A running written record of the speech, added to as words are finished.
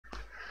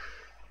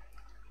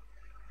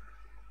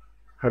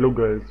Hello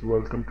guys,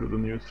 welcome to the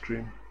new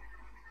stream.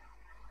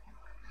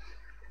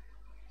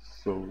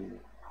 So,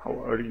 how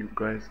are you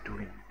guys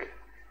doing?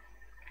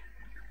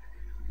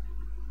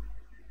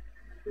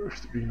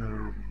 It's been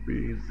a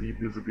busy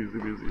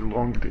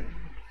long day,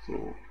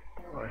 so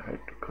I had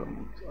to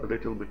come a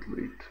little bit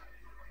late.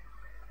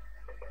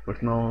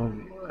 But now,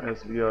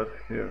 as we are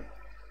here,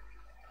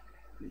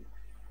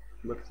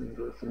 let's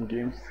enjoy some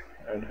games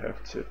and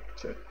have chit.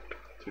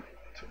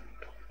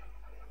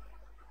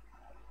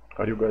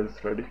 Are you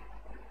guys ready?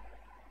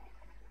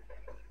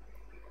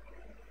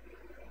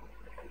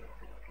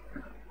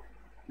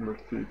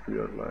 Let's see if we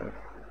are live.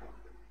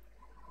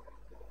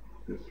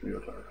 Yes, we are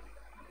live.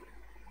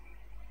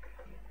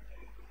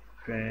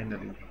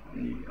 Finally,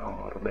 we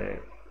are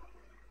there.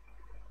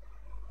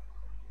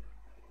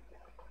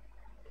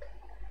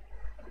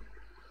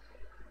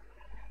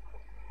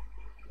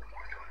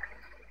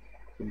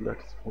 So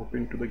let's hop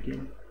into the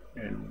game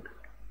and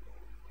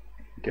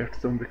get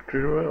some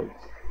victory royals.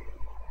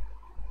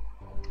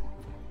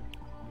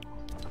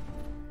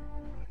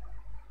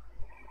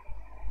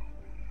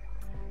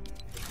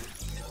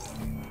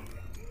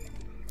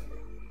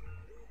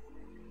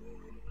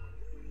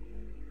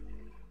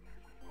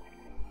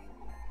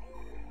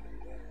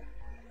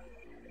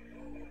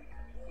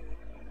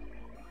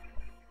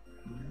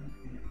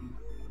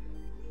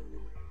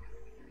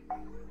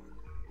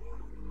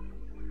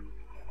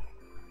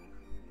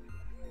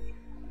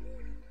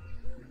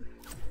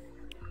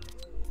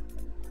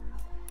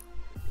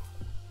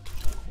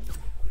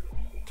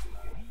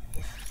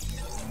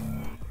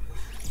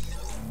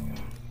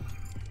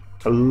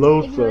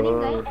 Hello, Ignoring sir.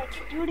 guy,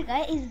 attitude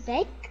guy is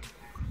back.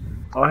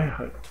 I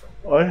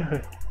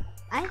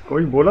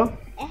कोई बोला?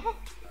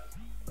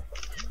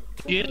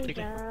 ये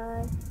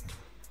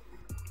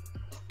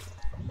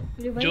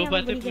जो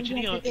बातें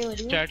पूछनी है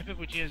chat पे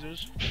पूछिए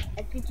जोस।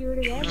 Attitude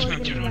गाय बहुत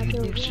गंदी बातें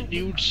हो रही हैं।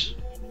 न्यूड्स।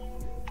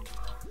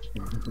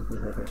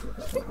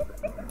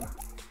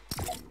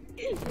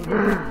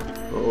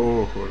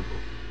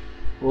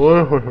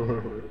 ओह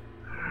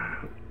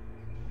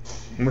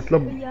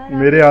मतलब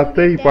मेरे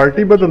आते ही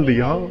पार्टी बदल दी।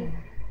 हाँ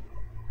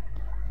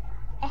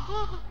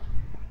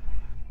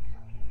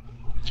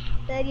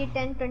सर ये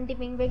 10-20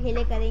 पिंग पे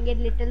खेले करेंगे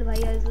लिटिल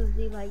भाई और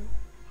जुजी भाई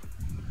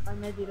और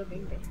मैं 0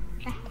 पिंग पे।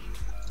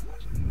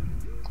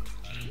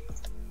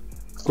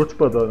 कुछ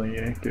पता नहीं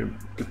है कि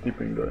कितनी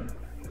पिंग है।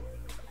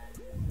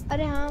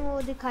 अरे हाँ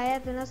वो दिखाया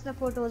था ना उसने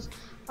फोटोज।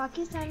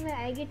 पाकिस्तान में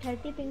आएगी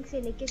 30 पिंग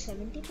से लेके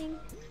 70 पिंग,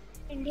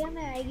 इंडिया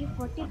में आएगी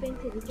 40 पिंग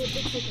से लेके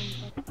 80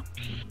 पिंग तक।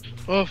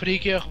 ओ फ्री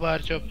के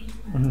अखबार चुप।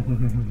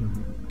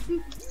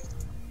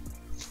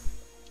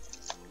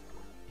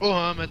 ओ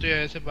हाँ मैं तो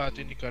ऐसे बात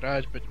ही नहीं कर रहा,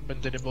 आज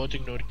बंदे ने बहुत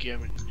इग्नोर किया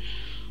मैंने।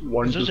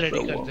 जोस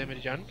रेडी कर दे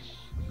मेरी जान।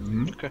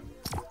 ओके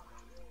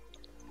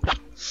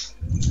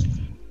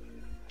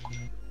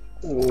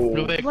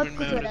लो एक मिनट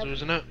में और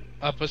जोस ना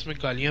आपस में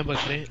गालियां बक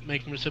रहे हैं, मैं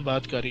एक मिनट से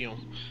बात कर रही हूँ।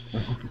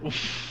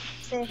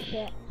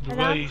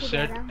 भाई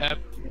सेट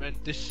ऐप में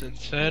दिस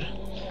सेंसर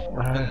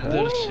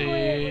अंदर से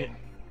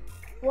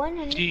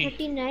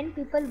 139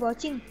 people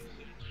watching.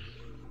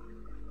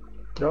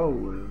 क्या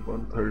हुआ है?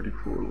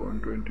 134,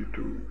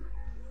 122.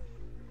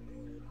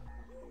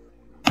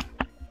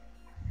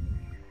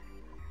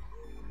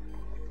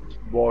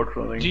 Bot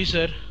running. जी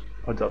सर।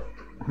 अच्छा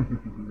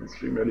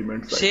स्ट्रीम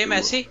एलिमेंट्स सेम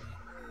ऐसे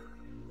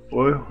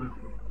ओए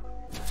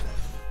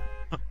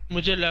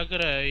मुझे लग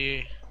रहा है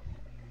ये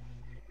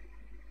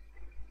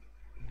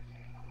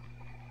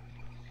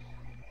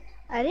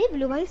अरे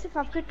ब्लू भाई सिर्फ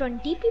आपके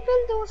 20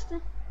 people दोस्त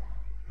हैं?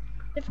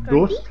 सिर्फ 20?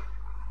 दोस्त?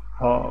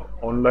 हाँ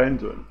ऑनलाइन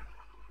जो है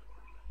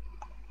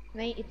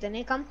नहीं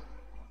इतने कम।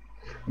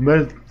 मैं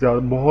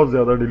बहुत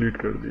ज्यादा डिलीट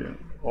कर दिए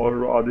और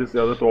आधे से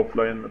ज्यादा तो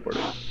ऑफलाइन में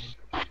पड़े।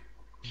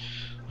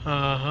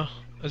 हाँ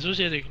अजूस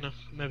ये देखना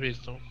मैं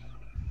भेजता हूँ।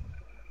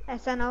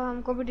 ऐसा ना हो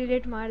हमको भी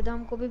डिलीट मार दो,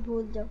 हमको भी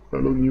भूल जाओ।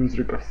 Hello news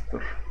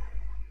requester,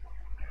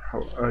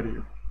 how are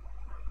you?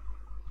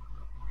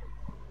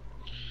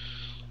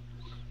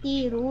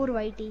 E Ruhr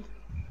whitey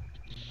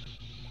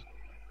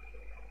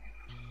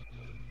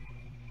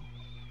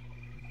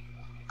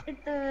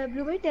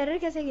blue भाई टेरर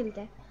कैसे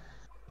खेलता है?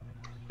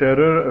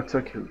 टेरर अच्छा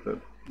खेलता है,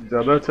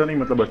 ज्यादा अच्छा नहीं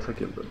मतलब अच्छा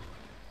खेलता है।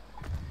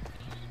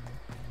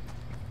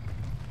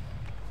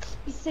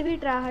 इससे भी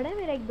ट्राहड़ है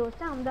मेरा एक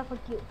दोस्त है हमदा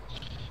फक यू।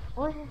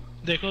 ओए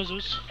देखो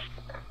जूस।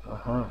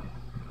 हाँ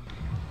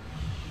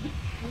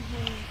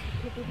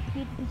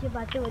पीछे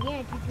बातें हो रही हैं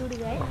एटीट्यूड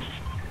गए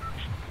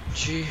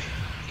जी।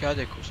 क्या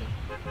देखो सर?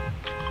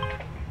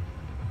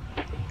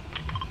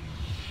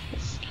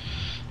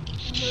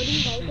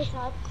 नूरी भाई के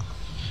साथ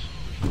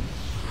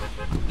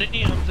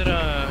नहीं हम जरा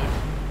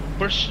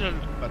पर्सनल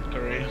बात कर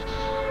रहे हैं।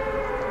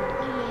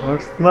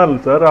 पर्सनल?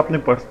 सर आपने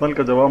पर्सनल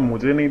का जवाब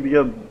मुझे नहीं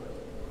दिया,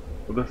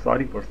 उधर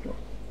सारी पर्सनल।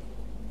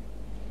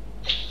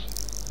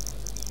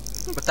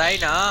 बताइए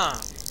ना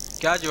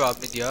क्या जवाब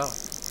नहीं दिया,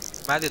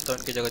 मैं देता हूँ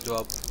इनकी जगह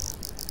जवाब।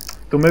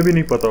 तुम्हें भी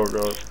नहीं पता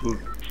होगा तो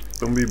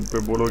तुम भी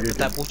बोलोगे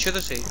क्या? पूछे तो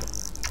सही।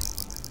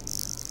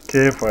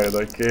 क्या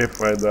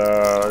फायदा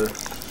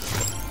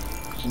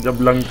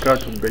जब लंका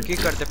छुप गई। की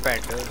करते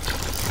पैंट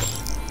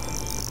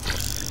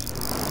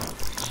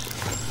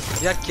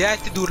यार क्या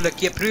इतनी दूर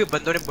लगी है, फिर भी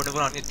बंदों ने बंदे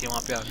बनानी थी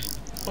वहाँ पे आके।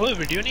 ओए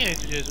वीडियो नहीं आई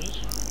तुझे जोस?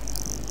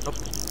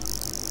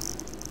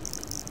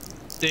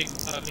 देख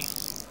आ गई।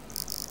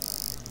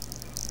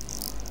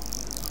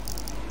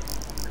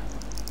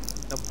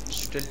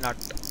 Still not.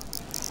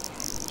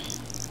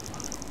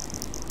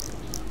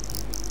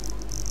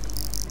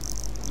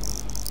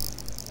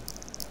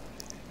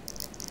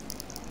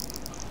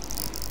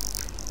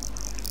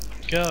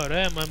 क्या हो रहा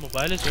है? My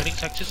mobile is getting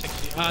success।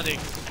 हाँ देख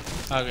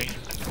आ गई।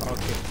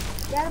 ओके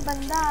यार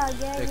बंदा आ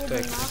गया है, ये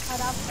दिमाग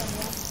खराब कर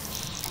रहा है।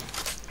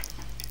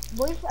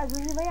 वही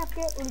अजूजी भाई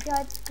आपके उनके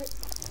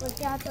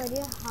हाथ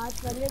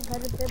वाले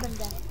घर पे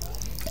बंदा है।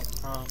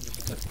 हाँ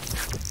मुझे पता है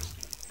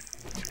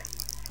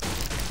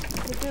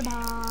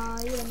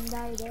भाई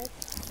बंदा इधर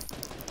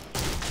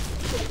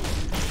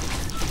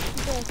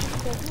तो ऐसे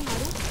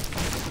मारूं।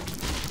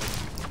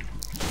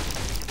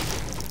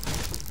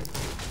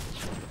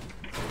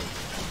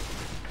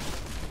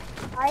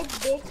 आई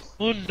देख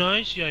ओह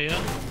नाइस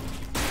यार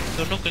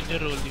दोनों कंजर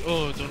रोल दी।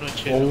 ओह दोनों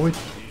अच्छे रोल दी।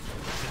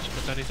 मुझे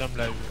पता नहीं था हम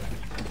लाइव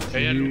है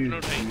यार। रुकना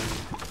उठाई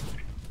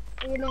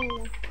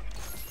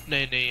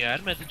नहीं यार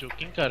मैं तो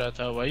जोकिंग कर रहा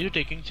था। Why you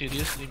taking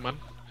seriously ma'am?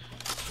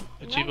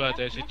 अच्छी बात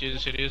है, ऐसी चीजें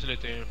सीरियस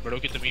लेते हैं, बड़ों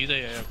की तमीज है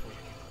यार आपको।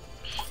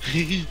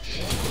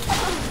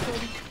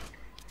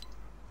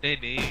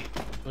 नहीं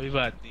कोई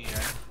बात नहीं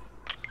यार।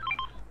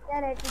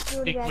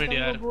 एक मिनट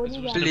यार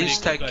प्लीज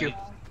थैंक यू।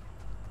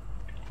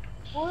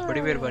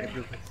 बड़ी मेहरबानी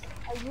ब्रो।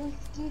 अजूज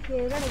की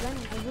फेवरेट गन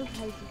अजूज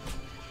भाई की।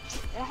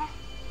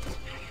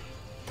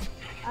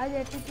 आज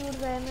एटीट्यूड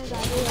गए में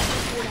ज्यादा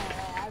एटीट्यूड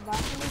आया यार,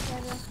 बात नहीं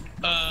कर रहा।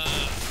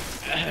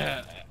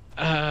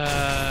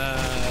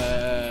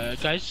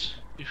 Guys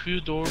if you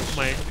don't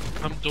mind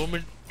हम 2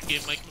 मिनट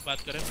गेम माइक में बात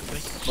करें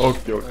भाई।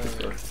 Okay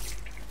sir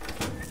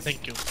thank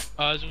you.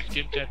 आज उस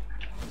गेम चैट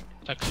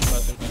तक से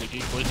बात करने की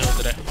कोई ना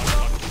उधर है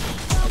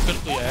अगर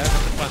कोई आया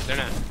तो पास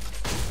देना है।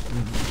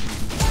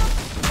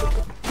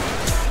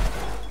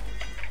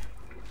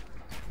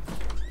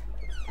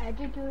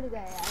 एटीट्यूड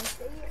गया यार,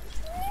 सही है।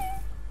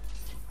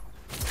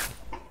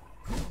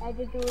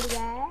 एटीट्यूड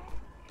गया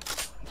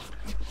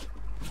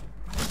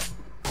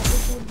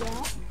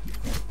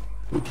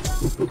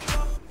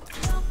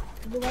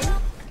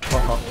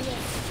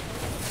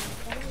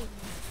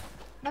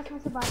बस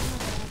मुझसे बात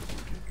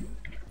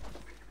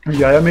ना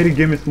यार मेरी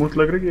गेम स्मूथ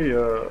लग रही है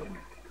या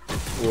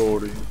वो हो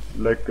रही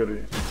लैग कर रही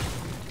है?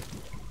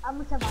 अब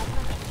मुझसे बात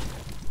ना।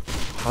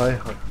 हाय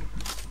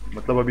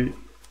मतलब अभी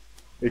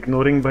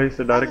इग्नोरिंग भाई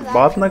से डायरेक्ट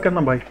बात ना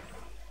करना भाई।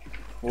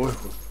 ओए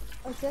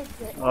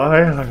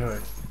हाय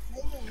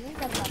नहीं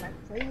कर पा रहा।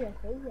 सही है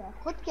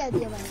खुद कह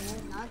दिया भाई ने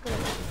ना करो।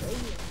 सही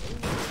है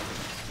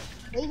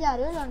वही जा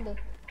रहे हो लौंडे।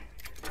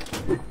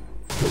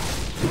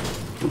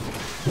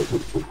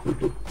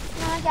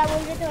 हाँ क्या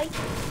बोल रहे थे भाई?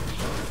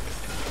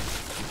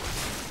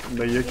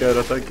 मैं ये कह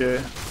रहा था कि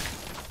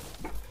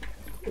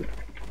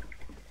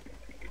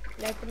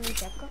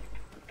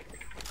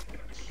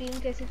स्ट्रीम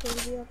कैसे छोड़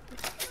दी आपने?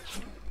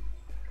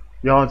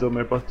 यहाँ जो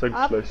मेरे पास चेक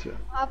फ्लैश है।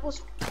 आप उस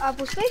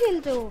पे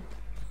खेलते हो?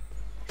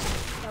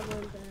 क्या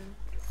बोलते हैं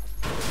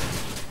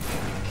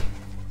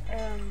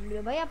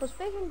भाई आप उस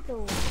पे खेलते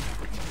हो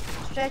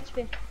स्ट्रेच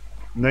पे?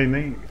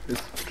 नहीं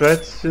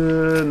स्ट्रेच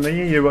नहीं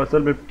है ये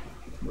असल में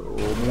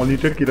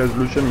मॉनिटर की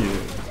रेजोल्यूशन ही है।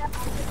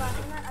 आपके पास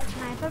ना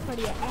स्नाइपर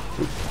पड़ी है।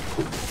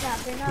 अच्छा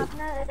आपने ना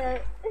अपना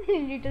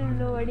लिटिल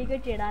नोबडी को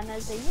चिढ़ाना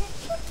चाहिए।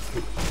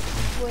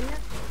 बोलना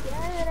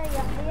यार मेरा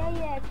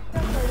ये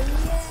एक्स्ट्रा पड़ी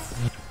है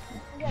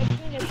मुझे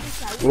अच्छी लगती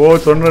चाहिए। वो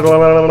सुन रहा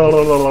है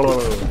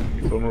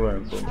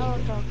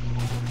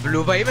ब्लू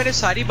भाई मैंने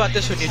सारी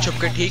बातें सुनी छुप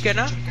के, ठीक है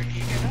ना?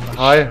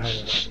 हाय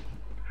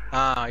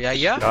हाँ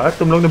यार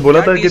तुम लोग ने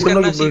बोला था कि तुम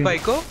लोग भाई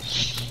को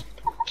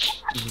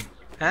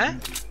हैं?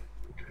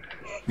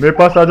 मेरे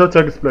पास आ जाओ,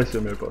 चेक स्प्लैश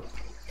है मेरे पास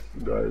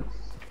गाइस।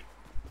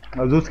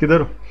 अजूज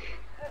किधर हो?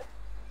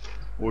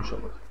 वो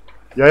शाबाश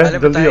यार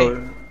जल्दी आओ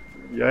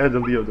यार,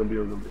 जल्दी आओ जल्दी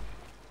आओ।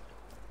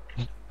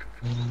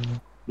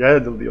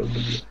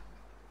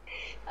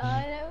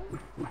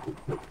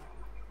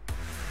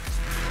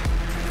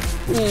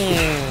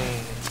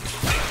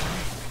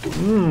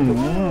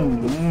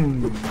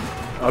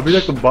 अभी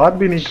तक तो बात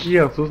भी नहीं की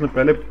है अफसोस ने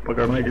पहले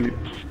पकड़ने के लिए।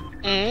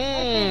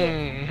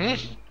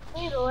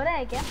 कोई रो रहा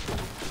है क्या?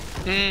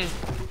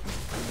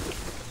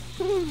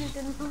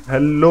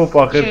 हेलो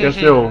फाखिर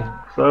कैसे हो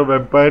सर?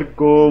 वैम्पायर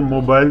को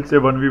मोबाइल से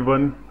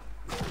 1v1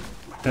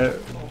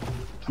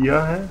 किया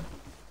है?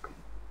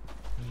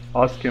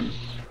 Ask him.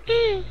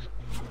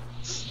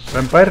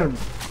 वैम्पायर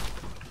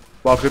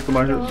फाखिर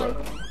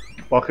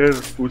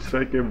पूछ रहा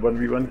है कि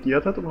 1v1 किया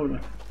था तुम लोगों ने?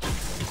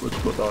 कुछ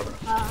बता रहा है।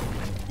 हाँ,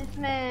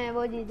 इसमें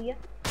वो जीत गया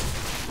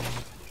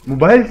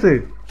मोबाइल से।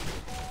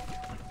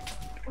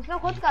 उसने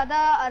खुद कहा था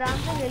आराम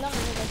से ले लो,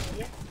 मैंने बस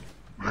दिया।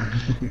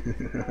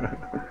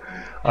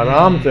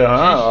 आराम से,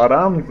 हाँ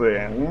आराम से।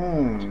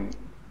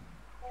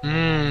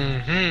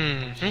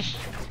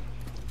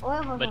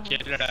 बच्चे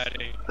लड़ा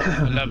रहे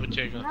अल्लाह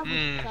बचेगा।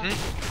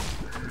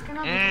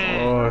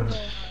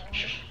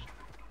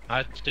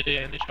 आज तेरे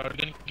यानी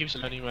शॉटगन की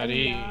चलानी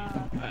मारी।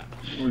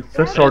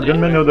 सर शॉटगन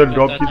मैंने उधर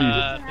ड्रॉप की थी।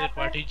 फिर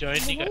पार्टी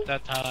ज्वाइन नहीं करता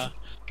था।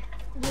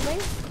 जी भाई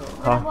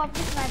हाँ वो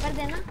आपकी स्नाइपर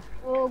देना,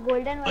 वो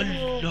गोल्डन वाली,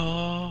 वो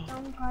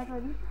टाउन कार्ड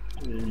वाली।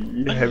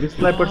 ये हैवी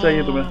स्नाइपर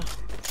चाहिए तुम्हें?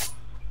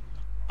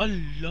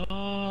 अल्लाह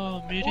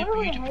मेरे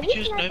पीठ पीछे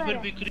स्नाइपर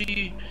बिक्री।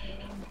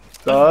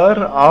 सर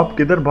आप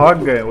किधर भाग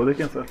गए? वो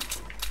देखें सर,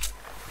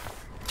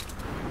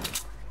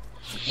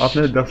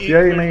 आपने दसिया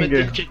ही नहीं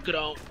कि चेक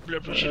कराऊं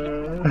ब्लड प्रेशर।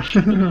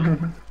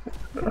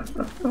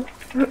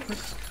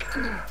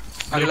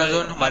 अगला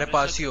जोन हमारे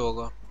पास ही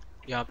होगा,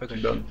 यहाँ पे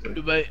कहीं।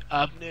 भाई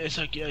आपने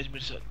ऐसा किया आज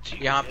मेरे साथ।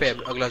 यहाँ पे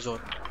अगला जोन,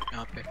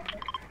 यहाँ पे।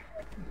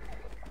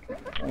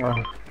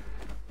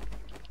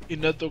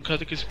 इन्ना धोखा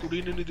तो किसी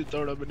कुड़ी ने नहीं दिता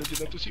होना मैंने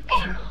जितना तुसी।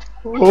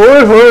 ओए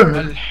होए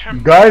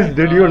guys,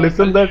 did you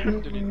listen that?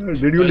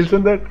 Did you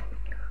listen that?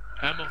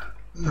 Ammo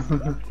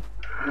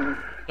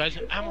guys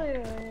ammo.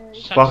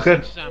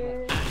 Fakhir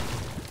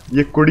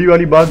ये कुड़ी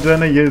वाली बात जो है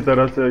ना, ये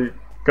जरा से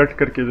कट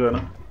करके जो है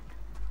ना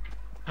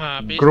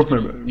ग्रुप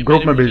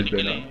में भेज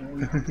देना।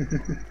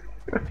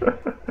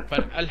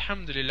 पर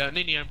अल्हम्दुलिल्लाह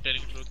नहीं आई एम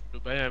टेलिंग ट्रूथ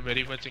भाई, I am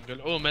very much single.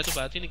 ओह मैं तो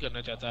बात ही नहीं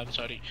करना चाहता, आई एम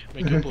सॉरी,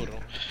 मैं क्यों बोल रहा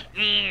हूं।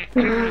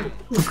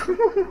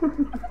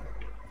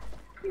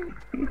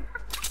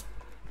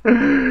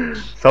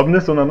 सबने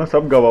सुना ना,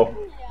 सब गवाओ।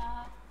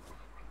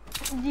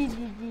 जी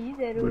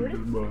जरूर।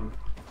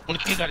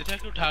 उनके घर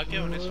जाके उठा के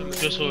उन्हें सुन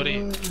जो सो रहे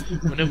हैं,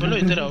 उन्हें बोलो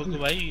इधर आओ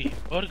गवाही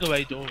और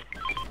गवाही दो।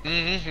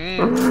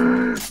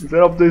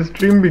 सर अब तो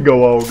स्ट्रीम भी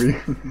गवा हो गई।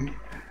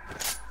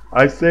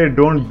 I say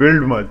don't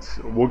build much।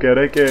 वो कह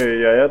रहा है कि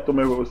याया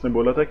तुम्हें उसने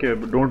बोला था कि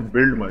don't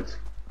build much,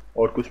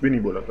 और कुछ भी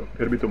नहीं बोला था,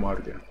 फिर भी तुम हार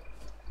गया।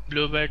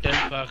 Blue Bay tell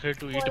Fakir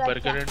to eat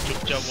burger and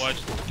chupcha watch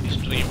the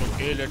stream,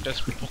 okay? Let us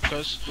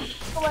focus.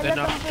 Then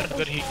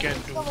after he can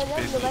do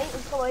this.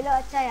 उसको बोलो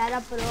अच्छा यार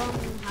आप प्रो, हम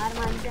हार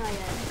मानते हैं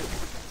यार।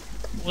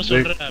 वो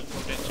सुन रहा है आपको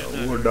टेंशन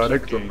है। वो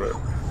डायरेक्ट सुन रहा है।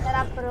 यार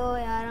आप प्रो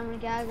यार, हम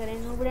क्या करें,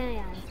 नूबड़े हैं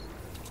यार।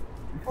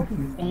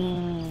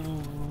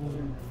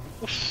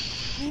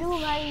 ब्लू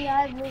भाई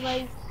यार, ब्लू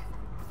भाई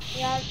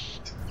सही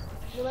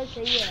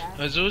है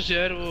यार। अजूस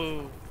यार वो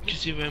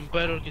किसी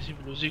वैम्पायर और किसी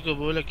ब्लूजी को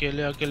बोल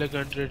अकेले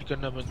गन ट्रेड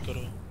करना बंद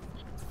करो।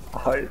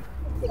 हाय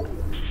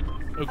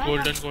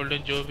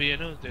गोल्डन जो भी है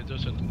ना दे दो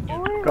सब।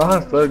 कहाँ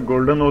सर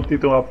गोल्डन होती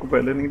तो आपको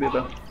पहले नहीं देता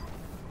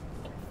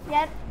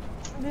यार।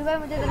 ब्लू भाई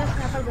मुझे तेरा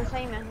स्नैपर दो,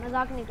 सही में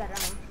मजाक नहीं कर रहा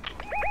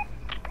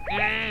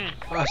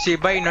मैं। आसिफ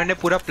भाई इन्होंने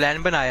पूरा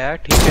प्लान बनाया है,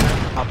 ठीक है ना,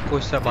 आपको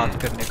इस तरह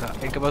बात करने का।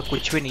 इनके पास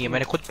कुछ भी नहीं है,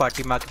 मैंने खुद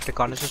पार्टी में आके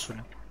कानों से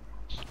सुना,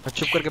 मैं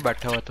चुप करके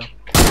बैठा हुआ था।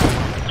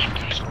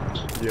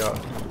 यार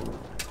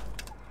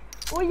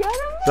ओ यार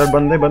सर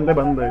बंदे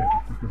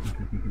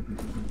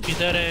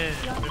किधर है?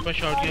 मेरे पास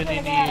शॉटगन ही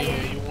नहीं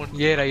है। You want?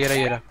 ये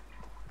रहा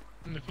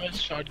मेरे पास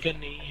शॉटगन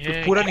नहीं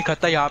है। पूरा नहीं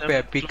खाता, यहाँ पे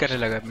है, पीक करने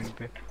लगा मेरे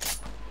पे।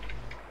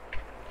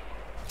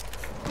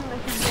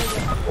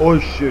 ओह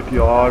शिट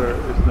यार,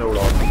 इसने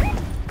उड़ा दिया।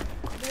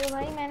 ये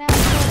भाई मैंने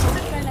आपको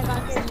बूस्टर लगा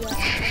के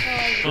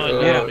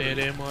दिया।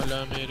 मेरे मौला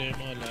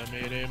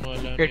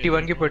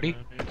 81 की पड़ी।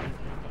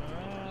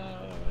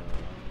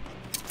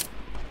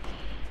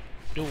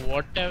 Do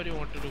whatever you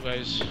want to do,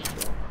 guys.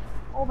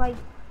 ओ भाई।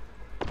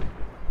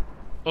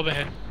 ओ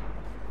बहन।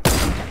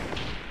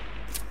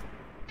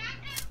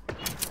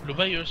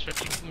 Luba, you're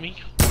threatening me?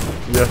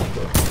 Yes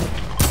sir.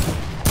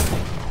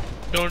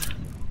 Don't.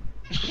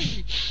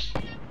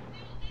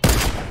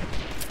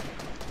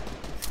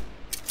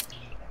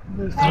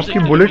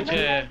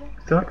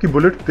 Sir आपकी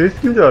बुलेट तेज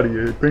क्यों जा रही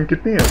है? पिंग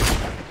कितनी है?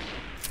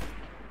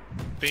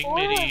 पिंग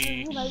मेरी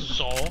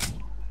 100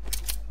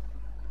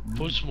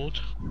 फुल स्मूथ।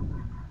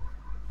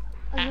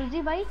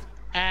 अजूजी भाई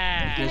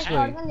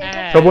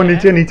सब वो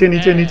नीचे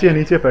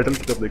फैटल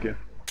की तरफ देखिए,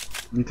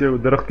 नीचे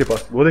दरख्त के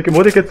पास। वो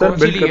देखिए सर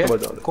बिल्ड करके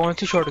बजा रहा है। कौन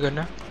सी शॉटगन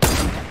है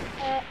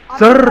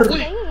सर?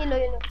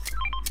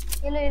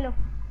 ये लो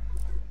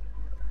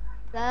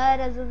सर।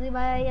 अजूजी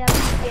भाई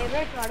आपकी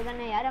फेवरेट शॉटगन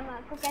है यार, हम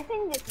आपको कैसे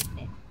नहीं दे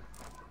सकते।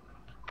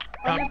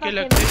 आपके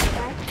लगते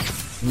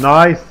हैं।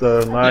 Nice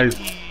sir, nice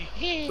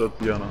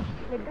सत्याना।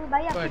 लिटिल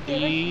भाई आपकी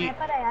फेवरेट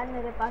स्नाइपर है यार,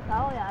 मेरे पास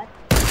आओ यार।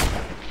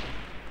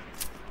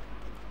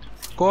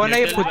 कौन है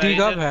ये खुदी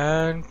का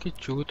बहन की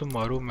चूत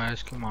मारू मैं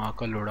इसकी माँ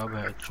का लोड़ा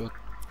बहन चूत।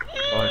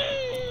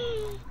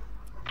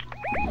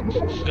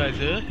 Guys,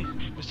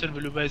 Mr.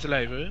 Blue Boy is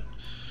alive.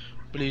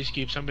 Please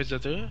keep some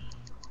इज्जत।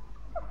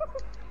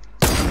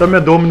 सर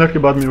मैं 2 मिनट के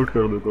बाद म्यूट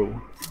कर देता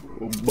हूँ,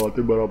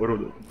 बातें बराबर हो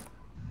जाती।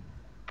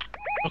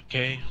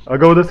 ओके।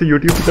 अगर उधर से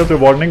YouTube की तरफ से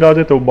वार्निंग आ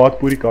जाए तो बात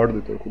पूरी काट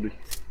देता हूँ खुद ही।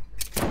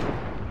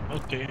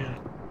 ओके।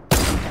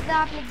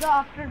 आप लिख दो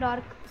आफ्टर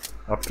डार्क।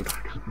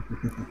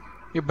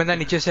 ये बंदा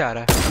नीचे से आ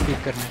रहा है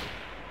ठीक करने।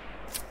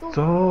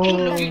 तो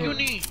क्यों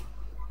नहीं?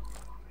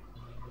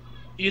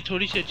 ये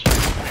थोड़ी सी अच्छी।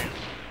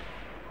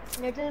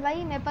 लिटिल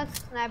भाई मेरे पास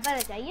स्नाइपर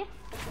है, चाहिए?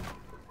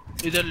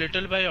 इधर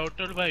लिटिल भाई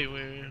आउटर भाई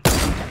हुए।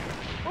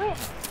 ओए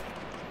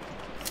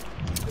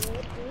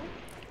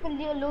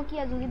लियो लो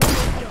किया दूंगी तो लो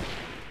किया।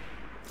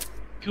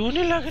 क्यों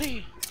नहीं लग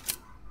रही?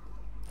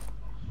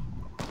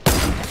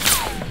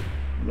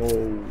 नो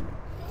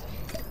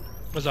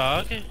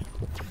मजाक है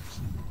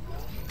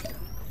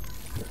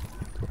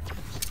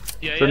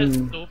यार,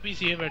 2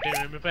 पीस ये बैठे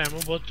हैं, मेरे पे एमो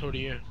बहुत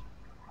थोड़ी है।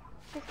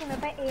 किसके?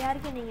 मेरे पे एआर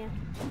की नहीं है।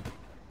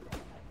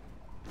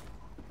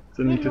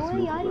 चल नीचे लो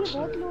है यार, ये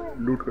बहुत लो है।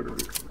 लूट करो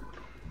लूट।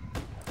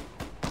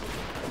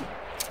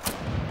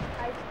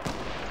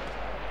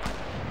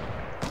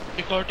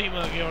 एक और टीम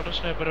आ गई ऑटो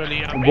स्नाइपर वाली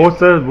यहाँ पे। वो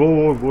सर वो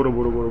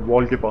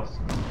वॉल के पास।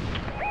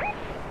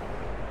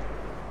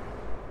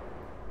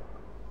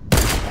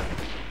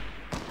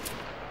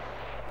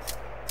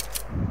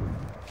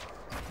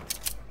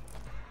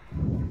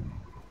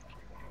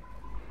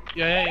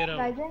 ये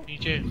रहा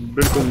नीचे,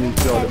 बिल्कुल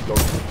नीचे वाले ब्लॉक।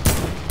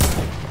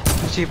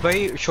 सी भाई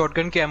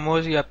शॉटगन के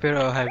एमोस या फिर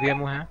हैवी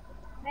एमो हैं?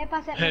 मेरे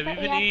पास है, हैवी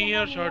भी नहीं है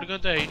और शॉटगन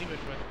तो है ही नहीं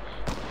मेरे पास।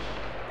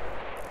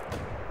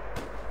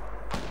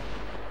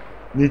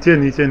 नीचे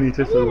नीचे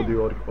नीचे सर वो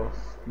दीवार के पास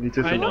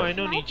नीचे से। आई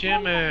नो नीचे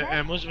मैं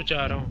एमोस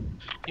बचा रहा हूँ।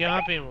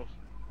 यहाँ पे वो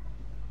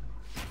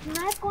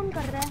स्नाइप कौन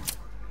कर रहा है?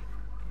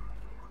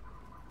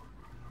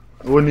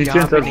 वो नीचे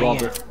है सर, वहाँ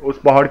पे उस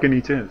पहाड़ के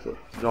नीचे है सर,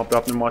 जहाँ पे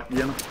आपने मार्क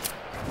किया ना।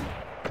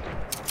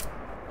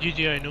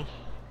 जी आई नो।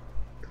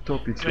 तो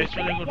पीछे मैं इस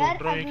वाले को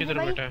ढूंढ रहा हूँ, ये किधर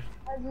बैठा है?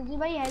 अजूजी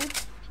भाई हेल्प।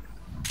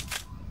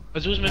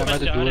 अजूज मेरे पास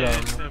जा रहा है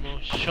एमो,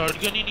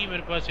 शॉटगन ही नहीं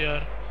मेरे पास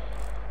यार।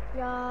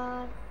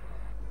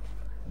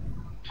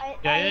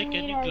 Yeah,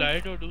 can you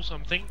glide or do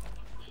something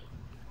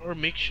or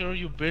make sure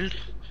you build?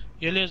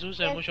 ये ले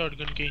अजूज एमो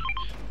शॉटगन की।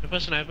 मेरे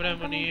पास स्नाइपर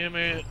एमो नहीं है,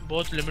 मैं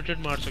बहुत लिमिटेड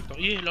मार सकता हूँ।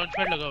 ये लॉन्च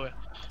पैड लगा हुआ है।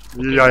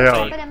 या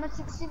स्नाइपर एमो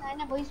 69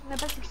 है बॉयज, मेरे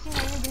पास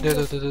 69 है। दे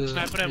दो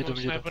स्नाइपर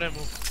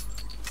एमो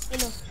ले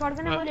लो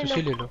शॉटगन एमो ले लो।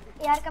 तुसी ले लो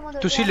यार का मो दो,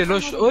 तुसी ले लो।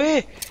 ओए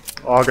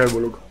आ गए वो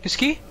लोग।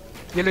 किसकी?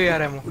 ये लो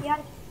यार एमो। यार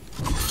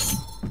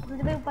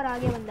मुझे भाई ऊपर आ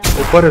गया बंदा।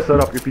 ऊपर है सर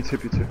आपके पीछे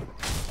पीछे।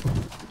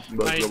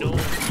 आई नो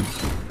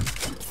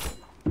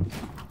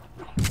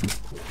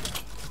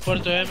पर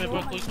तो है, मेरे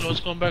पास कोई क्लोज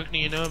कॉम्बैट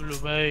नहीं है ना ब्लू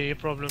भाई, ये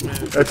प्रॉब्लम है।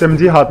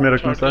 एसएमजी हाथ में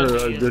रखना सर,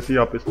 जैसे ही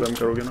आप स्पैम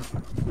करोगे ना।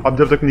 आप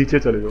जब तक नीचे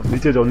चले जाओ,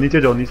 नीचे जाओ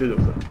नीचे जाओ नीचे जाओ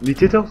सर,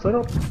 नीचे जाओ सर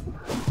आप।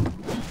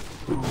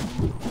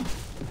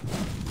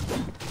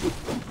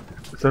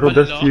 सर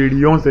उधर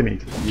सीढ़ियों से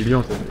नीचे,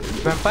 सीढ़ियों से।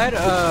 वैम्पायर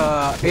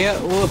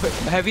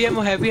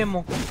वो हैवी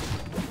एमो।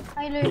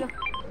 आई लो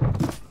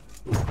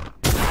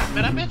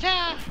मेरा पीछे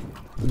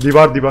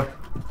दीवार।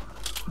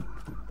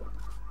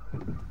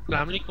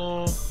 अस्सलाम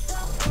वालेकुम।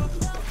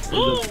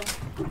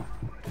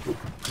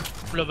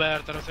 लो भाई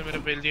हर तरफ से मेरे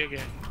बेल दिया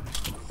गया।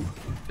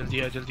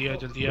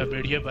 जल्दी आ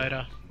बेड़िया बाहर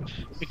आ।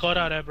 एक और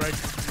आ रहा है, ब्राइट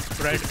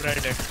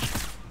है।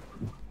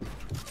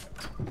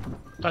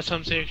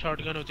 कसम से एक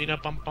शॉटगन होती ना,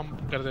 पंप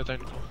कर देता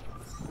इनको।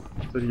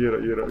 सर ये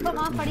रहा।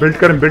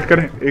 बिल्ड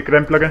करें एक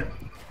रैंप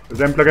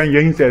लगाएं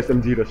यहीं से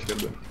एसएमजी रश कर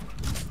दें।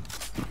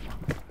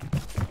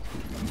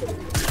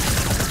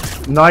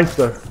 नाइस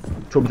सर,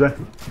 छुप जाए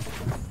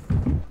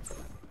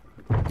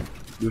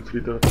दूसरी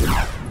तरफ।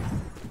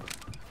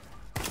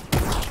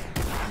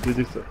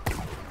 जी सर।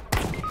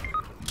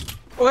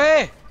 ओए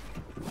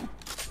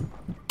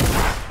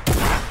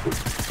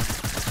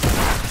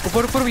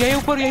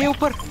ऊपर यही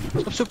ऊपर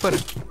सबसे ऊपर।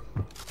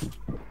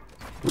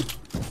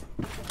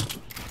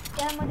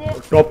 क्या मुझे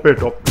टॉप पे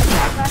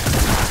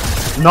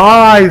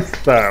नाइस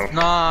सर,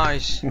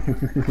 नाइस।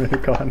 मैंने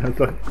कहा ना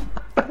सर।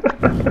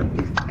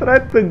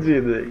 strategy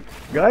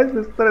guys,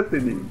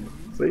 strategy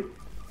सही।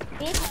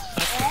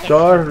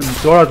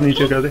 थोड़ा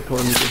नीचे कर दे,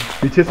 थोड़ा नीचे,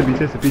 पीछे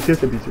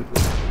से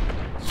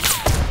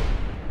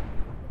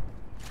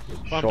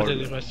पंप दे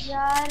दे बस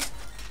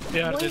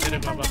यार दे दे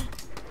बाबा।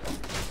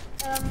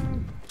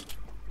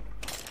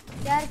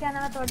 यार क्या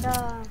नाम है ਤੁਹਾਡਾ?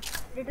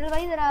 लिटिल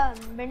भाई जरा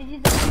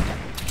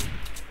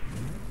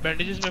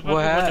बैंडेजेस में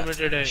बहुत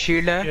लिमिटेड है।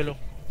 शील्ड है, ये लो।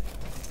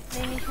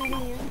 नहीं शील्ड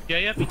नहीं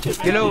है। या पीछे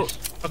ये लो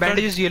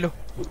बैंडेजेस, ये लो।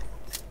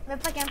 मेरे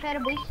पास कैंप फायर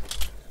है बॉयज।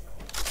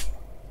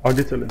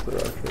 आगे चलें सर।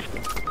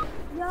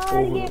 यार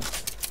ये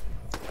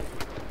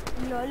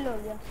लॉल हो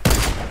गया।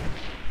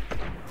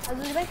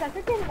 अजूर भाई कैसे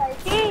चल रहा है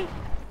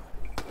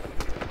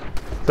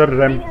सर?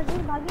 रैंप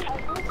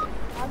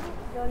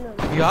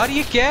यार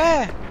ये क्या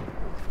है?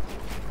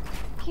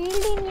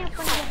 शील्ड ही नहीं है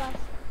अपन के पास।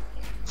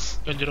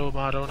 कंजरो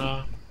मारो ना।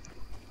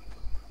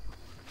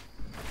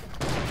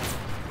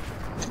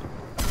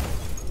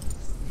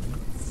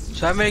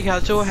 सर मेरे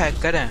ख्याल से वो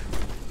हैकर हैं,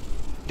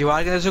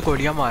 दीवार के अंदर से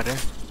गोलियां मार रहे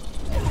हैं।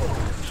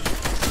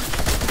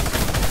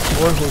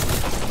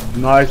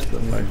 नाइस।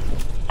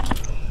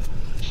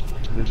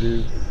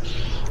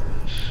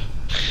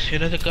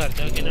 ਇਹਨਾਂ ਦੇ ਘਰ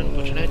ਜਾ ਕੇ ਇਹਨਾਂ ਨੂੰ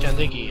ਪੁੱਛਣਾ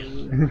ਚਾਹੁੰਦੇ ਕੀ ਹੈ।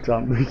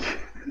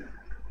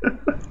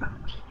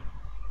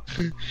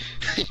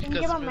 इनके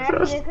पास मैप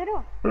देख रहे हो?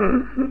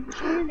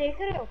 शील्ड देख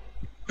रहे हो?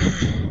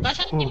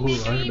 कसम से मैं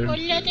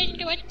बोल रहा था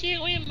इनके बच्चे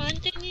कोई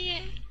मानते नहीं है,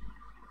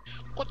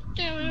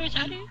 कुत्ते हुए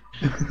सारे।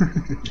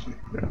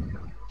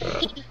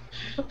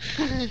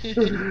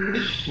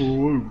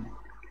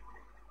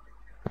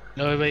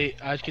 लो भाई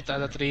आज की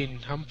ताज़ा तरीन,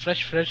 हम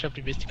फ्रेश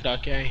अपनी बेइज्जती करा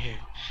के आए हैं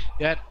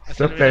यार।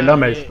 सर पहला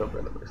मैच था।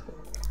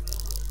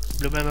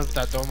 लो मैं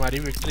बताता हूँ हमारी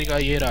विक्ट्री का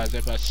ये राज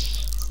है बस।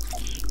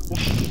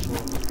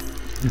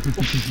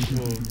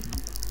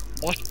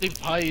 मोस्टली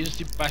भाई इज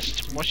द बेस्ट।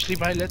 मोस्टली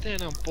भाई लेते हैं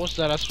ना, बहुत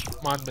सारा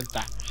सामान मिलता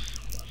है।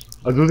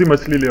 अजूजी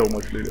मछली ले आओ,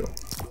 मछली ले आओ।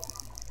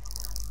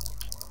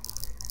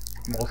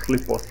 मोस्टली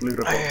पॉस्टली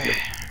रखो।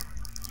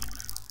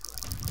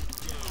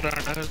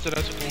 राणा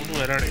तेरा सुकून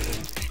हुआ राणे।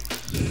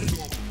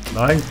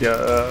 नाइस यार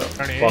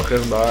फाखर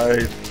भाई,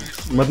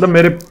 मतलब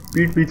मेरे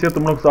पीठ पीछे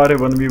तुम लोग सारे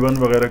 1v1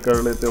 वगैरह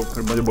कर लेते हो,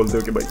 फिर मुझे बोलते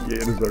हो कि भाई ये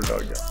रिजल्ट आ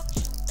गया।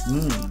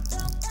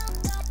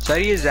 सर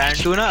ये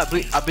जैंडू ना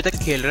अभी तक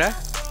खेल रहा है,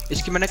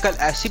 इसकी मैंने कल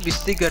ऐसी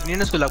बेइज्जती करनी है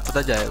ना, इसको लग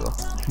पता जाएगा।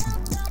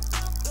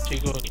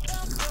 ठीक हो गया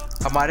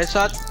हमारे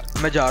साथ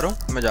मैं जा रहा हूँ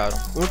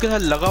उनके साथ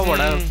लगा हुआ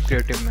है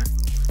क्रिएटिव में।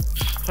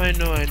 आई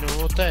नो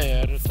होता है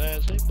यार, होता है।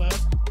 ऐसी बात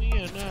नहीं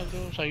है ना, जो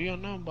सही है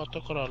ना बात तो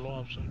करा लो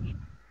आपसे।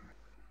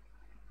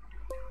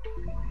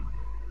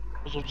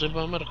 सबसे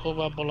पहले मेरे को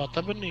आप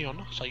बुलाता भी नहीं हो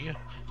ना, सही है।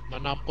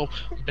 मैंने आपको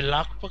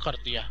ब्लॉक पे कर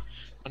दिया,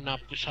 मैंने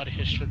आपकी सारी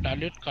हिस्ट्री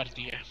डिलीट कर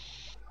दी है।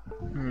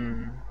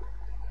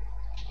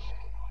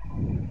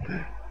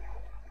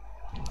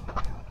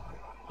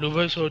 लो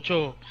भाई सोचो,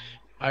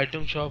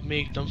 आइटम शॉप में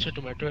एकदम से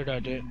टोमेटो हेड आ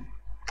जाए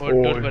और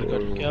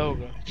बर्गर, क्या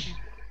होगा?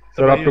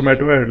 सर आप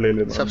टोमेटो हेड ले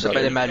लेना। सबसे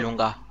पहले मैं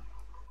लूंगा।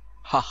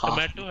 हाँ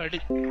टोमेटो हेड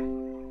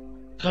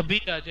कभी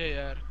आ जाए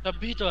यार,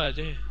 कभी तो आ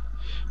जाए।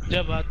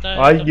 जब आता है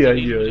आएगी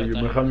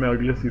मेरे ख्याल में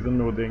अगले सीजन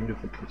में वो देंगे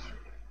सब कुछ।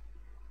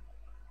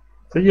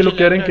 सही ये लोग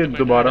कह रहे हैं कि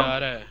दोबारा आ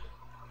रहा है,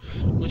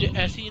 मुझे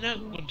ऐसी ना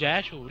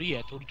गुंजाइश हो रही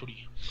है थोड़ी।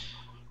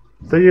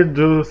 सही है,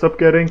 जो सब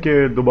कह रहे हैं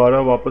कि दोबारा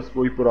वापस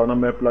वही पुराना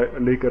मैप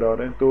लेकर आ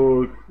रहे हैं, तो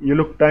ये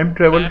लोग टाइम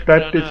ट्रेवल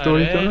टाइप की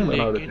स्टोरी तो नहीं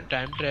बना रहे थे।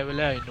 टाइम ट्रेवल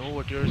है, I know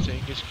what you are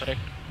saying is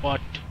correct,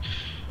 but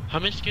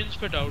हमें स्किन्स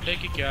पे डाउट है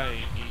कि क्या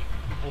आएंगी।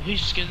 वही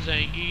स्किन्स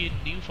आएंगी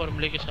न्यू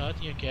फॉर्मूले के साथ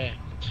या क्या है?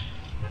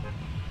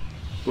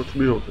 कुछ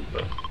भी हो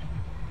सकता है,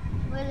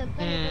 मुझे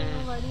लगता है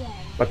लिटिलनोबडी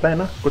आएगा। पता है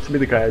ना, कुछ भी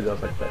दिखाया जा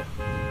सकता है।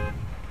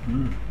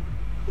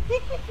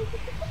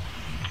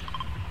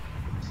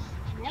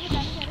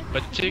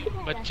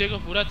 बच्चे को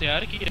पूरा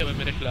तैयार किया है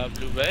मेरे खिलाफ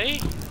ब्लू भाई,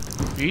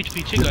 पीठ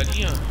पीछे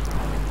गालियां।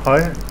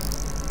 हाय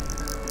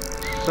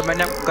तो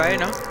मैंने आपको कहा है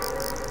ना,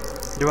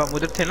 जब आप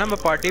उधर थे ना,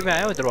 मैं पार्टी में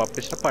आया उधर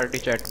वापस ना पार्टी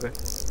चैट पे,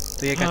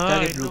 तो ये कहता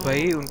है कि ब्लू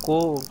भाई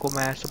उनको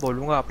मैं ऐसे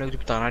बोलूंगा, आपने कुछ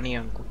बताना नहीं है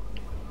उनको।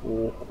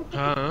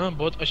 हाँ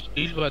बहुत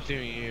अश्लील बातें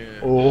हुई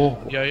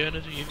हैं। याया ने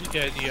तो ये भी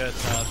कह दिया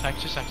था,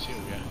 सेक्सी हो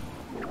गया।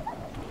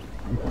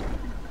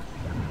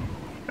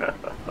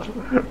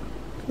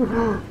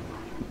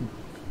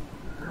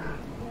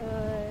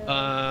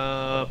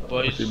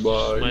 Boys,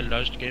 my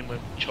last game,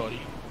 I'm sorry.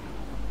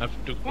 I have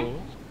to go.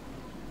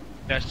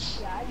 Yes.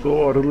 So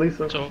early,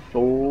 sir.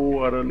 So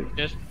early.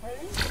 Yes.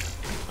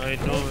 I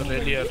know,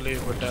 really early,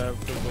 but I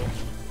have to go.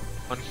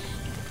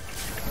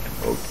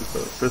 Okay,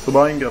 sir. फिर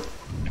सुबह आएंगे आप?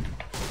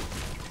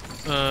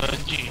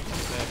 जी।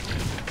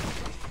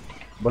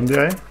 बंदे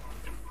आए?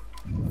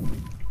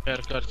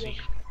 यार कर सी।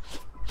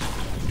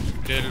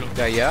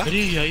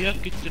 अरे याया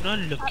कितना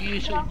लकी है,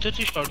 इसे उधर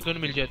से शॉटगन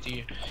मिल जाती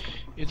है,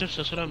 इधर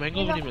ससुरा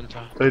महंगा भी नहीं मिलता।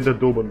 तो इधर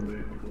दो बंदे,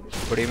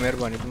 बड़ी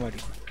मेहरबानी तुम्हारी।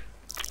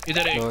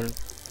 इधर एक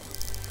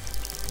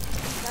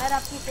यार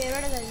आपकी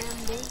फेवरेट गन है, हम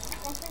देख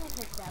कैसे नहीं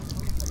सकते आपको।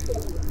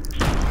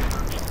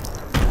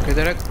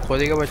 किधर है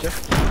खोदी का बच्चा?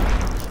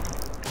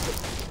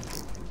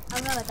 अब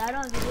मैं बता रहा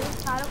हूँ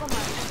सारों को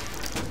मारना।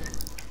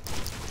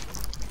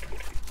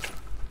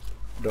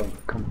 Done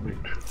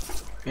complete.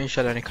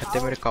 इंशाल्लाह नहीं खाते,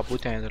 मेरे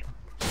काबूत हैं इधर।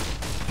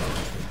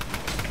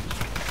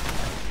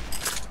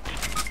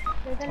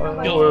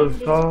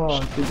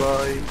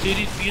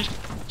 तेरी पीस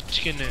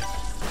स्किन है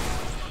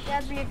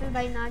यार, लिटिल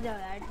भाई ना जाओ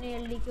यार, इतनी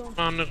जल्दी क्यों?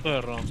 मैं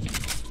कर रहा हूँ,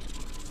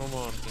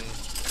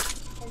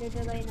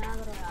 लिटिल भाई ना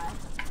करो यार।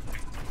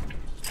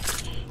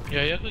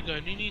 याया कोई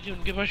गन ही नहीं थी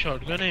उनके पास,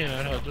 शॉटगन है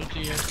यार, हद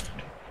होती है।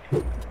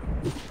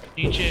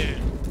 नीचे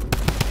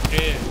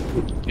ये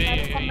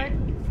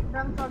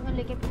ड्रम शॉट में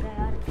लेके फिर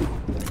यार।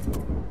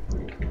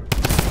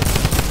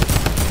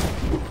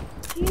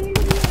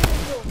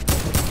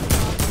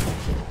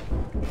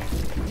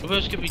 वो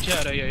उसके पीछे आ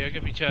रहा है, याया के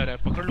पीछे आ रहा है,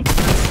 पकड़ लो।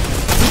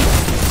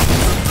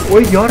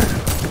 ओए यार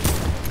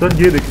सर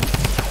ये देखिए,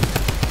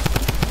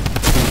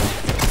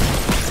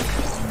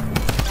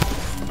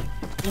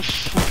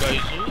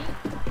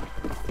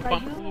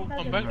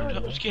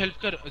 उसकी हेल्प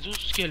कर अजूस,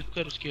 उसकी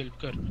हेल्प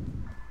कर।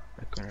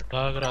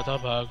 भाग रहा था,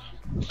 भाग।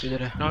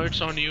 Now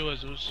it's on you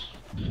अजूस।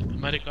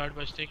 हमारे कार्ड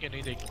बचते हैं कि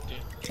नहीं देख सकते।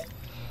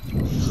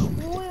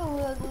 ओए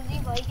अजूस जी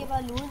भाई के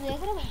पास लूज देख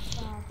रहे हो?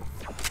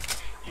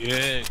 ये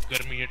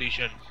गर्मी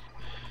एडिशन।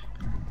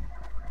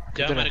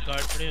 क्या मेरे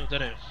कार्ड पड़े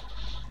उधर हैं?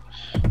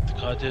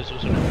 दिखाते हैं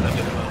सोचने वाला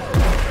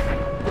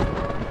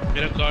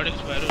मेरा कार्ड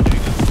एक्सपायर हो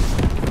जाएगा।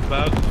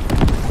 भाग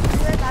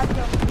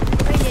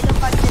ये लो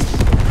कार्ड।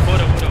 हो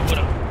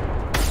रहा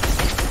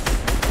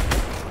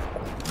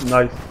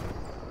नाइस।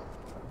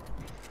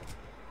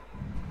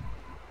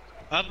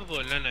 अब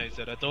बोलना नाइस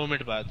जरा 2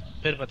 मिनट बाद,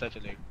 फिर पता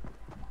चलेगा।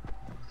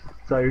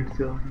 साइड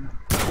से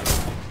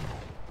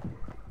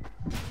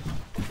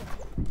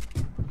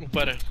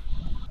ऊपर है,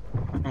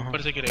 ऊपर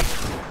से गिरेगा।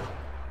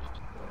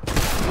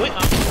 ओए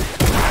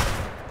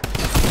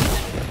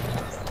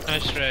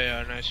नाइस ट्राई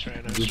यार, नाइस ट्राई।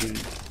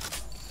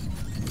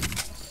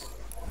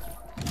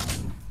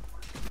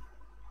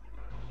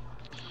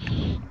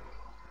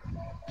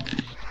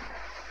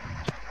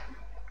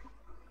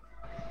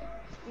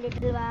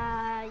 लिटिल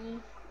भाई।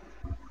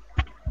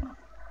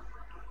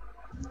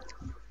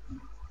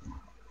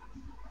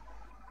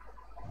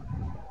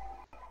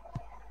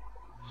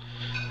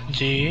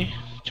 जी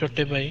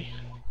छोटे भाई।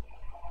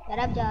 यार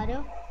आप जा रहे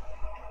हो?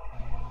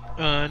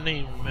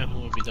 नहीं मैं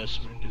हूँ अभी 10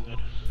 मिनट इधर।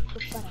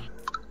 ऊपर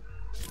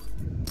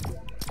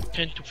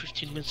 10 to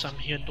 15 minutes I'm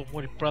here, don't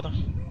worry brother।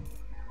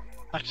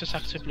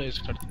 access place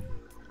कर।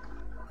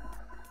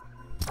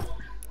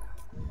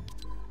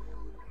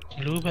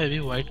 ब्लू भाई भी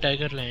व्हाइट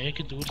टाइगर लाए हैं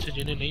कि दूर से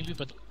जिन्हें नहीं भी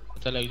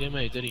पता लग जाए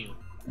मैं इधर ही हूँ।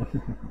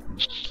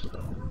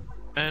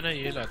 मैं ना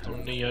ये लाता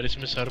हूँ। नहीं यार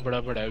इसमें सर बड़ा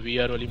बड़ा है।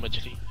 वीआर वाली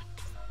मछली।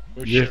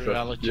 ये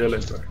सर ये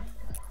लेता है।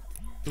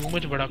 टू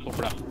मच बड़ा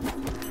कोपड़ा।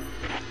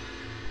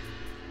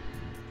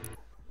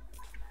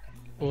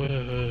 ओए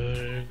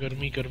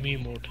गर्मी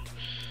मोड।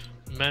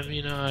 मैं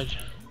भी ना आज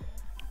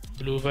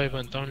ब्लू भाई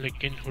बनता हूँ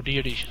लेकिन हुडी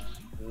एडिशन।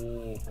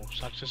 ओह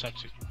सक्सेस।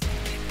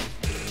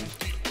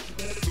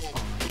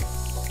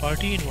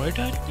 पार्टी इनवाइट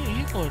है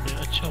ये कौन है?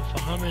 अच्छा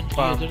फाहम and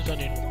the others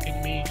are inviting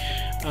me।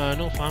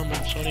 No Faham,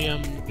 I'm sorry,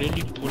 I'm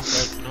really full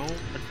right now,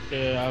 but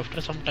after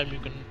some time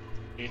you can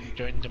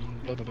join them।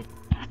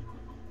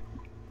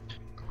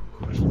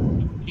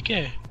 ठीक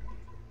है।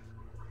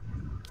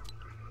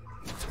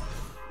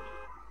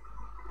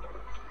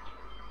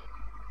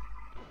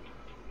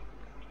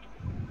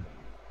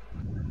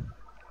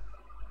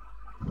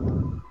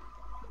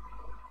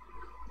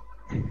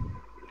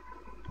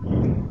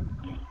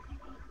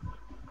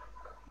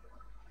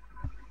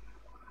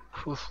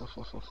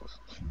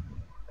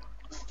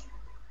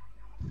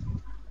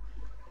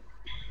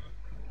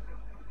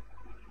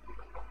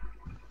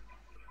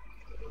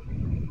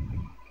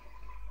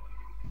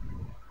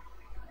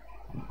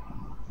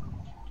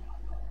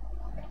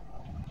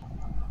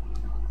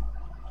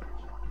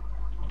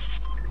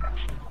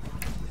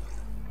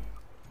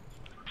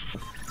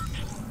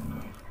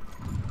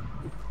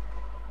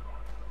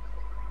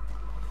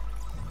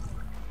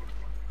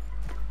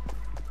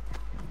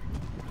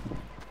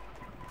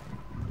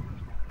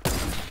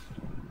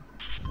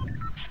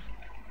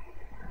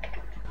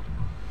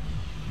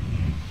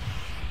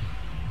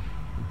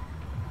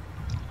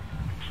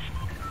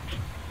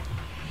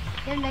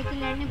 लकी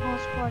लैंड में बहुत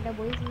स्पॉट है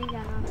बॉयज, नहीं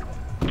जाना।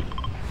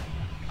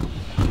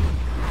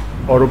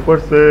 और ऊपर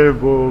से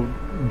वो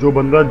जो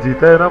बंदा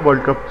जीता है ना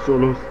वर्ल्ड कप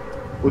सोलो,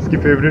 उसकी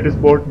फेवरेट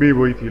स्पॉट भी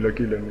वही थी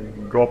लकी लैंड।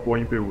 ड्रॉप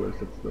वहीं पे हुआ है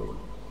सबसे।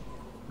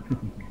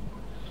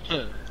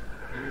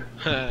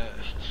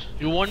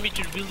 You want me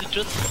to reveal the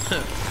truth?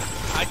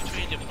 I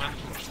trained him, man.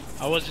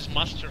 I was his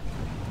master.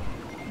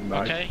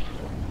 Nice. Okay.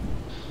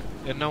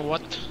 And now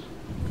what?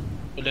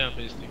 बोले हम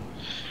भेज दें।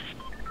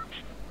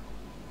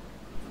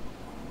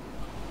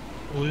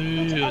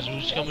 ओए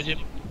अज़ूज़ का मुझे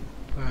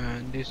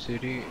this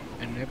city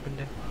and happened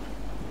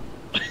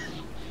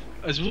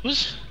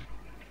अज़ूज़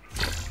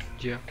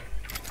जी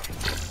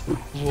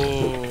वो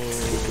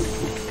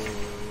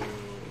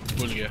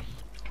भूल गया।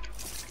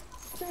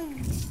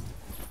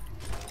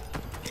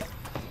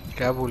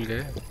 क्या भूल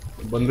गए?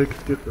 बंदे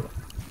किसके थे?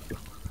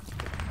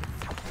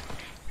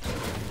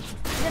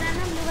 इधर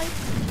आना ब्लू भाई।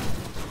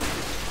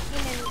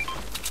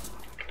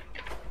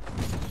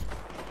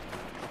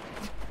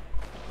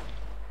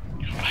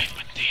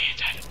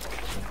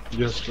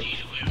 Yes sir.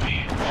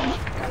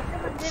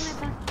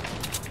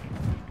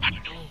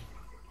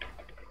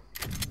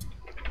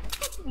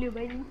 ब्लू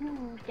भाई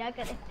क्या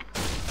करें?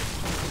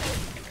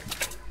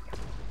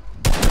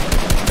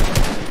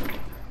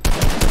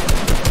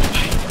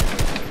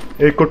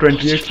 एक को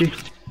 28 की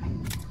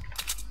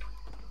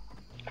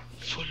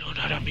फुल ऑन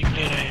हरामी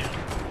प्लेयर है।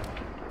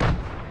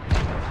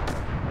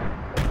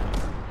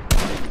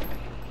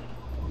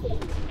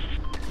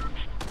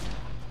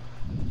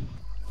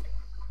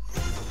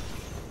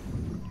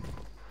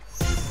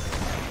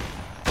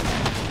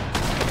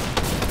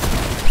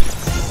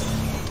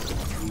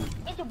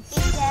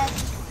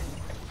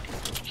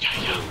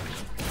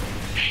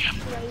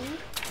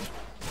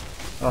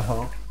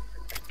 हाँ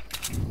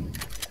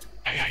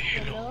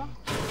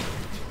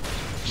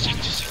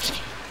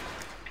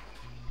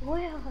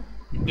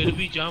फिर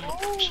भी जाम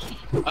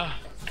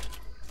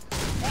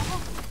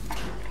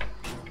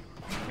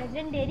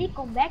लेजेंडरी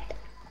कॉम्बैट।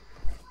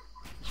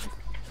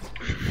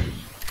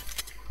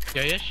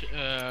 क्या ये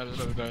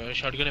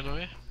शॉटगन है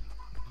मैं?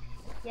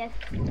 यस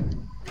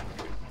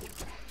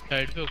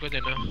साइड पे होकर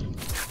देना।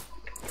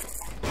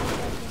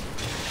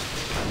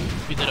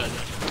 इधर आ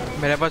जा।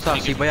 मेरे पास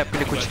आसिफ भाई आपके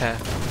लिए कुछ है।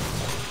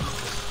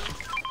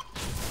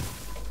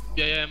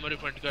 या एमो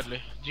रिफंड कर ले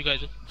जी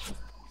गाइस।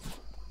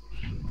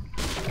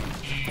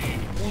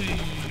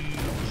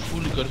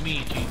 फुल गर्मी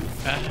थी।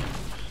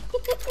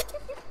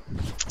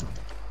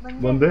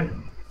 बंदे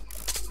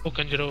वो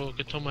कंजरो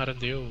किथों मारन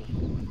दे हो?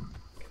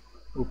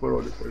 ऊपर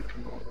वाले साइड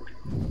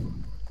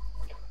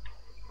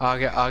आ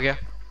गया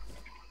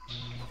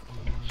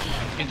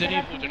इधर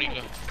ही पूतड़ी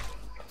का।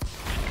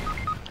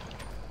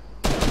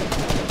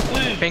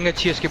 पिंग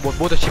अच्छी है इसकी,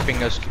 बहुत अच्छी पिंग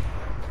है उसकी।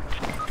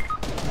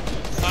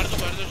 मार दो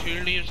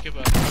शील्ड नहीं है उसके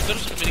पास। उधर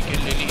उसने मेरी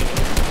किल ले ली है।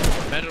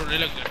 मैं रोने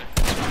लग जाना।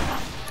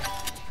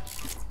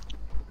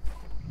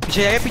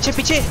 पीछे आया पीछे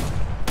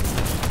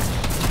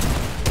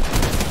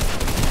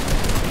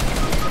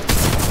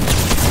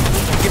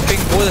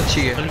बहुत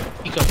अच्छी है।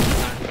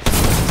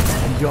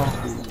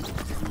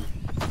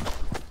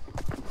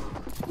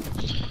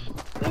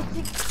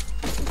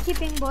 इसकी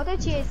पिंग बहुत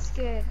अच्छी है।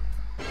 इसके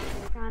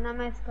क्या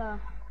नाम है इसका?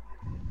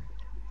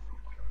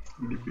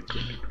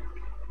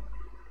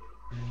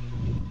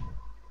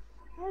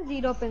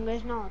 जीरो पिंग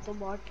ना हो तो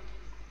बॉट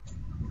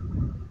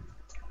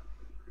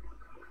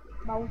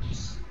बाउट्स।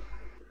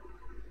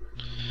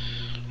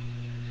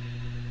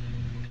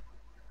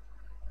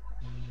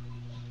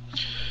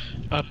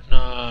 अपना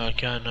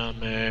क्या नाम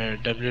है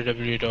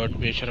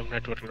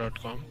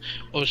www.bsharmnetwork.com।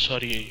 O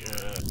sorry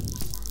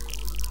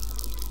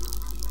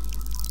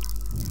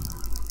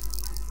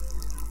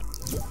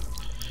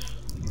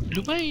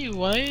Dubai,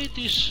 why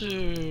this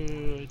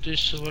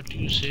what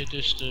you say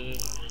this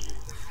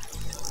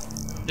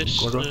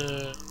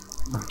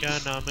क्या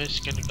नाम है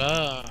स्किन का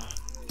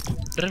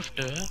drift?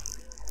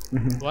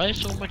 Why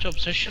so much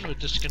obsession with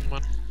this skin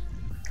man?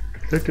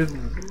 That is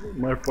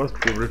my first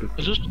favorite skin.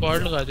 जो स्क्वाड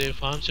लगा दे,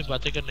 फार्म से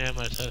बातें करने आया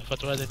हमारे साथ,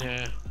 फतवा देने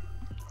आया।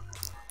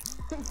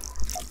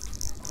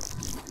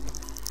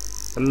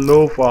 हेलो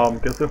फार्म,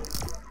 कैसे हो?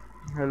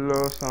 हेलो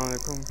अस्सलाम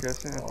वालेकुम,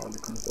 कैसे हैं?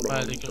 वालेकुम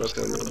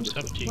सलाम,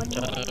 सब ठीक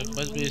ठाक,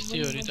 बस बेइज्जती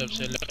हो रही तब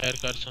से खैर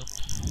कर सा।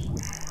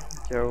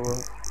 क्या हुआ?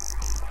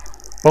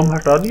 हम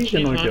हटा दिए कि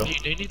नहीं क्या?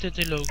 जीने नहीं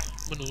देते लोग,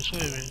 मनूस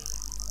हुए हैं।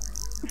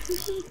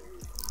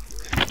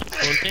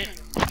 बोलते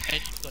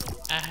एज करो।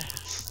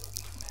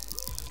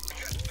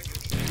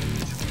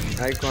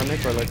 आइकॉनिक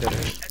वाला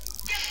करें।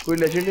 कोई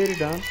लेजेंडरी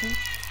डांस है?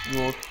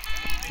 नोट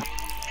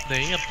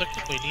नहीं, अब तक तो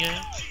कोई नहीं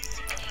आया।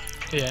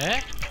 क्या है?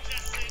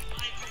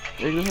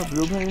 एक दफा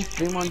ब्लू भाई ने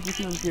स्ट्रीम ऑन की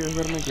थी, उनके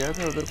यूजर में गया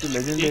था, उधर कोई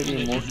लेजेंडरी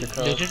इमोट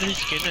लिखा। लेजेंडरी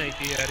स्किन आई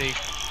थी यार एक,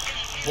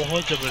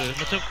 बहुत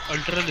जबरदस्त, मतलब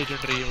अल्ट्रा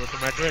लेजेंडरी है वो।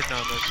 टोमेटो हेड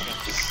नाम है उसका।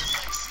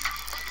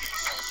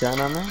 क्या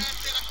नाम है?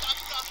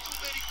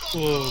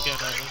 वो क्या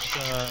नाम है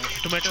उसका?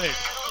 Tomato head.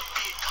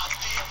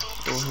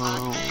 ओ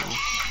हाँ,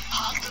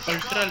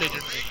 अल्ट्रा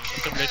लेजेंडरी,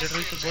 मतलब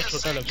लेजेंडरी तो बहुत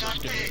छोटा लगता है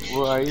उसके लिए।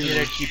 वो आई ये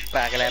लड़की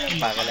पागल है,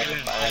 पागल है,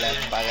 पागल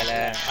है, पागल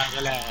है,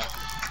 पागल है।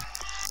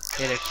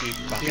 ये लड़की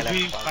पागल है,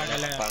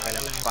 पागल है, पागल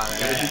है, पागल है,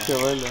 लड़की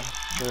चवल है,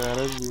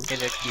 गैरज भी। ये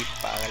लड़की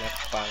पागल है,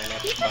 पागल है,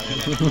 पागल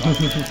है,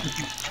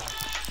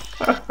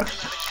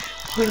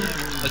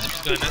 बस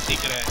गाना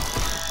सीख रहा है।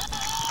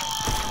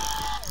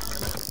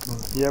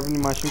 ये अपनी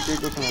माशूके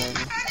को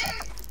सुनाएगा।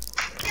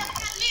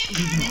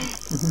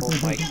 Oh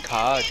my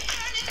God.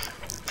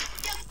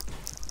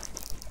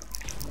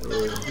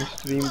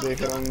 स्ट्रीम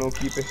देख रहा हूँ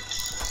नोकी पे।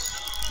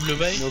 ब्लू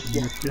भाई,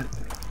 नोकिया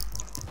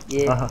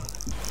ये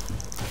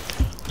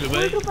ब्लू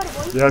भाई,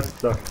 yes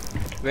sir.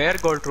 Where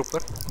gold trooper?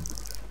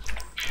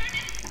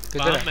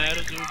 किधर है? मैं और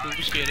जो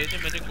डूब्स कह रहे थे,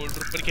 मैंने गोल्ड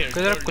ट्रूपर के हेड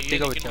किधर कुत्ते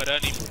का बच्चा? मरा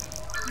नहीं।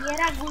 ये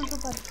रहा गोल्ड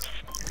ट्रूपर।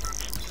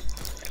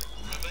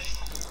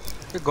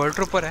 ये गोल्ड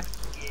ट्रूपर है।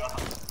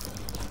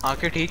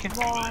 आंखें ठीक है?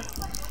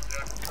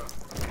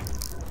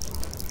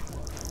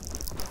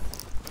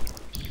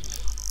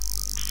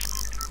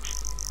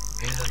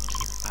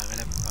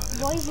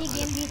 बॉयज ये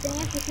गेम जीत रहे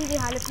हैं किसी भी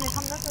हालत में,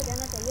 हम लोग हो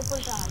जाना चाहिए full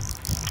charge.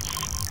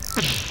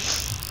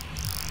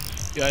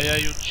 Yeah,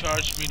 you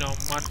charge me now,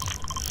 man.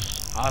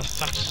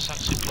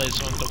 Sexy place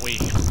on the way.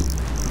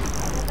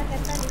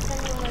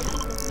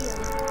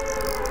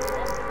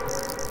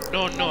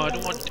 No, I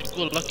don't want to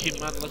go lucky,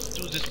 man. Let's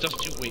do this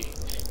dusty way.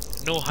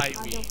 No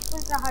highway.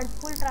 Full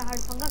ट्राहर्ड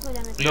fungus हो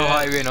जाना चाहिए। No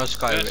highway, no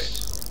skyway.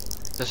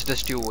 Just the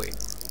stew way.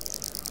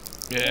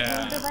 Yeah.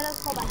 तो पहले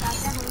उसको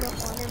बताते हैं हम लोग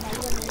कौन है भाई,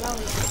 वो नंगा हो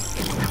गया।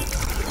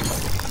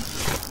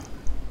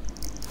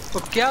 तो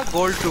क्या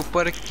गोल्ड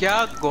ट्रूपर,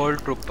 क्या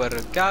गोल्ड ट्रूपर,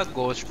 क्या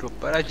गोस्ट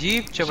ट्रूपर,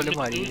 अजीब चवले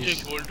मारी है। जो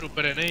गोल्ड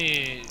ट्रूपर है ना,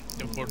 ये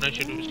जब फोर्टनाइट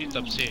शुरू हुई थी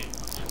तब से,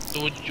 तो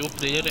जो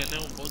प्लेयर है ना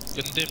वो बहुत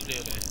गंदे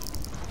प्लेयर है,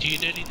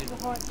 जीने नहीं देते,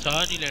 साह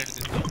नहीं लेने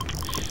देते।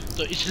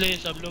 तो इसलिए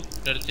सब लोग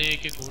डरते हैं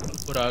कि गोल्ड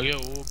ट्रूपर आ गया,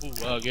 वो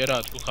बुआ आ गया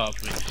रात को ख्वाब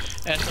में,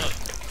 ऐसा।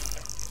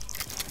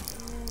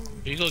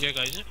 ठीक हो गया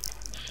गाइस,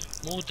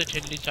 मुंह तो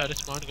छेली सारे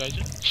स्मार्ट गाइस,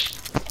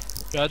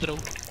 याद रहो।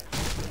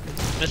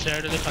 मैं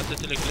साइड वाले खाते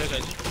से लिख लिया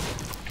गाइस।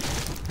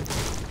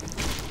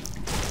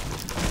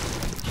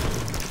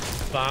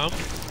 Bam.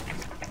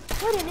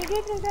 वो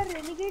रेनेगेड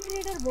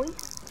रेडर बॉय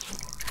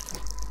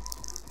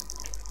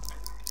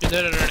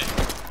किधर है रे?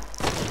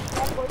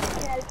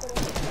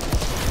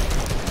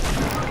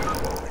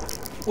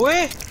 ओए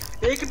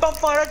एक बाप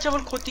मारा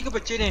चवल खोती के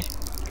बच्चे ने।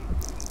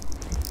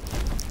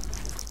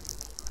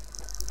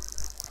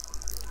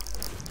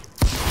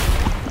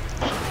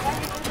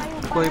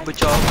 कोई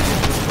बचाओ,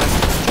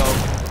 बचाओ,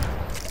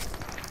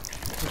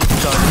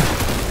 बचाओ।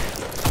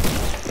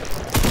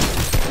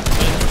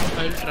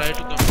 I'll try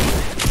to come.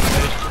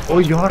 ओ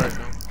यार,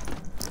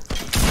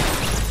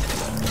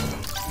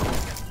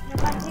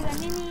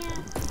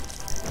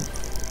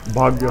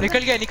 भाग गया। निकल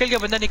गया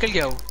बंदा, निकल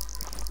गया वो।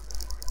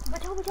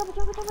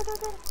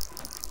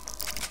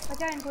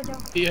 बचाओ इनको, जाओ।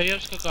 ये है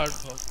उसका कार्ड,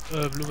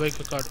 ब्लू भाई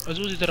का कार्ड।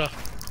 अजूज इधर आ।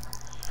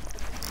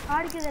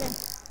 कार्ड किधर है?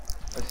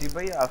 असीब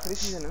भाई आखिरी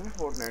सीजन है ना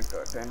फोर्टनाइट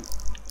का 10?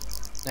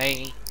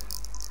 नहीं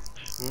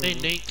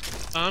नहीं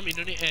काम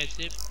इन्होंने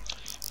ऐसे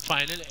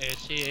फाइनल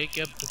ऐसे है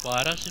कि अब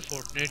दोबारा से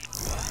फोर्टनाइट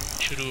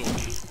शुरू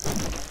होगी।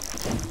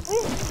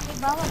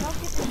 बाबा लोग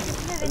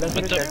कितने अल्लाह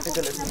तेरे मतलब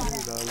टैक्टिकल एसएमजी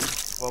निकाल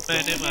वापस।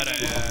 मैंने मारा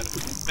यार,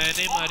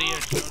 मैंने मारी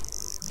हेडशॉट।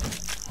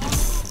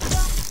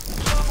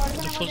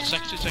 तो फुल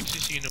सेक्सी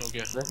सीन हो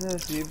गया। वैसे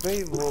सी भाई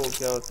वो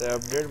क्या होता है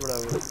अपडेट बड़ा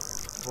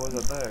हो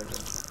जाता है क्या?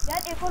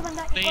 यार एक और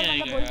बंदा नहीं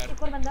आएगा बोल, यार।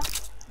 एक और बंदा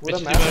पूरा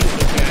पिछली मैप बार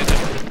तो क्या है,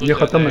 जब ये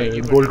खत्म है,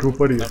 गोल्ड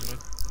ट्रूपर ही है।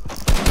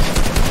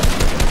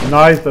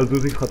 नाइस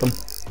अजूजी खत्म।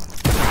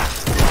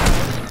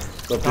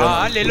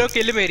 हाँ ले लो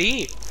किल मेरी।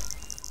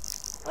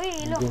 ओए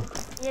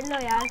ये लो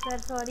यार सर,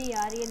 सॉरी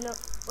यार ये लो।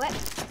 ओए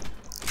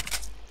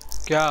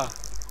क्या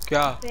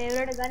क्या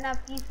फेवरेट गन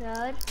आपकी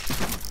सर।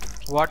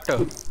 व्हाट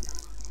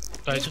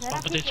गाइस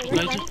पंप दे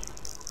चुका है,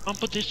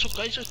 पंप दे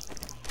चुका है।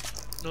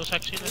 No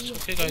success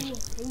okay guys.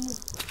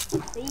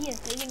 सही है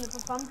मेरे को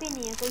पंप ही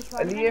नहीं है, कोई शॉट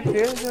अली ये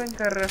फेल ज्वाइन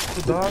कर रहा है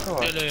खुदा का।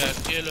 चलो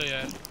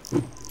यार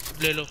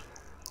ले लो,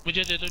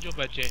 मुझे दे दो जो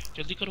बचे,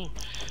 जल्दी करो।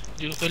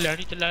 जो कोई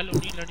लाड़ी तो ला लो,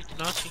 नहीं लाड़ी तो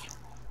ना सी।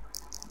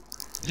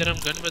 इधर हम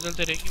गन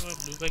बदलते रहेंगे, वो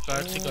ब्लू भाई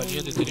कार्ड से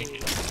गालियां देते रहेंगे।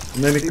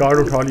 मैंने कार्ड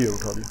उठा लिया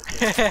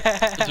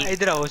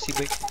इधर आओ सी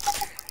भाई।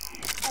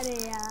 अरे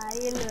यार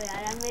ये लो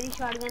यार मेरी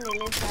शॉटगन ले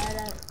ले सर,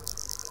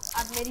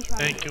 आप मेरी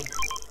शॉटगन। Thank you.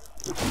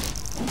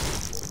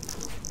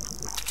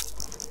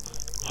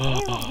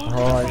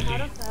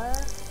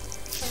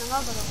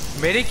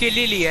 मेरे के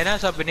लिए लिया ना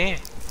सबने।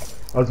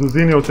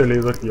 अजूजी ने उसे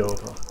लेजर किया हुआ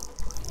था,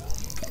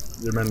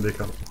 ये मैंने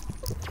देखा।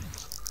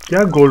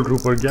 क्या गोल्ड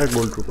ट्रूपर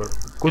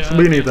कुछ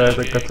भी नहीं था,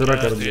 ऐसा कचरा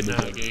कर दिया।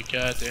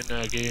 क्या देना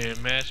आगे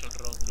मैं सुन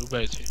रहा हूँ ब्लू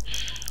भाई से।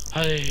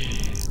 हाय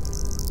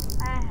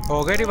हो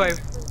गया रिवाइव,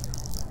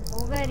 हो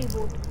गया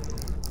रिबूट।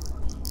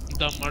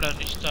 दम मड़ा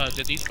रिश्ता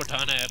जदीद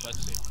पठान आया बस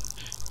से।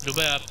 ब्लू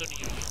भाई आप तो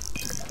नहीं हो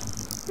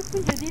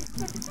जदीद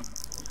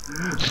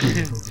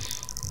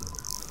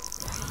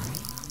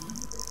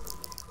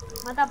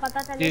मता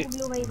पता चले कि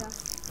ब्लू भाई था।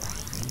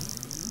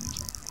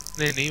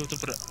 नहीं वो तो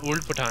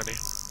ओल्ड पठान है।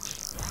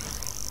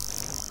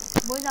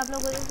 बॉयज आप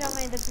लोग उधर जाओ,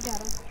 मैं इधर से जा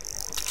रहा हूं।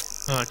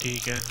 हां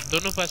ठीक है,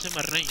 दोनों पासे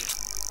मरना ही है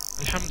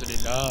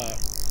अल्हम्दुलिल्लाह।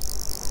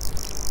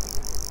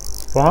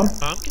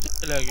 फार्म किधर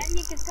चला गया?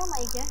 ये किसका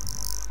माइक है?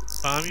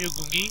 फार्म ये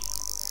गुंगी।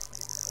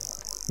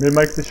 मेरे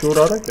माइक से शोर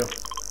आ रहा है क्या?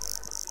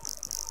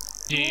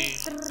 जी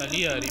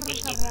गाली आ रही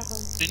पश्तो में।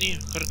 नहीं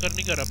कर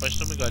नहीं कर रहा,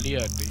 पश्तो में गाली आ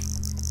रही।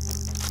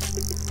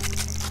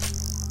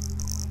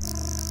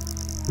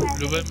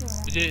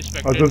 मुझे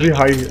स्पेक्टेटर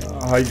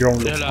हाई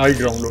ग्राउंड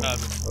लो।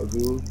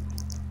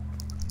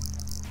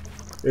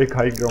 एक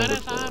हाई ग्राउंड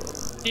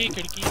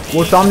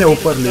वो सामने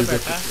ऊपर ले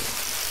सकते।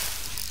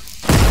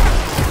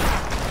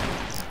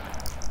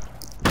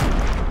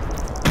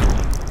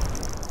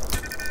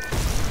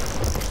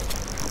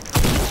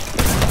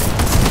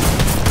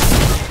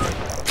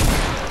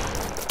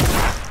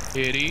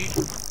 तेरी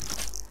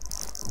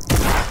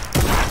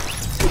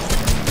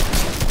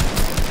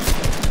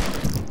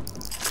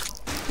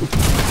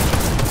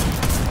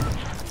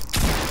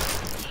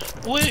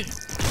ओए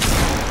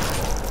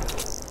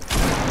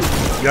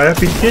यार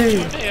पीछे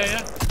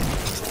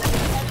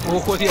वो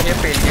खुद ही आया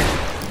फेल गया।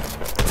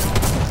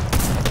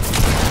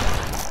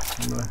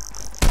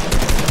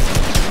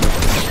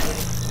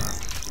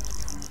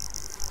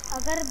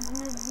 अगर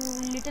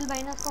लिटिल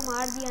भाई ने उसको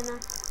मार दिया ना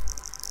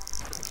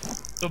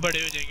तो बड़े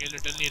हो जाएंगे,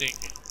 लिटिल नहीं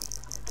रहेंगे।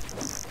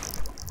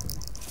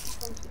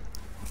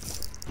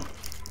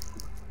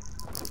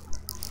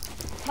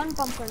 वन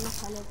पंप करना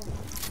साले को।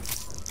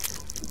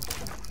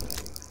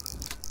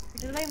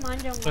 लिटिल भाई मान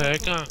जाऊंगा। है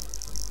कहां?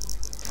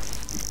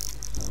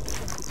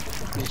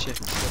 पीछे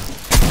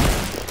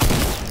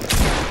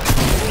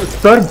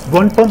सर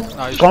वन पंप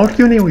काउंट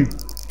क्यों नहीं हुई?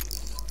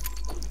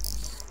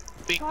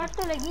 शॉट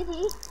तो लगी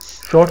थी।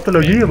 शॉट तो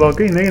लगी है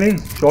वाकई। नहीं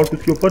शॉट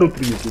उसके ऊपर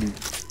उतरी है पूरी।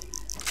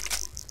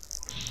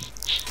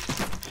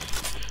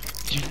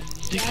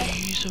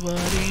 जिंदगी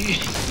सवारी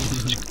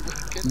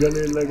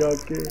गले लगा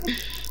के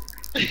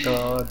बिठा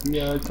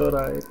दिया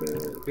चौराहे पे,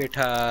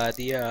 बैठा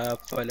दिया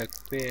फलक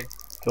पे।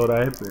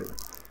 चौराहे पे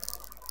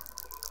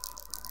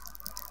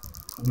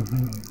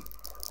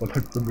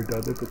फलक पे बिठा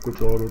दे तो कुछ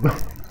और होता।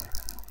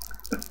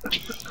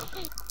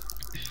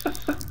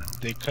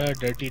 देखा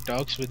dirty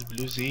talks with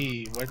blue ji.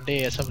 One day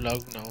ऐसा व्लॉग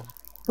बनाओ,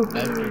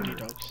 लाइव डर्टी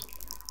टॉक्स।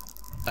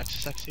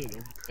 सक्सेस हो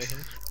जाओ।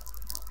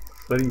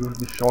 सर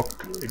ये शॉक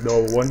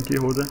एकदम 1K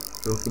हो जाए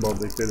फिर उसके बाद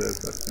देखते जाए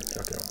सर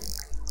क्या क्या।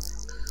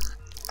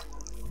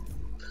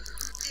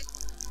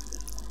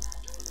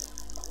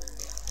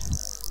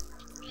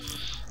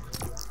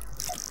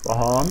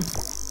 पहाड़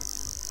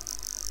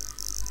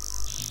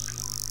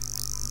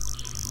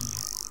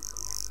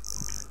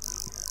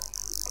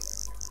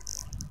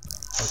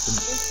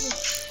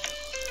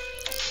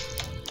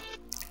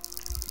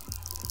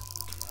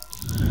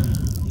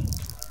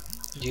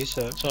जी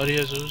सर। सॉरी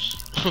अजूज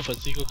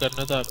फंसी को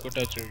करना था, आपको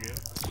टच हो गया।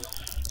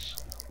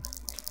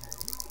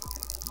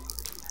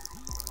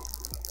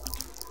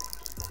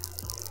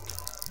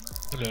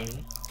 हेलो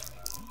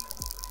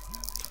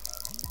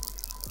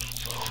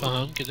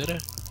फाहम किधर है?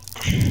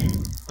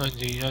 हाँ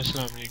जी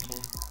अस्सलाम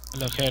वालेकुम,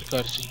 अल्लाह खैर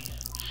कर सी।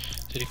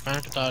 तेरी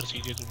पैंट उतार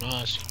सीधे तू ना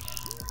आसी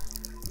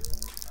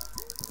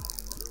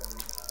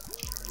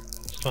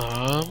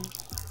फार्म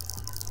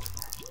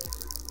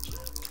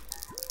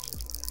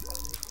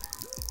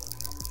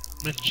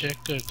मैं चेक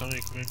करता हूँ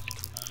एक मिनट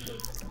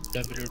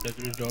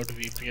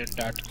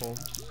www.vpn.com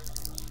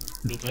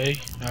भाई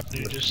आपने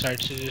जो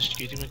साइट सजेस्ट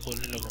की थी मैं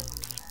खोलने लगा हूँ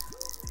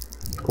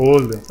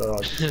खोल दे सर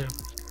आज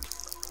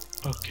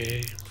ओके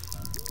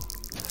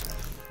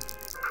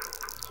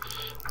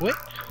What?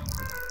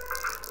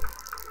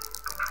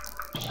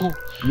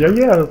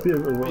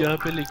 यहाँ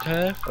पे लिखा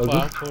है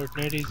Farm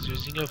Fortnite is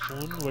using a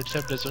phone.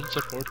 WhatsApp doesn't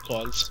support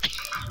calls.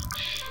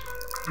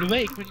 लो भाई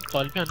एक मिनट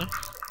कॉल पे आना.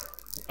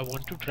 I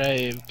want to try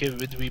okay,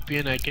 with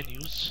VPN I can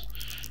use.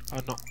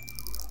 No.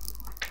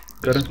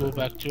 Let's go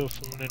back to your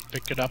phone and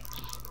pick it up.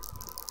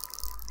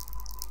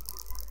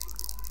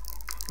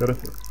 कर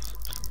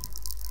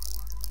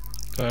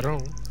रहा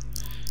हूँ.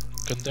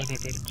 गंदा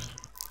network.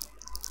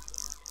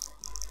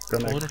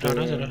 Phone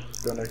उठाना जरा.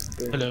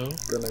 हेलो.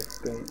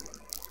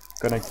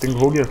 कनेक्टिंग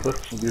हो गया सर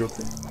 0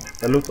 से.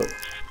 Hello sir.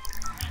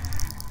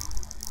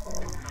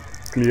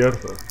 Clear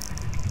sir.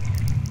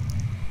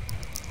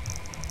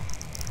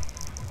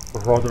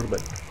 Roger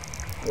that.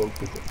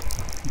 Okay sir.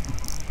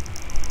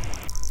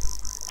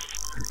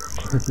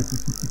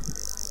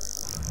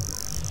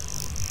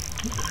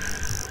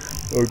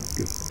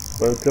 Okay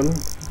sir चलो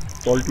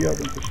सॉल्टी आ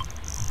गई.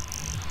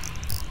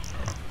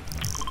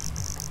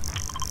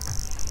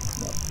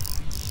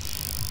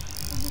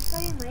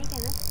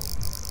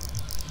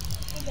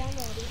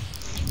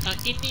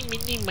 इतनी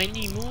मिनी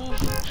मनी मूव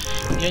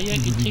या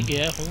कितने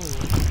गया हो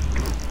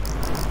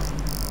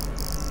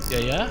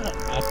या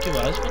आपकी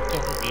आवाज मत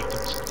कम हो गई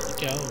एकदम से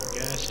क्या हो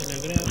गया ऐसे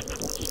लग रहा है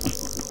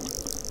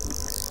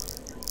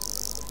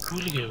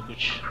भूल गए हो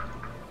कुछ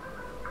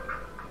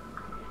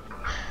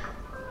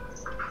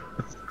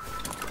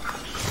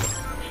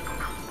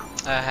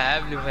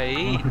भाई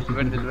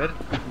दिलबर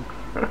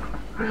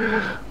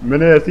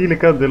मैंने ऐसे ही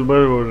लिखा दिलबर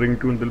और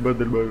रिंगटोन दिलबर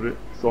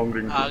सॉन्ग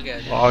रिंगटोन आ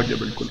गया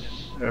बिल्कुल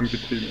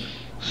MP3 में.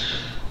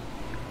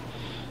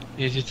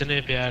 ये जितने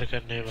प्यार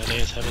करने वाले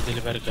हैं सब दिल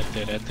भर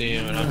करते रहते हैं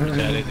और हम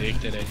बेचारे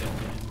देखते रह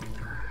जाते हैं.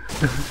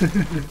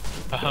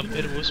 हम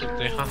फिर वो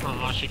सुनते हैं हाँ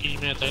आशिकी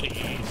में तर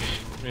की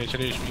नेचर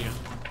इश्क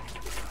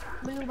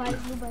ब्लू भाई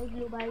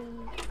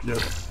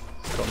यस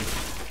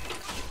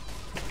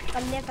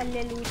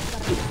कल्ले लूट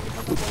कर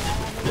रहा है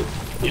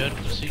यार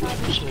किसी का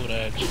कुछ हो रहा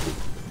है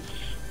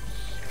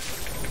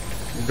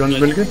गन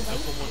मिल गए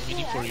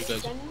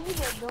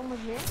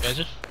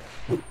कैसे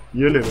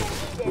ये ले लो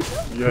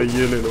या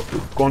ये ले लो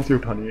कौन सी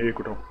उठानी है एक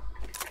उठाओ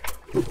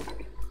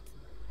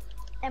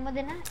एमो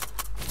देना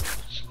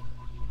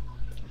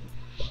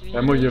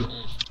एमो ये लो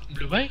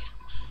ब्लू भाई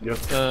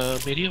यस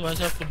मेरी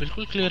आवाज आपको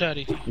बिल्कुल क्लियर आ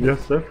रही थी yes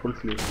sir full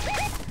clear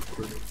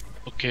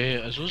okay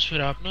अजूज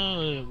फिर आप ना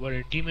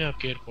वारंटी में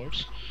आपके एयरपोर्ट्स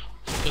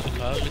उसका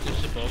दिखा लेकिन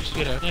से बॉक्स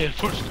के रहना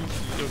एयरपोर्ट्स हो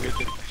गए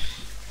थे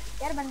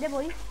यार बंदे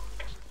बोल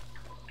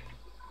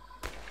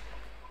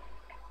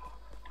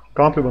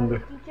कहाँ पे बंदे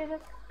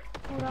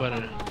ऊपर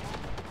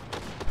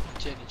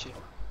नीचे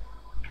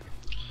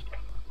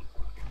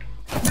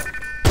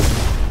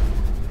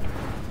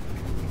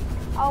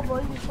आओ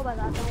बोल इसको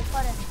बताता हूँ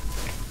ऊपर है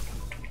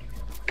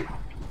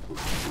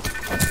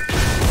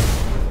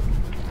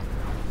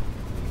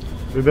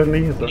इधर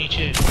नहीं है सर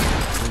नीचे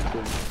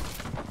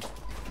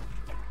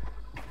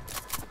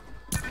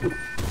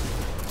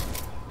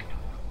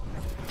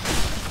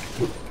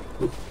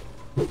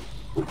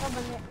तो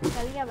बंदे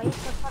चल गया भाई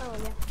सफर हो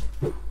गया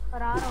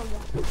फरार हो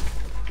गया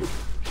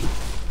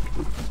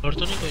और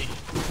तो नहीं कोई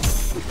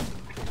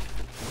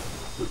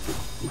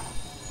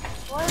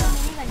और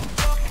मिनी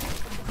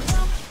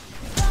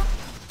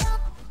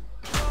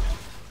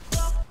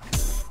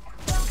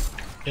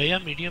गन या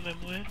मीडियम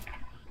एमओ है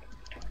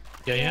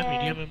या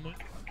मीडियम एमओ है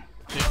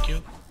थैंक यू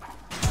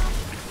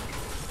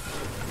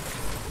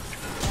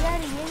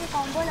यार ये जो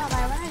कॉम्बो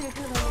लगाया हुआ ना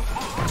लिटिल भाई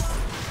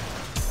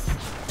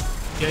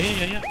या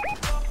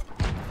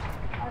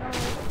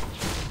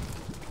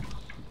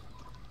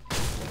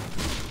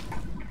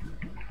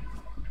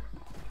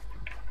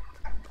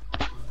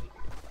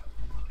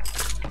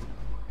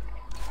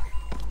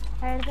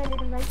हेड पे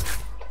लिटिल भाई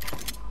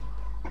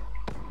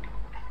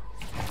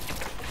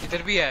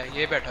इधर भी है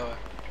ये बैठा हुआ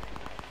है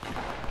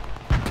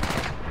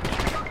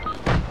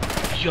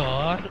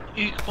यार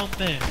एक पंप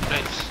है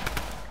नाइस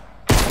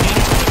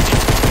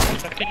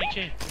सबके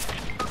नीचे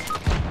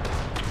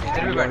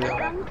इधर भी बैठा हुआ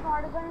है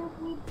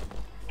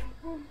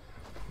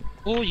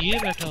ओ ये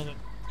बैठा हुआ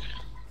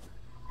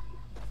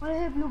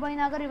ओए ब्लू भाई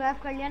ने अगर रिवाइव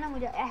कर लिया ना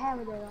मुझे हो जाएगा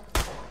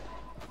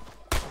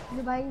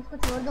ब्लू भाई इसको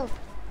छोड़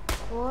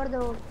दो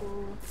उसको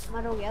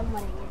मरोगे अब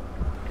मरेंगे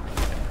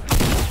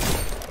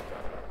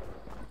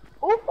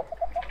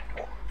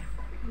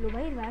ब्लू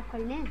भाई रिवाइव कर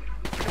लें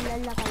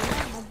अल्लाह कर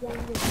लें मर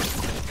जाएंगे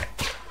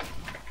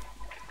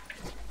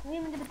नहीं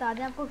मुझे बता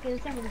दें आपको किल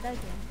से मिलता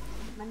क्या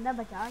बंदा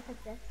बचा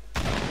सकता है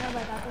मैं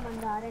बताता हूँ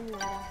बंदा आ रहा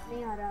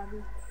नहीं आ रहा अभी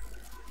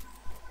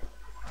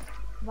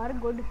वर्क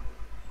गुड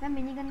मैं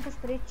मिनी गन का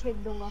स्प्रे छेक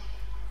दूंगा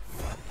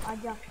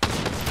आजा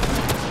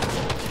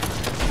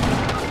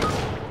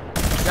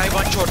गाय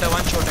वन शॉट है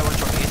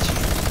ये चीज।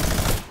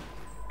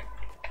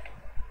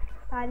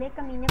 साले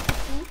कमीने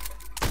कुत्ती।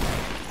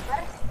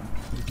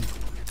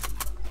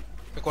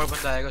 एक और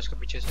बंदा आएगा उसके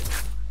पीछे से।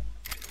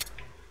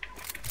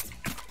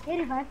 ये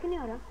रिवाइव क्यों नहीं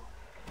हो रहा?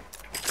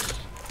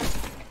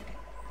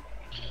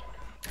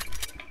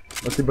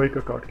 वसीम भाई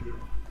का काट लिया।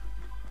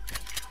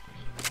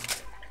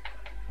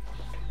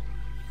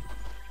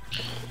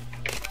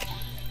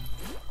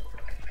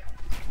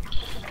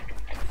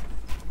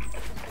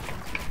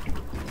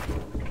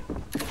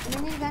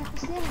 मिनी गन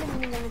इसलिए मुझे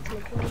मिनी गन अच्छी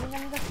लगती है। मिनी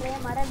गन का स्प्रे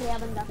मारा गया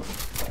बंदा।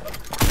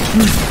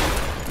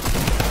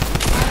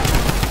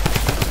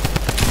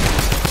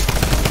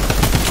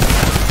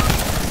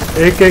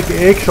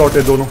 एक शॉट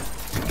है दोनों।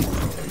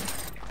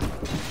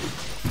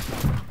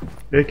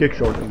 एक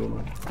शॉट है दोनों,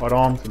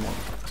 आराम से मार।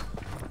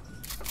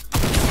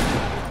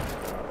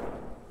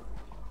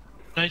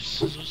 नाइस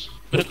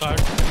मेरा कार्ड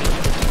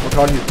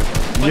उठा लिए।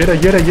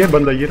 ये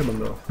बंदा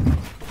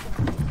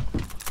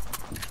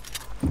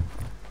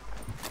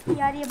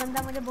यार ये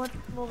बंदा मुझे बहुत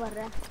वो कर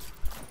रहा है।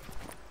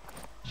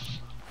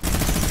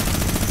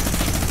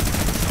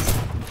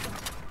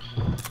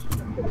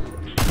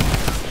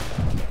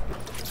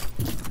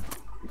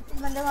 इस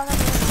बंदे को अगर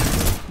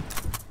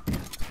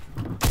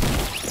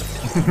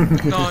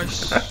नाइस।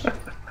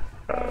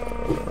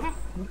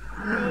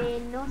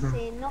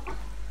 सेनो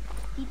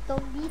Tito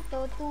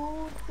Vito तू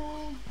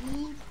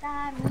गीता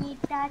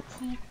मीठा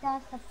छीटा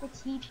सब कुछ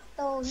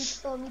हितो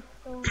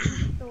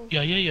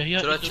या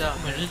चलो अच्छा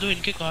मैंने तो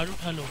इनके कार्ड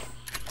उठा लो।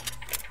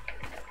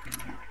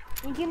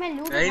 इनकी मैं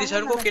लूट मेरी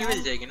सर को किल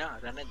मिल जाएगी ना,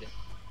 रहने दे।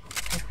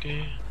 ओके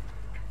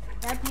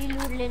यार प्लीज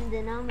लूट लेने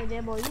देना मुझे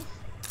बॉयज।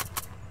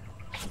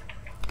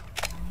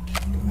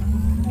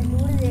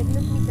 लूट देख लो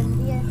कितनी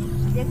गंदी है,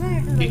 देख लो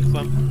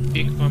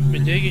एक पंप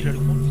मिल जाएगी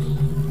लड़कों।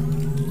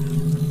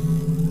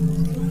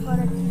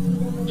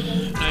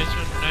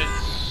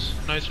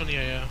 नाइस वन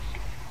या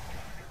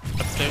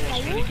अपटाइम वाज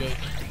वेरी गुड।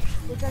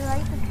 लेकिन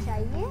भाई कुछ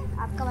चाहिए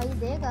आपका भाई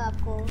देगा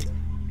आपको।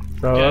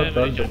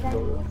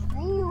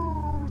 नहीं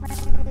हूँ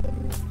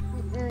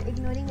मैं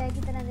इग्नोरिंग गाय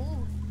की तरह नहीं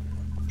हूँ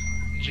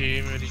जी।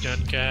 मेरी जान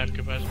क्या है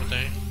आपके पास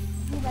बताएं?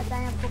 जी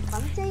बताएं आपको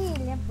पंप चाहिए,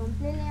 ले पंप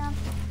ले लें आप।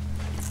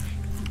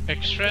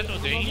 एक्स्ट्रा तो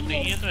दें,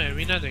 नहीं है तो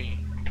हैवी ना दें।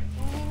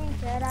 नहीं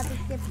सर आप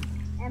इसके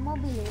एमओ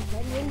भी ले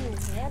सर, ले लें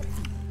sir.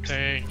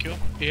 Thank you.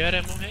 Air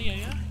ammo है या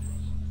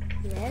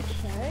yes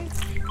sir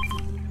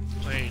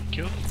thank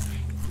you.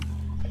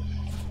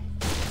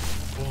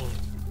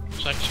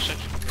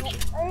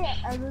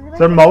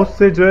 Sir mouse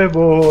से जो है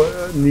वो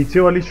नीचे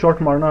वाली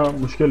शॉट मारना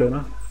मुश्किल है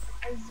ना,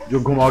 जो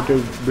घुमा के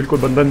बिल्कुल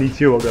बंदा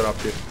नीचे हो अगर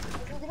आपके।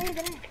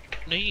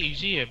 नहीं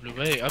इजी है ब्लू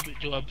भाई। अब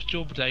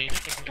जो बताइए ना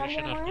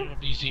कैलकुलेशन आपने,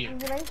 अब इजी है।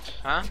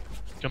 हां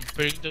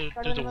comparing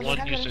to the one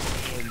you said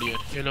earlier.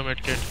 Yellow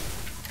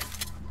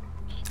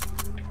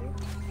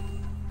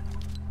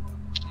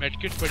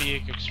medkit पड़ी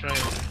एक एक्स्ट्रा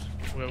है।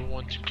 Whoever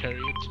wants to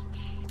carry it.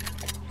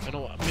 I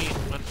know what I mean,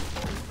 man.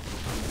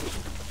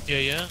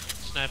 Yeah.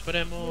 Sniper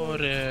ammo और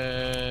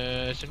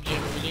SMG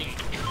ammo मिलेगी।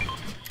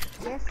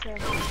 Yes sir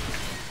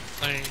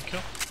Thank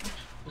you.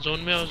 Zone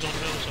में आओ सब।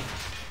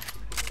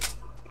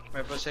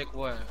 मेरे पास एक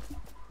वो है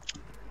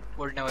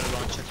उड़ने वाला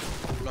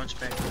लॉन्च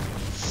पैड।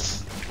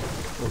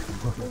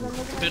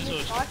 फिर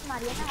सोच शॉट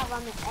मारिए ना हवा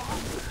में।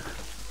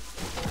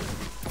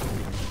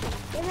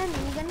 ये मैं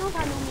मिनी गन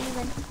उठा लूं। मिनी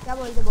गन क्या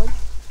बोलते बोल?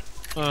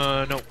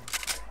 नो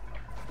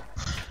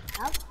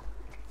अब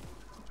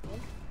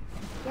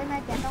यार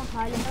मैं कहता हूँ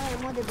खा लेता हूँ।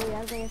 एमओ दे दो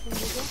यार कैसे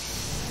मुझे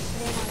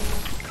स्प्रे मारना।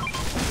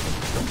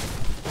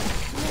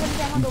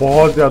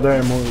 बहुत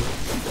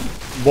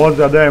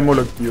ज़्यादा एमओ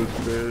लगती है उस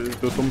पे।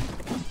 तो तुम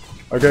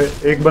अगर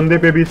एक बंदे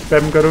पे भी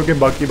स्पैम करोगे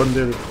बाकी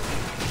बंदे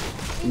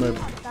मैं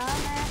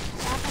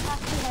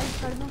आपकी हेल्प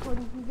कर दूँ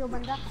थोड़ी सी। जो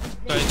बंदा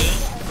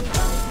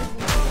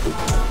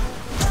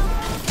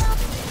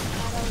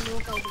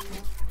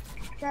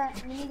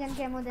मिनी गन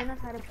के एमओ देना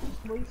सारे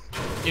बॉयज।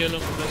 ये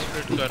लोग मैं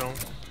स्प्लिट कर रहा हूँ।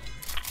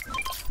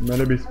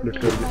 मैंने भी स्प्लिट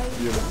कर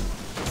दिया।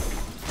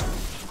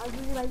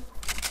 अजूजी भाई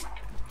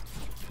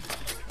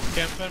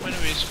कैंपर मैंने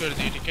वेस्ट कर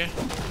दी, ठीक है।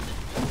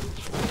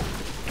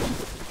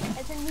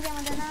 एसएमजी क्या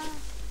देना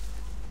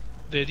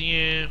दे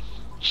दिए।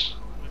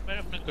 मैं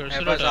अपना कर्सर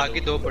मेरे पास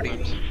आगे दो पड़ी हैं।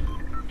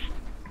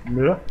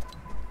 मेरा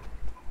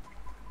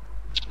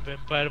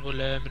वैम्पायर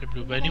बोला है मैंने,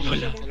 ब्लू नहीं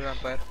बोला।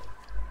 वैम्पायर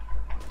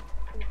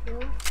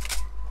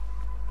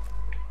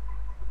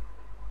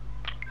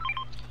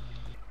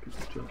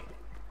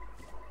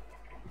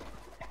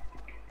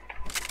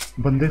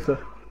बंदे सर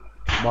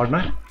मारना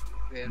है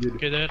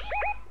किधर?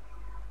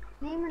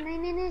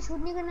 नहीं शूट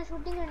नहीं करना।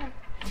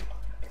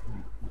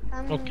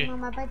 ओके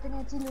हमारे पास इतनी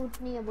अच्छी लूट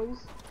नहीं है बॉयज।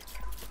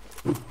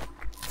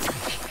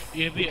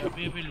 ये भी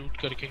अभी लूट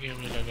करके गेम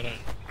में लग रहा है।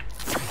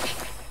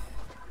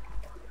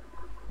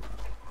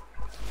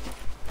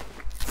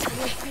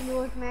 अच्छी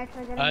लूट मैच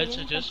वगैरह। I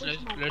suggest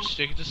let's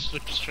take this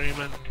stream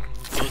and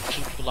go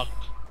to block.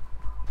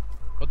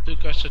 What do you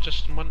guys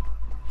suggest, man?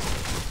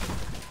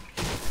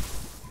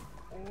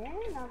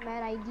 Not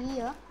bad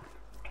idea.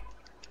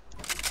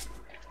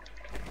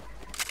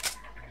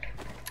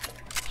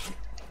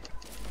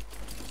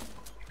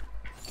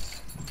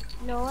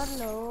 Lower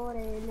लो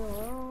रे लो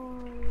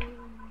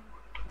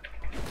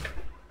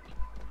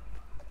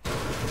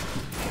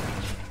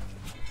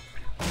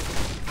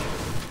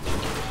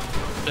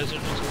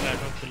डेजर्ट में से एड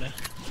ऑन खुला है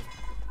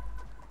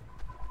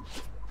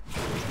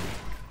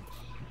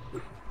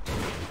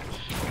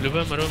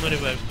लुबा मरो मैं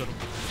रिवाइव करूं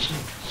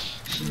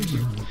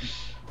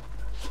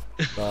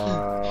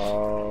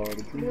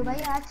ब्लू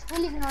भाई आज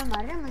फुल इग्नोर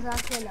मार रहे हैं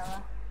मजाक के अलावा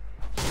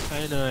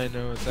आई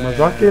नो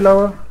मजाक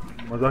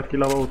के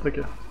अलावा होता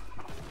क्या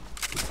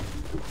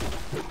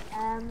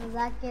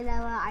मजाक के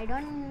अलावा आई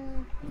डोंट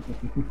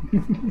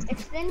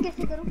एक्सप्लेन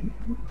कैसे करूं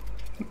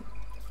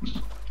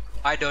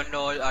I don't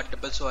know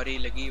double sorry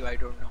लगी आई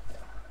डोंट नो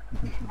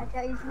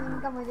अच्छा इस मीम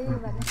का मुझे भी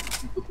पता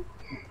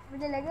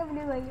मुझे लगा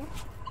ब्लू भाई है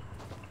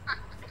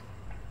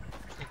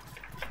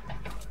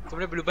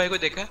तुमने ब्लू भाई को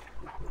देखा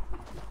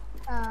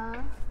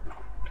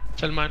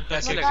सलमान खान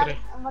कैसे लग लग रहा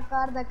है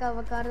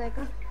वकार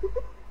देखा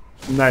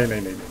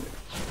नहीं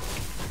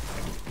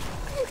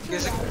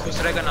कैसे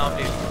खुसरे का नाम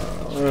ले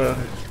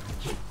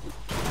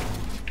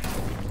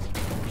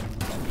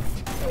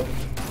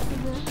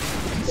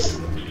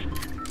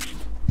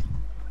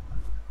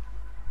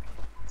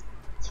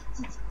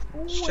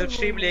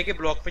स्ट्रीम लेके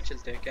ब्लॉक पे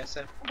चलते हैं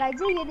कैसा गाइस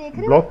जी ये देख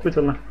रहे हो ब्लॉक पे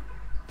चलना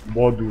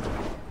बहुत दूर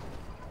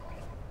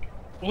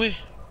ओए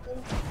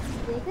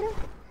देख रहे हो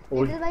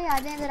निखिल भाई आ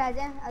जाएं इधर आ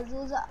जाएं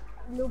अजूज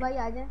ब्लू भाई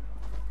आ जाएं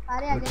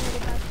सारे आ जाएं मेरे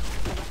पास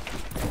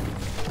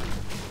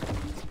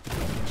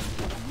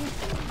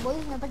बोल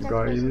मैं पर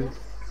गाइस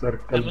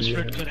सर्कल एमो भी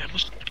स्प्रेड है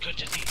कर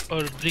जल्दी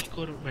और ब्रिक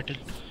और मेटल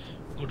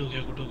गुड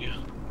हो गया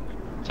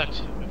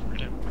सक्सेस फुल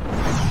टाइम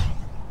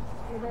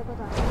ये भाई को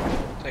था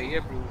सही है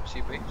ब्लू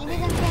सी भाई मिनी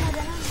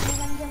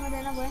गन के मत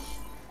देना बॉय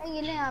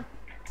ये ले आप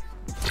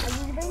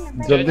अजूज भाई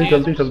मैं जल्दी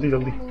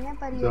नहीं है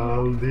पर ये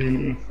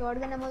जल्दी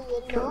शॉटगन एमो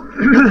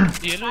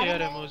ये लो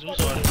यार एमो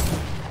जूस और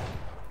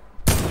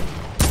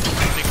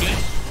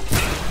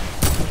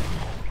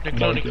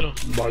निकलो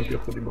भाग गया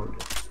खुद ही भाग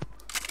गया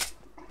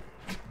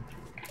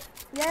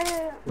यार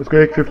उसको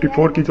एक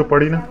 54 की जो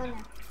पड़ी ना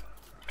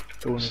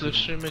तो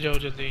स्लिपस्ट्रीम में जाओ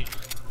जल्दी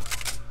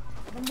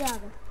बंदे आ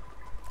गए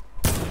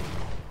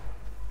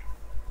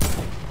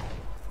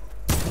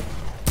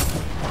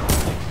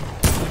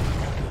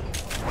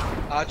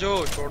आ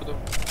जाओ छोड़ दो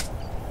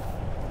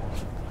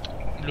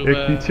एक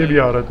पीछे भी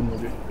आ रहा है तुम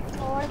मुझे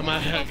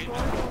हमारे आगे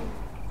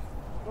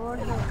छोड़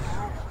दो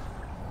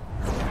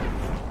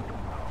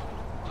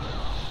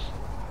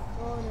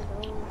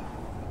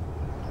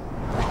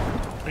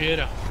ये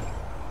रहा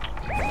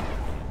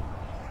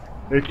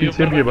एक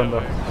पीछे भी है बंदा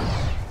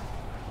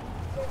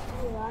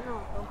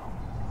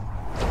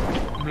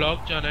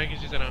ब्लॉक जाना है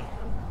किसी तरह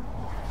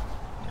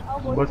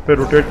बस पे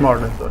रोटेट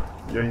मारना है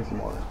सर यहीं से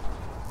मारना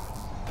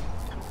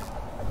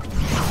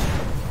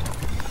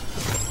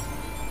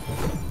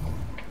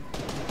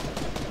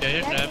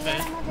ये ट्रैप है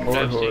और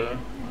ट्रैप हो से रहा है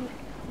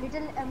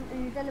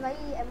लिटिल भाई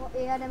एमओ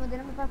एआर एमओ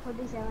देना मेरे पास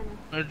 47 है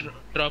मैं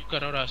ड्रॉप कर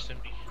रहा हूँ रास्ते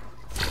में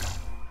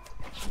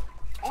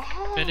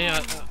मैंने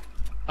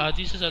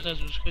आधी से ज्यादा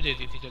जूस को दे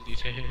दी थी जल्दी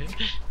से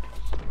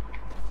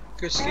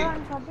किसकी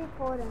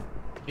 144 है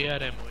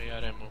AR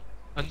एमओ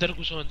अंदर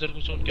घुसो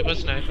उनके पास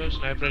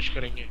स्नाइपर रश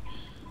करेंगे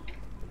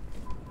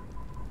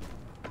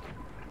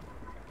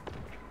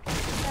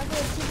ताकि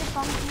अच्छी से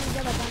पंप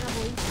मुझे बताना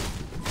बोल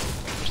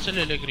उससे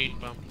ले ले ग्रीन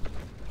पंप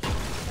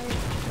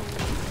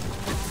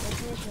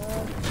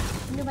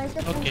भाई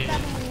से पूछता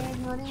भी नहीं है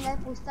इग्नोरिंग लाइफ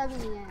पूछता भी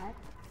नहीं है यार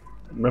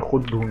मैं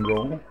खुद ढूंढ रहा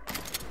हूँ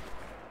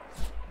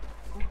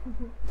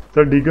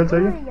सर डीगल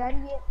चाहिए यार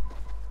ये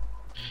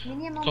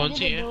मिनिमम कौन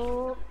सी है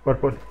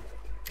purple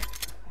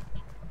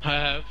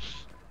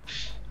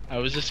I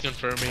was just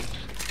confirming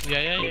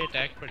yeah ये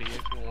अटैक पड़ी है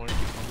if you want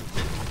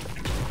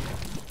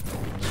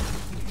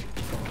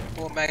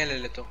वो मैं ले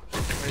लेता हूँ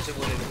मेरे से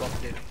वो ले लो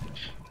बॉम्ब ले लो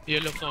ये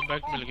लो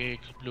कॉम्पैक्ट मिल गई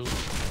एक ब्लू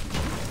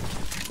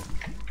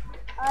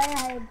आए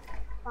हाय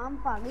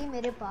पंप आ गई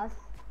मेरे पास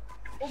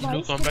ओ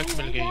ब्लू कॉम्पैक्ट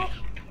मिल गई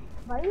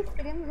भाई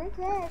स्क्रीम्स है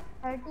क्या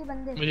 30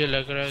 बंदे मुझे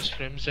लग रहा है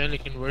स्क्रिम्स है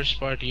लेकिन वर्स्ट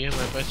पार्ट ये है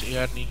मेरे पास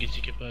AR नहीं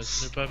किसी के पास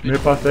मेरे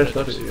पास है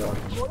सर यार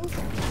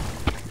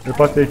मेरे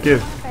पास एक है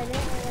पहले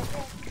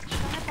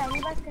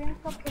पहली बार स्क्रीम्स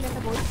कब खेला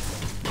था बोल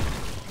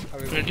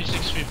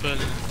 26 people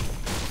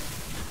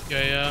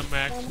या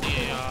मैक्स नहीं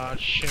है यार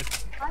शिट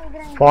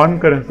फार्म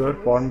करें सर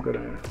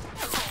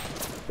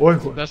ओए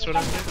हो that's what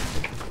I'm saying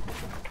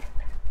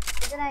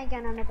इधर आए क्या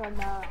नाम है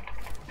ਤੁਹਾਡਾ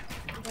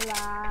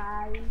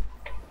भाई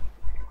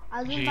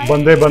आजू भाई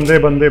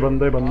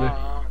बंदे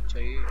हाँ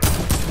चाहिए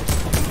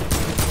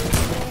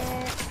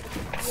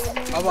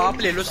अब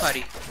आप ले लो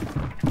सारी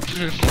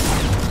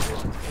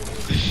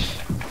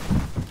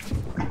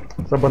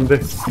सब बंदे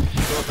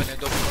दो बने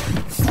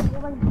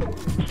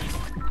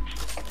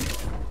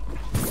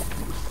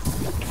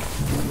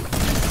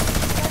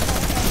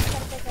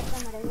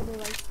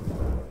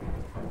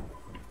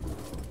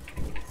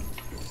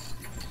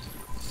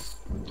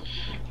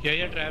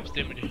या ट्रैप्स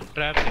दे मुझे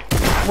ट्रैप दे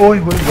ओए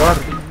होए यार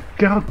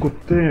क्या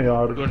कुत्ते हैं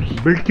यार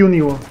बिल्ड क्यों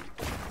नहीं हुआ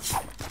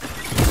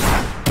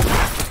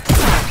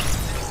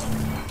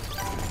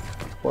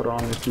और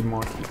आने की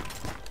माँ की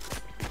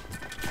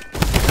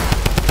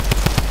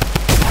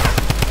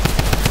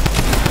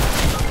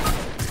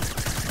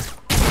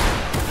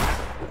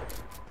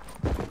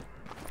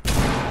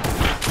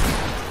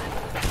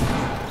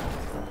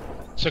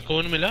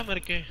सुकून मिला मर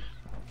के?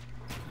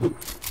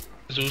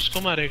 जूस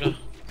को मारेगा?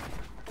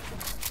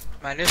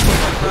 मैंने इसको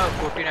मारा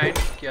 49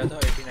 किया था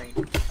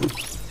 89।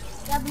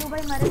 क्या ब्लू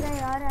भाई मर गए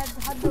यार,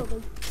 हद हो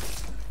गई।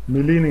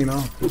 मिली नहीं ना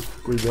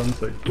कोई गन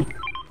सही।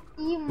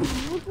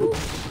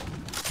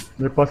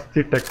 मेरे पास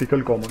थी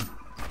टैक्टिकल कॉमन।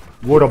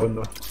 वो रहा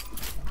बंदा।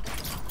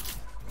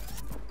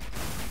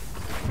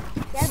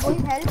 यार कोई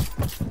हेल्प।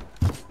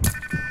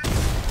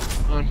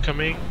 I'm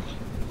coming.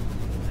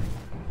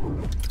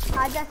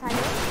 आजा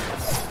साले।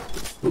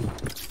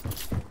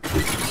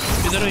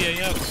 इधर हो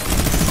यार।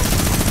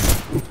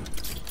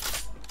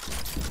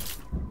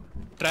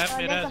 ट्रैप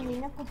मेरा।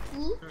 कमीना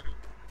कुत्ती।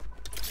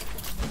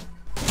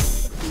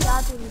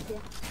 रात हुई नीचे।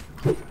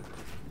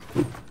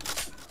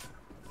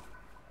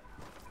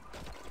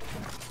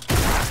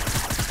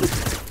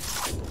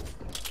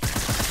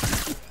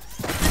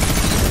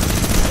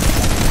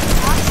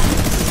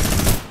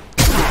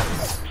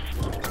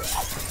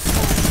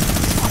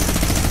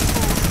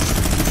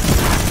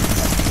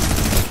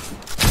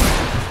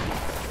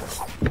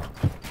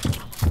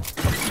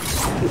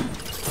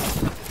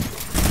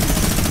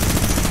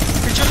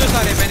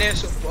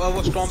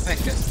 वो स्टॉर्म फेंक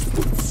है।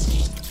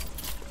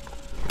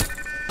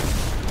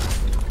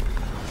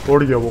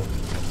 तोड़ गया वो।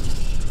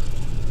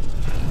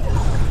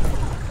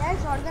 यार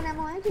शॉटगन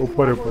एमो है कि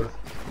ऊपर ऊपर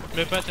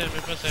मेरे पास है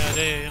आ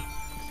जाए।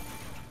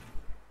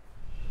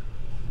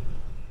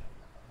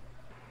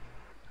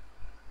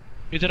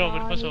 इधर आओ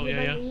मेरे पास आओ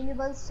यार।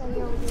 यूनिबल्स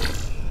चाहिए होंगे।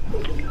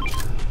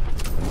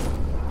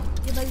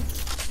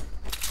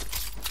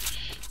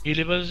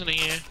 यूनिबल्स नहीं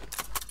है।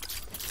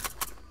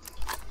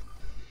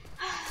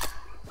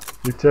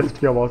 ये चेस्ट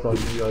की आवाज आ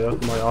रही है यार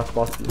तुम्हारे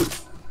आसपास की।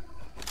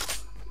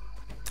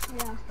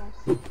 मेरे आसपास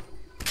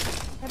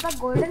मेरे पास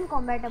गोल्डन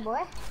कॉम्बैट है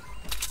बॉय।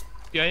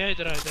 या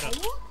इधर आ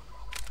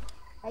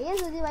आइए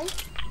सुजी भाई।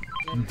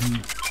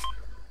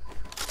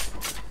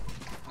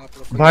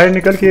 बाहर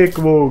निकल के एक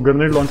वो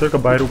ग्रेनेड लॉन्चर का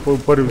बाहर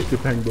ऊपर उसके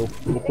फेंक दो।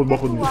 वो खुद ब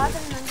खुद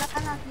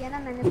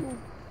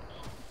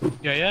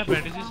या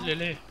बैंडेजेस ले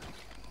ले।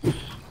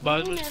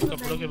 बाद में उसके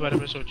कपड़ों के बारे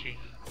में सोची।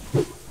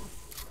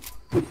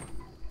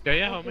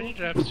 या how many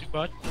traps you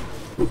got?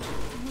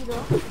 0।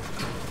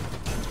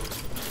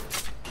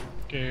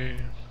 Okay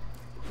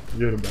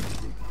ये रहा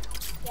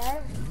यार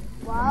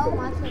वाओ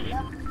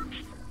माशाल्लाह।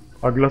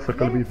 अगला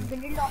सर्कल भी है।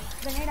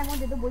 ग्रेनेड एमो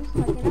दे दो बॉयज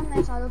मत ना।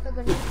 मैं सालों पे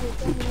ग्रेनेड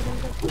खेलते हैं मेरे गन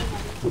से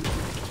मारूंगा।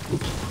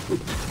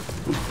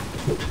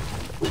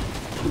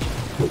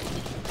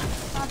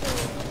 कहां पे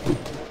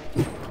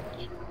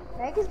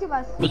है किसके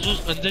पास? बस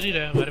अंदर ही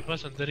रहा हमारे पास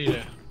अंदर ही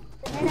रहा।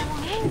 ग्रेनेड एमो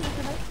है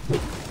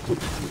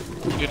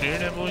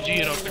ग्रेनेड एमो जी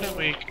रॉकेट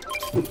एमो एक।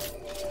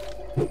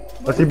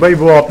 असी भाई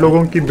वो आप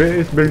लोगों की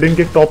इस बिल्डिंग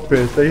के टॉप पे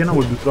सही है ना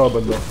वो दूसरा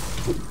बंदा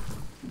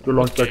जो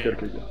लॉन्च पैड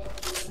करके गया।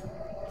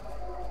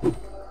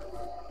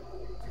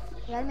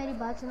 यार मेरी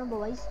बात सुनो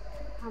बॉयज।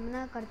 हम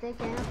ना करते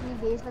क्या है अपनी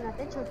बेस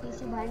बनाते हैं छोटी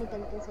सी बाहर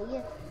निकल के। सही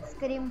है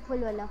स्क्रीम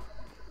फुल वाला।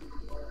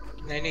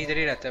 नहीं इधर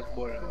ही रहता है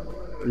बोल।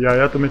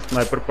 या तुम्हें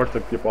स्नाइपर पड़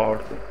सकती है पहाड़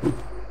से।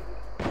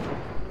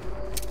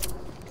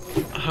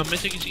 हमें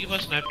से किसी के पास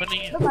स्नाइपर नहीं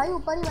है। तो भाई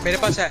ऊपर ही मेरे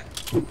पास है।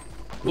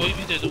 कोई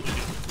भी दे दो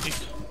मुझे।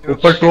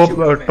 ऊपर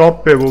टॉप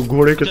पे वो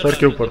घोड़े के सर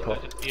के ऊपर था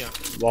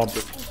वहां पे।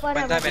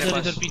 बंदा है मेरे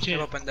पास। इधर पीछे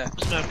वो बंदा है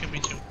उसमें आपके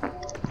पीछे।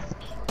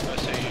 बस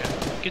सही है।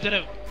 किधर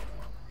है?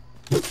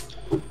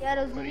 यार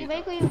उसी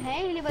भाई कोई है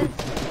हिलेबल?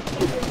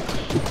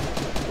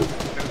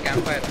 कैंप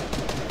फायर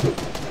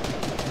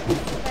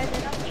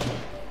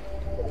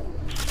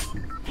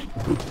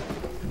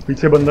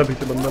पीछे बंदा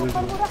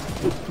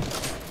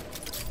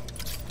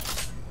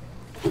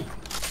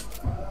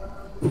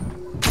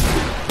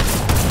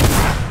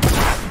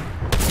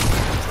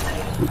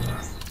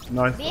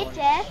नाइस। बीच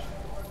है।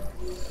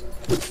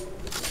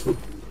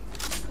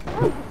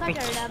 गुस्सा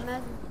चढ़ रहा मैं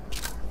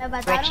बता रहा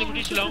हूं।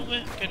 प्रॉक्सिमिटी चलाऊं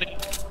मैं क्या नहीं?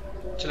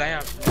 चलाएं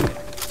आप।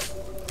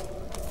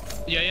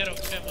 या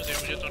रॉकेट एमो दे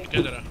मुझे तो उनके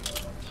जरा।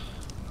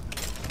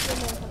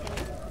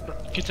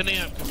 कितने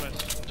हैं आपके पास?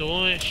 2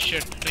 है।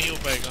 शिट नहीं हो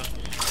पाएगा।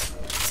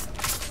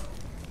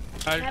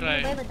 I'll try।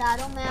 मैं बता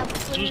रहा हूं मैं अब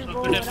फुल वो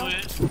हो रहा हूं।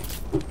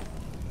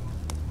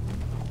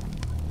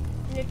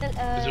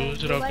 जूस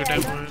रॉकेट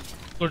एमो है।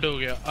 गुड हो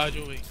गया। आ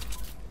जाओ भाई।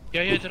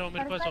 या इधर आओ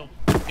मेरे पास आओ।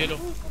 ये लो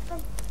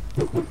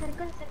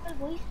सर्कल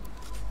वही।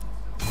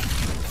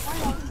 और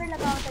लॉन्च पैड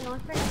लगा होता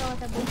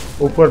है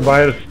ऊपर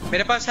बाहर।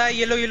 मेरे पास है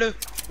ये लो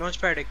लॉन्च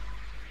पैड एक।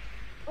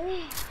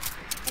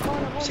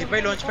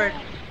 सिपाही लॉन्च पैड।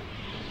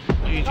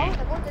 जी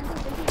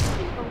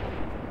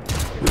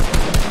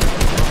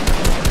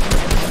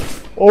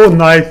ओ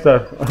नाइस सर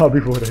अभी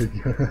हो रही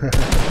है।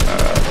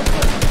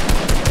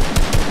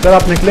 सर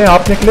आप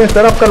निकले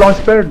सर आपका लॉन्च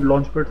पैड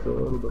सर।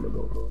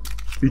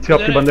 पीछे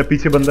आपके बंदे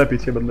पीछे बंदा है आपके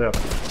पीछे बंदा है।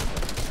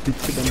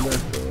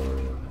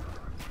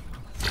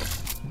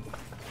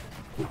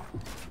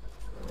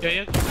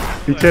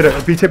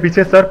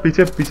 पीछे सर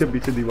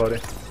पीछे दीवार है।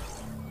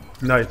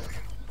 नाइस।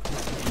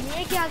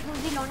 ये क्या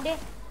सूजी लौंडे।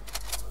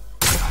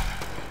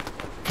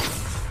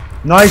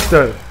 Nice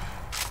sir.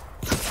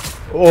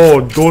 ओ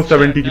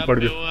 270 की पड़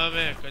गई।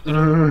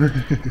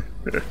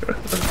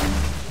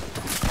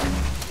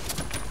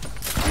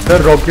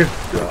 सर रॉकेट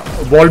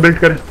वॉल बिल्ड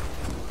करें।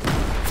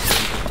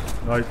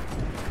 नाइस।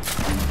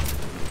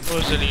 वो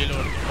जलील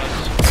और बस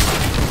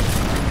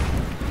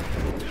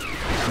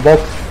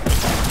बॉक्स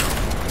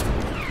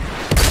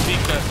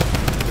ठीक है।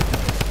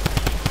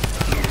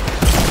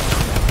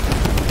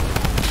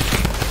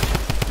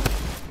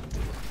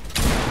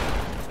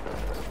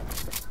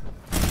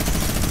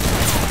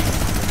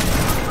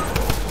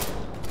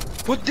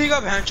 बुद्धि का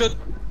भैंचोद।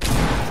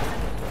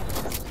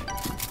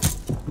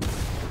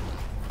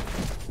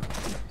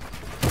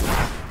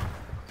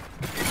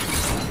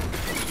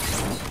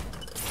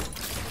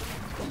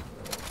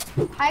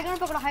 हाई ग्राउंड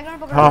पकड़ो, हाई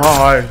ग्राउंड पकड़ो। हाँ हाँ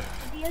हाय।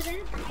 मटेरियल्स हैं,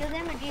 मटेरियल्स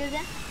हैं, मटेरियल्स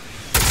हैं।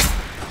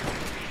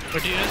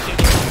 मटेरियल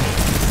चाहिए।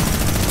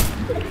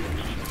 ऊपर ही गिर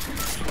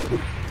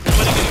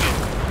गए।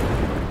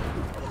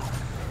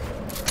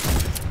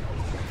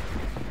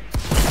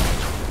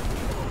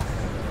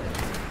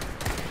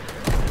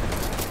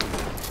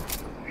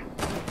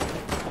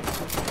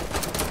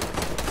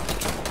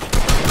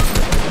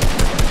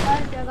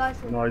 हर जगह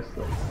से। Nice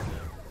sir.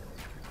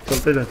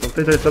 चलते जाएं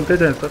चलते जाएं चलते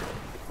जाएं सर।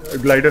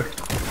 ग्लाइडर।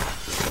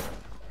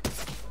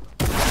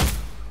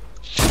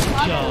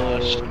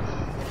 यार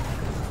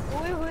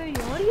ओए होए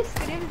यार, ये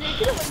स्क्रीन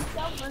देख रहे हो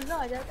क्या मजा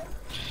आ जाता है।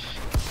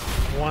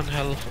 one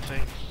hell of a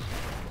thing.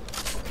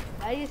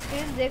 यार ये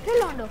स्क्रीन देख रहे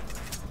लॉन्डो।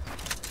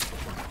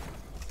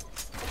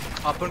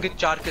 अपन के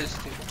 4 किल्स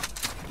थे।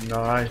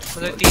 नाइस।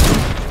 मतलब 3।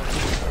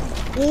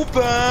 ओ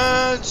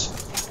बैंच।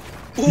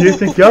 ये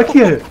इसने क्या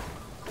किया है?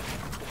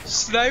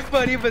 स्नाइप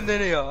मारी बंदे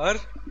ने यार।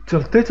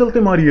 चलते चलते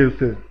मारी है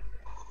उसे।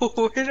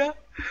 ओए ना।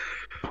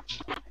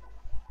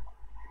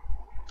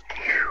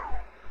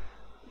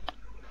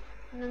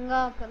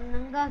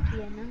 नंगा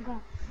किया नंगा।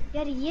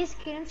 यार ये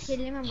स्क्रीन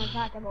खेलने में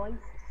मजा आता है बॉयज।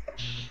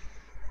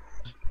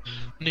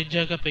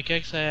 निंजा का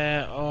पिकैक्स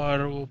है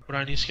और वो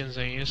पुरानी स्किन्स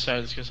आई हैं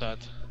स्टाइल्स के साथ।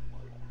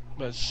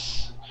 बस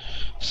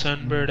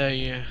सनबर्ड आई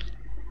है,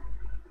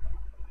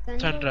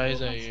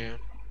 सनराइज आई है,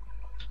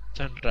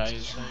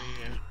 सनराइज आई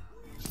है।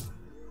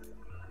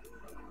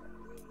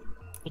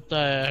 कुत्ता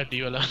है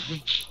हड्डी वाला।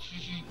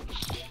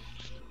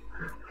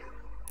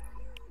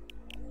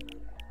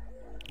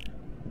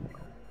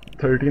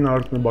 13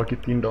 आवर्स में बाकी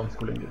 3 राउंड्स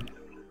खुलेंगे।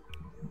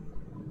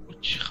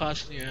 कुछ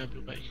खास नहीं आया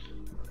ब्लू भाई,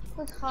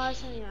 कुछ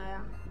खास नहीं आया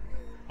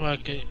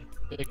वाकई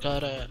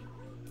बेकार है।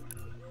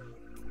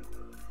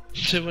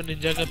 सिर्फ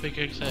निंजा का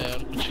पिकैक्स है यार,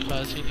 कुछ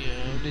खास ही नहीं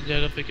आया। निंजा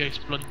का पिकैक्स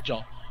प्लंजा।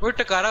 वो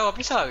टकारा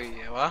वापस आ गई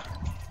है। वाह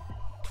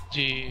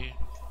जी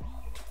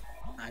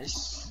नाइस।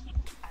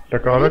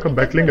 टकारा का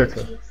बैकलिंग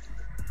अच्छा।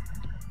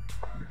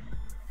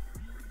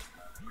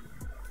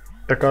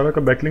 टकारा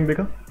का बैकलिंग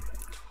देखा?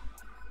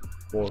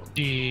 वो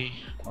जी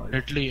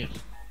डेडली है।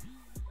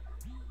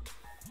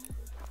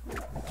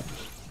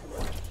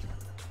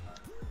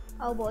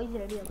 आओ बॉयज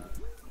रेडी हो।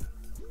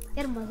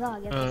 यार मजा आ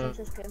गया कसम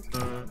से स्क्रीन।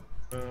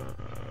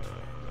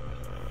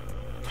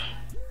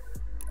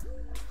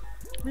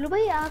 ब्लू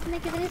भाई आपने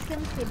कितने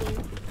स्किम्स खेले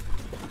हैं?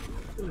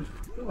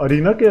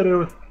 अरीना कह रहे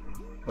हो?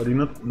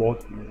 अरीना तो बहुत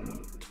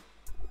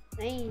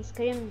नहीं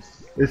स्क्रिम्स।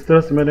 इस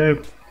तरह से मैंने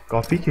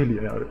काफी खेली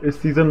है यार,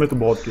 इस सीजन में तो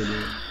बहुत खेली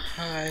है।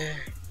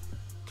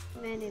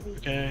 मैंने भी।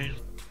 Okay.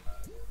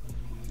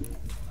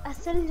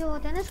 असल जो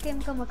होता है ना स्किम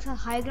का मकसद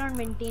हाई ग्राउंड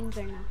मेंटेन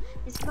करना।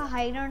 जिसका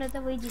हाई ग्राउंड होता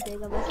है वही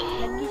जीतेगा बस।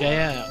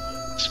 या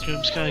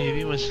स्क्रिम्स का ये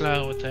भी मसला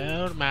होता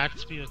है और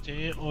मैथ्स भी होते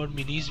हैं और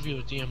मिनीज भी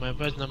होती है। हमारे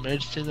पास ना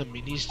मैथ्स थे ना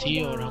मिनीज थी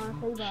और हम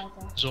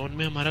जोन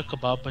में हमारा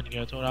कबाब बन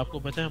गया था। और आपको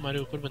पता है हमारे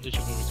ऊपर बंदे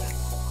छुपे हुए थे।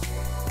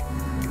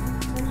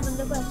 उस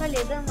बंदे को ऐसा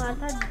लेकर मारा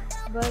था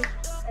बस।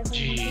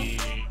 जी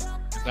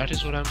that is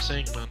what I'm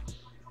saying man.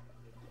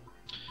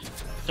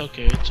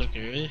 It's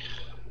okay.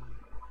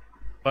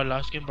 पर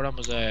लास्ट गेम बड़ा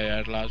मजा आया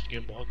यार, लास्ट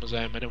गेम बहुत मजा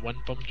आया। मैंने वन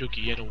पंप जो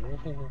किया ना वो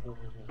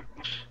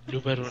ब्लू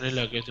भाई रोने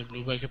लग गए थे।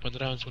 ब्लू भाई के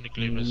 15 आंसू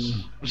निकले बस,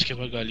 उसके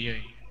बाद गालियां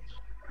आई।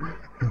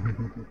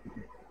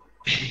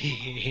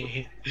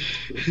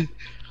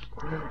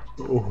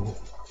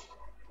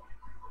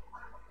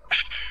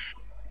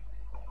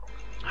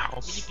 How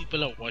many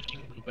people are watching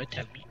Blue Bay?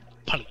 Tell me,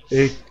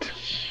 please.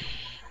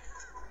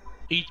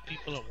 8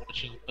 people are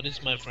watching. One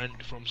is my friend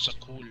from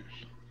Sakul.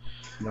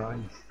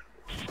 Nice.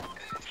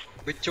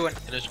 Which one?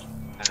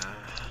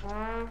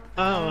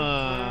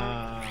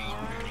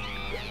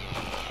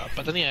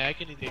 पता नहीं आया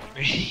कि नहीं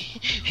देखने।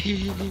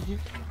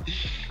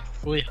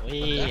 ओए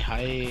ओए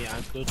हाय I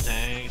am good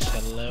thanks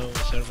hello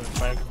sir मैं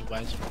फायर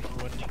दुबई से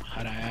वार्निंग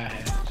हराया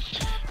है।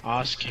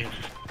 आस्क हिम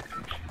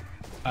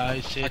आई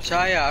से। अच्छा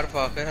यार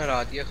फाखर हरा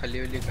दिया खली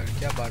वली कर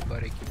क्या बार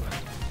बार एक ही बात।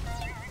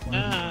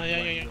 या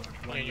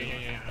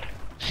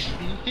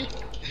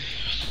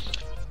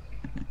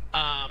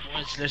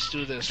let's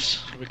do this.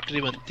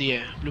 Victory बनती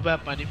है। ब्लू भाई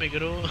पानी में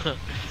गिरो।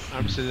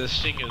 I'm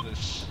suggesting you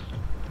this.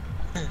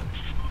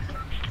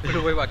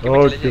 Blue भाई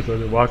वाकई सर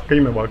वाकई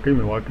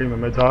में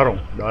मैं जा रहा हूँ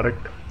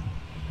डायरेक्ट।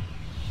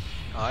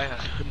 हाय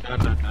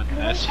ना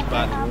ऐसी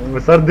बात।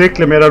 सर देख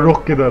ले मेरा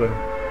रुख किधर है।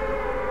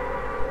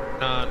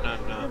 ना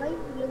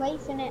ब्लू भाई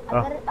सुने,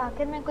 अगर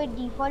आखिर में कोई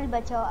डिफॉल्ट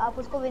बचा हो आप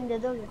उसको विन दे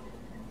दोगे?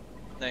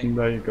 नहीं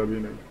नहीं कभी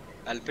नहीं।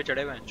 एल पे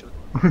चढ़े हुए हैं चो।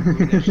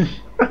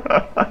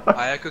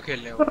 आया क्यों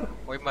खेलने वो?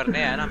 वही मरने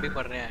आया ना, हम भी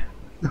मरने आए हैं।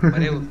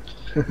 मरे वो।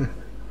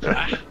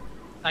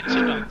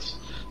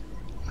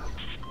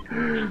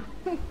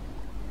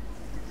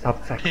 सब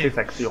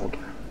सेक्सी हो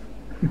गया।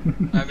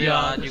 मैं भी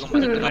राणा जी को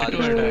मदद करा दूँ।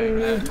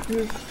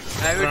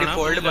 मैं भी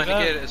डिफॉल्ट बन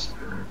के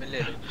ले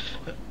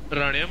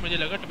राणा मुझे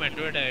लगा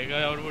टोमेटो हेड आएगा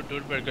और वो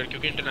डूड बर्गर,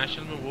 क्योंकि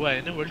इंटरनेशनल में वो आए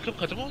ना, वर्ल्ड कप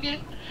खत्म हो गया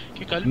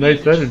कि कल नहीं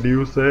सर,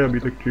 ड्यूस है अभी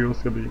तक, ट्रियोस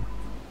का भी।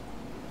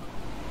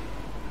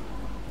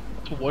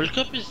 तो world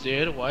cup is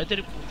there, why they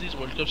remove this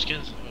world cup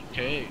skins?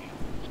 Okay,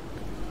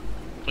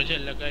 मुझे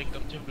लगा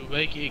एकदम से ब्लू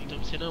भाई की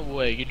एकदम से ना वो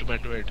आएगी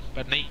टोमेटो हेड,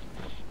 पर नहीं,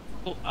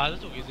 वो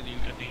आदत हो गई जलील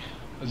करने।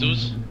 अजूज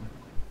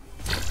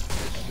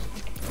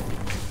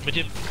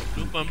मुझे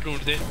ब्लू पंप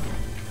ढूंढ दे,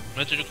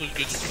 मैं तुझे कुछ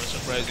गिफ्ट दूंगा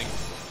सरप्राइजिंग।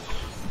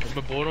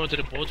 मैं बोल रहा हूँ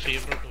तेरे बहुत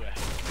फेवरेट हुआ है,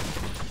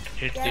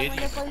 हिट दे दी।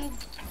 मुझे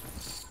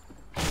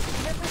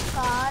कुछ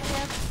कार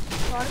या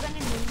शॉटगन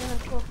ही ढूंढ दे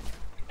उसको,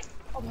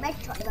 और मैं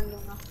शॉटगन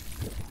दूंगा।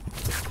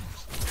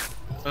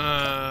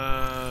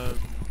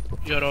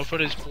 Your offer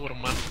is for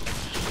month.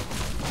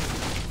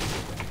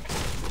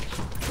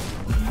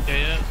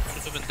 क्या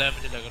तो बंदा है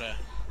मुझे लग रहा है।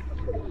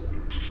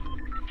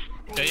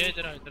 क्या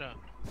इधर आ, इधर आ,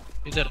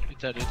 इधर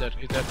इधर इधर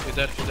इधर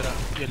इधर इधर आ,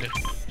 ये ले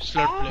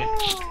स्लॉट प्ले।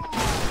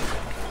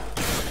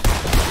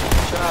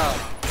 अच्छा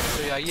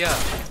तो आइया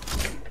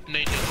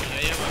नहीं नहीं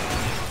आइया मार,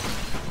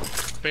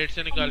 पेट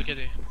से निकाल के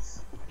दे,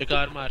 एक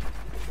आर मार।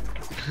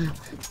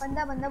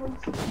 बंदा बंदा बोल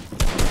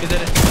इधर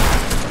है,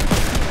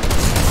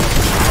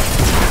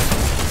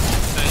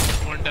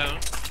 वन डाउन।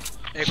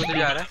 एक उधर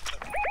जा रहा है,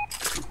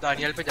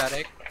 दानियल पे जा रहा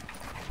है एक।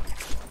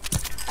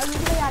 अभी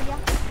भी आ गया,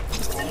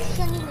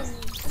 टेंशन नहीं लेनी।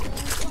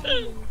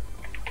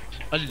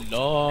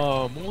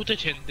 अल्लाह मुंह ते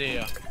छिंदे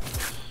या,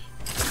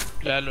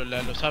 ले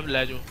लो सब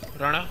ले जाओ।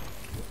 राणा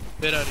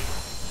तेरा रही,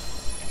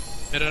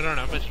 मेरा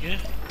राणा बच गया।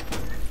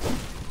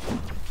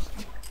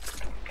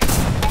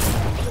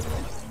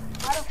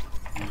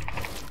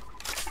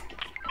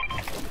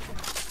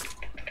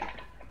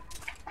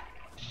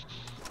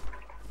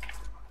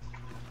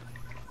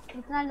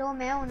 इतना लो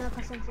मैं हूं ना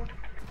कसम से।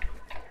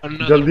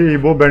 जल्दी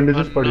वो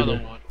बैंडेजेस पड़ी है,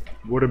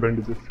 वो रे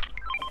बैंडेजेस।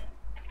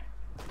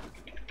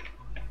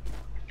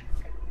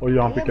 और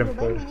यहाँ पे कैंप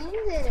फायर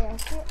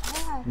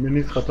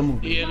मिनीज खत्म हो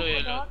गई। ये लो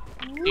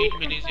 3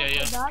 मिनीज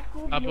या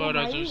अब और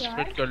आजू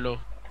स्प्लिट कर लो।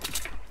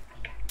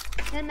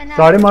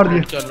 सारे मार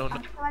दिए, कर लो ना,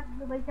 उसके बाद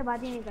दुबई से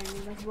बात ही नहीं करनी,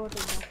 बस बहुत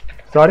हो गया।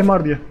 सारे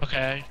मार दिए।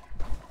 ओके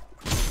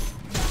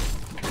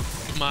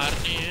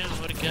मारने हैं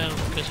और क्या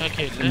उनके साथ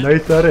खेलना है? नहीं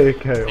सर एक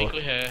है नहीं और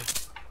कोई है।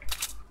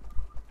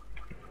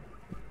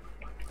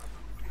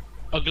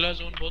 अगला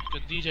जोन बहुत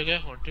गंदी जगह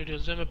है, हॉन्टेड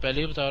हिल्स है, मैं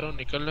पहले ही बता रहा हूँ।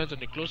 निकलना है तो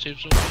निकलो सेफ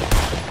जोन में,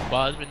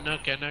 बाद में ना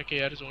कहना कि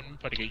यार जोन में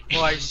पड़ गई।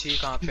 वो आई सी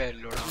कहाँ पे है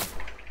लोड़ा?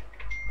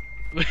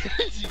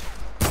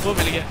 वो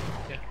मिल गया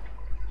क्या?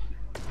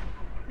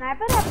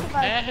 स्नाइपर आपके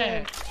पास है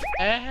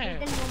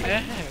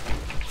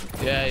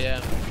या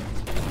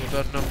यू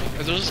डोंट नो मी,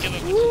 अजूज के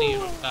पास कुछ नहीं है,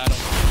 बता रहा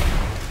हूँ।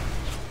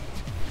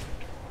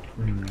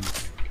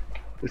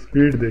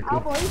 स्पीड देखो।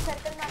 आप वही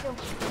सर्कल में दो।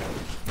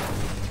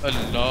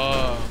 अल्लाह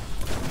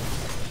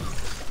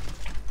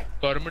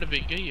गवर्नमेंट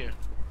बिक गई है।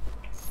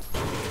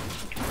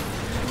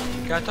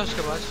 क्या था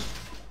उसके पास?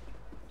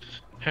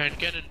 हैंड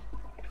कैनन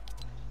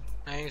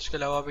नहीं, इसके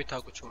अलावा भी था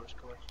कुछ और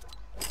उसके पास।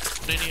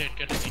 नहीं हैंड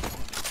कैनन नहीं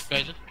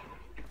गाइस,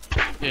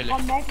 ये ले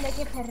कॉम्बैट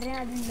लेके फिर रहे हैं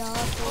अल्लाह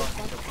को।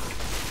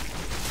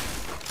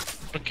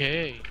 ओके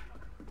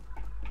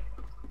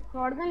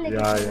शॉटगन लेके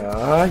या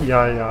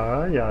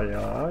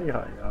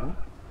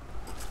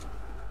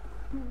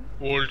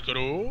होल्ड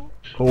करो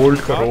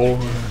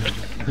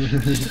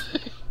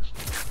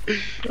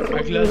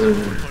अगला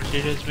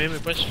हॉन्टेड में मेरे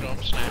पास स्ट्रॉन्ग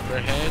स्नाइपर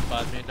है,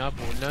 बाद में ना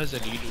बोलना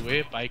जलील हुए,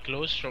 बाय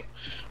क्लोज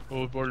वो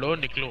बोलो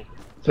निकलो।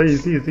 सही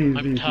इजी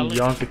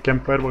यहाँ से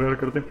कैंप फायर वगैरह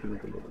करते हैं फिर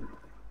निकलो।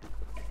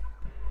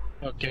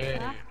 ओके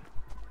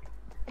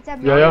अच्छा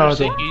या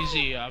so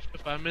easy after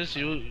 5 minutes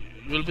you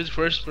will be the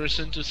first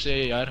person to say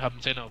यार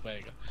हमसे ना हो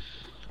पाएगा।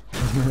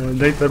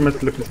 नहीं सर मैं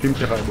स्लिप स्ट्रीम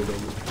से हार हो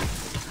जाऊंगा।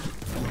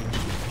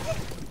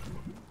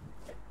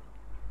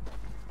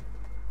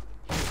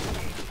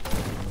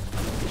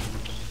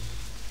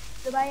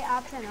 तो भाई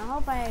आपसे ना हो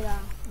पाएगा।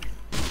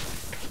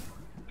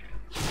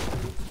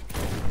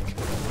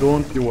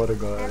 Don't you worry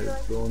guys,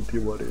 don't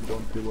you worry।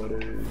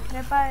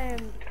 मेरे पास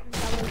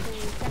क्या बोलते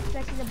हैं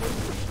कैसे से बोल।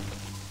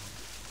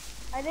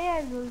 अरे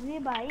यार जुल्फी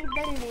भाई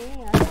इधर ले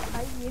यार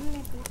भाई, ये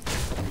ले तू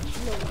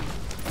लो।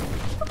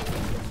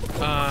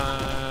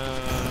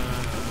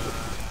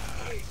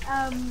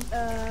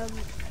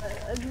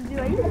 जुल्फी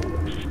भाई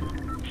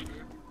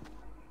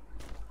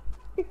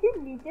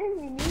नीचे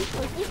मिनी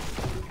छोटी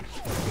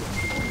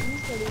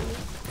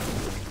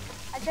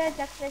अच्छा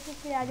चक्कर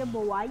से आगे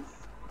बॉयज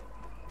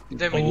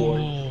इधर मिनी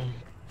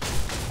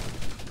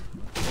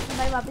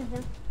भाई वापस दे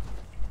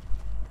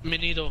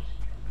मिनी दो।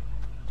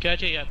 क्या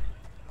चाहिए आपको?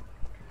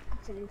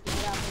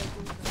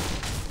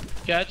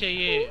 क्या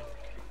चाहिए?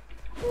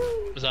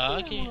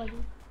 मजाक है।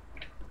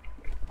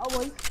 ओ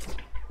वही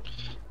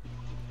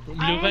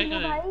ब्लू भाई का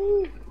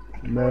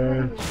मैं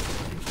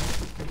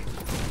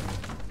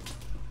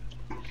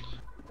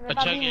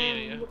अच्छा किया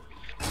यार,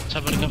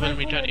 सबर का फल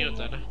मीठा नहीं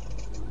होता ना।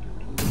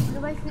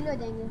 तो भाई फील हो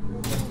जाएंगे।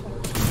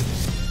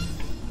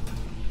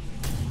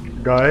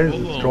 Guys,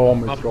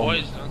 storm is my storm. boy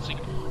is dancing.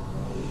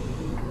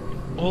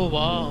 Oh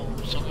wow,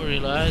 summer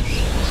realized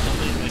it's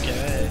coming.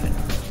 Okay.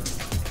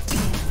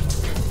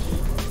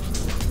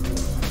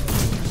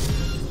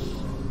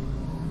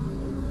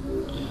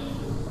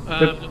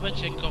 Blue भाई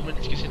चेक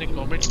कमेंट्स, किसी ने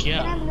कमेंट किया?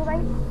 ब्लू भाई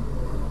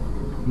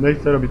नहीं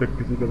सर, अभी तक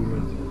किसी का भी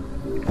नहीं।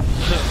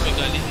 कोई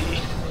गाली दी?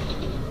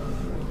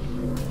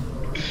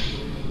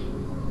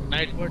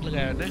 नाइट बोर्ड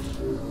लगाया ना,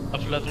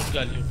 अफलातून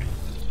गालियों।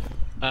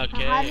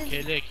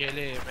 खेले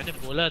खेले, मैंने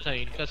बोला था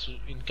इनका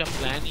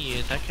प्लान ही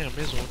ये था कि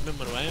हमें जोन में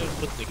मरवाएं और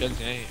खुद निकल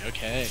जाएं।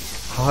 ओके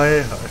हाय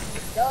हाय,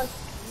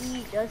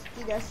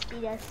 दस्ती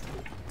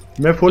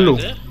मैं फुल हूँ,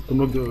 तुम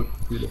लोग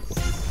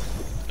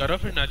करो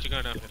फिर नाच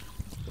गाना। फिर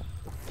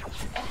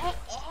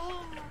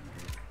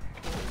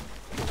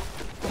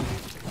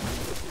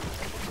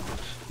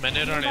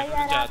मैंने राणे को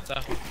चाहता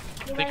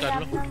कर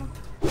लो।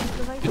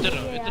 इधर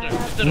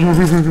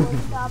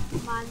आप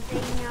मानते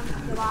ही नहीं, हम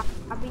जवाब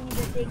अभी नहीं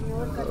देते,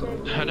 इग्नोर करते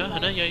है ना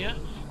या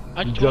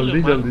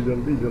जल्दी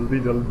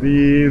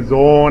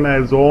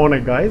जोन है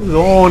गाइस,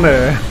 जोन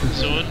है।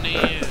 जोन नहीं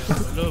है,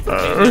 बोलो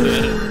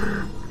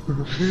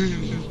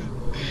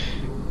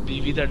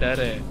बीवी का डर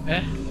है।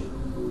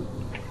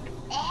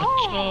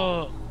 अच्छा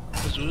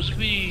जूस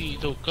भी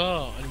धोखा।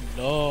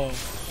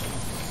 अल्लाह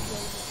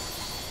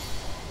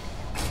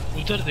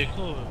उधर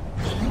देखो,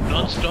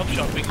 नॉन स्टॉप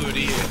शॉपिंग हो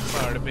रही है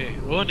पहाड़ पे।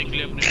 वो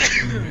निकले अपने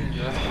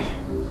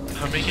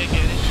हमें क्या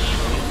कह रहे हैं?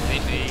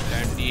 नहीं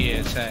लैंडी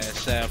ऐसा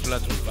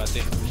अफलातून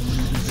बातें।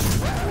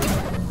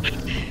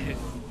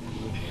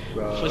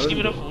 फसी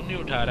मेरा फोन नहीं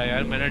उठा रहा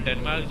यार। मैंने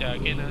डेनमार्क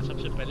जाके ना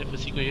सबसे पहले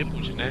फसी को ये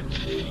पूछना है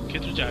कि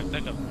तू जागता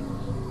कब?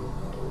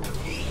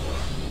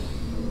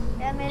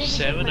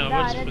 7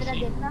 आवर्स फसी।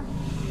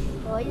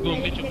 घूम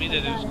के चुम्मी दे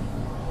दे उसको।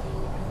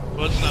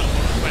 बहुत सलाम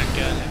फ्रेंड,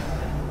 क्या हाल है?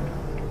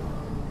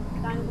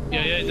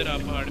 या इधर आ,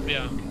 पहाड़ पे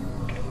आ,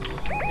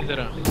 इधर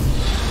आ।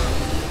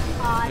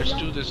 Let's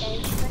do this.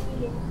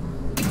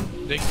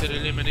 देख तेरे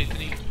लिए मैंने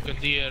इतनी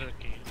गंदी एयर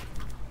रखी है।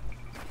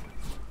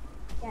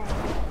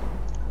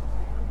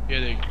 ये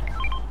देख,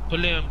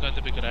 खुले हम कहाँ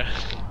से बिक रहा है।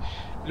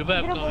 लुबा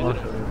आप कहाँ इधर?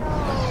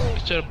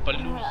 Mister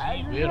Ballu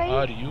ji, where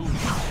are you?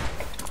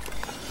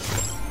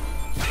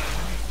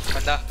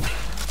 गंदा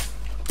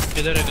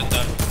किधर है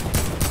गंदा?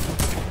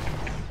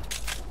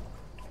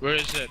 Where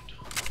is it?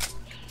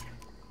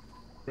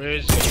 Where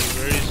is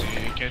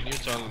he? Can you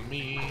tell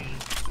me?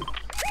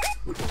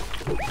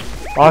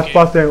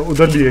 आसपास है,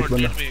 उधर भी एक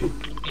बंदा,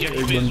 एक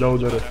बंदा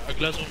उधर है।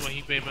 अगला जोन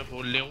वहीं पे मैं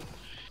बोल रहा हूँ।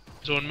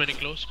 जोन में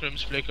निकलो,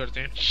 स्क्रिम्स प्ले करते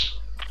हैं।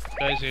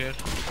 Guys here,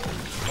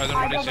 other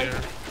is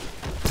here.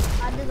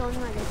 आधे जोन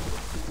में आधे।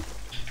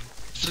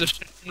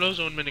 तुम लोग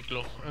जोन में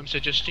निकलो। I'm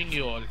suggesting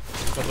you all.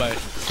 Bye bye.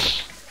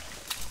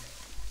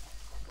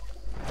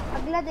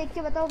 अगला देख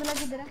के बताओ, अगला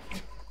किधर है?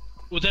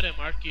 उधर है,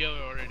 मार्क किया हुआ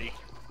है already.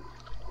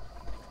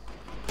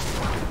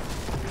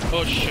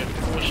 Oh shit.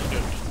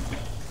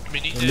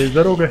 Mini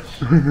laser हो गए।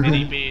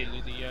 मेरी फेल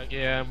दिया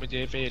गया,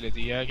 मुझे फेल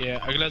दिया गया।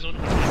 अगला जोन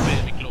पे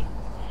निकलो।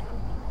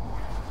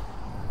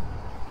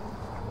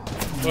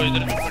 वो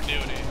इधर भी फटे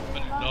हो रहे।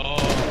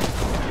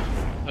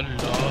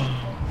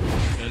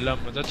 अल्लाह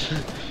मदद।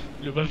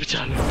 लुबा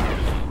बचा लो,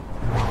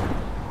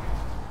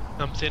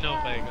 हमसे ना हो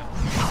पाएगा।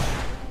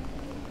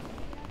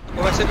 वो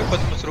वैसे भी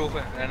खुद मसरूफ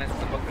है रहने से।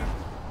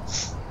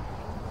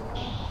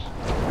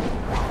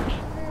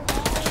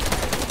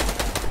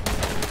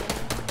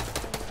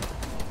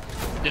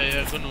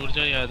 यार को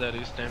नूरजा याद आ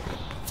रही इस टाइम।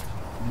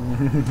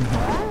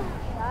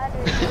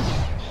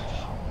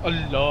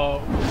 अल्लाह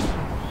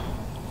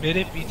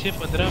मेरे पीछे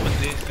 15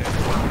 बंदे इस टाइम।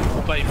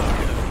 भाई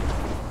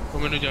वो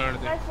मैंने जान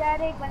दे। बस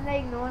यार एक बंदा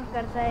इग्नोर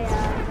करता है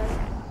यार।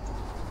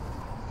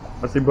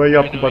 आसिफ भाई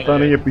आपको पता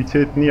नहीं है, पीछे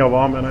इतनी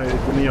आवाम है ना,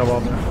 इतनी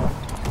आवाम है।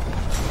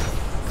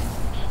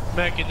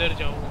 मैं किधर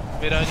जाऊँ?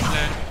 मेरा आज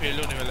प्लान भी फेल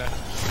होने वाला है।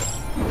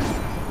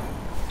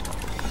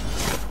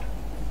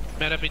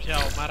 मेरा पीछे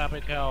आओ, हमारा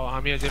पीछे आओ,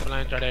 हम ये जिप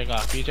लाइन चढ़ेगा।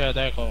 पीछे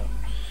देखो,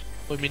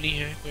 कोई मिनी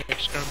है, कोई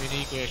एक्स्ट्रा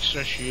मिनी, कोई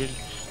एक्स्ट्रा शील्ड,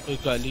 कोई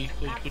गाली,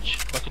 कोई कुछ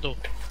बक दो।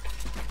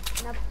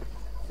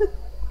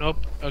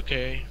 Nope.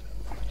 Okay.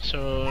 So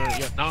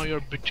now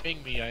you're betraying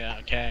me. Yeah.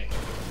 Okay.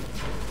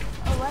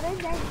 Oh, what is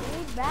that?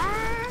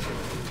 Back.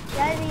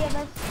 यार ये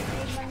बस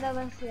एक बंदा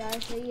बस यार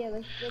सही है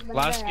बस।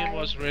 Last game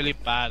was really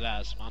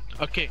badass, man.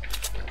 Okay.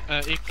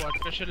 एक क्वाड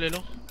क्रशर ले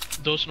लो,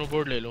 2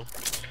 स्नोबोर्ड ले लो।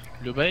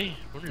 लो भाई,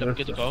 उन लग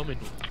के दिखाओ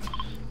मेनू।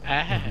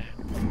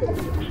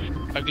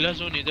 अगला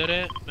जोन इधर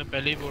है, मैं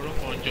पहले ही बोल रहा हूँ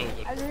पहुंच जाओ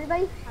उधर। अजूरी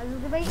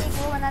भाई एक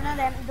वो बनाना,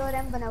 रैम 2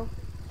 रैम बनाओ।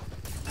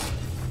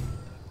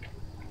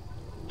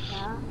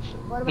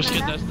 और उसके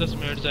 10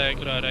 मिनट जाया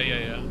करा रहा है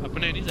या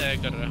अपने नहीं जाया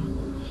कर रहा।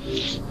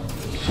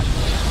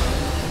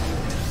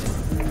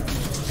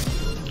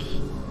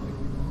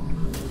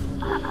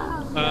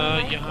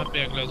 यहाँ पे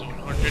अगला जोन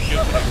 100 के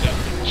ऊपर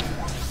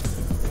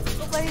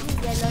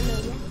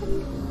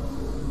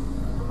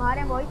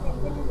हमारे वॉइस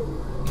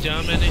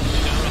जहाँ मैंने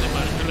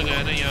मार्कर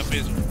लगाया ना, यहाँ पे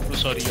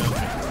सॉरी यहाँ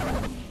पे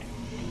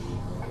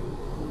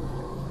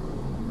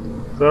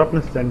सर आपने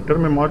सेंटर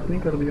में मार्क नहीं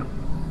कर दिया?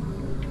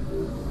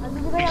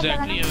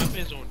 एग्जैक्टली यहाँ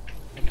पे जोन,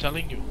 I'm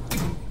telling you।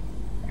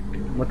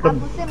 मतलब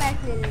मुझसे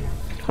मैच ले लेना।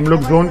 हम लोग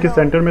जोन के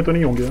सेंटर में तो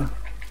नहीं होंगे ना?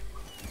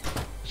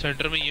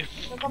 सेंटर में ही है।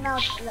 तो मैं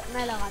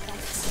लगाता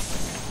हूँ।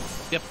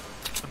 यप,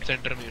 हम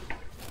सेंटर में हैं।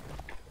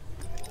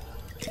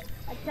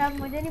 अच्छा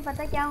मुझे नहीं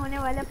पता क्या होने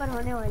वाला, पर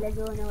होने वाला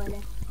जो होने वाला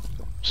है।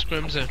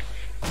 स्क्रिम्स हैं।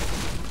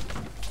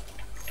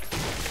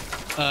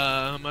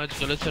 हम आज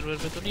गलत सर्वर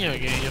पे तो नहीं आ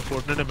गए? या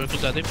फोर्टनाइट मेरे को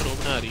ज़्यादा ही प्रो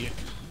बना रही है।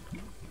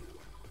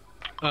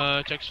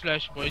 Check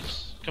splash boys,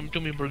 come to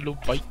me blue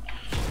bike.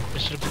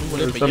 Mister blue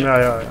वाले भैया। मैं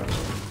आया।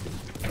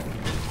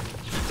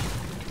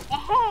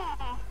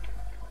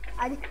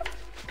 आज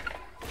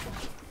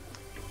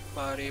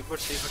अरे पर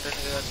से खट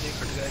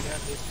गया यार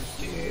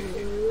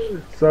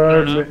सर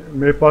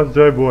मेरे पास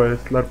जो है वो है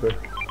स्लर पे,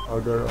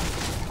 अगर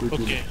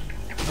ओके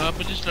आप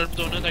मुझे स्लर्प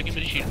दो ना ताकि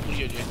मेरी शीट पूरी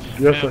हो जाए।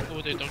 यस मैं सर। आपको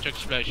वो देता हूँ चेक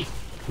स्प्लैश।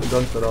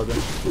 डन सर, आ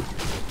जाए।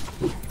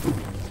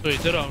 तो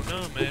इधर आओ ना,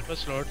 मेरे पास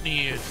स्लॉट नहीं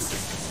है।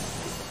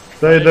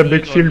 सर इधर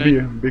बिग शील्ड भी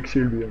है, बिग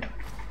शील्ड भी है।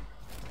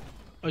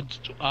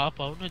 तो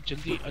आप आओ ना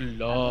जल्दी।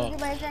 अल्लाह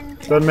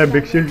सर मैं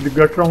बिग शील्ड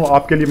गट रहा हूँ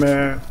आपके लिए। मैं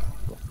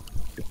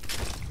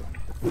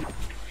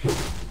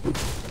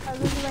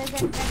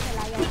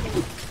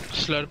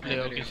स्लर्प ले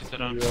आओ किसी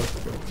तरह।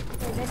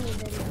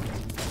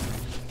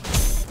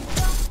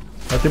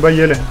 हसी भाई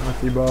ये ले,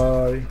 हसी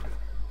भाई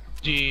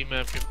जी मैं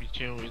आपके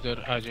पीछे हूँ, इधर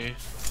आ जाए।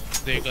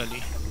 देख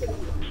अली,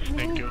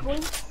 थैंक यू।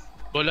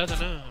 बोला था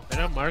ना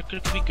मेरा मार्कर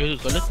कभी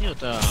गलत नहीं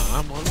होता। I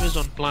am always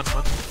on plan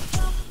man.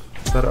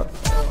 Sir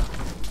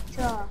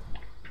अच्छा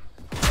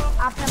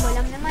आपने बोला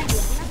हमने मार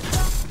दिया ना।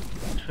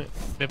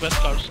 मेरे पास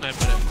स्काउट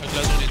स्नाइपर है,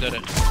 अगला जोन इधर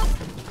है।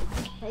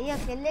 सही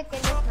अकेले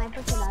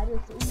स्नाइपर चला रही हो,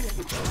 सही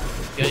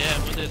है। या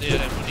मुझे दे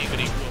रहा है, मुझे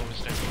करीब हुआ उस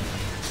टाइम।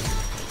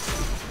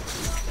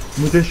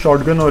 मुझे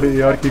शॉटगन और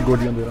एआर की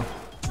गोलियां दे रहा।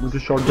 मुझे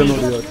शॉटगन और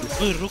एआर की।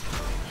 ओए रुक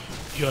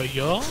या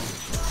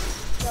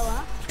क्या हुआ?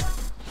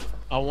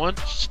 I want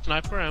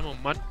sniper ammo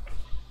man।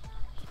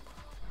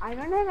 I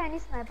don't have any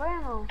sniper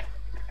ammo।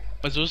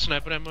 बस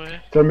स्नाइपर एमो है।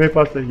 सर मेरे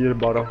पास है ये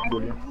 12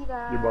 गोलियां।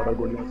 ये 12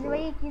 गोलियां।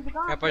 वही चीज का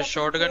मेरे पास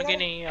शॉटगन की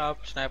नहीं, आप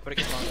स्नाइपर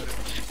की मांग रहे हो।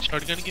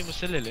 शॉटगन की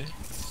मुझसे ले ले।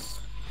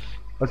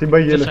 हसी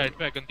भाई ये ले। साइड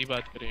पे गंदी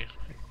बात करें।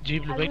 जी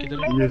ब्लू भाई किधर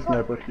है? ये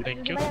स्नाइपर की।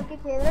 Thank you. भाई आपकी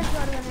फेवरेट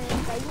शॉटगन है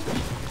बताइए।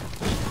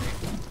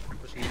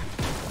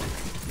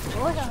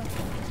 ओ सर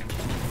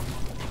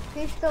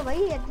फिश तो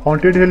वही है।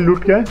 हॉन्टेड हिल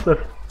लूट क्या है सर?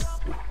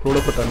 थोड़ा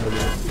पता नहीं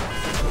लगा।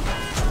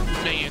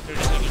 नहीं है 30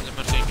 सेकंड में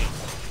मर जाएंगे।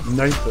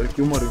 नहीं सर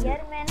क्यों मरेंगे?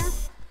 यार मैं ना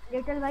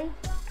लिटिल भाई,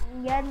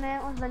 यार मैं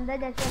उस बंदा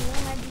जैसे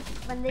नहीं, मैं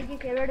जिस बंदे की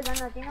फेवरेट गन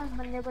होती है ना उस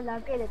बंदे को ला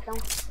के देता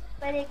हूँ,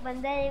 पर एक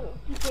बंदा है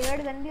की फेवरेट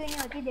गन भी नहीं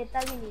होती, देता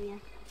भी नहीं है।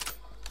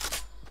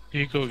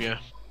 ठीक हो गया।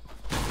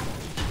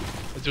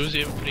 जो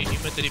ये फ्री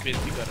में तेरी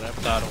बेइज्जती कर रहा है,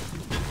 बता रहा हूँ।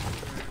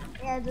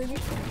 यार जो भी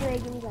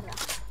नहीं कर रहा।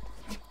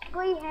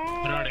 कोई है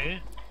राणे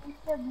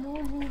मिस्टर ब्लू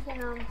जी के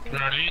नाम से।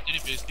 राणे तेरी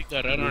बेइज्जती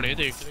कर रहा है। राणे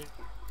देख ले,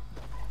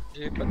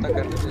 ये पता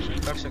कर ले,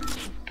 कर सकते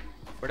हैं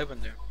बड़े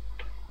बंदे हैं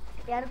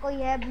यार। कोई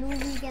है ब्लू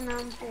जी के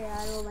नाम से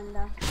यार वो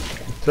बंदा।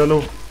 चलो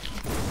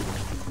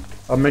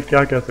अब मैं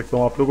क्या कह सकता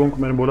हूँ आप लोगों को?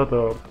 मैंने बोला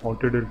था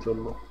हॉन्टेड हिल चल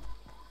लो।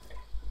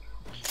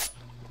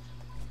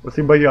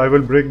 वसीम भाई I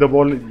will break the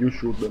wall, you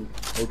shoot them,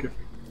 okay?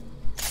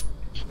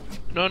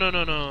 No,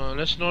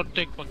 let's not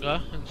take पंगा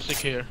and stick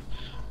here.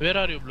 Where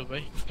are you, blue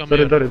भाई? Come sir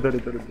here. इधर।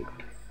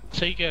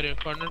 सही कह रहे हो,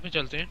 कॉर्नर पे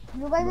चलते हैं।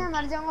 ब्लू भाई मैं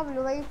मर जाऊंगा।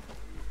 ब्लू भाई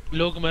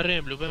लोग मर रहे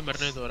हैं, ब्लू भाई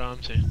मरने दो आराम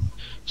से।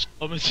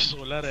 100 में से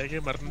 16 रह गए,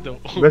 मरने दो।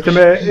 वैसे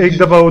मैं एक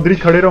दफा उधर ही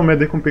खड़े रहूं, मैं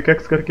देखूं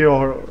पिकैक्स करके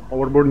और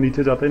ओवरबोर्ड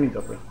नीचे जाता ही नहीं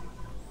जाता।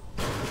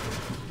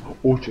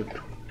 ओ शिट,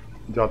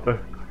 जाता है।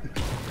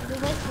 ब्लू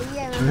भाई सही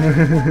है।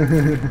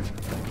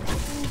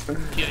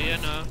 या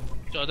ना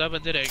 14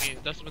 बंदे रह गए,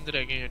 10 बंदे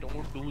रह गए हैं।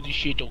 Don't do this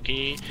shit, okay?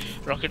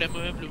 Rocket ammo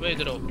है ब्लू भाई,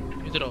 इधर आओ।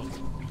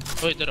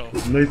 ओ इधर आओ।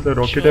 नहीं सर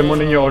रॉकेट एमो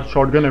नहीं है और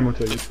शॉटगन एमो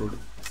चाहिए थोड़ी।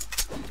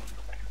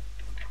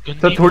 गंदी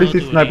सर थोड़ी सी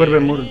बात हो स्नाइपर रही है।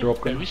 एमो ड्रॉप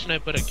करना। हैवी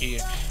स्नाइपर रखी है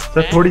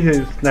सर थोड़ी है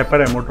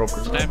स्नाइपर एमो ड्रॉप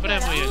करना। स्नाइपर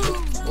एमो ये ओके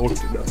बोल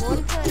तो रहा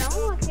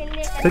हूं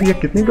अकेले। सर ये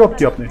कितनी ड्रॉप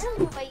की आपने?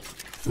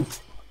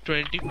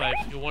 25।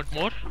 You want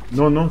more?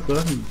 No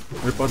sir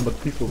मेरे पास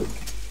 32 हो गए।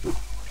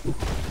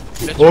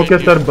 ओके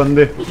सर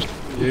बंदे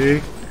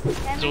एक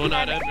जोन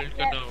आ रहा है, बिल्ड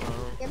करना होगा।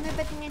 ये मेरे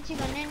पे इतनी अच्छी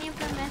गन नहीं है,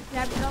 पर मैं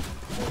फ्लैट ड्रॉप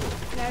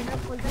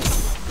खोलता हूं।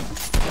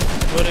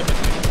 अरे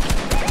बंदे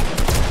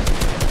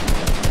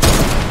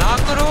ना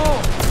करो।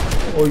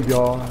 ओ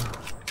यार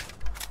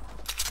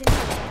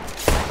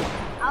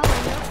आओ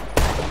बंदो।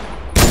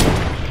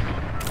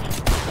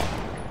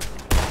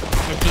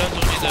 अगला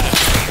जोन इधर है।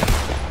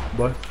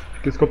 बस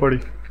किसको पड़ी?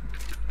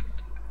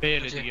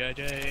 फेल दिया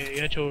जाए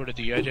या छोड़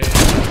दिया जाए।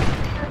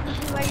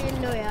 भाई ये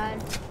लो यार,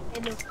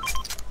 ये लो।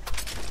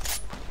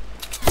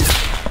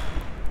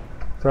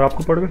 सर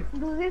आपको पड़ गई?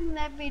 दूसरे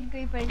स्नैप पे इनको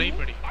ही पड़ी। नहीं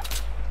पड़ी।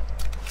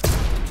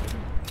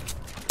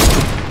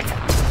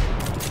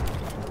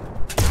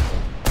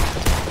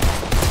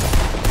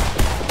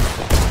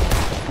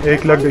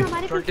 एक लग गई।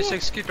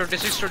 26 की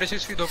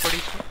 26 की 2 पड़ी।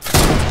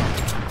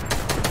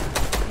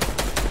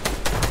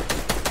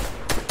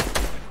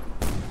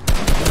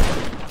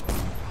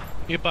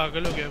 ये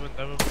पागल हो गया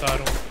बंदा, मैं बता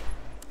रहा हूँ।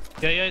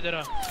 या इधर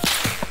आ,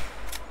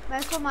 मैं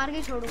इसको मार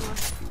के छोड़ूंगा।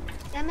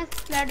 क्या मैं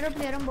स्प्लैटर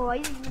प्लेयर हूँ बॉय,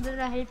 मुझे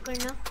जरा हेल्प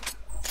करना।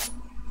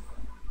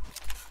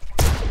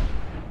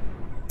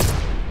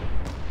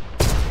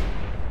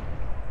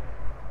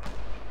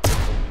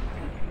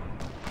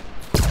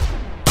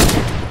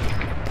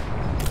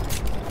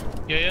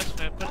 या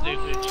स्नाइपर देख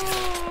ले,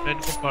 मैं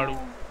इनको फाड़ू।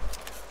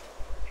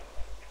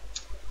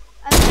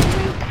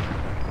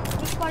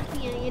 एक स्पॉट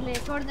नहीं है, ये ले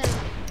छोड़ देना।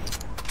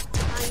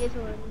 हाँ ये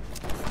छोड़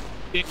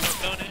दे। एक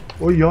नॉकडाउन है।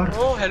 ओ यार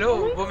ओ हेलो,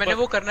 वो मैंने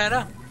वो करना है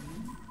ना,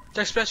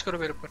 चेस्ट स्प्लैश करो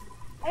मेरे ऊपर।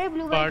 अरे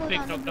ब्लू पार्ट वाइट पे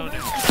एक नॉकडाउन है।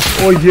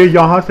 ओ ये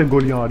यहाँ से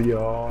गोलियां आ रही है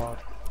यार।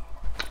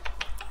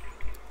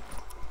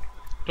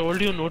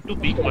 Told you not to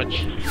peak much.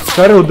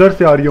 Sir उधर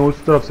से आ रही है, उस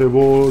तरफ से,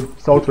 वो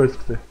साउथ वेस्ट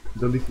से।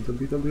 जल्दी से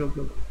जल्दी जल्दी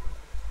जल्दी।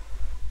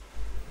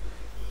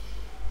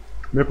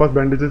 मेरे पास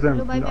बैंडेजेस हैं,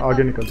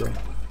 आगे निकल जाओ।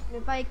 मेरे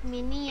पास एक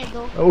मिनी है,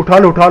 दो। उठा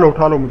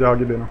लो मुझे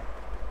आगे देना।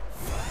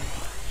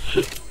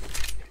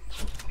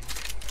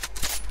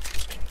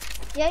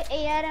 ये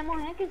एआर एमओ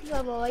है किसी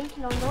का बॉय,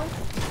 लॉन्डो।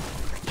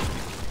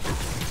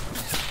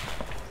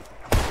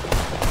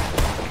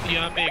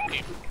 यहाँ पे एक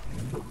टीम।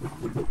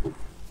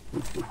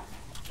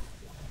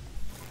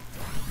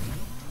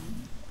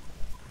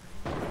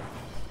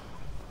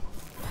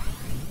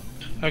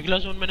 अगला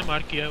जोन मैंने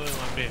मार्क किया हुआ है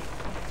वहाँ पे।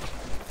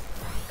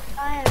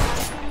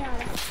 नहीं आ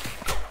रहा।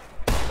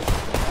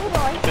 ओ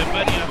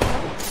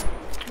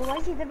बॉय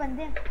सीधे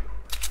बंदे हैं।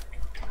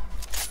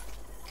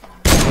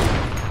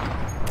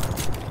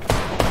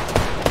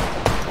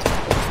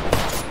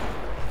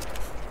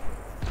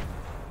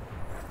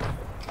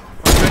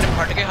 मैंने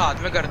फट के हाथ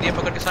में कर दिया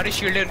पकड़ के, सारी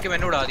शील्ड उनके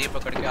मैंने उड़ा दी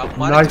पकड़ के। आप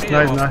मार नाइस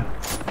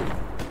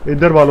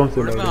इधर वालों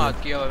से मैं हाथ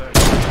किया हुआ है।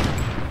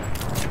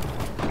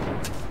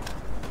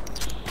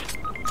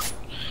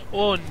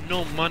 ओह नो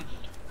मन,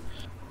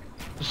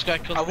 उसका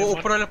अब वो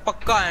ऊपर वाले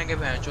पक्का आएंगे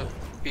भैंचो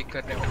पिक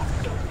करने में।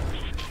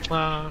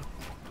 हाँ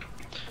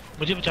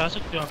मुझे बचा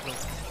सकते हो आप लोग?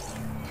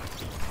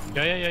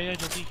 या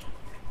जल्दी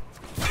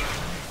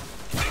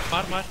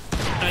मार।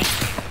 नाइस,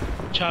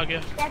 अच्छा आ गया।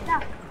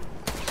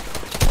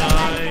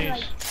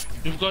 Nice,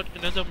 you've got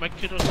another mech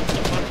kit or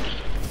something?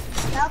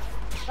 Nope,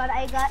 but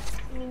I got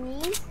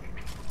minis.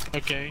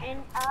 Okay.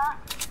 And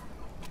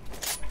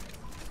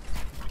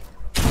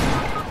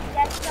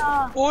that's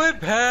ओए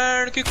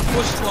भैन की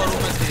कुछ मारूं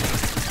मैं तेरी।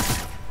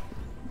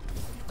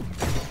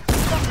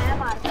 तो मैं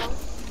मारता हूँ।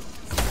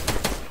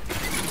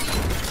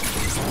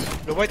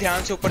 लो भाई ध्यान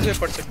से, ऊपर से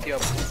पड़ सकती है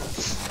आप।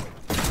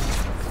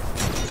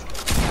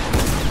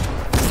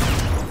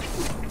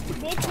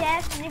 देख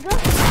चेस्ट निगो।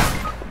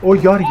 ओ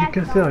यार ये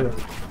कैसे आया?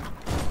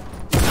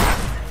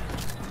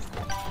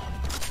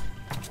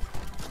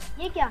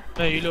 ये क्या?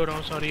 मैं हील हो रहा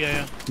हूँ, सॉरी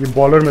आया। ये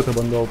बॉलर में था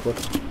बंदा ऊपर।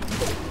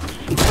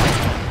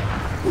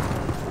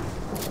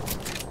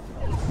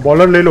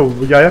 बॉलर ले लो,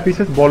 आया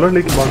पीछे से बॉलर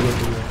लेके भाग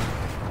जाते हैं।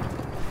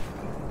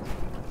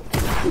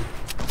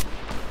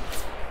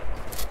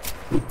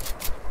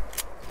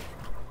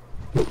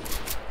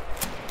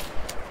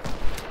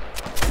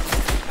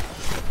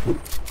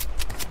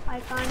 I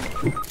can't.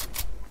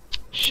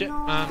 Shit No.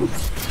 man,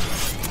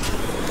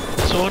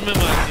 zone में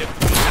मार दिया।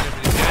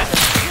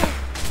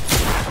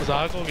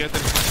 मजाक हो गया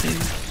तेरे।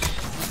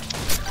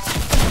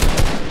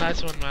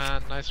 Nice one man,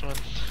 nice one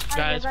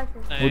guys।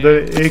 उधर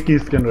एक ही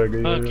स्किन रह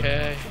गई है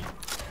Okay,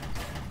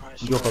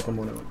 जो खत्म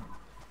होने वाला।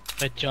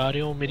 मैं जा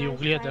रही हूँ, मेरी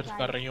उंगलियां दर्द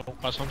कर रही हूँ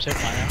कसम से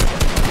पाया।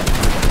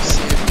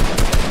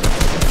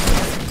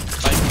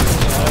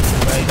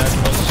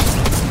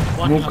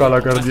 मुंह काला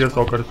कर दिया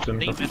सॉकर स्किन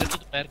नहीं का। मैंने तो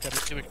दोपहर कर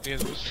रखी विक्ट्री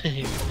उससे।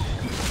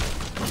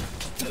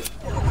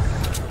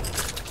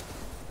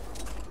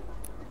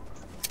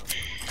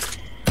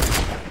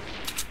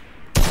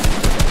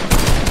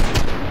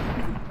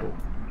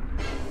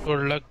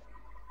 Good luck.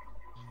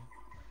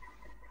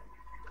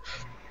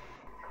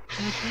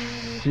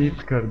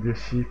 शीत कर दिया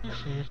शीत।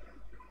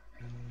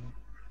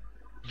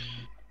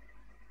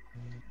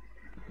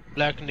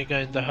 Black nigga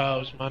in the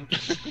house, man.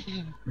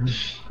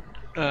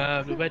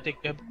 Dubai, take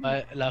care.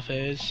 Bye,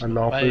 Lafez.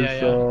 Bye,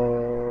 Yaya.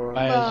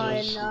 Bye,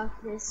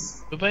 Azus.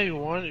 Dubai,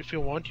 if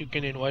you want, you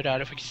can invite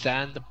Arif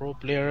Stan, the pro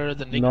player,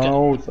 the nigga.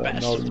 No the sir,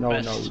 best, no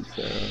best.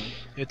 sir।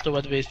 ये तो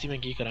बात बेइज्जती में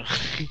की करा।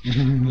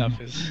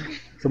 Lafez.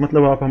 तो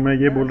मतलब आप हमें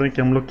ये बोल रहे हैं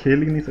कि हम लोग खेल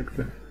ही नहीं सकते?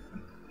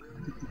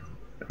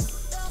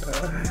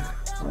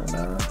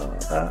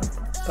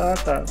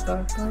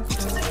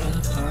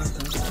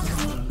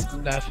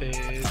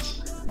 Lafez.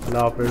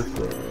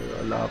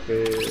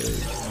 लाफिज।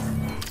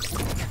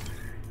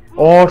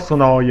 और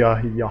सुनाओ या।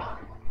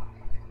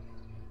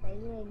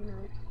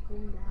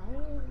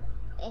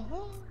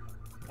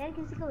 यार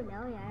किसी को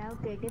बुलाओ यार, आप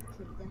क्रिएटिव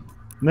खेलते हैं।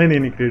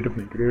 नहीं क्रिएटिव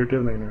नहीं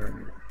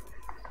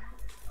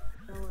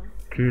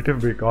क्रिएटिव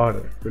बेकार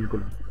है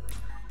बिल्कुल।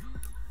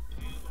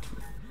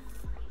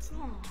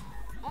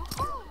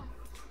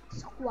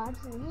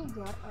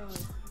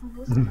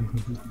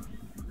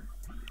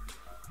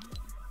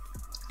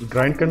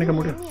 ग्राइंड करने का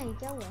मुझे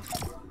क्या हुआ?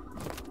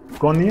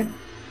 कौन नहीं है?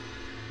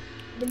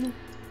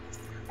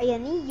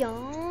 यानी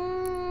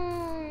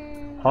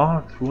यार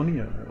हाँ थ्रू नहीं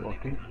है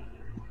वाकई।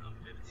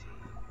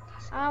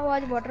 हाँ वो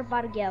आज वाटर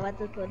पार्क गया हुआ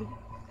तो सॉरी।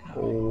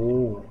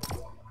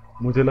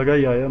 ओह मुझे लगा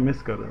ये आया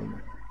मिस कर रहे हूँ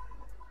मैं।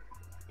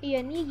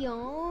 यानी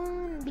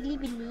यार बिल्ली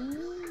बिल्ली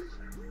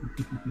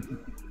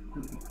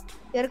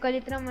यार कल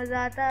इतना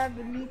मजा आता।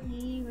 बिल्ली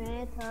थी,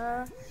 मैं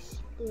था,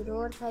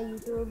 टेरोर था,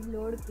 यूट्यूब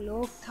लोड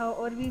क्लॉक था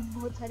और भी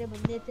बहुत सारे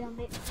बंदे थे।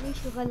 हमने इतनी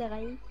शुगर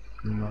लगाई।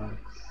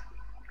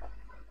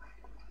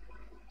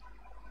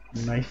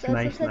 नाइस सबसे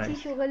नाइस अच्छी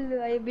नाइस। शुगर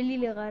लगाई बिल्ली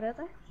लगा रहा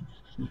था।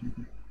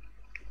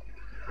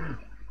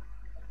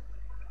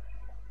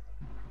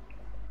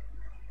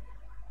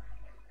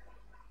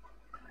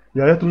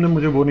 यार तुमने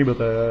मुझे वो नहीं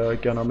बताया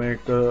क्या नाम है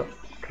एक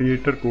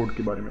क्रिएटर कोड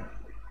के बारे में।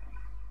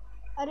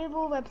 अरे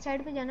वो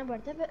वेबसाइट पे जाना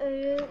पड़ता है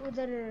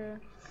उधर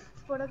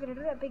फोटो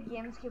क्रिएटर एपिक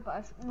गेम्स के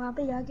पास। वहाँ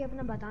पे जाके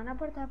अपना बताना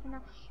पड़ता है,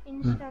 अपना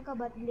इंस्टा का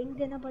लिंक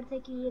देना पड़ता है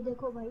कि ये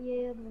देखो भाई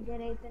ये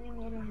मेरे इतने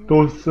मेरे हैं।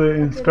 तो उस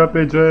इंस्टा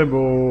पे जो है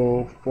वो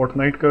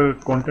फोर्टनाइट का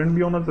कंटेंट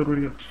भी होना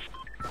जरूरी है।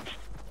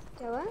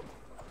 क्या हुआ?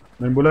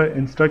 मैंने बोला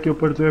इंस्टा के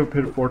ऊपर जो है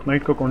फिर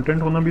फोर्टनाइट का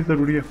कंटेंट होना भी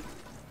जरूरी है।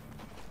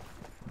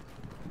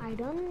 I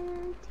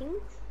don't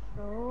think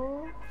so.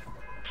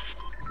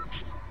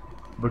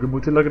 बल्कि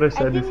मुझे लग रहा है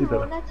शायद इसी तरह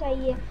होना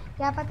चाहिए।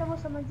 क्या पता वो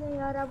समझे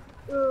यार आप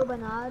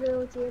बना रहे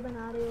हो चे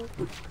बना रहे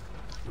हो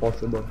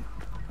पॉसिबल।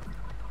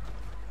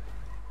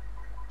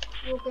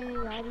 वो कहें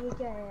यार ये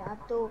क्या है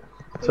आप तो।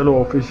 चलो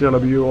ऑफिशियल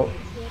अभी वो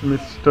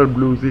मिस्टर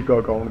ब्लूजी का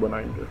अकाउंट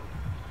बनाएंगे।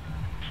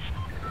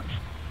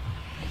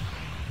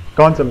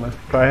 कहाँ चलना है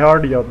ट्राई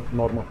हार्ड या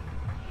नॉर्मल?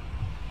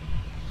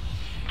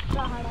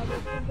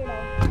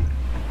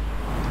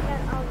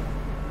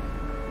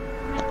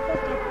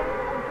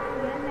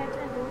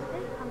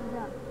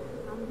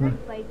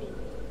 फाइटिंग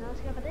मैं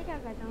उसका पता है क्या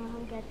कहता हूँ।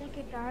 हम कहते हैं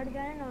कि ट्राहड़ जो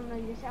है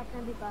नॉर्मल जैसे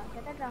आपने भी कहा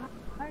कहता है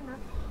ट्राहड़ ना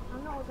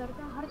हम ना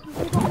उतरते हैं हर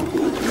किसी को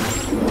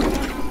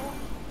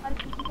हर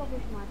किसी को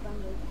कुछ मारता हूँ।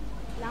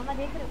 लामा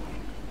देख रहे हो?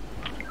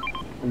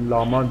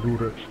 लामा दूर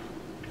है।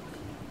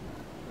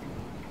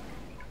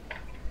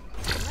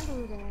 लामा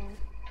दूर है।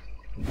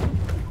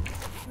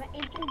 मैं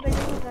एक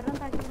बिल्डिंग में कर रहा हूँ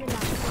ताकि मुझे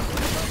लामा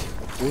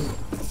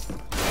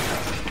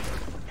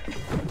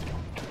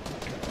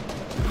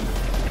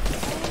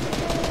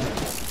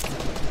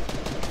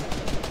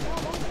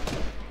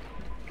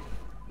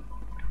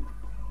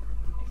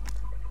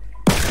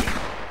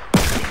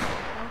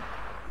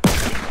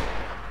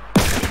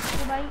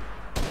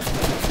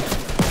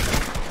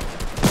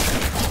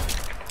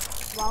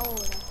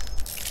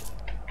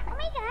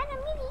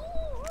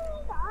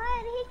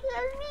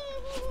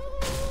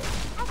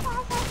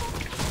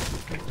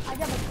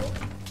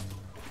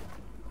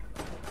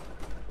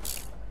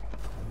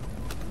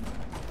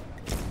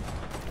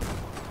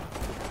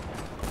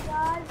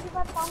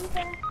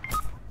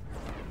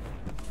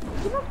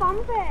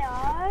पंप है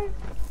यार।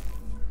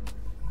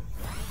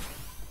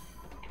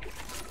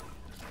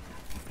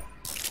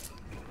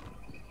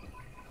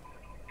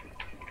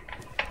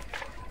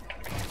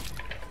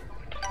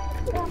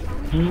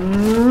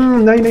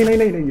 नहीं नहीं नहीं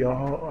नहीं नहीं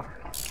यार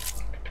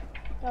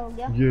क्या हो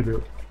गया? ये लो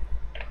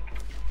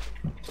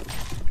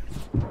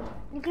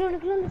निकलो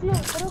निकलो निकलो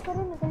करो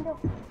करो निकल जाओ।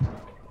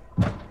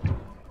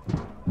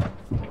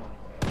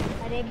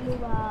 अरे ब्लू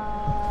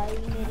भाई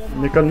मेरे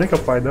भाई निकलने का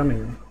फायदा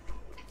नहीं है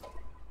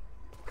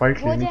फाइट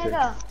हो लेनी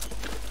जाएगा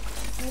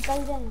चाहिए। निकल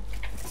जाए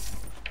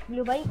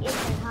ब्लू भाई एक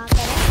हाँ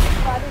करें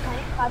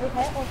काद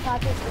उठाए और साथ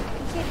ही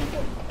पीछे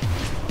पीछे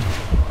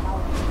आओ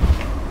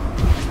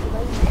ब्लू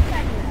भाई मैं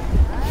क्या कर रहा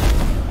था।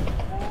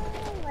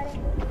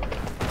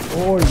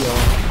 ओ यार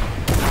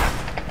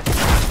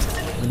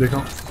देखा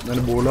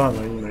मैंने बोला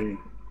नहीं नहीं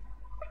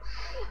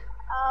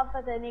आप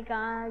पता नहीं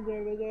कहाँ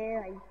गिर गए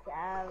भाई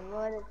साहब।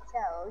 बहुत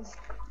अच्छा हो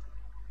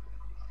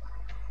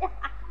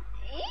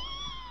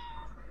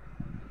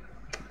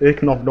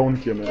एक नॉकडाउन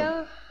किया मैंने।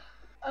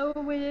 अब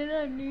मुझे ना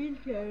नींद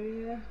चढ़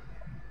रही है।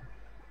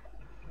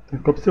 तुम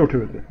कब से उठे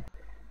हुए थे?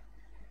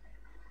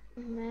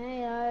 मैं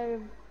यार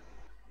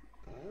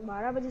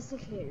 12 बजे से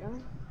खेल रहा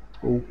हूँ।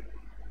 ओह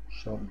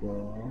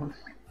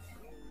शाबाश।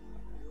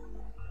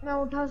 मैं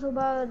उठा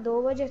सुबह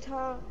 2 बजे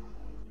था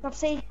तब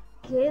से ही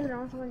खेल रहा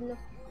हूँ समझ लो।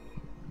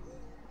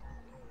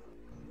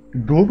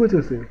 2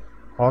 बजे से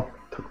हाथ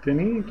थकते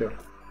नहीं है क्या?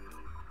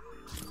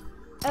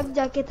 अब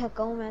जाके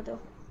थका हूँ मैं तो।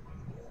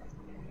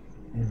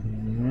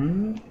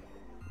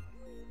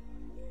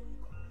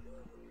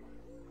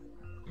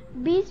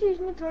 बीच बीच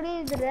में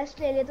थोड़ी रेस्ट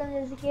ले लेता हूँ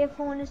जैसे कि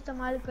फोन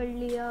इस्तेमाल कर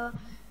लिया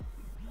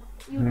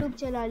यूट्यूब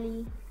चला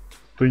ली।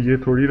 तो ये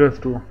थोड़ी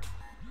रेस्ट हो।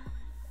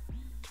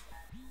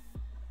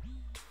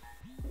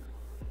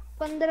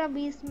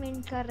 15-20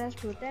 मिनट का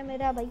रेस्ट होता है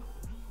मेरा भाई।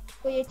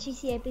 कोई अच्छी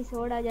सी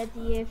एपिसोड आ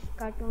जाती है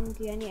कार्टून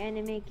की यानी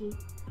एनिमे की।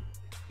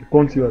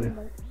 कौन सी वाली?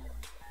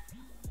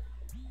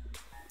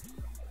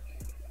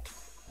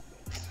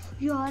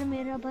 यार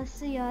मेरा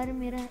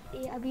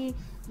अभी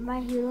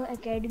माय हीरो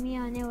एकेडमी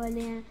आने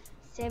वाले हैं।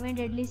 7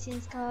 डेडली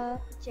सिंस का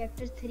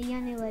चैप्टर 3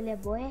 आने वाला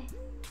है बॉय।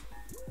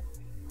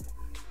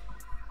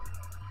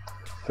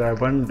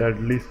 7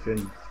 डेडली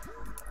सिंस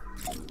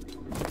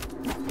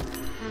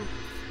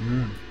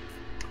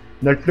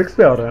नेटफ्लिक्स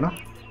पे आ रहा है ना?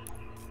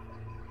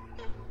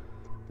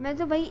 मैं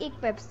तो भाई एक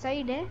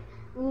वेबसाइट है,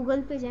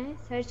 गूगल पे जाएं,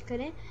 सर्च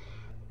करें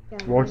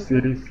व्हाट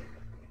सीरीज?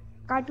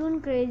 कार्टून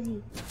क्रेजी,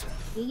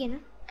 ठीक है ना?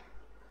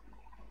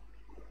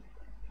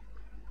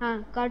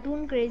 हाँ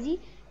कार्टून क्रेजी,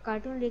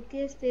 कार्टून लिख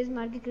के स्पेस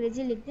मार के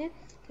क्रेजी लिखते हैं,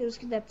 फिर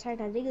उसकी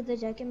वेबसाइट आ जाएगी, उधर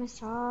जाके मैं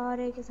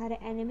सारे के सारे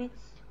एनिमे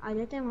आ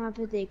जाते हैं, वहाँ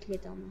पे देख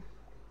लेता हूँ।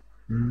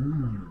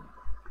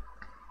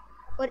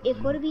 और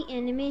एक और भी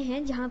एनिमे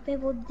है जहाँ पे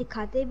वो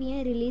दिखाते भी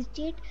हैं रिलीज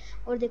डेट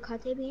और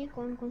दिखाते भी हैं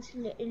कौन कौन से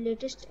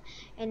लेटेस्ट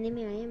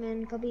एनिमे आए हैं। मैं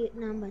उनका भी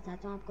नाम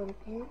बताता हूँ आपको,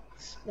 रुको।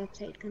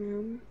 वेबसाइट का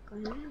नाम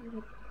कहाँ है?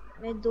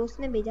 मेरे दोस्त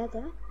ने भेजा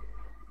था।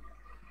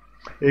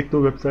 एक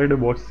तो वेबसाइट है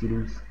वॉच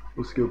सीरीज,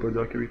 उसके ऊपर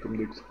जाके भी तुम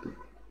देख सकते हो।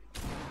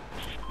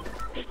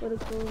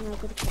 रुको मैं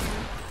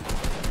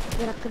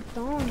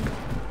करता हूँ।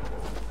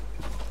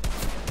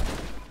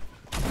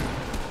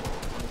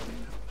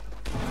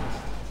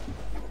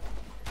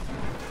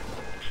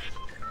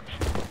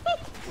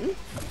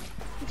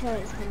 अच्छा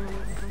इसका नाम है,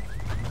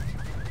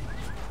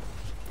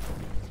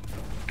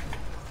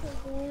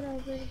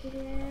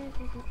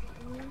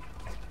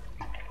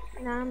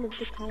 नाम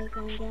दिखाई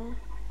क्या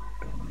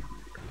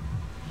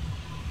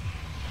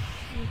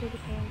मुझे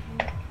दिखाया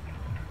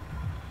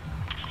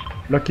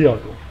लकी आ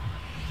दो।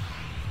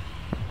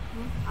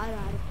 आ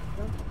रहा है।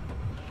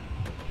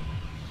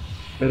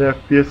 मेरे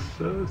FPS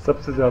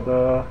सबसे ज़्यादा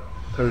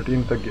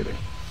 13 तक गिरे,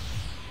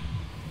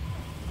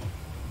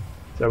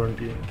 17,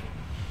 20।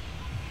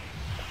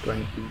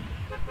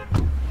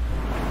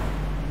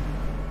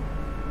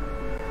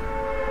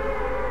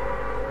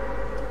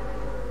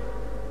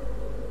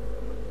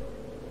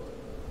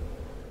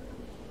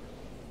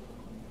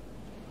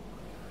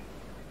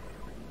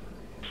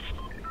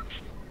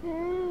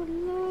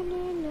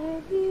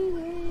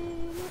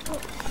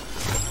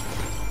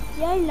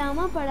 यार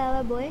लामा पड़ा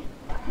हुआ बॉय,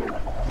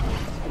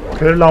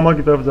 फिर लामा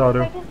की तरफ जा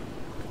रहे हो?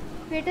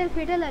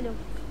 फेटल आ जाओ।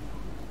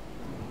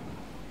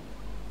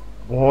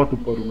 बहुत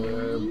ऊपर हूँ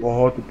मैं,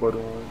 बहुत ऊपर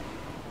हूँ।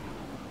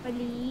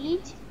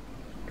 प्लीज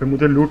फिर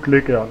मुझे लूट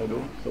लेके आने दो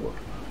सब।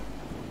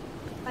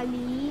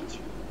 Please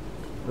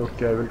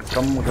okay I will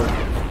come उधर।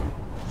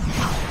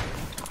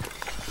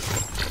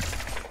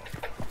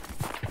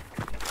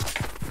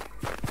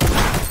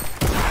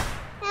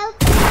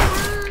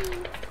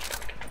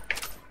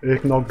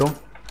 एक नॉकडाउन।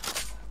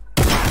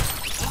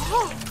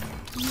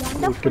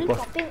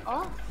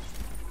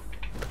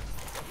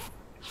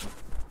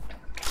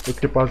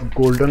 उसके पास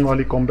गोल्डन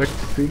वाली कॉम्बैक्ट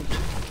थी,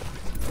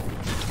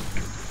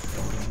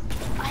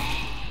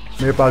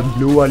 मेरे पास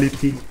ब्लू वाली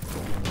थी,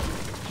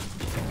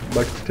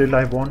 बट स्टिल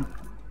आई वॉन।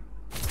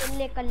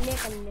 कर ले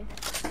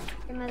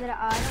मैं जरा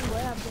आ रहा हूँ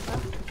आपके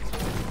पास।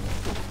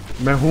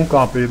 मैं हूँ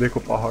कहाँ पे? देखो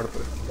पहाड़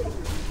पे,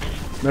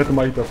 मैं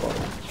तुम्हारी तरफ आ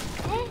रहा हूँ।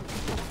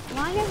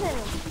 वहाँ कैसे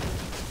हो?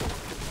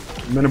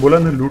 मैंने बोला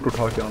ना लूट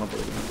उठा के आना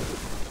पड़ेगा।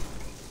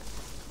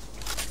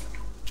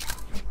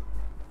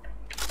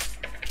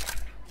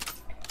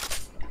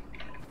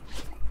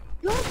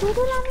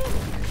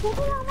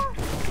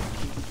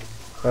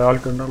 ख्याल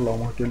करना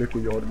लामा के लिए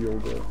कोई और भी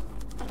होगा।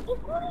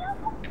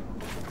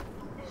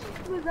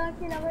 मजाक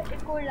के अलावा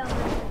एक और लामा।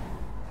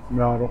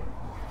 मैं आ रहा हूँ।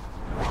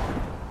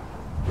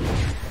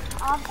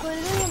 आप खोल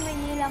दो या मैं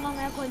ये लामा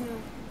मैं खोल लूँ?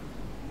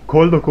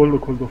 खोल दो।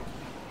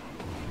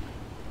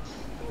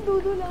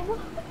 दो लामा।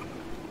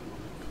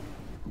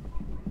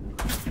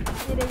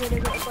 धीरे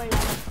एक और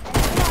लामा,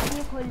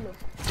 ये खोल लो।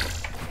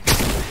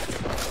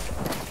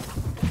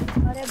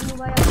 अरे ब्लू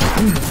भाई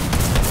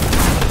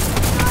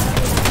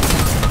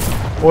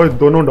ओए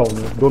दोनों डाउन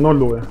है, दोनों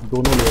लो है।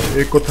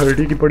 एक को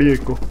 30 की पड़ी,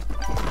 एक को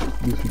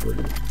 20 की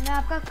पड़ी। मैं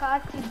आपका कार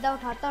सीधा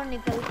उठाता और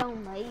निकलता हूँ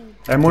भाई।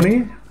 एमो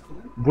नहीं,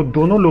 वो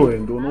दोनों लो है।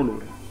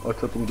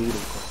 अच्छा तुम दूर हो।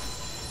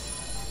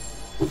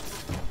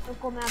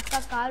 तो मैं आपका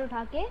कार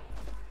उठा के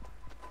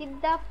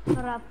सीधा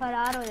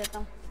फरार हो जाता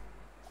हूँ।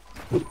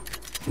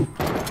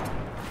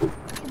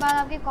 उसके बाद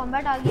आपकी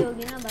कॉम्बैट आ गई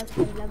होगी ना, बस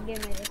लग गए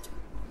मेरे।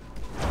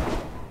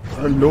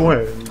 लो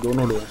है,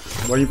 दोनों लो है,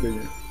 वहीं पे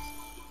है।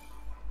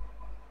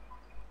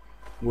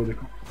 वो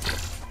देखो,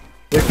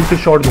 एक पीछे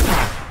शॉट दो।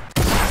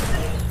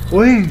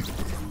 ओए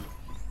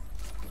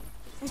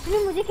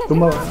मुझे क्या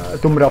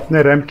तुम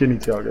अपने रैंप के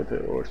नीचे आ गए थे।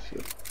 और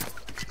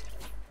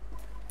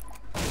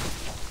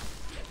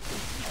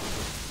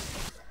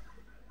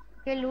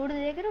ये लूट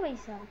देख रहे हो भाई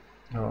साहब?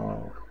 हाँ,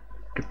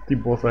 कितनी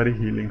बहुत सारी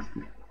हीलिंग्स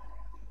थी।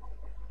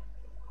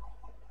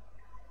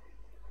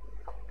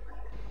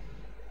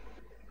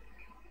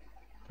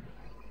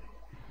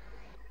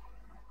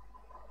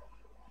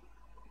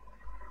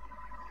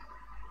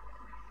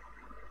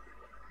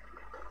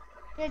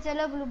 ये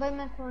चलो ब्लू भाई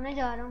मैं सोने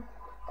जा रहा हूँ।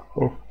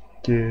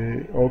 ओके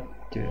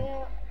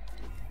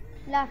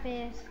अल्लाह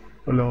हाफिज़।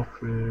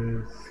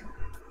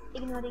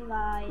 Ignoring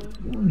guy.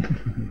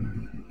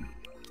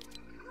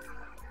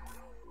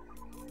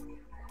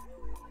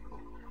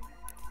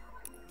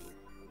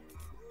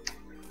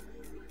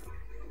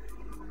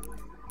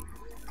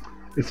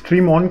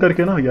 स्ट्रीम ऑन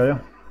करके ना आया।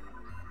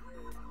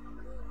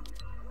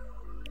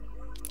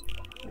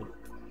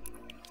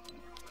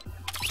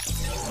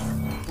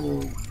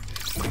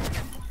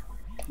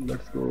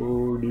 Let's go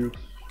dudes.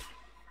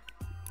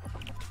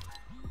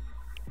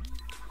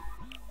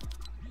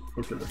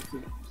 Okay, let's go.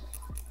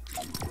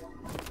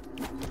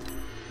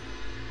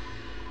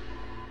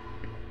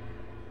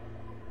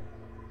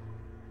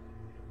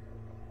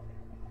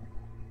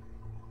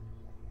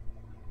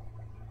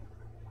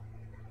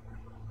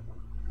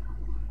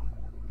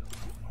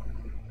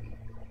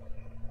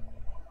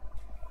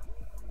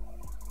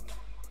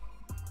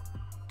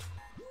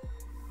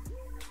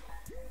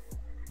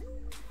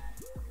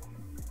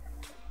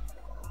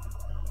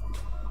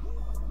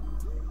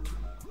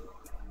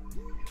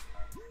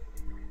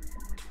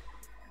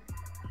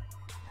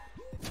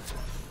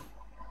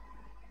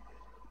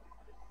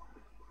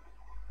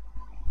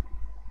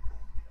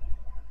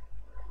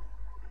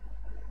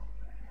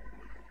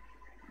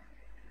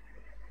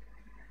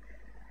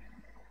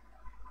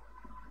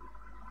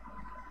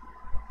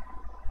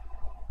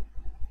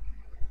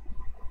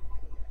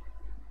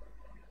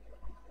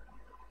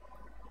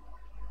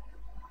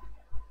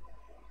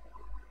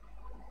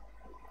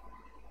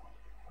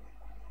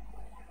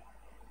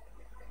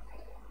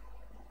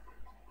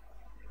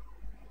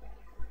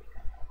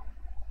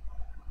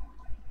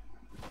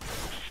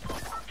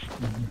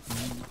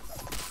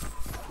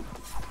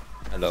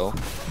 Hello.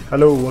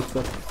 Hello, what's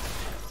up?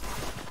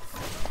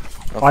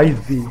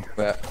 IZ.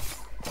 Where?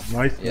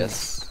 Nice.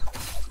 Yes.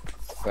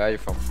 Where are you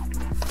from?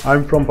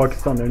 I'm from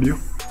Pakistan, and you?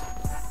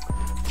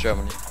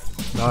 Germany.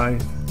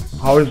 Nice.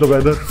 How is the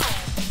weather?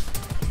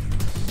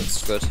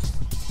 It's good.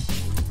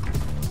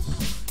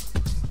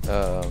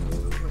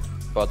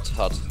 But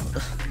hot.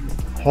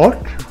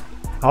 Hot?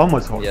 How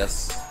much hot?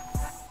 Yes.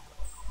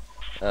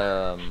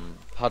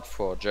 Hot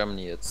for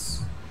Germany.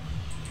 It's,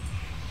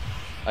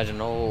 I don't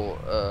know.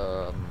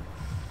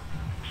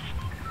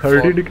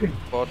 30 degree?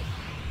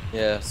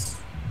 Yes.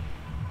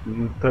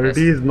 30 Yes.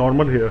 is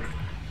normal here.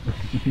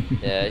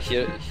 Yeah.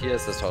 Here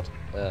is this hot.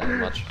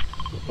 Much.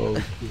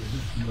 Okay.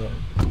 No.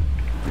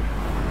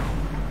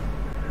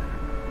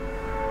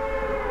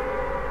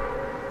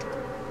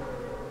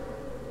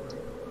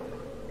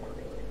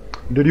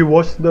 Did you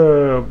watch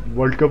the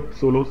World Cup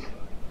solos?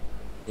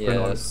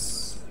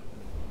 Yes.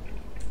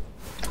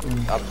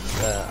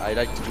 I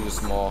like to do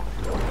small.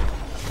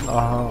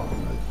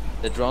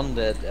 The drone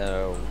that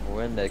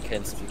when they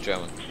can speak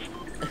German.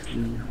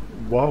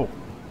 Wow.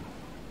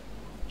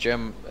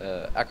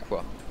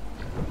 Aqua.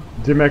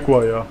 Jim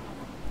Aqua, yeah.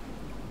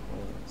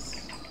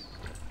 Yes.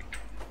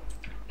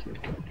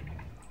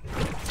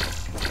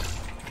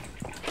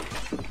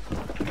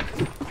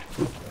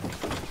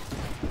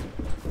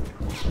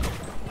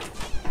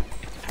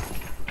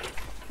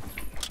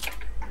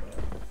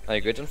 Are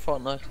you good in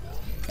Fortnite?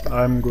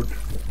 I'm good.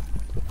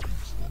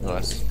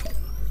 Nice.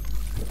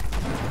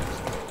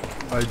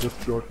 I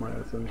just got my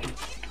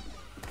SMG.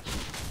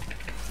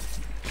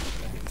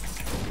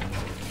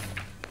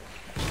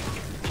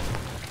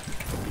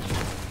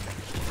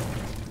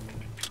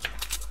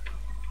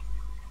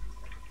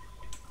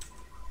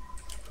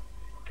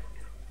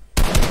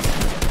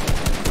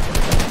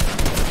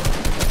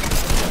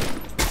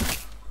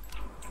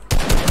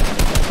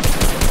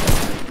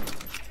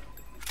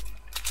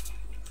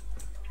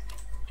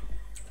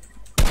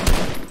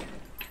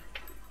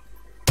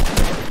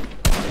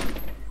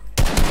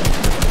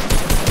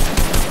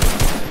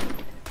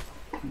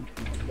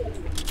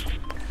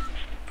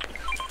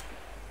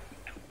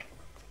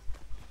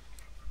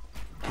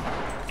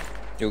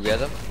 You get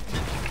him?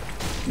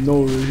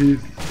 No,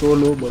 he's so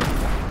low, but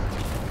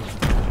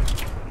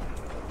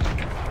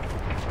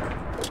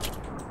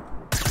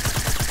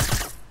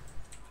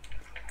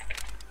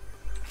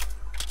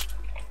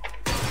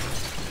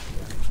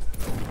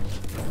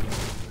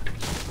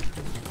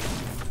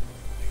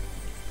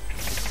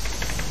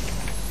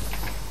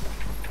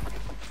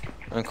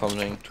I'm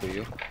coming to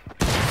you.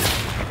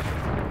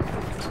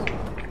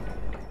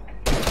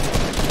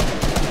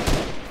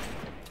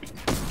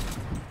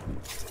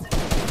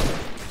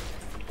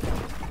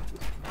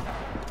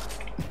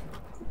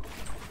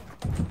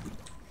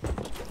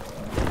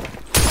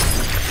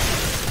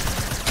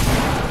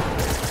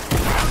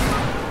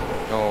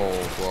 Oh,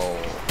 whoa.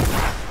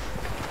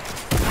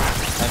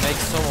 I make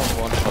someone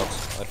one shot,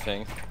 I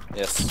think.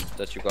 Yes,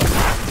 that you got.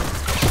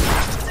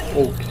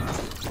 okay.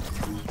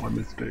 My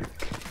mistake.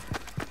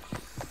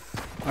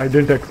 I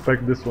didn't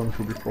expect this one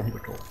to be from the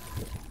top.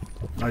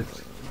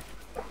 Nice.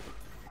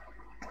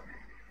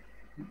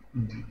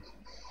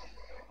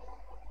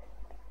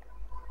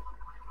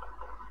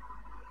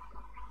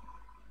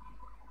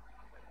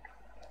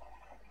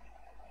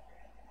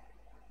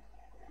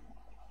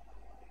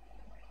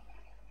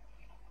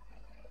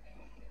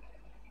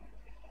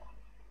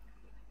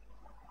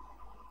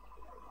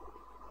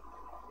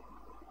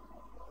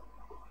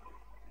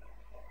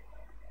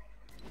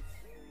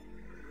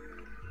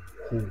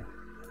 Oh.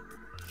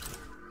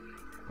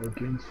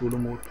 Again solo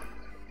mode.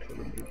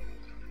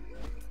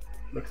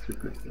 Let's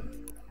replace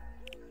them.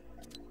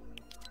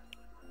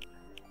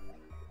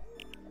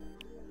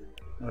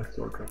 I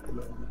saw triple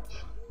damage.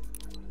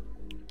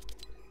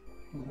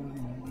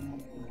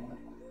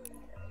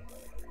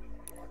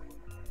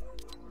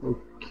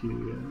 Okay.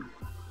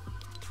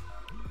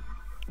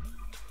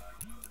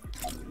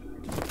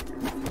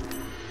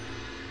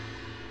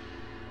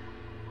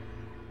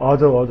 आ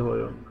जाओ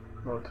यार।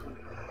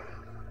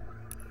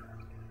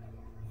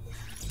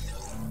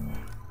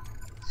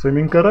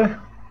 Swimming कर रहा है?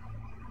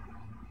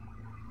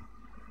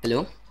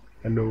 Hello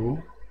hello.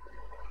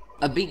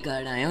 अभी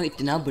घर आया हूँ,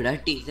 इतना बड़ा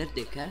टीजर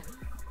देखा है,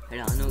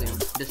 हैरान हो गया हूँ।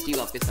 डस्टी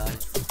वापस आ रहा है।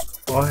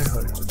 हाय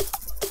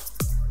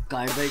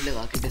कार्ड वाइड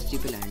लगा के डस्टी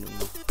पे लैंड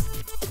होऊंगा।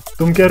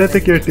 तुम कह रहे थे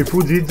कि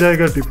टिफू जीत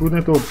जाएगा, टिफू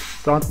ने तो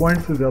 7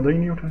 पॉइंट से ज्यादा ही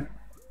नहीं उठाए।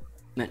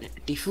 मैंने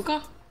टिफू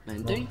का मैंने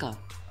तो नहीं कहा।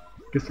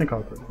 किसने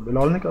कहा था?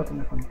 बिलाल ने कहा था।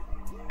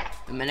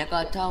 मैंने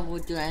कहा था वो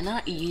जो है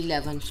ना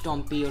E11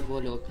 स्टॉम्पी और वो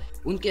लोग,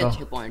 उनके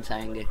अच्छे पॉइंट्स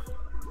आएंगे,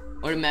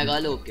 और मेगा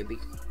लोग के भी।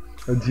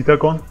 जीता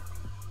कौन?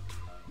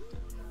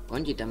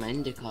 कौन जीता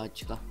मैंने देखा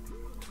आज का।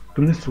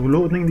 तुमने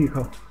सोलो नहीं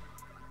देखा?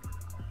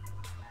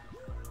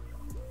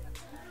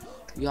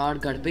 यार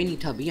घर पे नहीं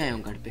था, अभी आया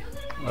हूँ घर पे।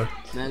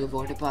 मैं तो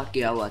वाटर पार्क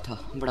गया हुआ था,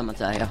 बड़ा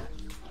मजा आया।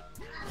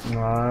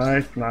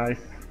 नाइस।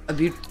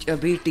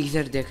 अभी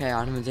टीजर देखा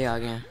यार, मजे आ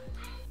गए हैं।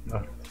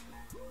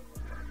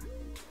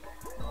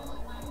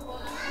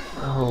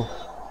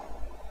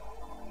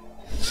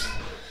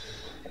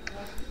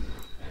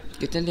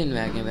 कितने दिन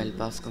में आ गए वेल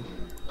पास को?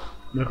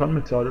 मेरे ख्याल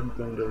में 4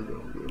 दिन रह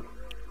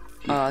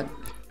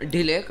गए।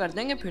 डिले कर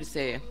देंगे फिर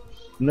से?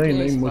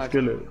 नहीं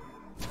मुश्किल है।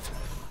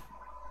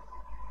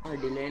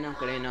 डिले ना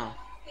करे ना।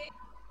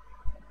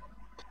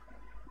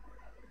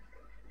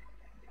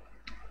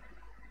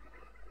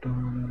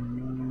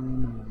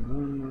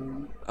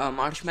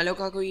 मार्शमेलो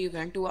का कोई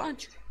इवेंट हुआ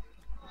आज?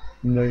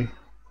 नहीं।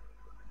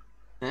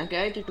 मैं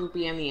कह रही थी 2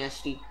 PM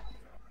EST।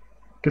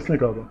 किसने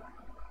कहा था?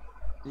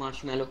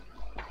 मार्शमेलो।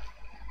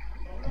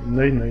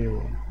 नहीं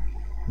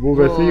वो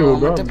वैसे ही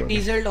होगा। मतलब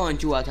टीजर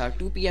लॉन्च हुआ था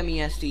 2 PM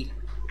EST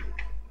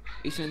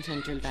eastern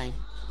central time.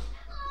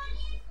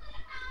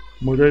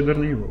 मुझे इधर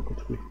नहीं हुआ कुछ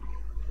भी।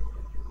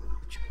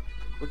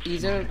 वो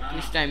टीजर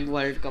इस टाइम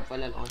वर्ल्ड कप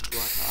वाला लॉन्च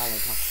हुआ था, आया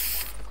था।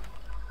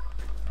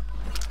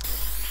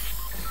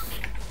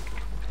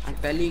 और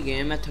पहली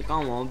गेम में थका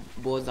हुआ हूँ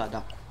बहुत ज़्यादा।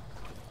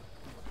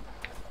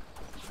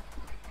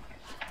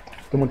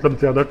 तो मतलब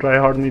ज़्यादा ट्राई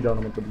हार्ड नहीं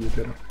जाना, मतलब ये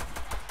तेरा।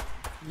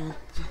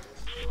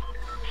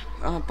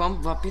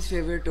 पंप वापस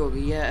फेवरेट हो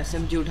गई है।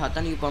 SMG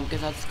उठाता नहीं, पंप के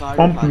साथ स्कार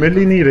पंप मिल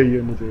ही नहीं रही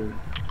है मुझे।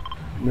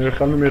 मेरे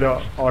ख्याल में मेरा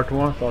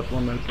 8वां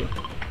 7वां मैच है,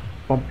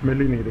 पंप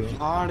मिल ही नहीं रही है।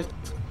 यार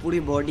पूरी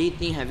बॉडी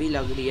इतनी हैवी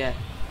लग रही है,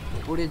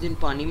 पूरे दिन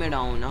पानी में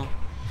डाऊं ना,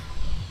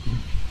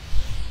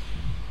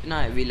 इतना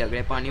हैवी लग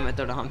रहा है पानी में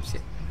तो आराम से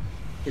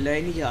हिला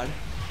ही नहीं जा रहा।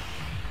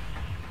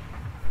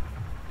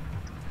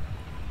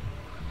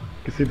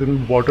 किसी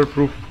दिन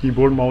वाटरप्रूफ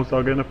कीबोर्ड माउस आ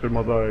गया ना, फिर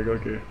मज़ा आएगा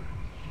कि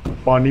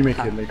पानी में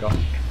खेलने का।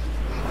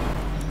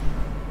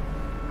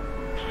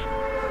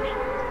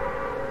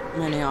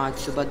 मैंने आज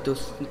सुबह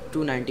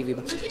 290 भी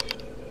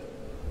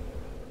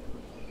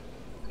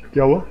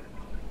क्या हुआ?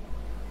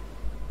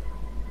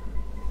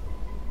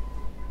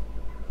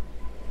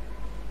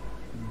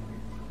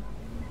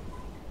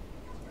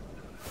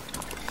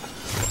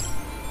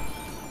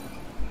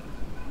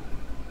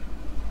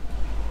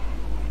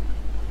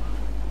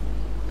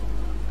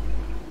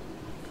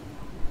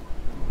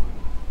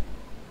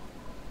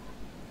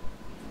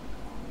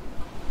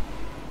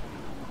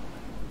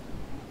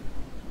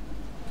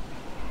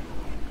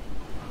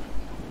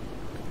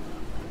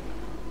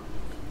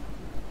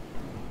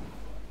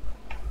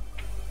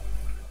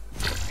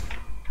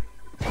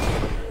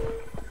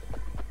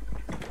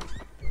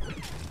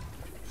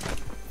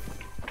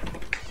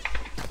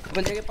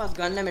 बंदे के पास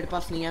गन है, मेरे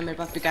पास नहीं है, मेरे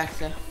पास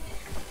पिकैक्स है।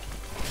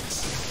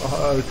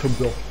 छुप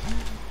जाओ।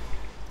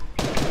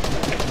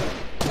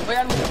 ओ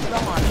यार मुझे पूरा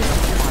मार दे।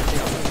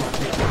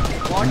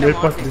 बॉट है,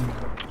 मार दे।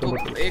 तो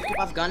एक के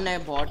पास गन है,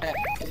 बॉट है,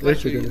 इसके पास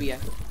शील्ड भी है।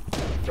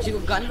 किसी को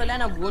गन वाला है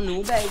ना, वो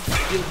नूब है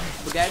जो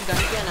बगैर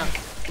गन के है ना,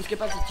 उसके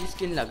पास अच्छी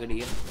स्किन लग रही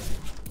है।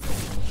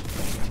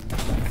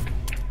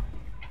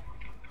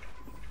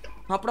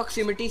 हाँ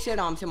प्रॉक्सिमिटी से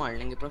आराम से मार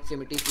लेंगे,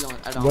 प्रॉक्सिमिटी से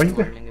आराम से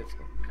मार लेंगे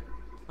उसको।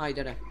 हाँ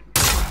इधर है।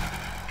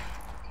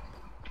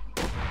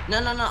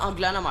 ना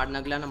अगला ना मारना।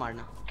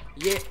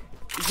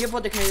 ये वो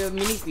देखने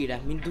मिनी स्पीड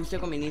है, दूसरे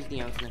को मिनीज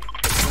दिया उसने।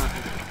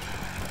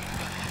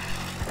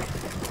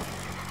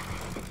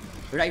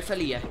 राइफल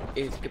ही है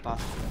इसके पास।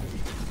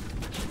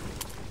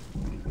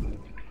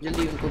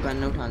 जल्दी उनको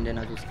गन उठा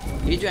देना दूसरा।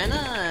 ये जो है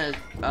ना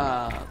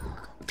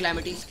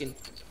क्लैमिटी स्किन,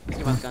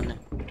 इसके पास गन है।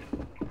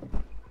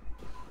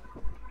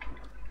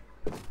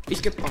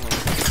 इसके पास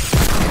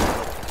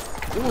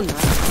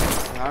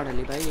यार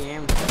अली भाई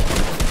एम।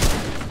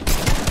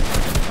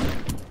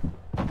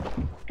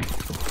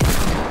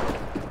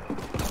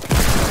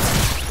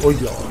 ओ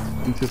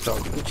यार पीछे से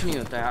कुछ नहीं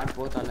होता यार,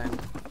 बहुत आला है।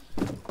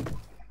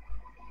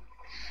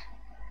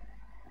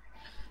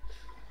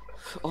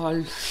 और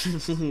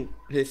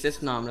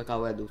रेसिस्ट नाम रखा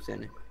हुआ है दूसरे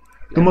ने।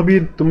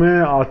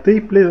 तुम्हें आते ही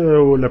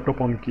वो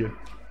लैपटॉप ऑन किया?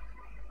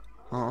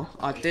 हाँ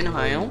आते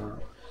नहाया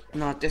हूँ,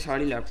 नहाते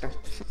सारी लैपटॉप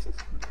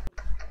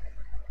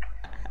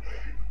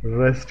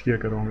रेस्ट किया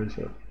करो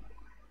हमेशा।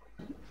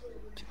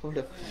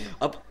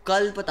 अब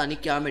कल पता नहीं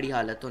क्या मेरी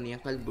हालत होनी है,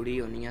 कल बुरी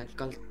होनी है।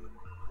 कल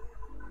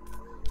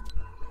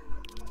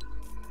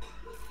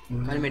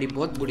मेरी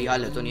बहुत बुरी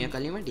हालत होनी है,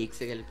 कल ही मैं ठीक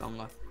से खेल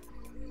पाऊंगा।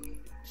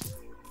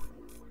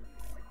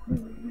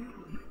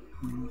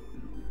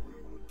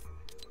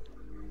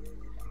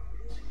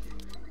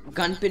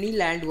 गन पे नहीं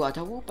लैंड हुआ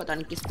था वो, पता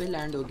नहीं किस पे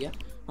लैंड हो गया।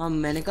 हाँ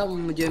मैंने कहा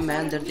मैं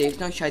अंदर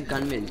देखता हूँ शायद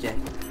गन मिल जाए,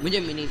 मुझे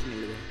मिनीज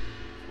मिल गए।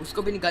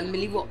 उसको भी गन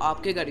मिली, वो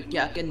आपके घर के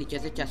आके नीचे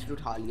से चेस्ट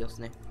उठा लिया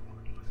उसने।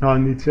 हाँ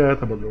नीचे आया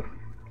था बगैर,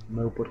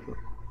 मैं ऊपर था।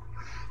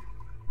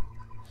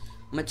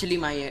 मछली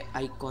माई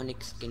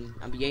आइकॉनिक स्किन,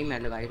 अब यही मैं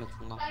लगाए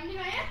रखूंगा।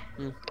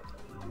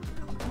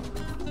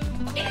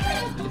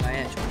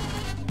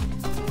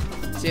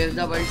 सेव द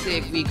वर्ल्ड से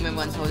एक वीक में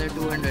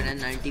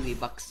 1290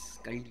 V-Bucks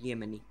कर लिए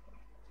मैंने।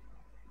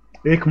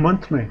 एक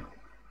मंथ में?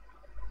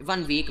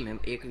 1 वीक में,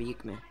 एक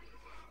वीक में।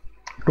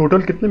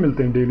 टोटल कितने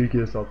मिलते हैं डेली के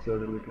हिसाब से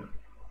अगर देखें?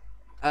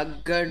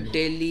 अगर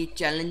डेली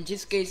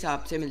चैलेंजेस के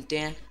हिसाब से मिलते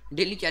हैं,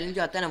 डेली चैलेंज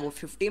आता है ना वो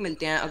 50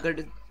 मिलते हैं।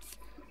 अगर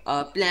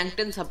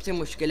प्लैंकटन सबसे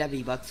मुश्किल है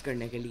V-Bucks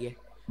करने के लिए,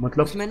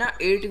 मतलब उसमें ना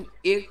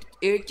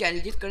 8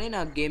 चैलेंजेस करें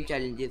ना, गेम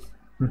चैलेंजेस,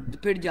 तो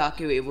फिर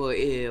जाके वो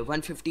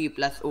 150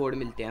 प्लस और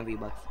मिलते हैं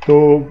V-Bucks। तो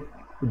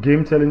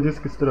गेम चैलेंजेस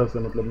किस तरह से,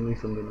 मतलब नहीं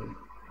समझ में।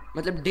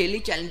 मतलब डेली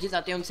चैलेंजेस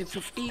आते हैं उनसे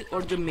 50,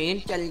 और जो मेन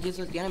चैलेंजेस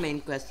होती है ना, मेन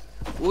क्वेस्ट,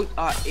 वो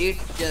 8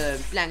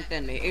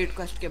 प्लैंकटन में 8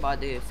 क्वेस्ट के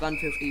बाद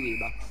 150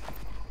 V-Bucks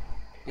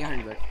या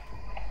 100।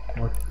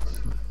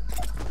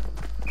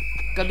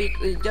 कभी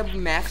जब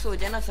मैक्स हो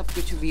जाए ना सब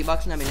कुछ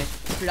V-Bucks ना मिले,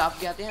 फिर आप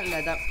क्या आते हैं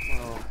लहदा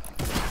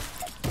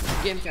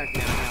गेम चैट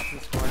में आपने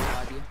स्क्वाड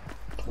लगा दिया।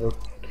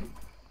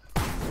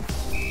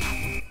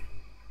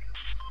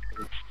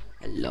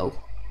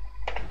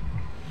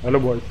 हेलो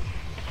बॉयज,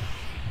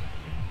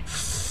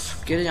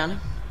 किधर जाना?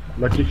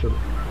 लकी चलो।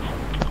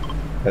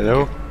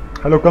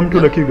 Hello come to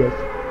lucky guys.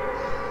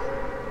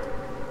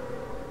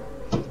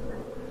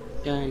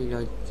 चलो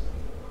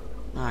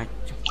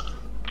अच्छा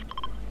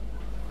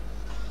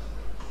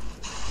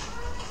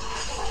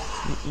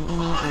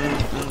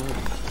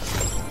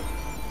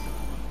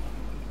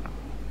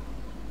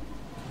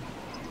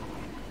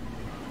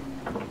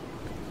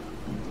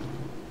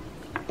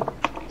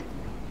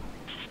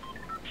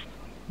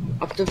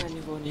अब तो मैंने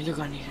वो नहीं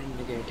लगानी है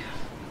गेट,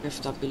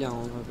 गिफ्ट तब भी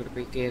लगाऊंगा अगर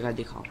कोई कहेगा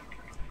दिखाओ,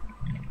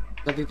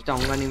 तभी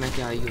बताऊंगा नहीं मैं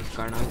क्या यूज़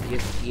करना,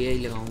 ये ही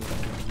लगाऊंगा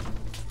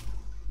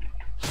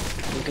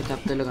क्योंकि तब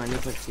तो लगानी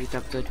पड़ती,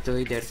 तब तो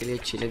थोड़ी देर के लिए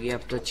अच्छी लगी,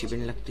 अब तो अच्छी भी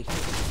नहीं लगती।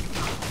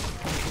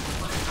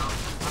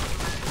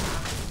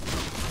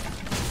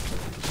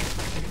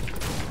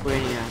 कोई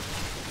नहीं यार,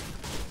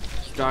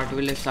 स्टार्ट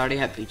वाले सारे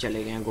हैप्पी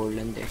चले गए हैं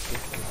गोल्डन देख के।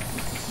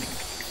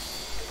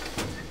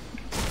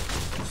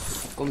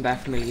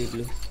 कॉम्बैक्ट मिल गई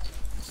ब्लू।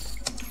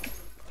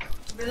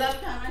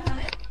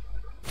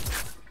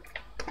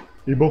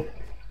 इबो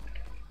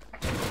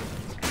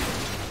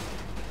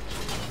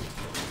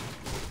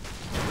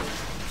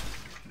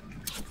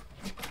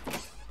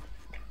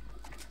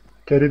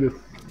carry this.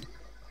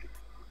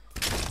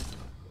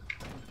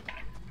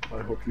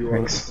 I hope you are.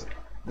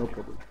 No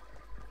problem.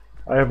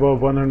 I have a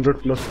 100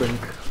 plus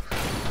tank.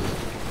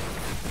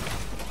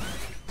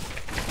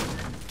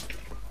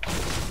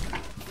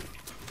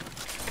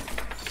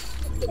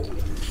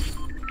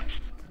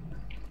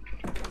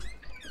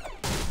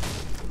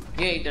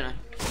 ये इधर है।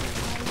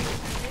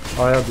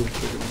 आया भी।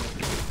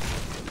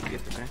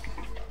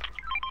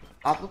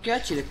 आपको क्या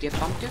अच्छी लगती है,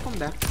 पंप क्या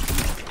कॉम्बैक्ट?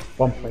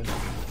 पंप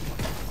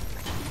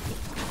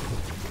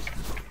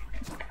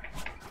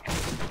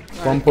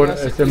पंप और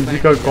एसएमजी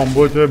का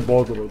कॉम्बो जो है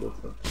बहुत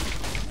जबरदस्त है।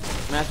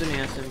 मैं तो नहीं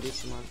एसएमजी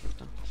इस्तेमाल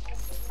करता,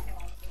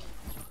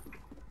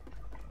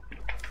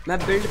 मैं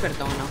बिल्ड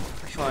करता हूँ ना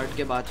शॉट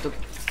के बाद, तो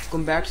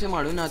कॉम्बैक्ट से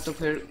मारूँ ना तो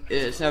फिर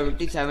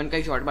 77 का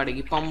ही शॉट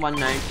मारेगी, पंप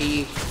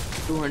 190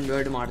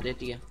 200 मार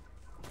देती है।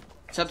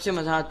 सबसे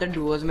मज़ा आता है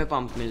डुओज में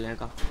पंप मिलने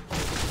का,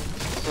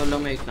 सोलो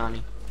में इतना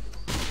नहीं।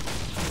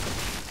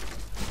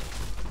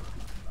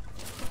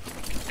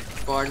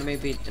 स्क्वाड में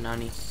भी इतना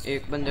नहीं,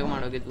 एक बंदे को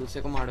मारोगे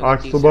दूसरे को मारोगे।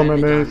 आज सुबह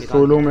मैंने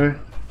सोलो में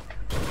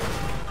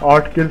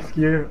 8 किल्स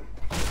किए,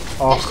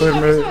 आखिर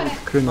में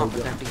स्क्रीन हो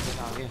गया।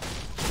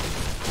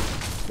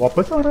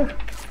 वापस आ रहा है?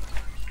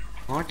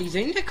 हाँ टीजर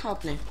नहीं देखा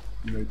आपने?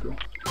 नहीं तो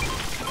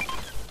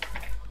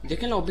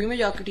देखें लॉबी में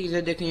जाकर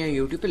टीजर देखें या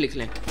यूट्यूब पे लिख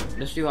लें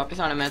इंडस्ट्री वापस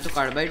आना। मैं तो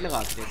कार्बाइड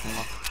लगा के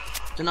देखूंगा,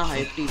 इतना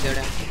हाइप टीजर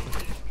है।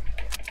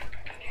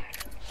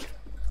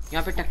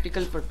 यहाँ पे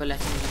टैक्टिकल पर्पल है।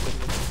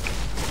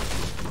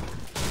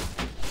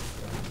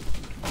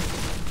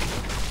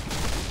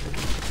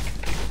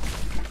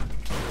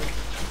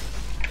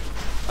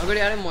 अगर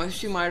यार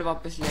मॉइस्चर माइंड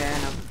वापस ले आया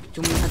ना,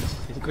 चुम्मा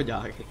इनको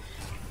जाके,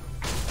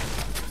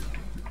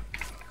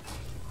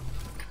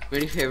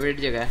 मेरी फेवरेट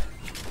जगह है।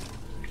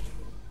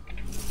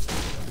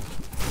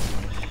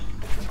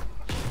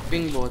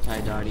 पिंग बहुत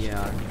हाई जा रही है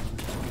यार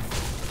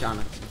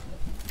अचानक से।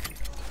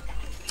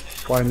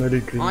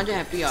 फाइनली आ जाए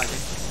हैप्पी आ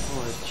जाए।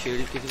 और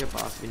शील्ड किसी के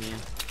पास भी नहीं है।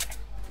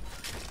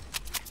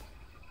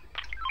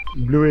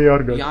 ब्लू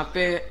एआर गन यहाँ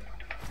पे।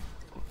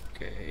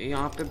 ओके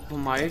यहाँ पे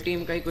हमारी टीम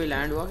का ही कोई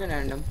लैंड हुआ क्या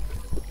random?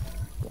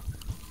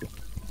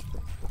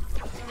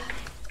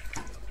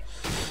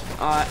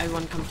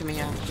 Everyone come to me, I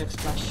have to check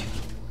splash.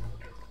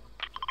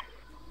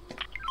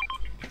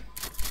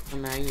 तो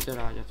मैं ही इधर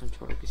आ जाता हूँ,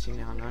 छोड़ो किसी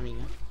ने आना नहीं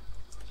है।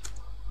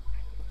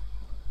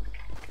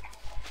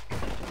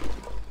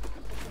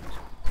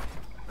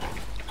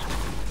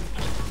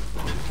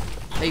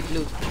 Hey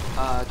blue,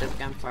 there's a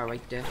campfire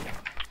right there.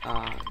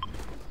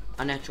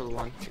 A natural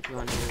one if you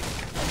want to use.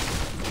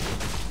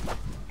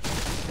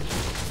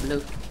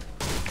 Blue.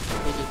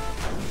 Piggy.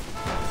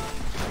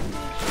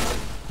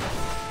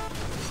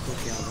 इसको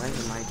क्या हुआ है?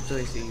 माइक तो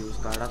इसे यूज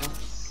कर रहा था.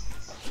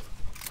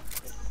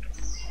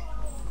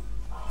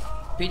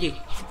 Piggy.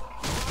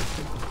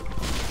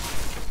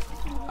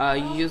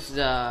 Use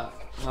the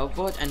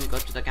hoverboard and go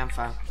to the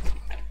campfire.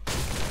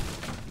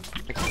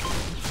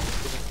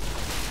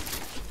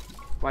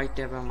 Right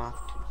there where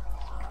marked.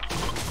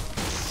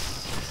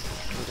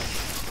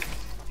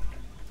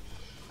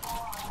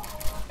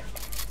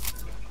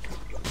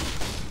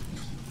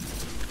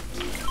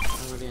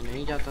 अगर ये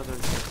नहीं जाता तो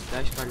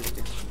dash कर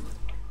लेते.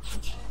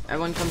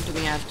 Everyone come to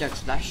me, I have Jack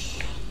Slash.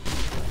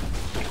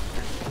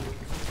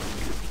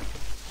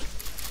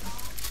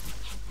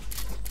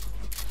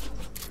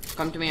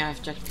 Come to me, I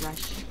have Jack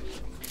Slash.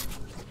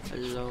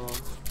 Hello.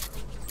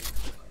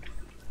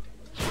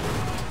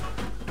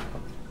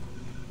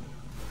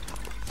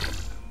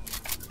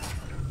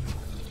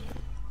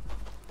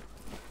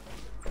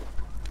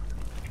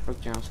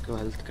 रुक उसको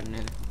हेल्थ करने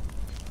दे.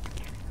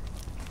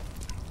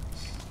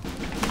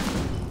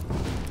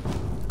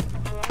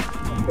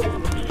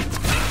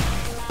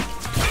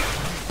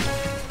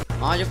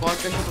 हाँ जो कॉर्ड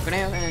कैसे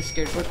पकड़े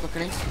स्केटबोर्ड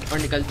पकड़े और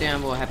निकलते हैं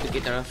वो हैप्पी की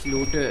तरफ.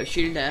 लूट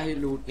शील्ड है,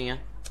 लूट नहीं है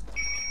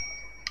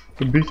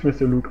तो बीच में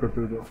से लूट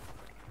करते हो.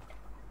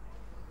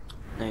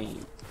 नहीं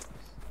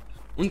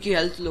उनकी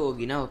हेल्थ लो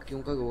होगी ना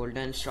क्योंकि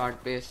गोल्डन स्टार्ट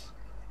प्लेस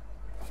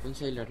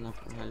उनसे ही लड़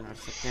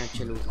सकते हैं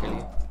अच्छे लूट के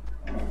लिए.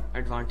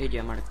 एडवांटेज है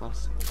हमारे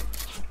पास.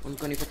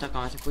 उनको नहीं पता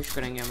कहाँ से पुश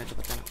करेंगे, हमें तो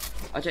पता ना.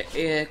 अच्छा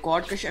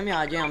कॉर्ड कशे में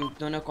आ जाए, हम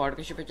दोनों कॉर्ड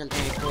कशे पे चलते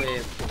हैं. तो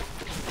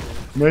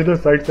मैं इधर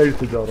साइड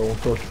से जा रहा हूँ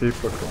तो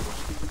सेफ रख रहा हूँ.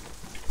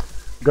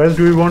 Guys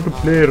do you want to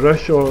play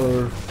rush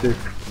और सेफ?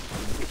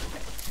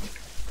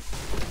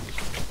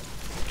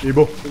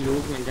 इबो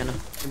लूट मिल जाना.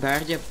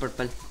 बैठ जाए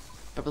पर्पल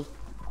पर्पल.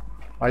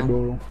 आई दो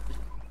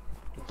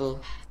पर्पल.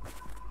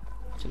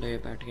 चलो ये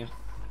बैठ गया.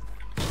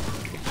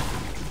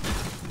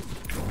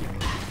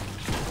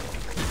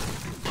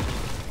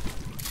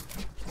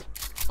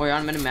 ओ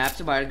यार मैंने मैप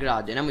से बाहर गिरा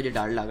देना, मुझे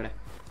डर लग रहा है.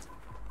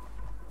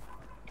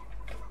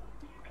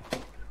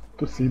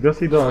 तो सीधा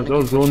सीधा आ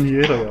जाओ, जोन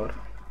ये रहा यार.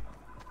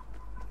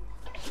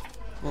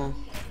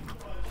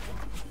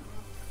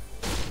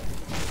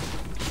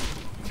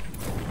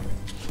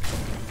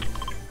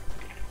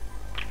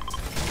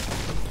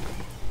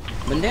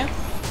 बंदे हैं?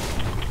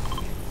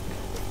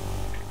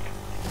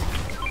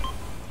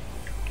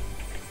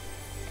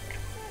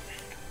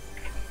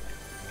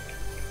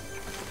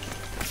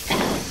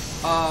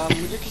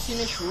 मुझे किसी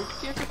ने शूट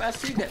किया कि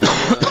ऐसे ही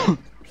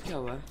क्या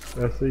हुआ है?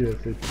 ऐसे ही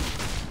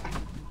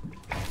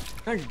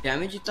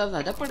डैमेज इतना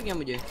ज्यादा पड़ गया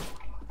मुझे.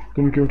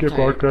 तुम क्योंकि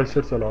कॉर्ड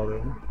क्रैशर चला रहे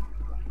हो.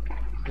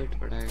 हिट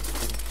पड़ा है.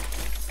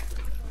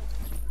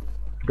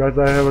 Guys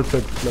I have a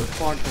set plus.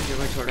 Cord crasher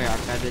को छोड़ो यार,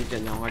 पैदल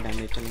चल जाऊंगा,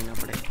 डैमेज तो नहीं ना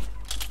पड़ेगा.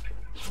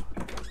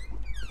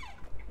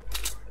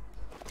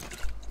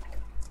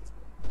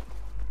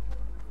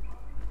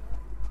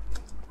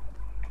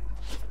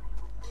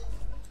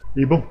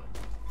 Ebo.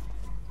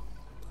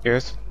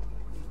 Yes.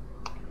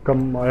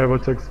 Come, I have a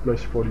check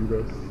splash for you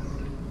guys.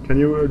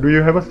 Do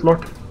you have a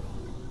slot?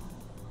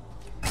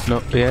 No,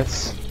 yes.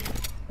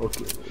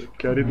 Okay,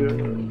 carry the...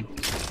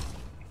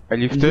 I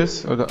leave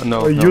this or the...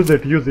 No, no. Use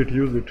it.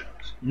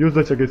 Use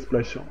the check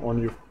splash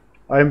on you.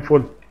 I am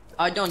full.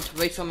 Don't,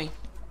 wait for me.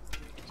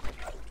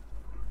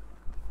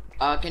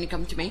 Can you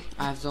come to me?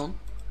 I have zone.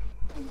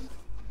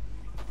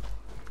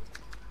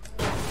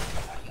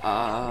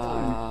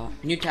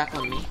 New tack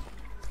on me.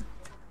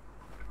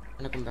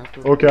 Come back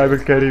to okay, I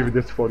will carry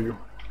this for you.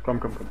 Come.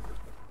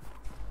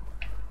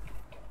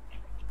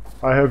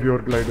 I have your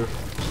glider.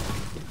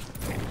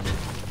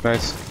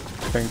 Nice.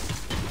 Thank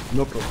you.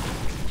 No problem.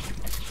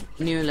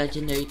 New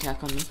legendary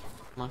tack on me.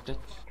 Marked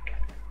it.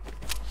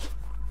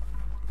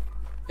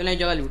 चलें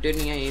जगह looted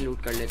नहीं है, ये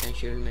लूट कर लेते हैं.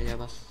 Shield मिल जाए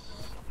बस.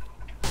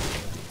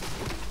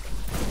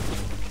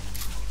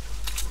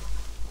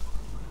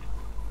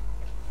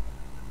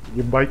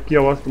 ये बाइक की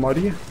आवाज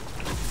तुम्हारी है?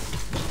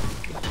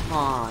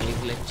 हाँ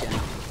एक ग्लिच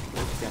है.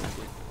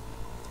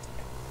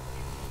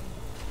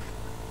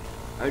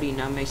 अड़ी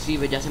ना मैं इसी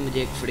वजह से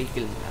मुझे एक फ्री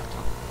किल मिला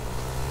था.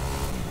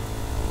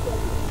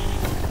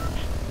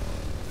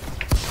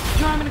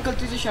 यार मैंने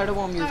गलती से शैडो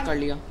बॉम्ब यूज कर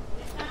लिया.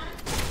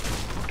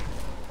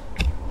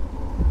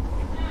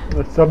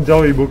 सब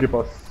जाओ ईगो के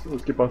पास,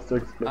 उसके पास से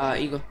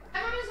ego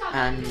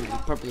and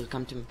purple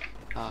come to me.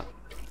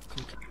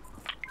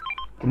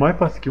 तुम्हारे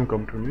पास क्यों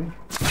कम टू मी?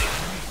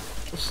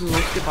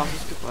 उसके पास.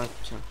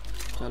 अच्छा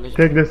चलो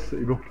take this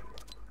ego.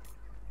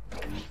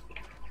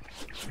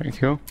 Thank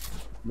you.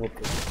 No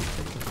problem.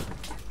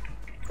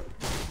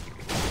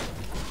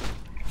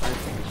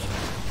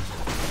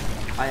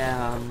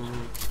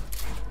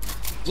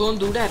 Zone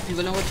दूर है,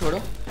 people को छोड़ो.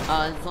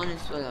 Zone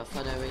is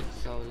further away,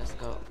 so let's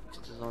go to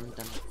the zone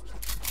then.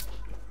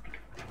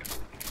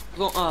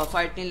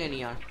 Fight नहीं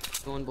लेनी यार,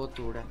 जोन बहुत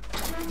दूर है.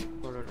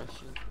 थोड़ा रश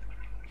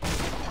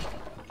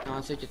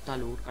यहाँ से जितना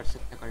लूट कर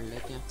सकते कर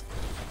लेते हैं.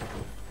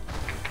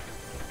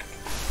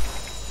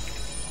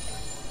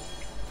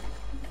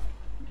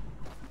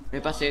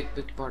 मेरे पास एक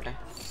बिग पॉट है।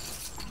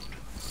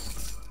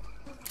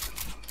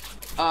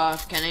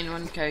 Can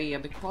anyone carry a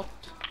big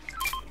pot?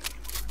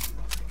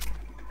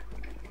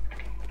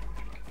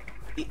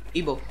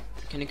 Ebo,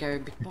 can you carry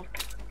a big pot?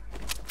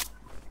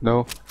 No,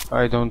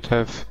 I don't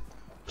have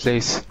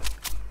place.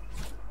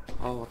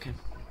 Oh, okay.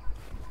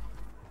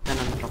 Then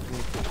I'm dropping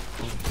it.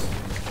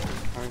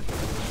 Sorry.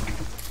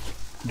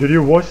 Did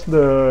you watch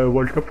the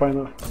World Cup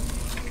final?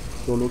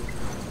 Solo.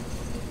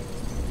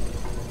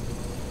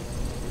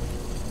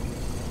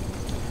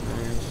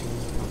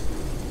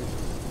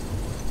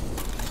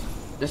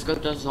 Let's go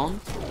to the zone.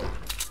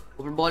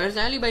 ऊपर bowlers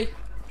हैं अली भाई।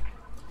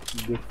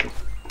 देखो।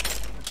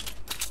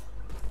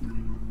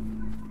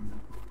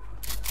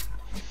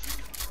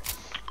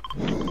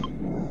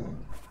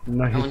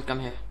 नहीं। कम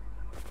है।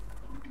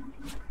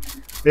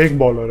 एक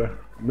bowler है,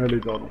 मैं ले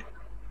जा रहा हूँ।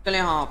 चले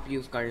हाँ आप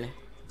यूज कर लें।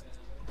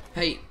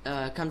 Hey,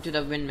 come to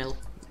the windmill.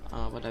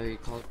 Whatever you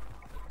call it.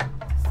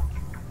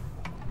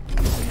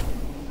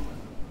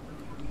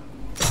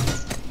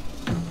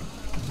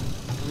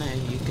 No,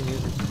 you can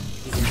use it.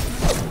 You can use it.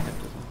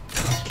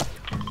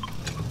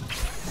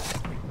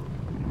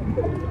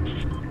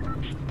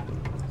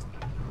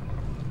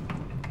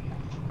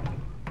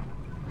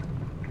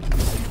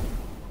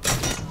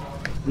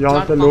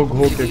 यहाँ से लोग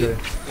हो के गए।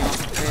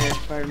 यहाँ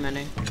पर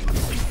मैंने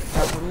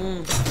क्या करूँ?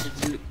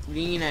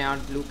 ग्रीन है यार,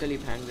 ब्लू के लिए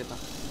फेंक देता।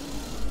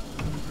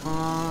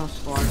 हाँ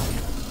स्पॉट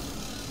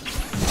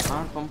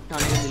यार, पंप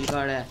उठाने का दिल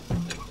कर रहा है,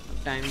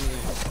 टाइम नहीं है।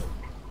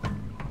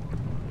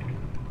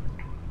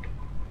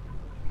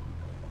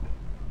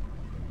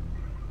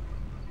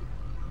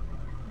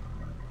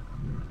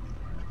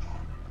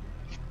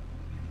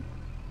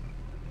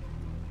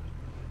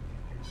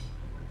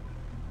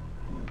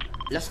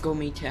 Let's go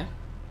meet here.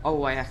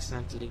 Oh, I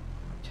accidentally.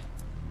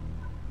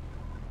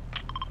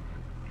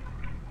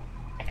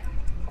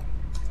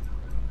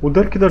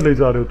 उधर किधर ले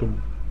जा रहे हो तुम?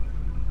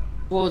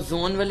 वो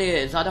जोन वाले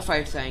ज्यादा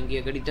फाइट्स आएंगी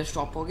अगर इधर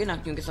स्टॉप होगे ना,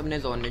 क्योंकि सबने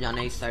जोन में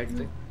जाना है। इस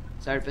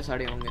साइड पे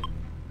सारे होंगे,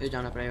 फिर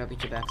जाना पड़ेगा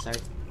पीछे बैक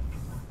साइड।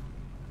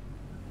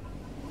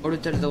 और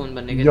उधर जोन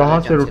बनने के यहाँ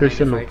से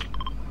रोटेशन लो,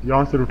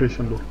 यहाँ से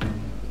रोटेशन लो।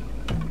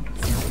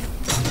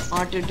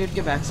 हाँ टिल्टेड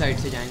के बैक साइड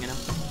से जाएंगे ना,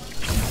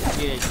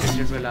 ये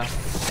टिल्टेड वाला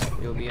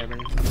जो भी है।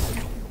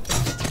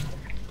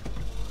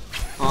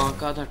 हाँ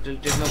कहा था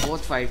टिल्टेड में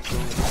बहुत फाइट्स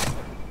होंगे,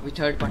 अभी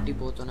थर्ड पार्टी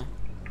बहुत होना।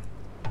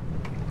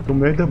 तो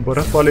मैं इधर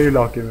बर्फ वाले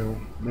इलाके में हूँ,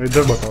 मैं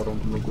इधर बता रहा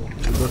हूँ तुम लोगों को।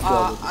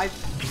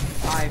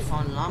 I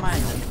found llama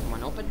and then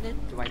someone opened it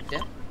right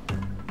there.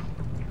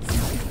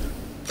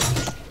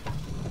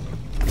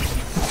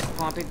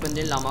 वहाँ पे एक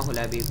बंदे ने लामा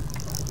खोला है अभी।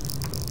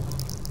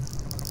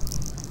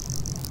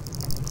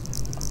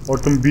 और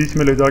तुम बीच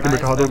में ले जाके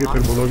बिठा दोगे,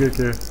 फिर बोलोगे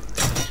कि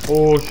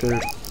ओह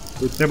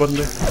शिट इतने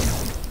बंदे।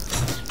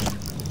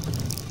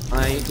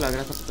 हाँ एक लग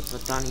रहा था,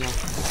 पता नहीं है।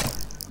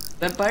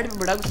 वेम्पायर भी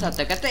बड़ा गुस्सा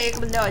आता है, कहता है एक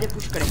बंदे आगे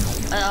पुश करे,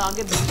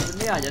 आगे 20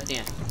 बंदे आ जाते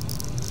हैं।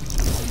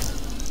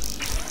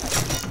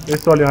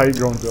 इस वाले हाई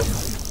ग्राउंड पे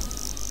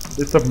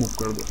ये सब मूव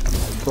कर दो,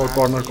 तो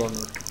कॉर्नर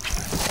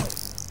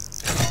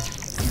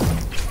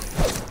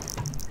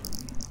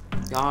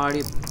यार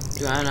ये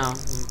जो है ना,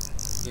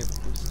 ये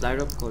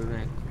स्लाइड अप खोल रहे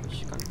हैं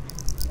कोशिश कर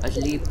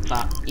असली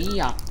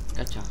पाइया।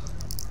 अच्छा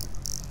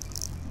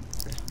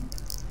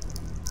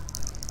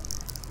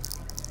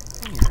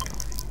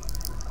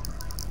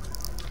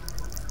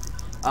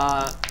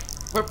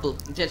purple,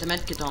 there's a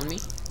medkit on me.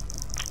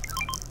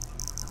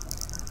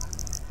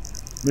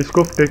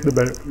 Miskov, take the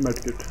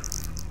medkit.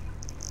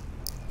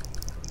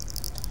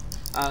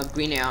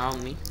 Green AR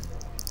on me.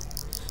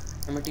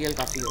 Material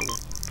काफी हो गया।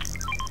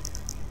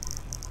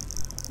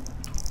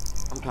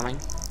 I'm coming.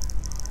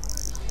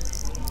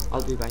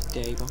 I'll be right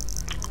there, Eva.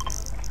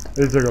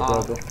 इस जगह पे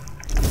आ जाओ।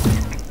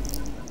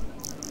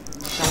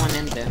 Someone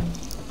in there.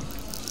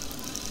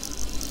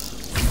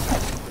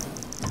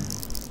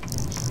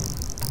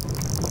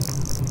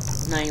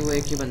 नहीं वो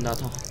एक ही बंदा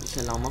था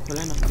जिसने लामा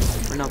खोला ना,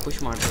 वरना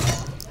पुश मार दिया।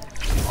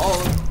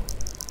 Oh.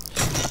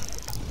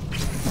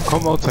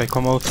 Come outside,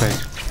 come outside.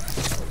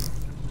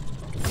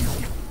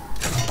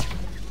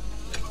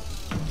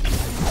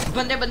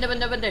 बंदे बंदे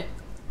बंदे बंदे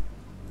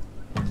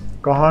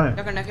कहाँ है?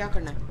 क्या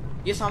करना है?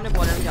 ये सामने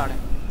बॉलर में जा रहा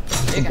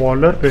है।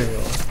 बॉलर पे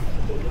यार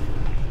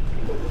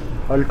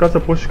हल्का सा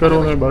पुश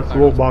करो ना, बस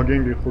वो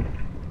भागेंगे खुद।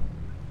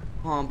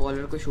 हाँ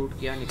बॉलर को शूट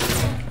किया, निकल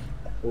गया।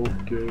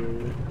 ओके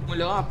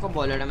बोलो आपका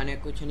बॉलर है, मैंने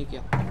कुछ नहीं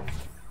किया।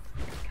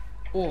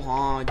 ओ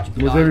हाँ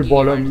मुझे भी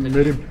बॉलर,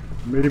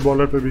 मेरी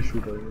बॉलर पे भी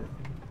शूट आएगा।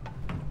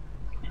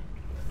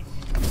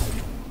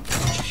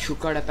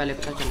 शुक्र है पहले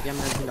पता चल गया,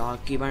 मैं फिलहाल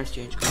कीबोर्ड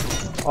चेंज कर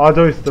दूँ। आ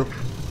जाओ इस तरफ।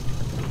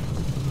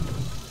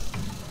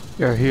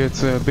 Yeah, here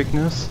it's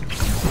bigness.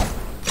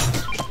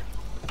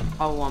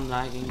 Oh, I'm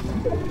lagging.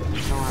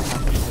 No, I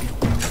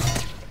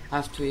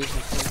have to eat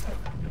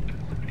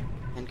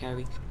and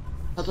carry.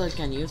 Although I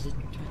can use it.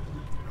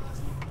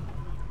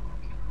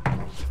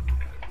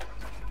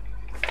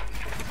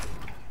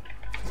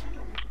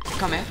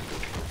 Come here.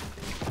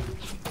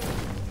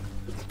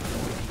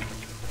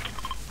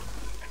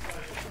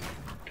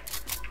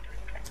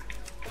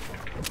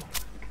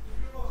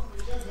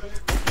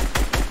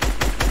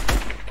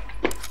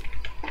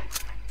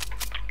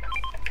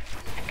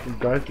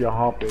 Guys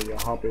यहाँ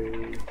पे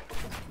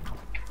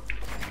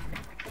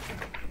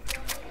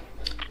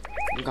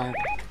गायब।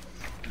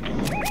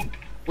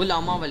 वो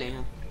लामा वाले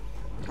हैं।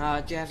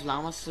 Just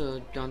llamas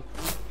don't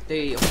they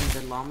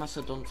the llamas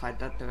don't fight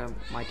that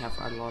might have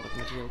a lot of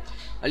material.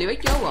 Ali भाई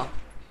क्या हुआ?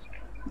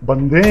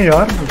 बंदे हैं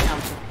यार,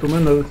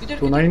 तुम्हें किधर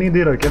सुनाई नहीं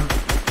दे रहा क्या?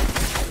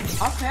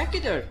 आप है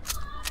किधर?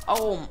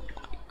 Oh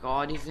my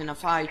god, he's in a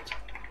fight.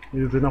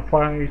 He's in a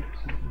fight.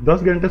 10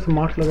 घंटे से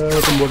मार्च लगाया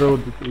हुआ, तुम बोल रहे हो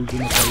he's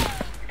in a fight.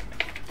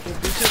 वो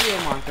पीछे भी है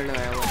मार्कर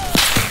लगाया हुआ।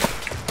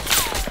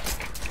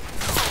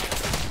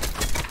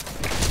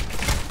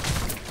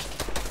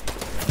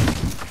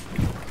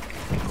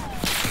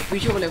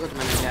 पीछे वाले को तो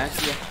मैंने क्या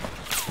किया?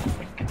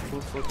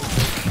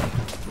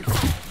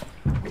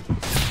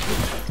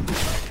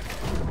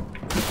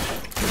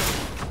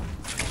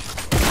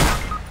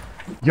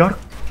 यार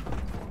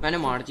मैंने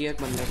मार दिया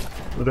एक बंदे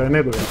को।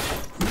 रहने दो यार,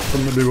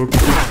 तुमने देखो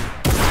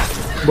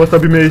बस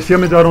अभी मैं एशिया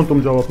में जा रहा हूँ,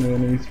 तुम जाओ अपने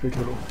एनिमीज पे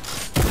खेलो।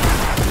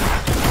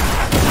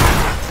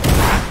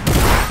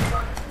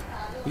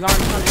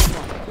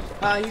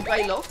 He's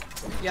very low.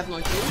 You have no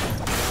shield.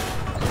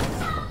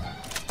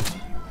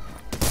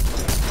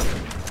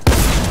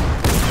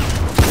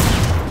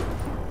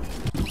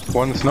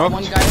 One's knocked.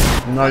 One guy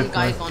Nice.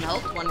 is on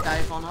health. One guy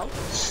is on health.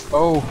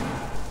 Oh.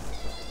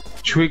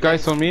 3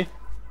 guys on me.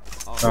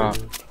 Ah,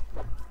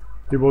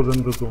 He was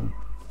in the zone.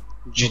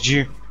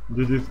 GG.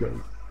 GG's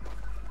guys.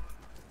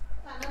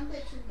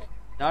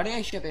 जा रहे हैं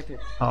Asia पे फिर।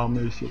 हाँ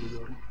मैं Asia पे जा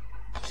रहा हूँ।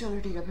 चलो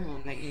ठीक है फिर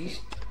हम लगे।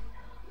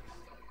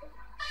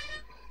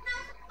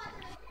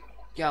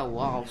 क्या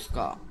हुआ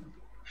उसका?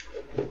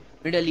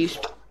 Middle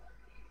east.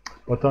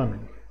 पता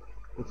नहीं,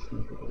 कुछ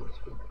नहीं पता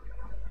उसको।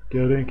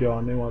 कह रहे हैं कि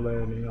आने वाला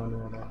है, नहीं आने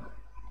वाला है।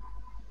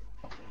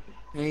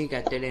 नहीं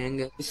कहते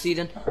रहेंगे।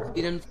 सीजन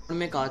 4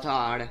 में कहा था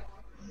आड़।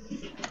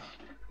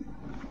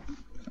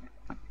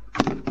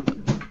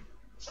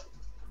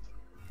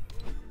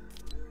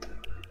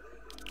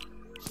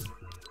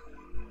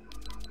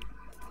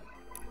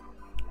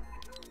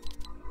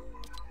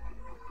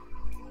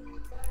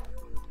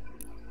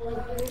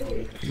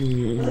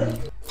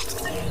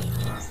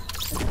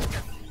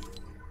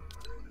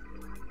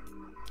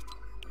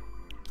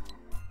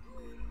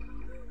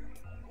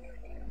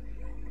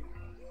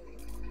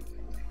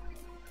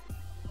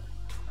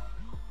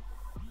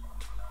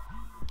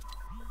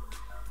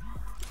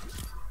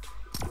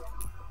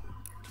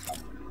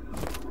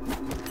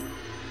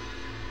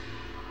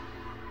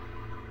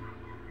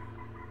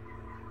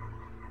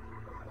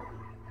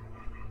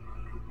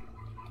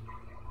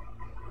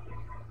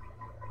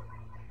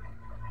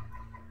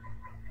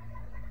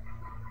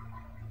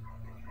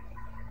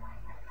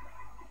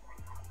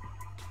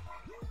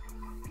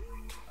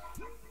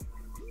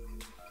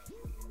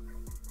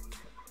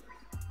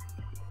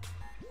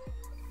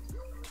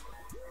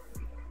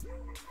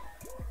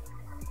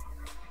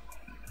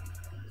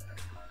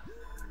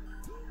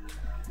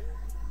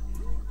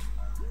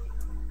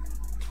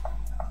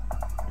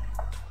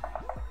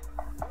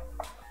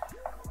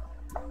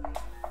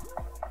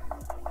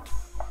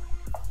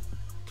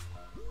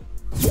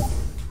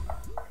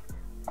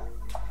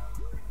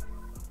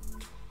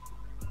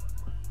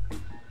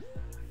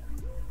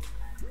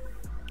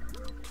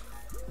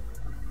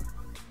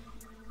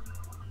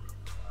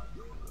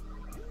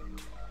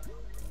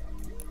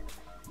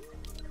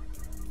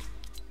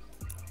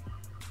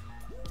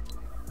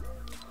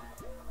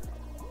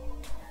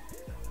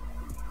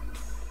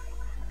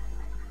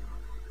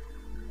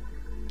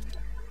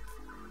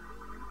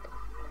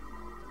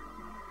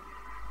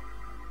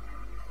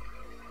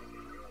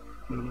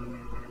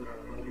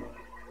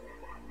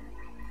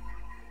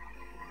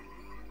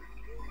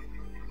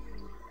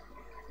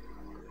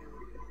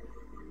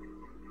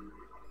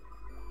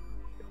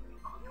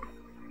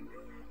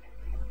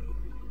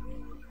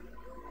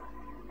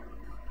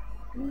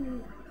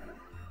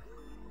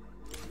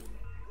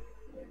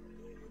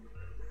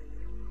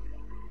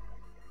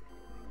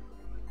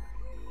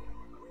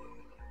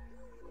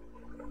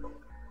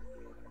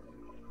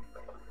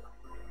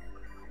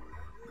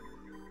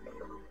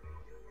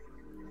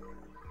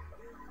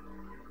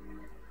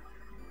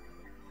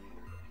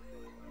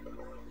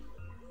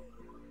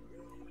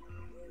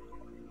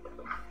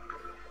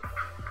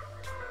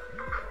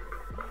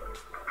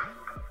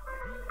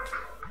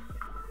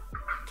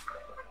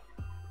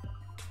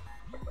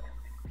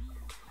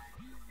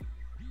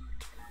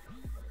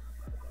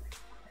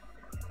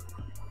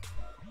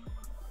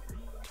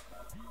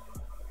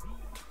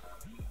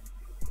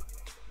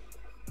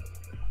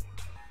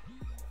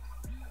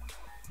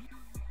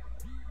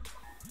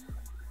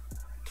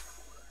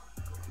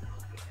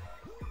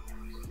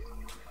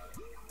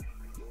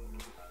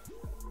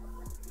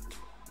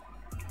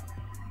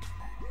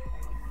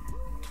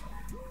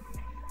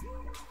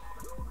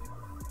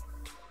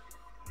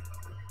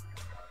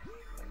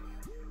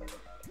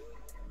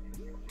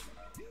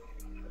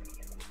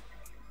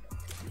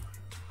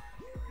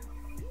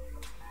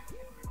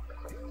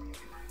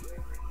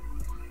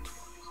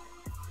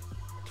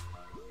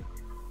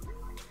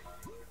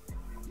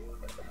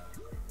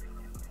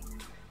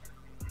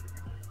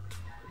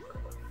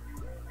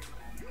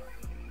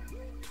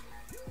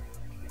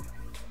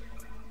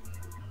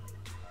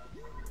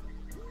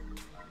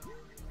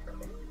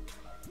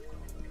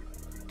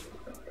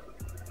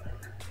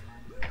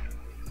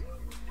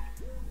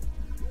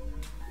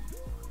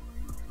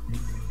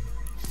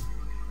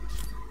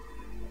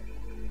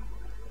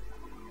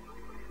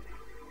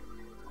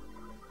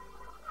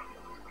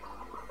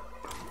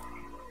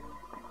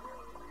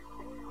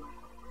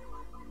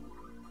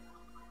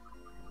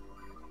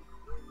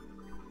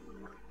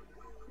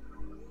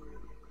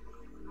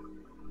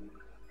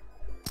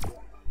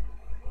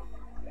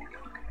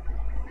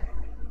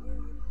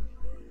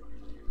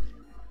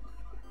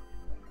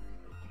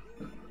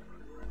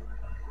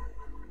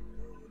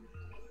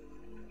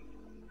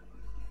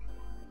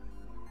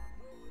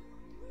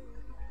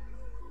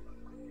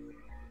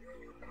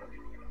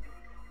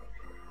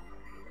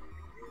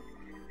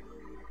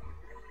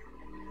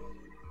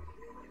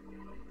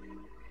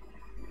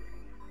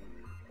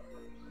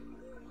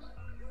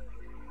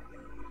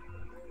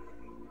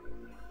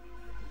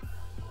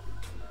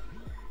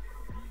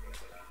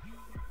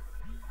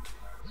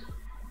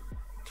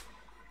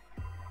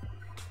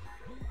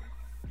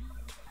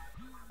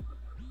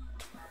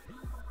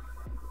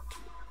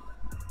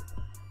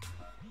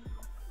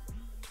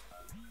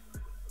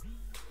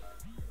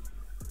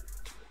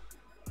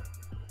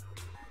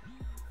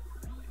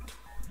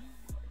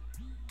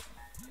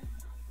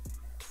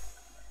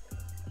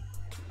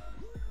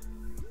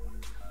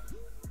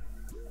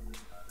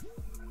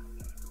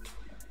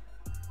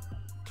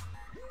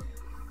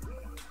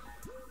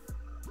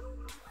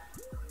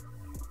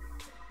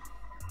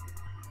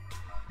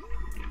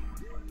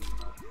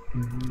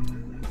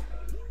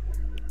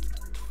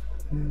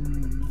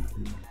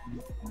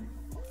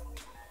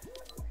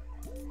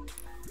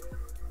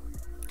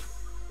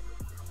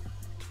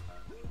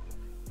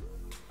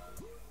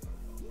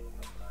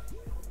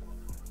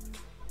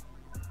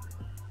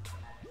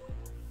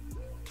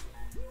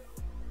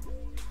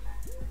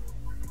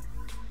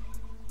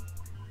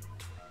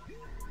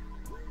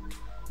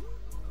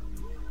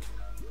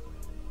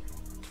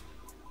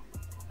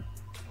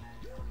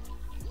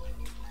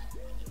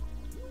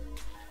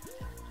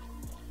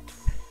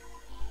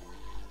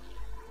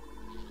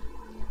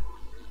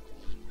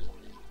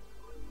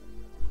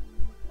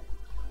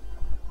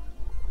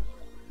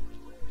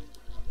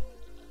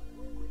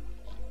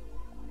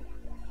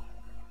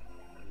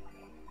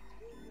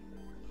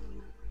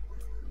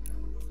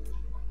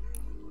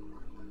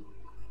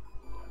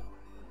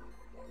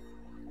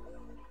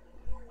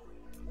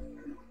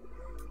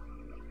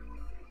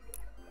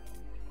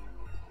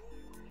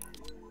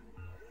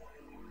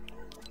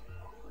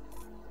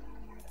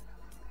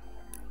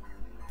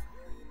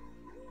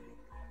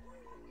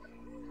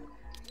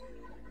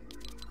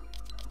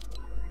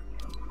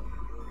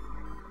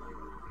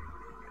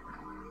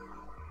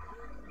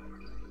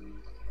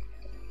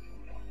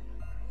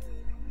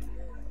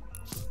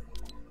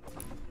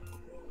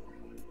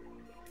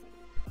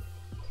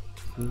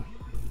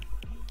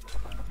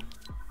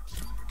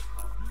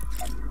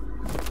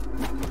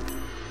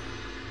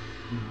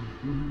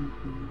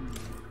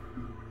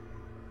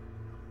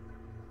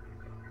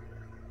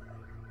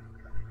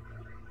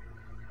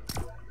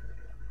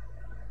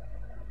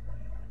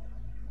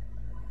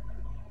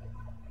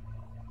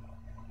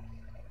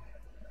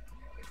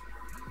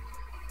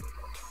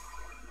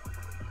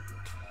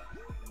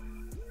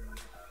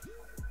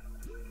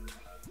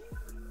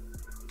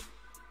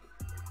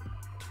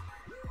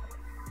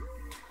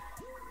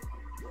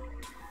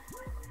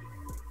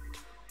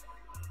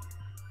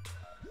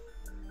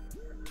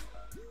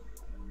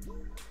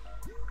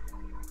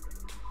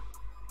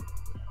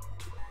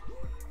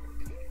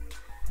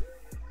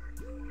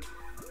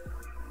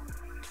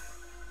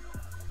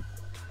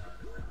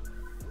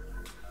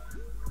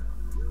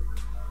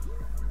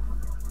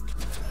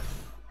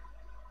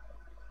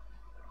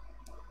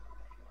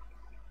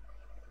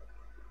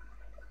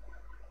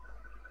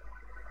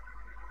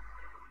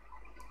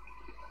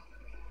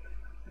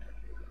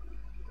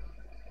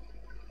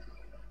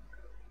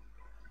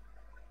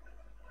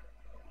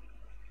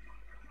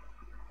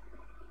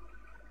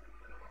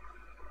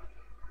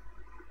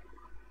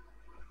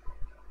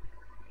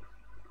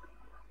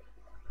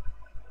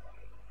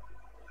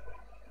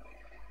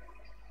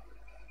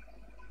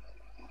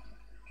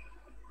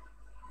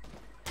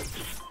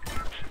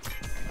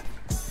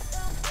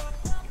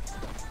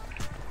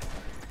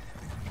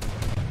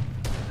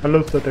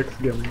 Hello, Satex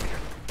Gaming.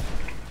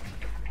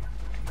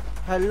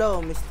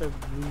 Hello, Mr.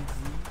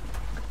 Breezy.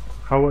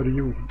 How are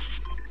you?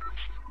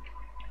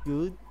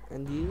 Good,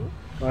 and you?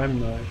 I'm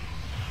nice.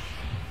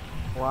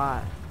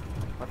 Why?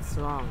 What's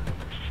wrong?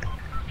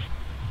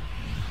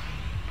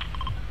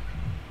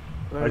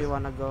 Where you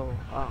wanna go?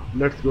 Oh,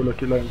 Let's go,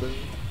 Lucky London.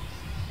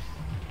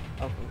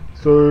 okay.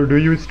 So, do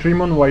you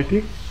stream on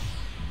YT?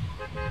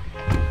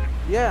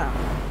 Yeah,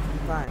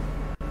 fine.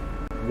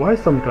 Why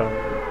sometime?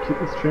 Keep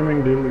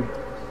streaming daily.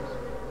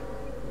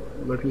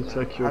 Let me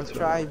check your I've channel.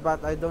 tried,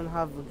 but I don't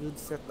have a good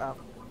setup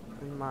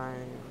in my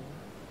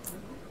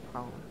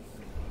house.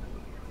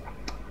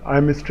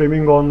 I'm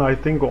streaming on, I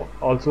think,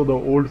 also the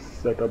old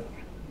setup.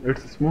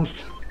 It's smooth.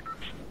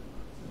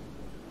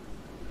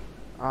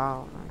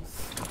 Oh,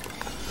 nice.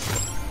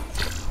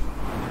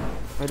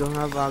 I don't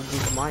have a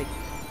good mic,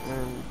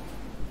 and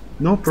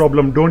No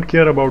problem, don't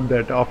care about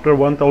that. After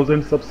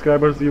 1000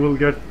 subscribers, you will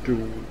get to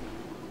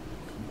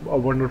a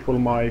wonderful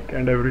mic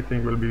and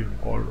everything will be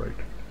alright.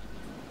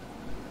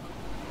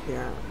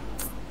 yeah,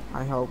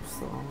 I hope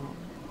so.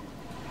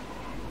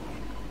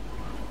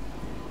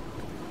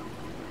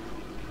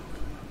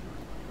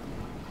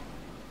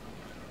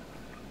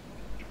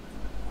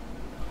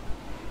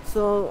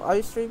 So, are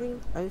you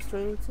streaming? Are you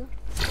streaming too?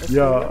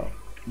 Yeah,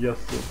 yes,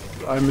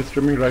 I'm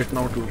streaming right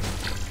now too.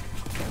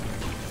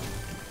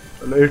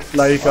 It's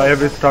like I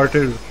have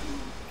started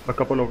a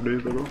couple of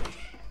days ago.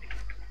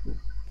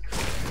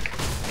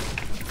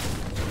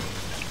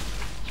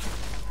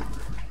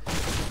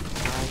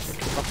 Nice,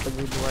 keep up the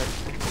good work.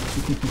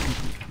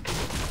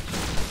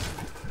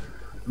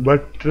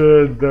 But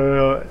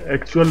the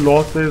actual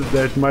loss is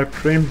that my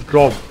frames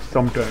drop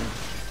sometimes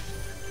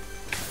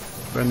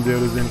when there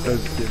is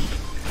intense game.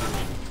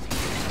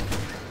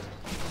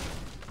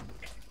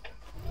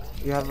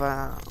 You have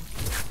a...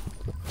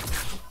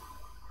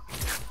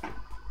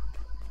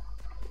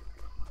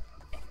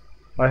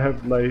 I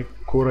have like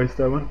Core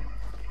i7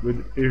 with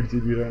 8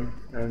 GB RAM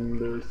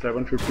and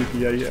 750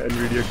 Ti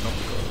NVIDIA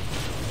graphics card.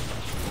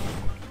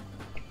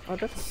 Oh,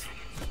 that's...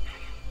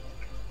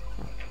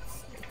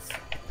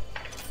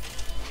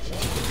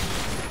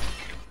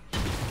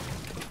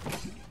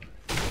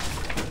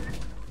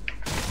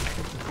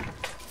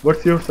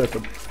 What's your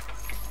setup?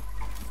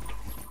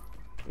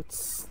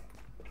 It's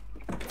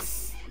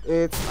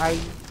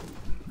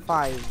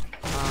 5.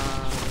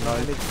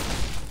 Nice.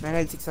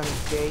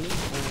 9600K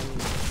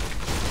and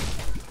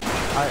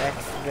RX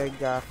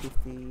Vega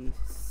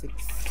 56.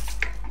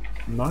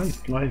 Nice,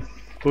 nice.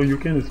 So you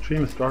can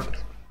stream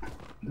start.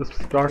 Just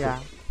start Yeah.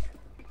 it.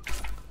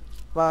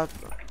 But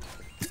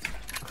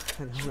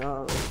I don't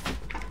know.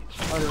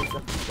 Oh, there's a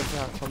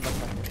combat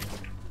button.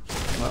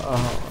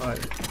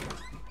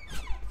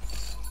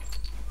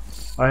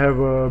 I have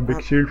a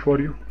big shield for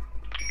you.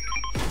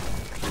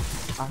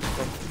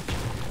 Okay,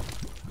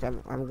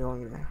 I'm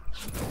going there.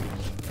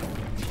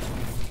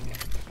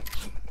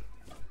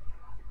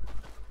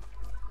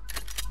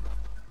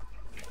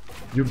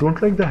 You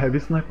don't like the heavy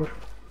sniper?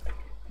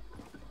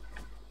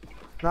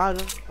 No, I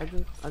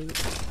don't.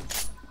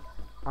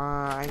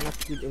 I'm not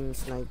good in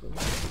sniping.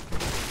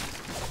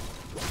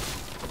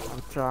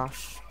 I'm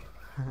trash.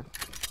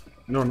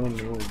 No,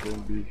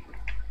 don't be.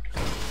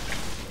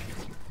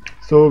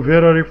 So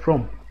where are you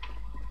from?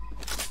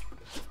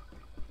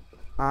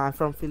 I'm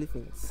from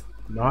Philippines.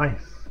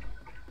 Nice.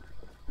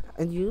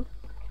 And you?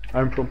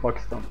 I'm from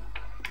Pakistan.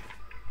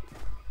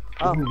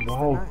 Oh,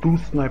 wow, nice. 2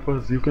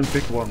 snipers. You can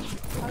pick one.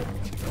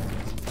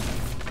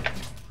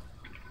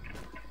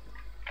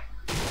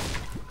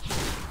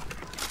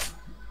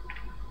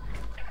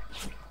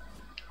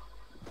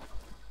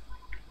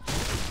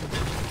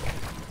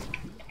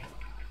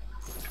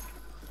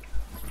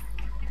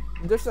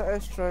 There's an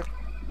airstrike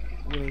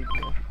grenade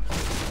here.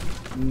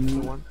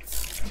 One.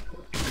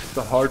 It's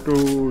hard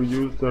to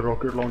use the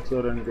rocket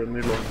launcher and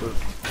grenade launchers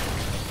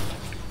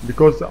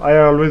because I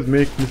always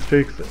make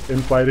mistakes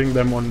in firing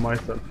them on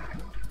myself.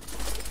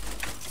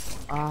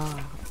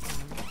 Ah.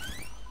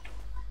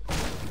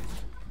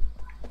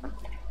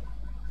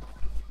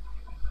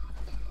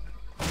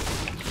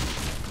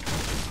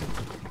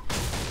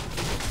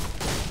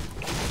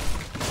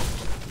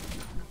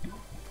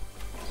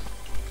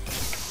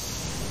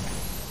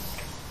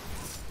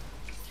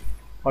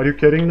 Are you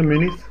carrying the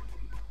minis?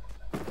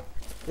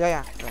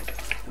 Yeah. Okay.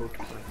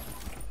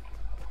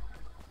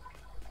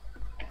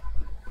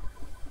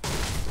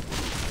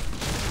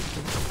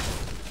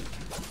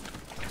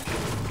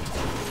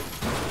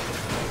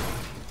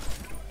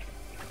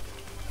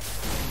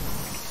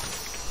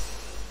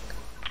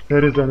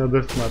 Here is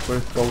another sniper,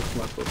 scout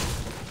sniper.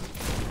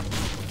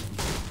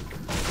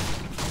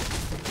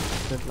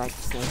 Don't like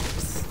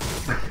snipers.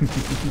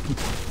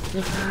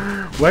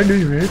 Why do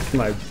you hate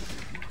snipes?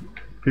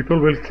 People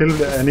will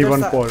kill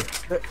anyone for.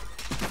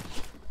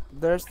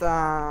 There's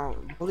the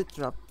bullet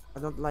drop. I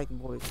don't like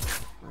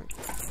bullets.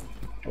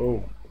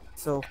 Oh.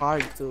 So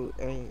hard to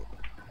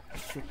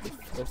shoot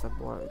if there's a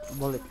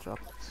bullet drop.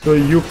 So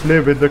you play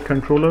with the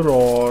controller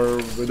or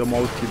with a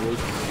mouse keyboard?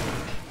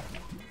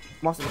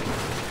 Mouse.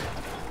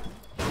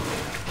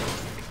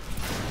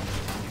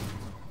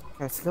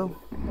 Let's go.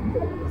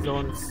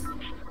 Zones.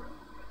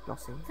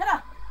 Crossing.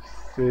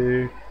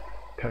 Say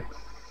Tex.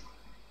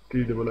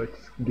 TXX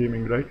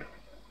gaming, right?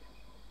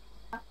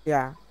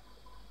 Yeah.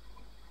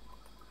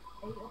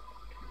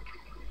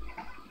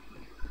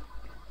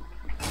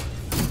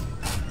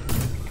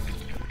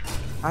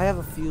 I have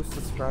a few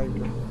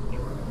subscribers.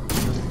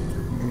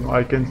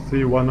 I can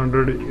see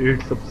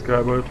 108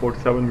 subscribers for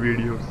 7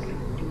 videos.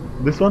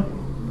 This one?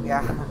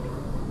 Yeah.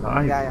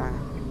 Nice. Yeah.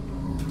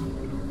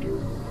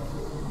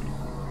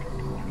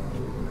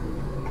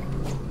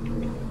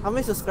 How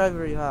many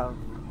subscribers you have?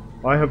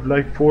 I have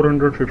like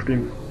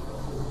 415.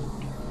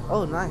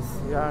 Oh, nice.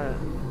 You are.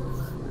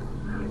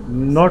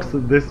 Not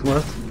this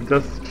much,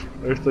 just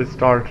it's a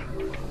start.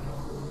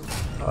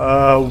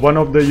 One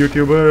of the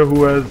YouTuber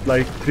who has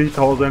like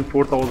 3,000,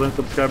 4,000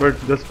 subscribers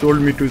just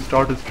told me to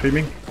start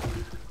streaming,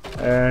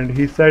 and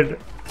he said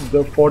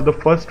for the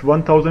first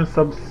 1,000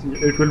 subs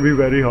it will be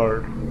very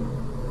hard.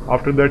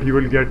 After that you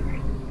will get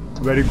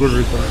very good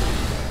results.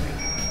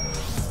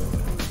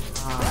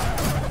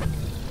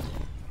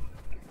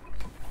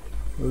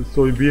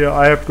 So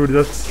I have to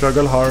just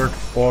struggle hard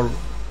for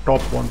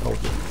top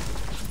 1,000.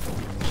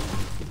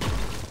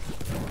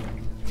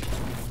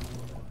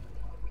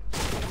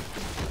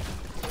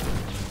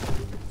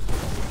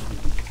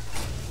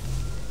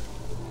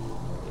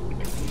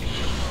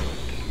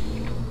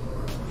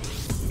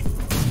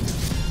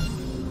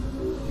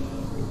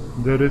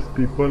 There is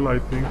people, I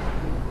think.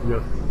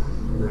 Yes,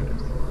 there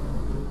is.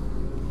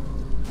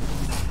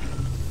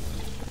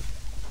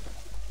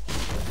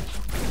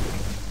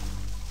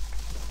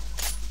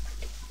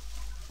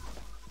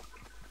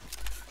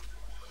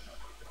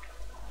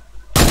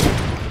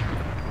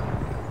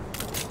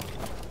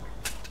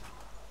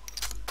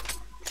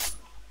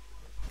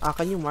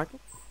 Can you mark it?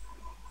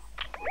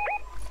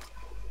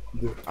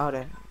 There. Oh,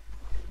 there.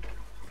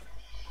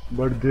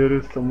 But there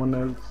is someone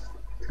else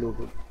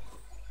closer.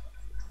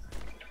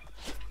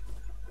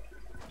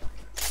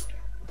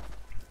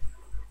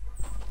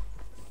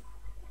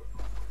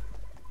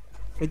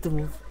 Need to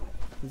move.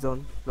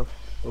 Zone. Look.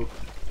 Okay.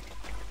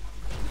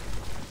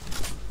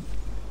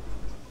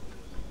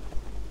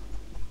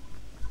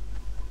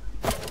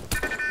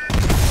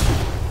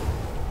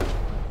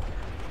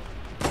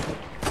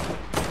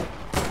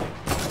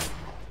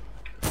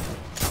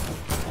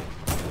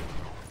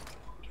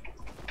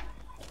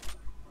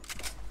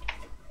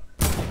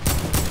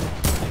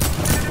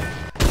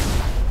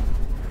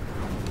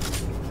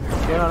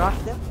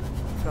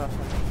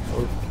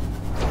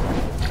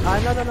 No.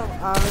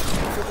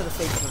 Let's go to the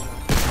safe room.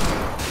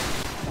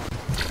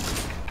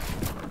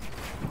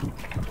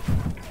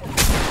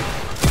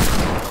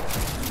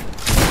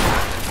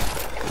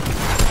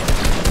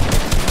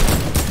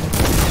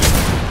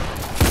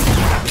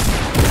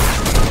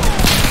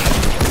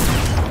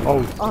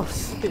 Oh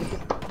shit.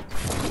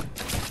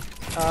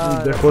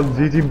 That was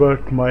GG,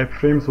 but my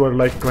frames were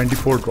like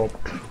 24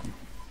 dropped.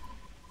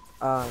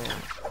 Yeah.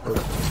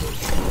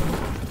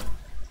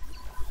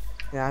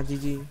 Yeah,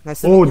 GG.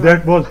 Nice to Oh, meet you,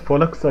 that man. was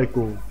Falak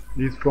Psycho.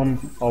 He's from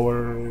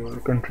our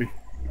country.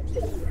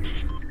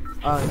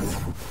 Oh, yes.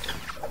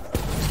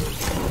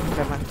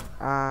 Okay, man.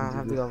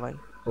 Have to go, bye.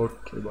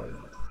 Okay, bye.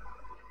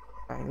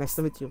 Bye. Nice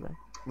to meet you, man.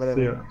 Bye.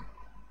 See ya.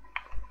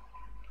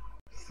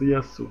 See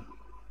ya soon.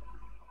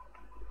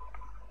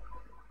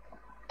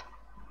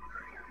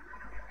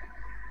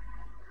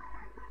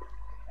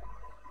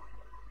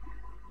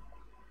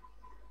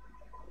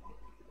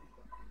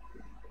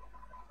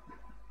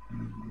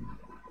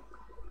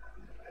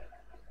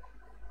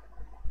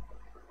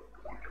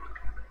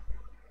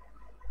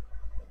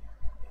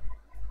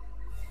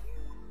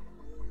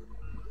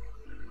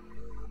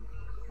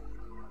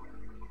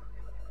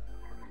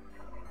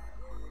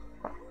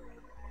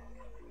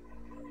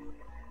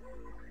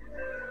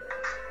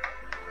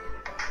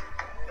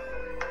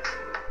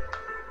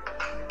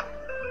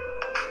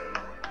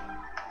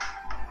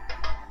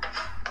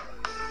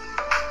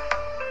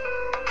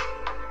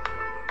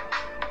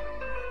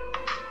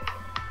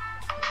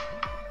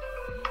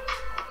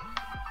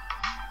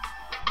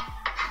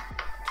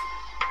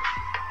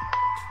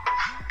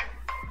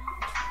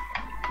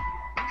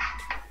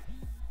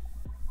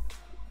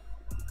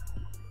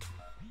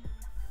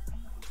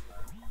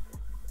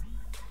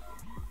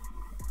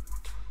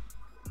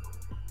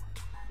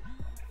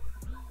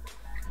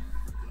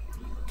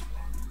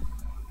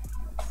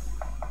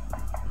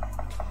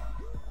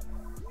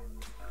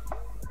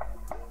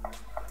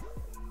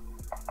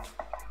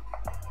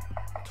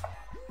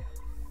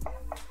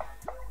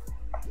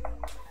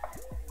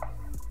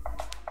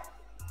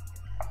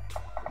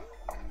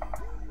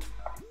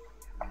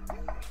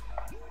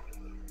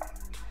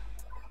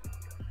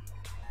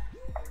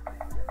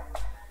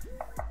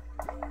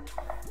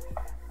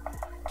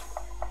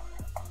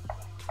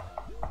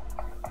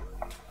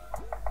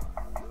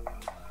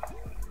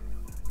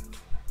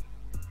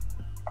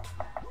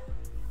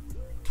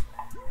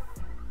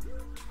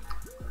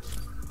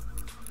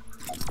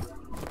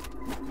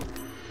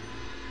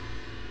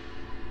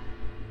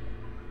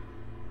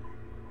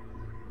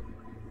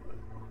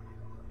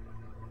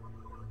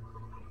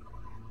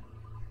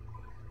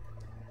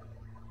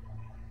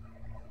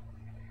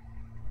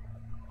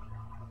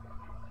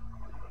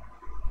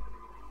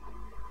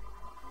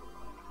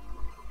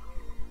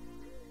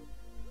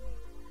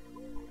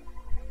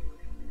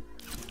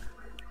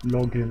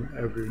 Log in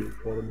every day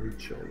for a new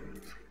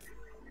challenge.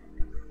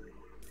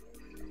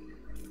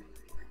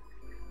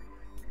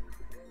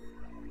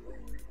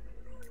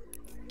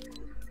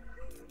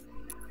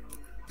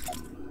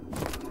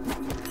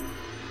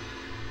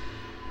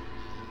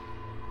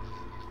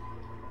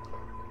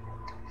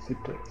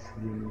 Citrus.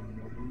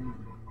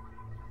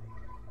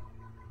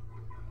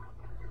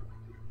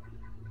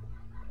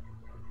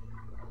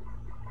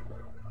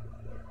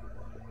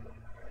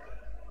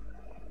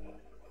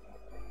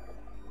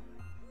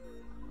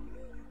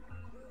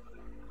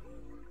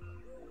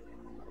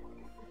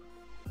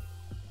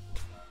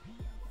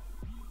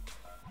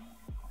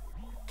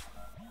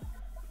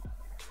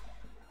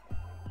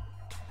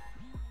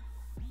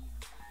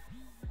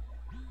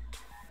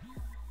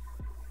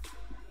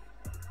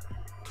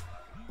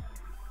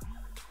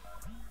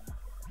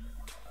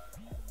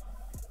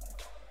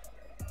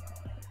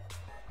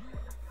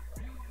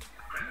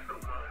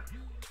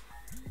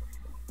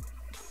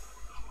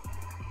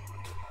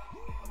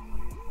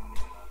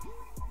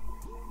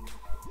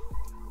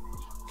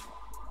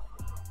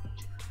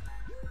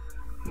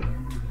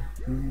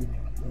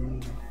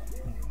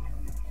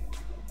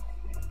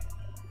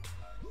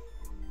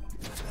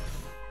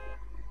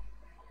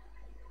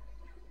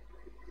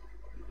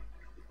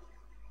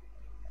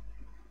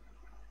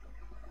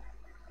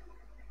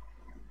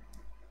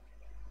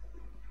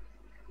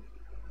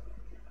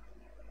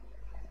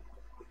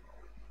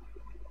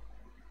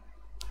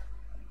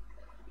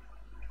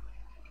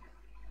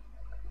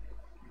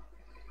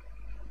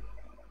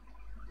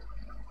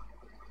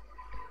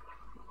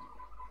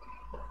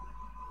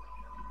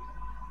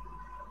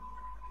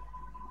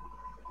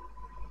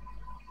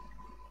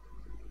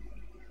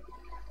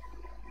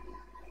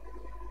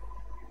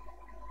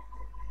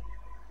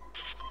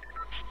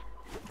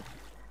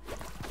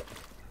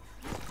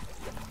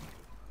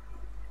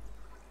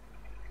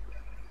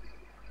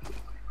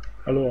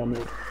 Hello,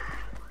 Amir.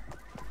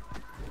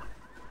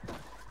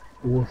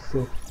 What's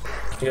up?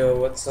 Yo,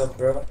 what's up,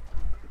 bro?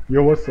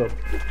 Yo, what's up?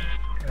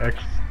 X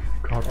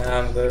Cut.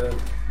 I'm good.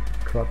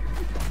 Cut.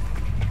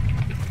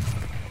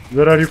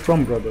 Where are you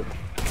from, brother?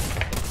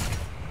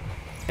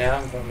 Yeah,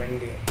 I'm from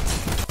India.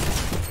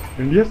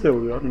 India से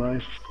हो यार,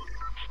 nice.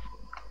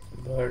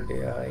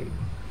 Birthday आई.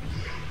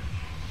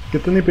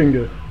 कितनी ping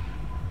है?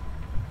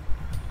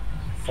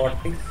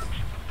 40.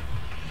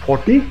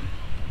 40?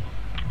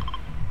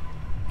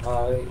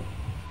 हाँ भाई।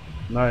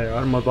 ना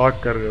यार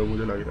मजाक कर रहे हो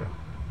मुझे लग रहा है।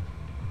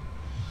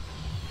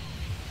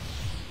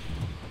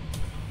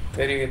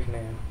 तेरी कितने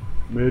हैं?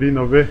 मेरी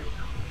 90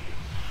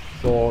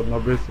 100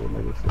 90 100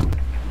 90 100।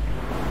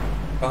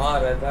 कहाँ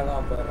रहता है,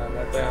 कहाँ पर है?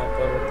 मैं तो यहाँ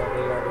पर होता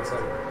हूँ गाड़ी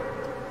साइड।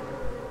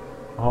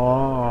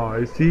 हाँ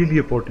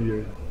इसीलिए 40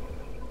 है।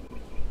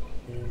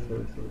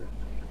 सही सही।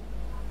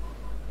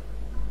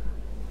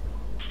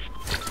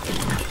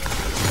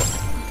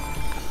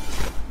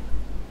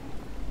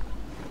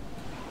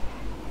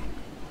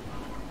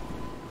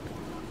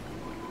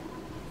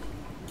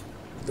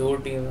 दो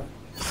टीम है,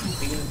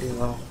 3 टीम।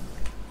 हाँ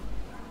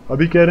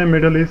अभी कह रहे हैं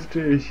मिडल ईस्ट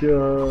एशिया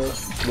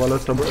वाला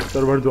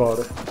सर्वर जो आ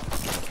रहा है।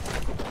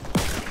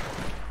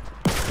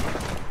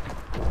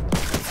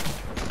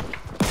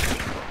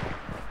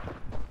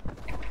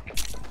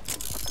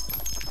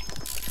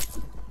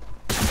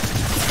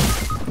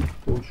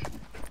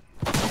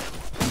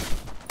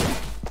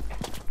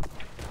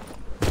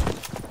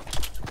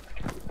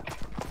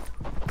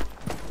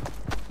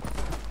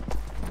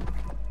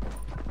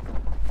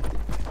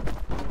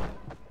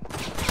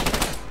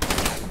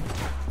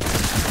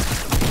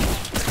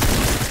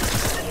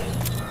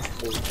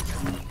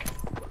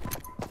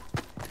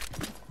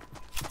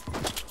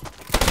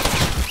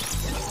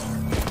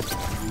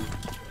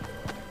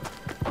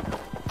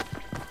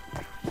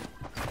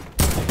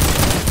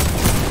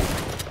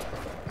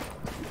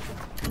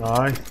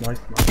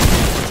 Nice.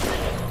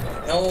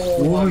 No,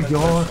 Oh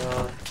यार।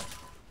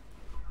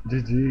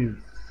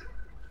 GG's.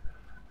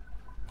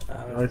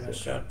 Nice.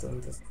 Shot on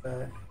the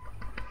sky.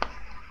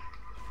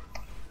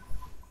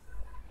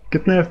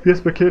 कितने FPS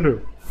पे खेल रहे हो?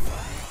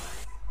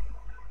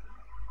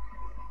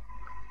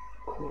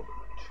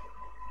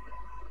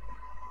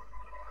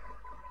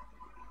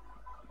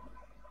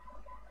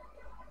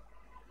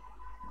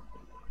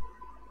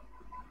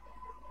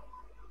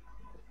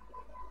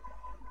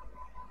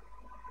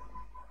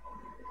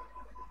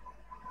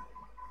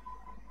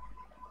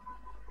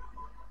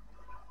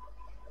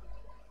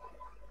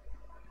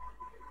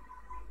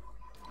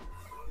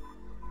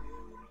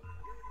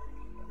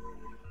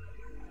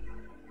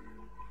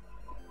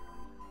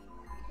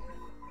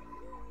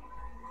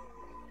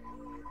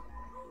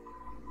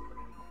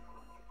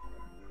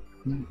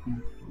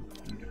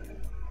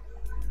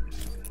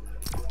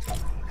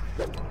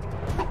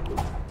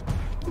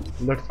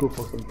 Let's go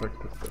for some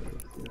practice,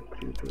 guys.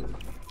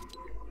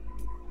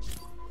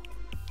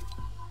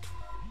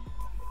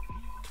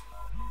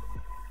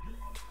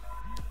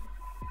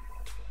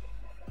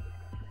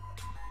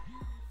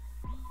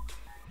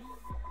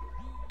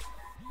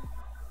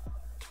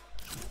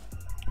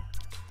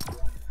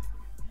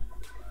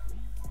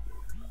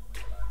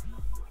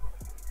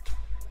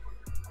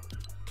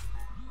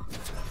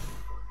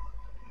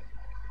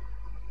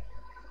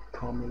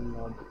 Tamil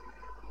Nadu.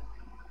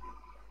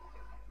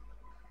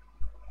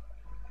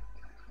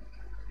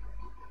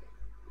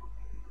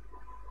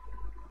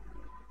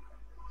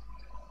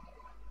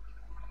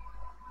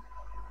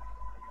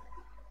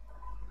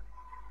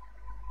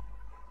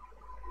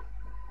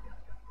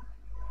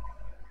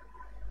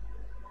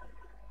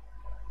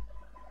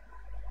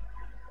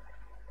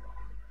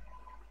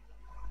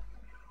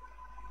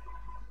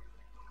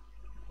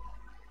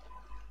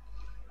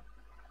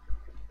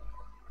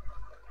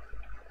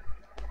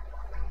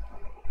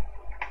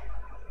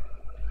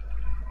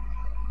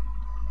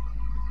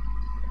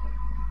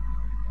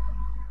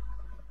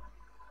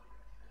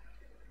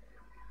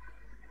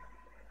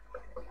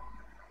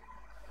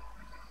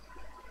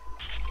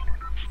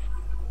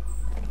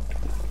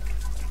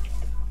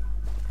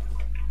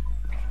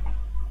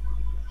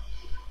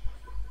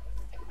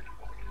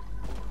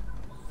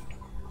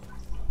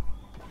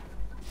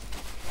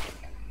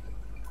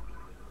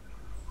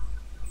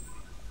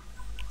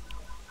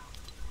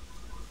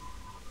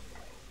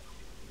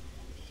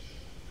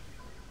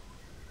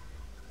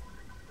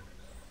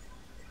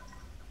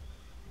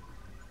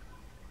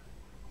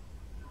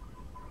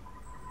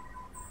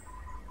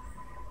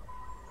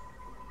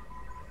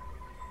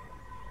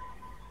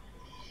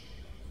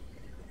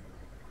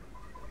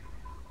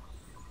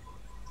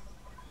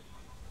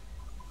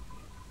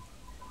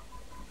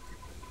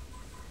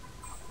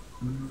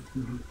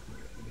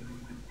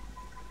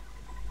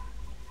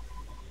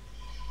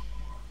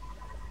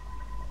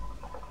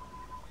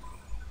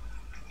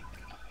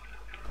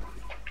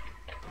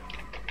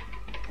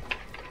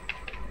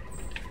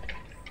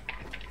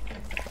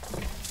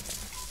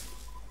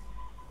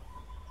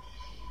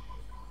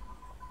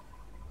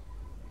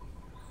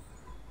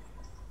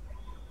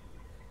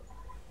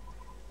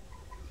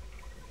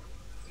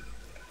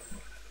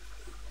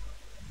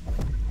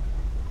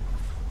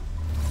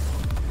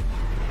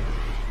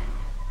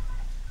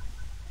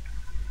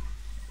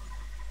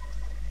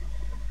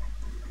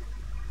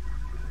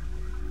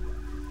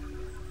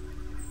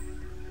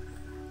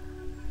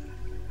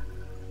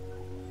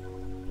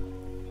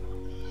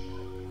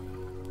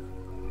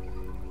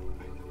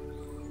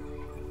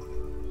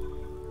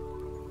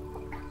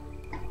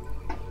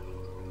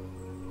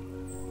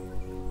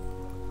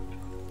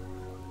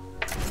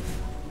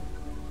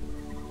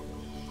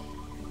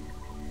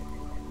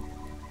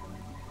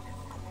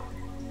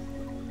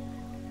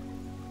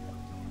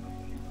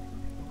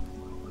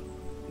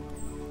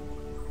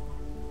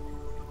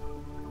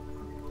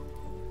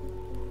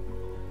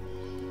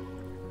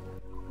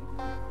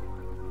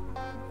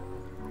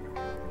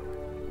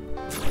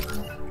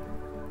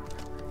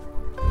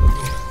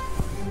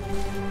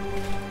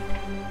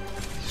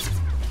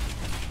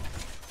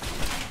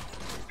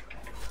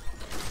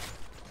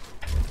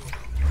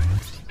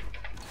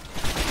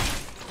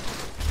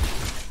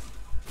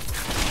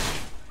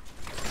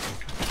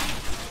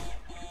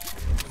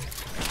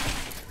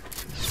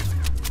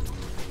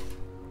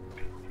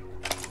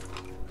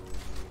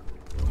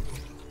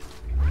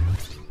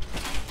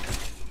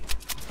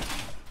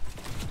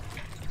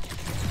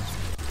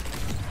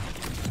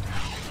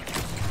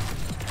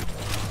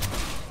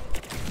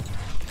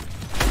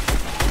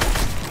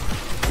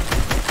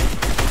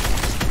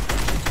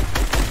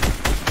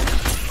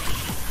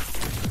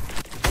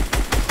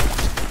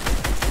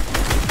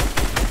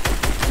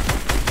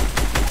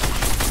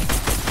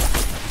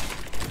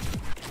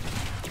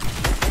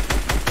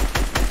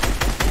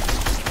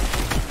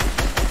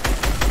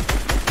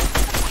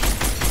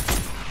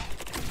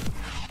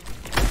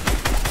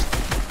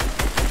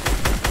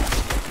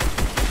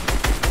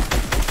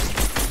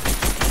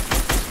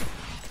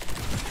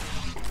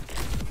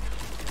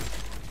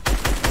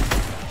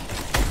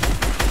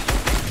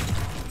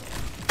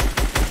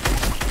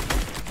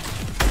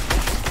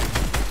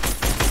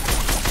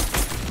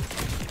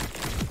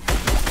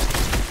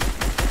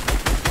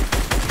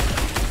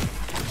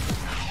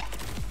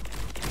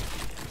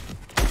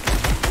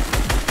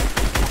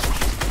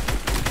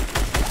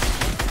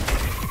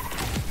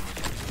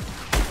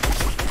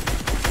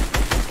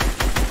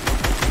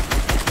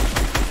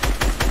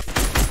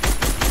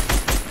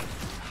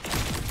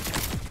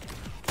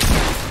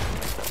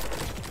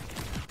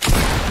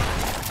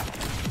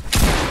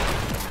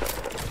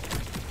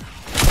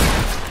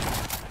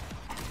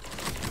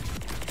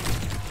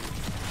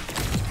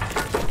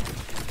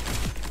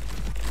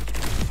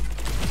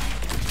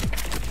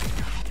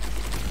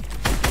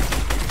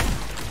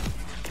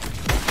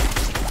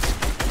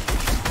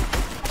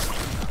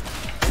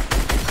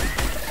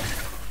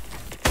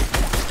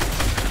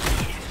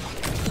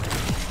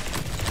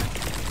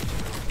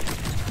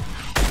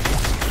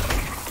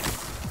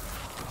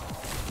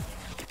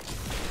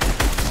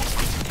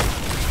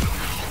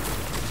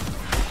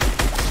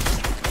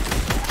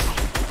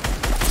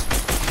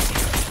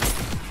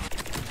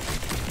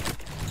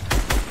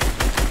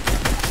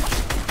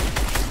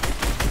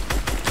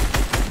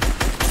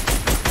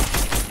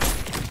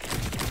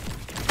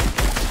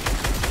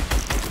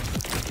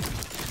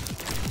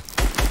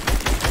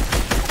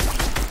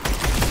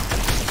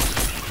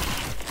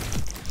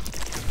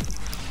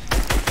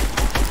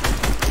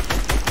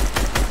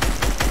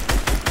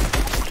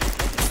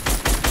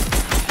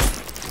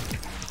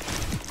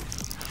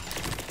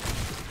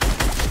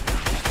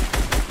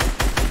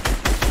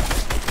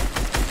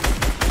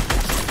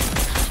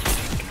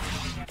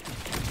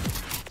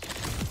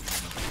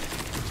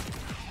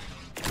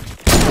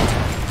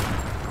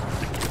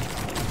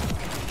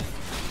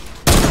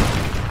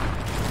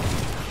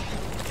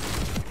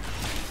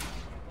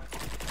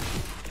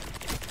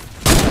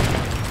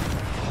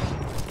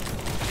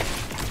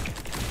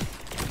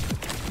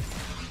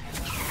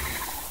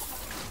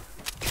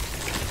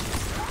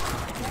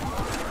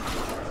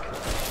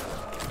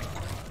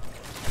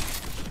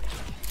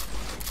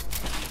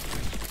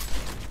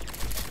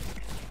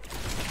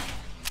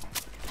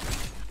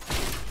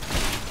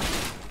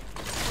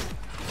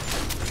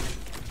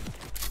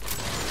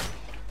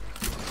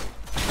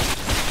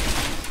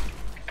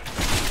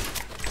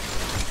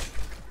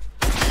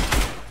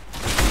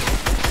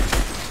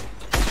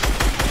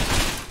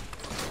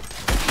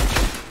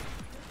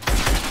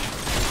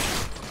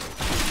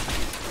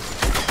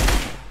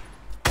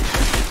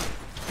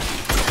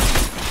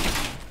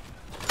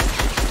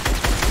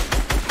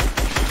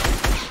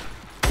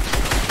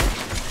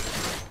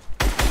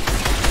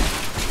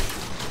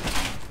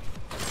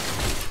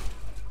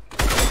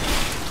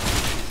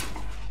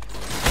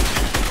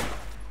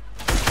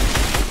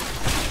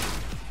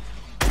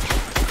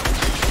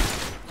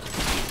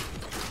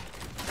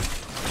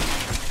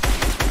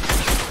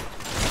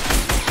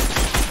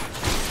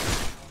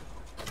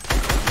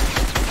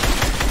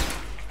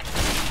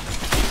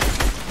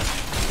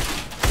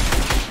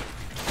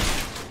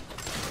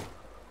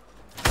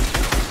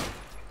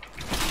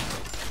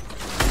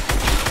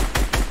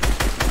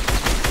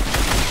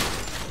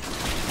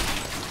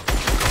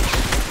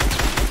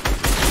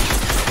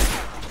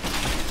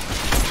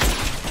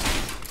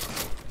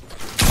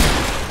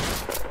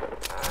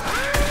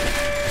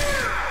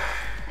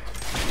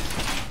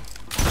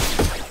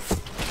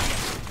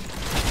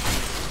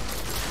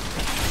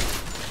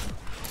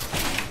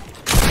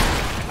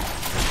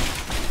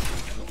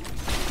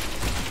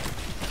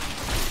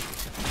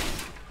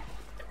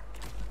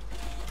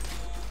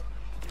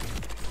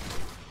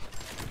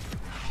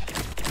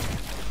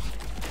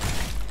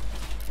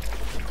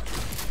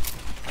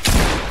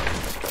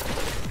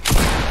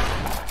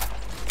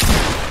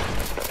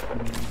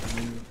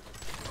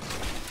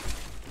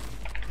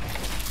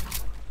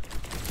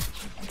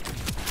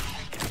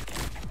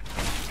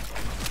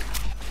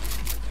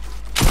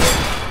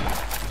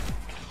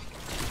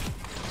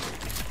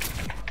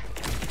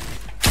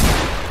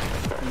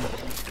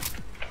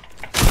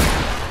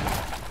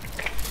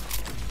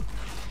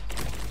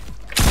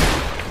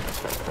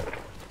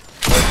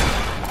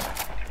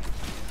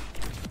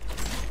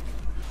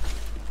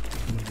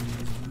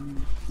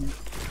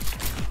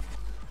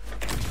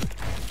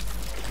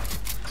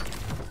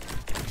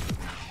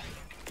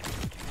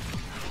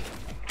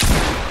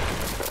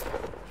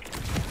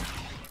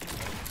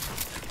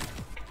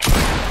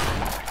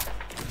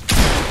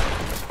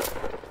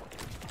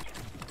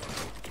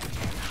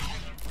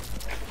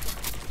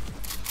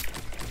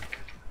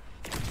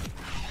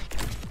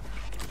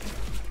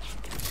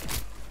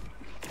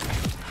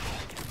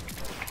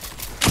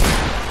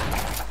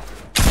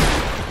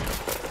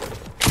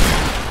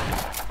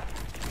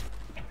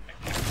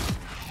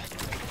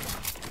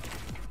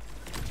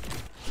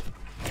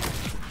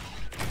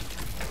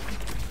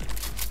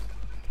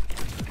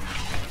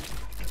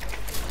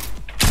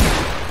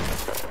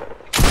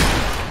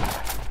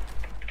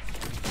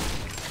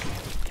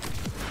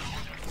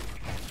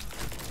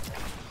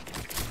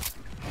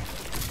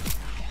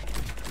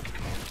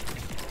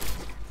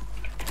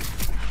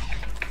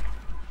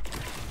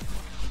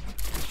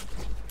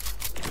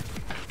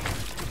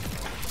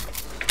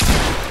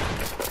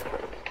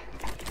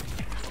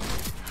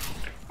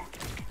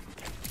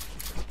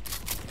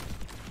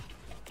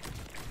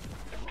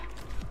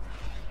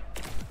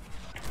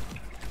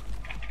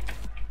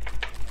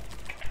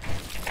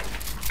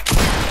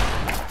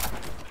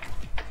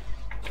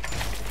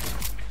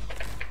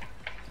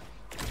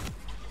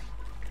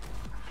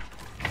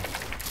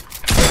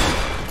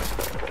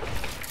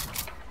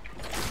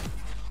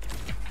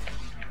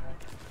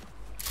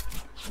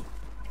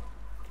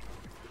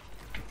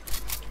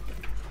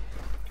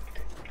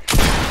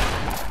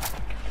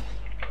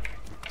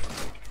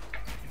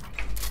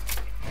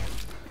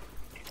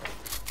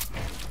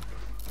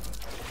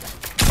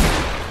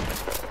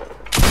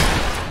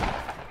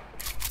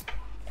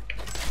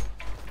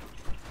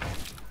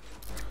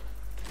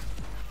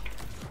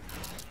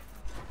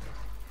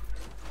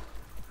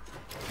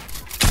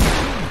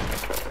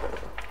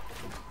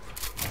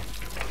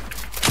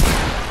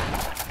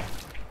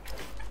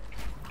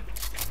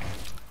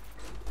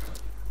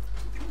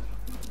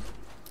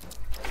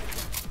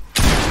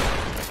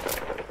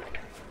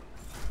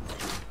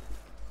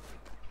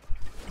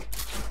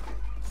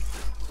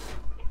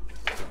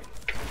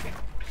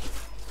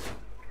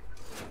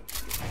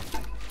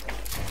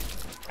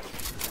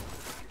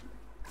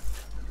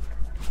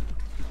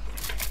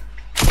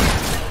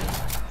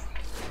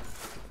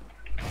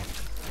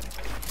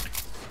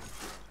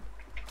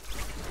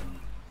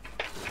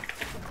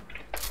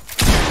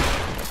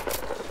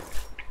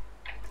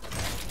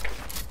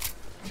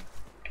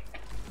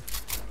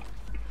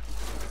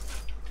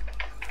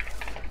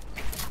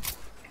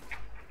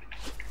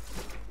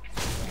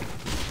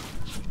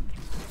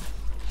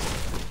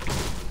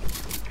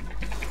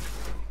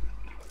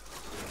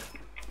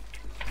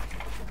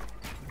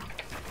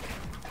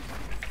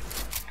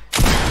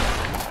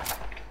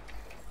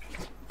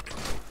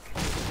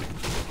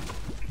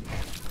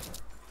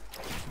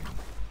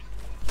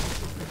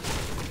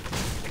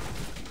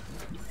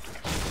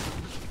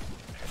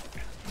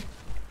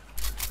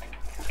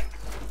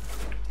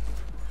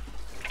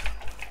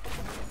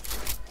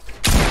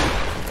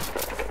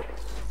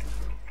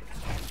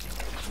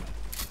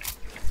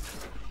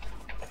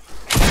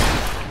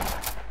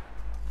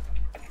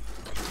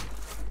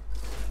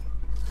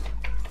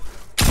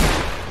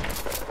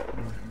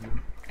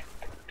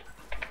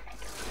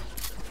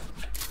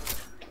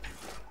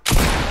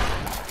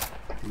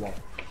 Wow.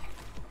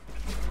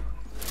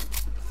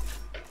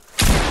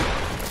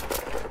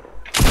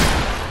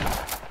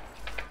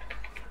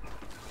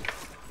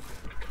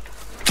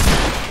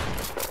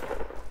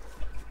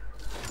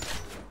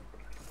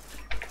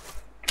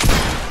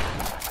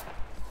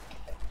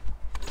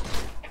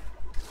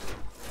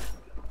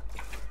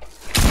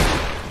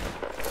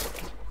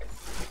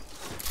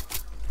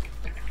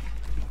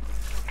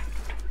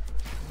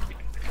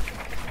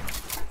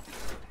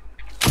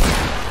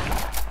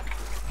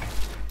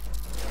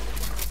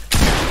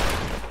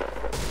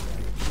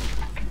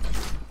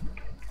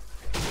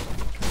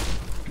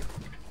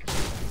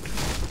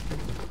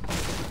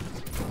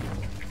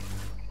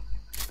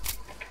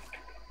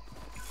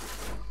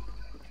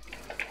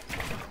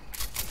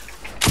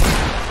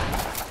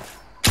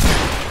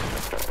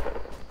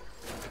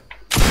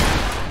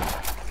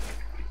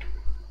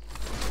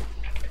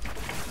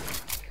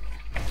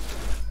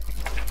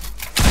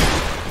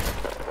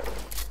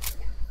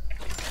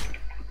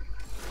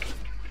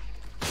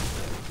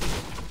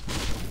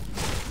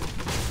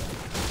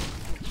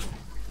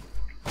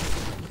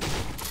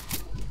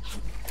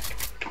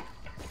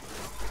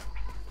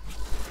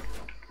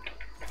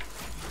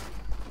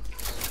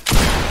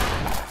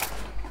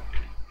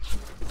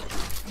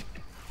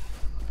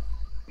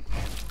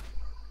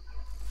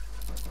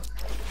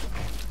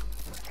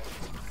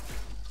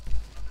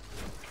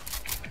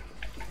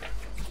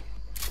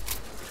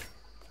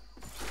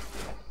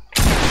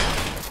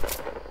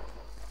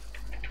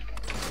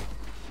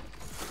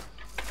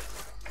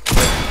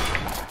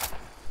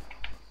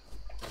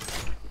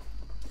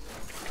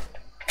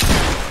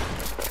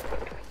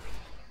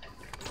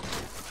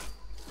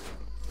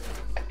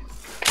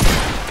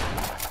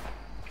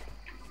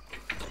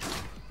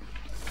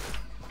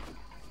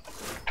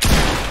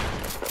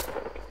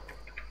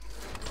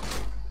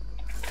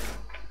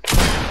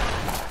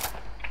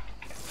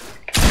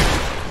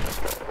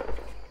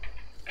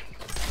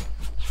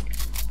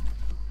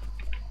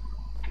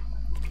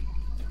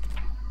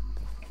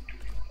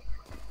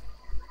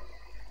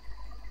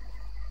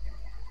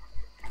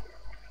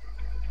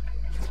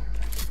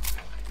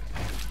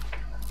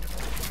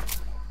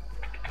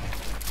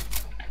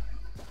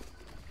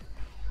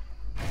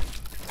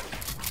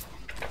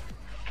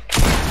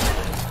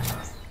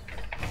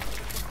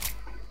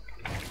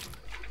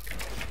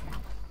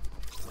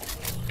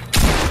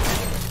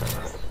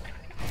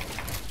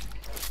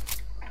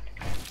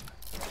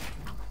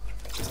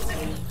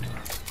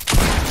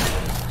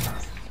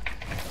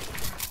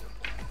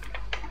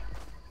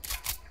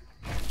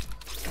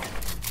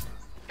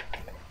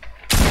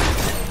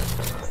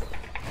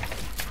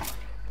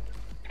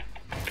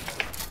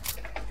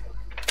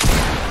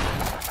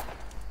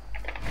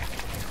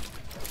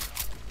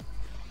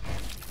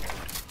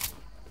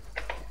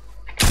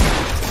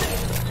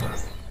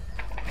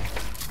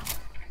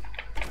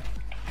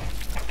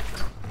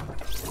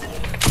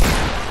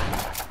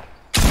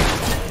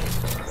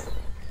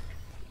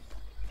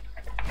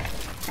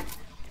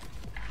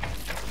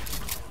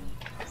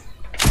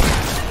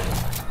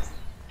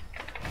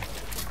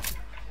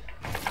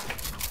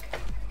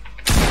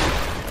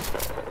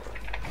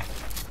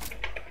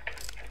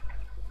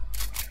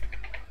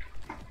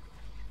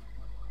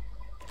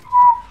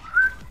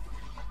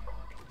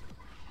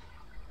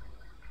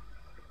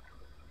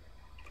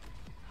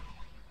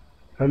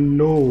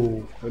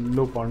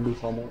 Hello Pandu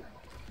Samo.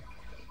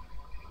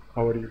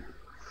 How are you?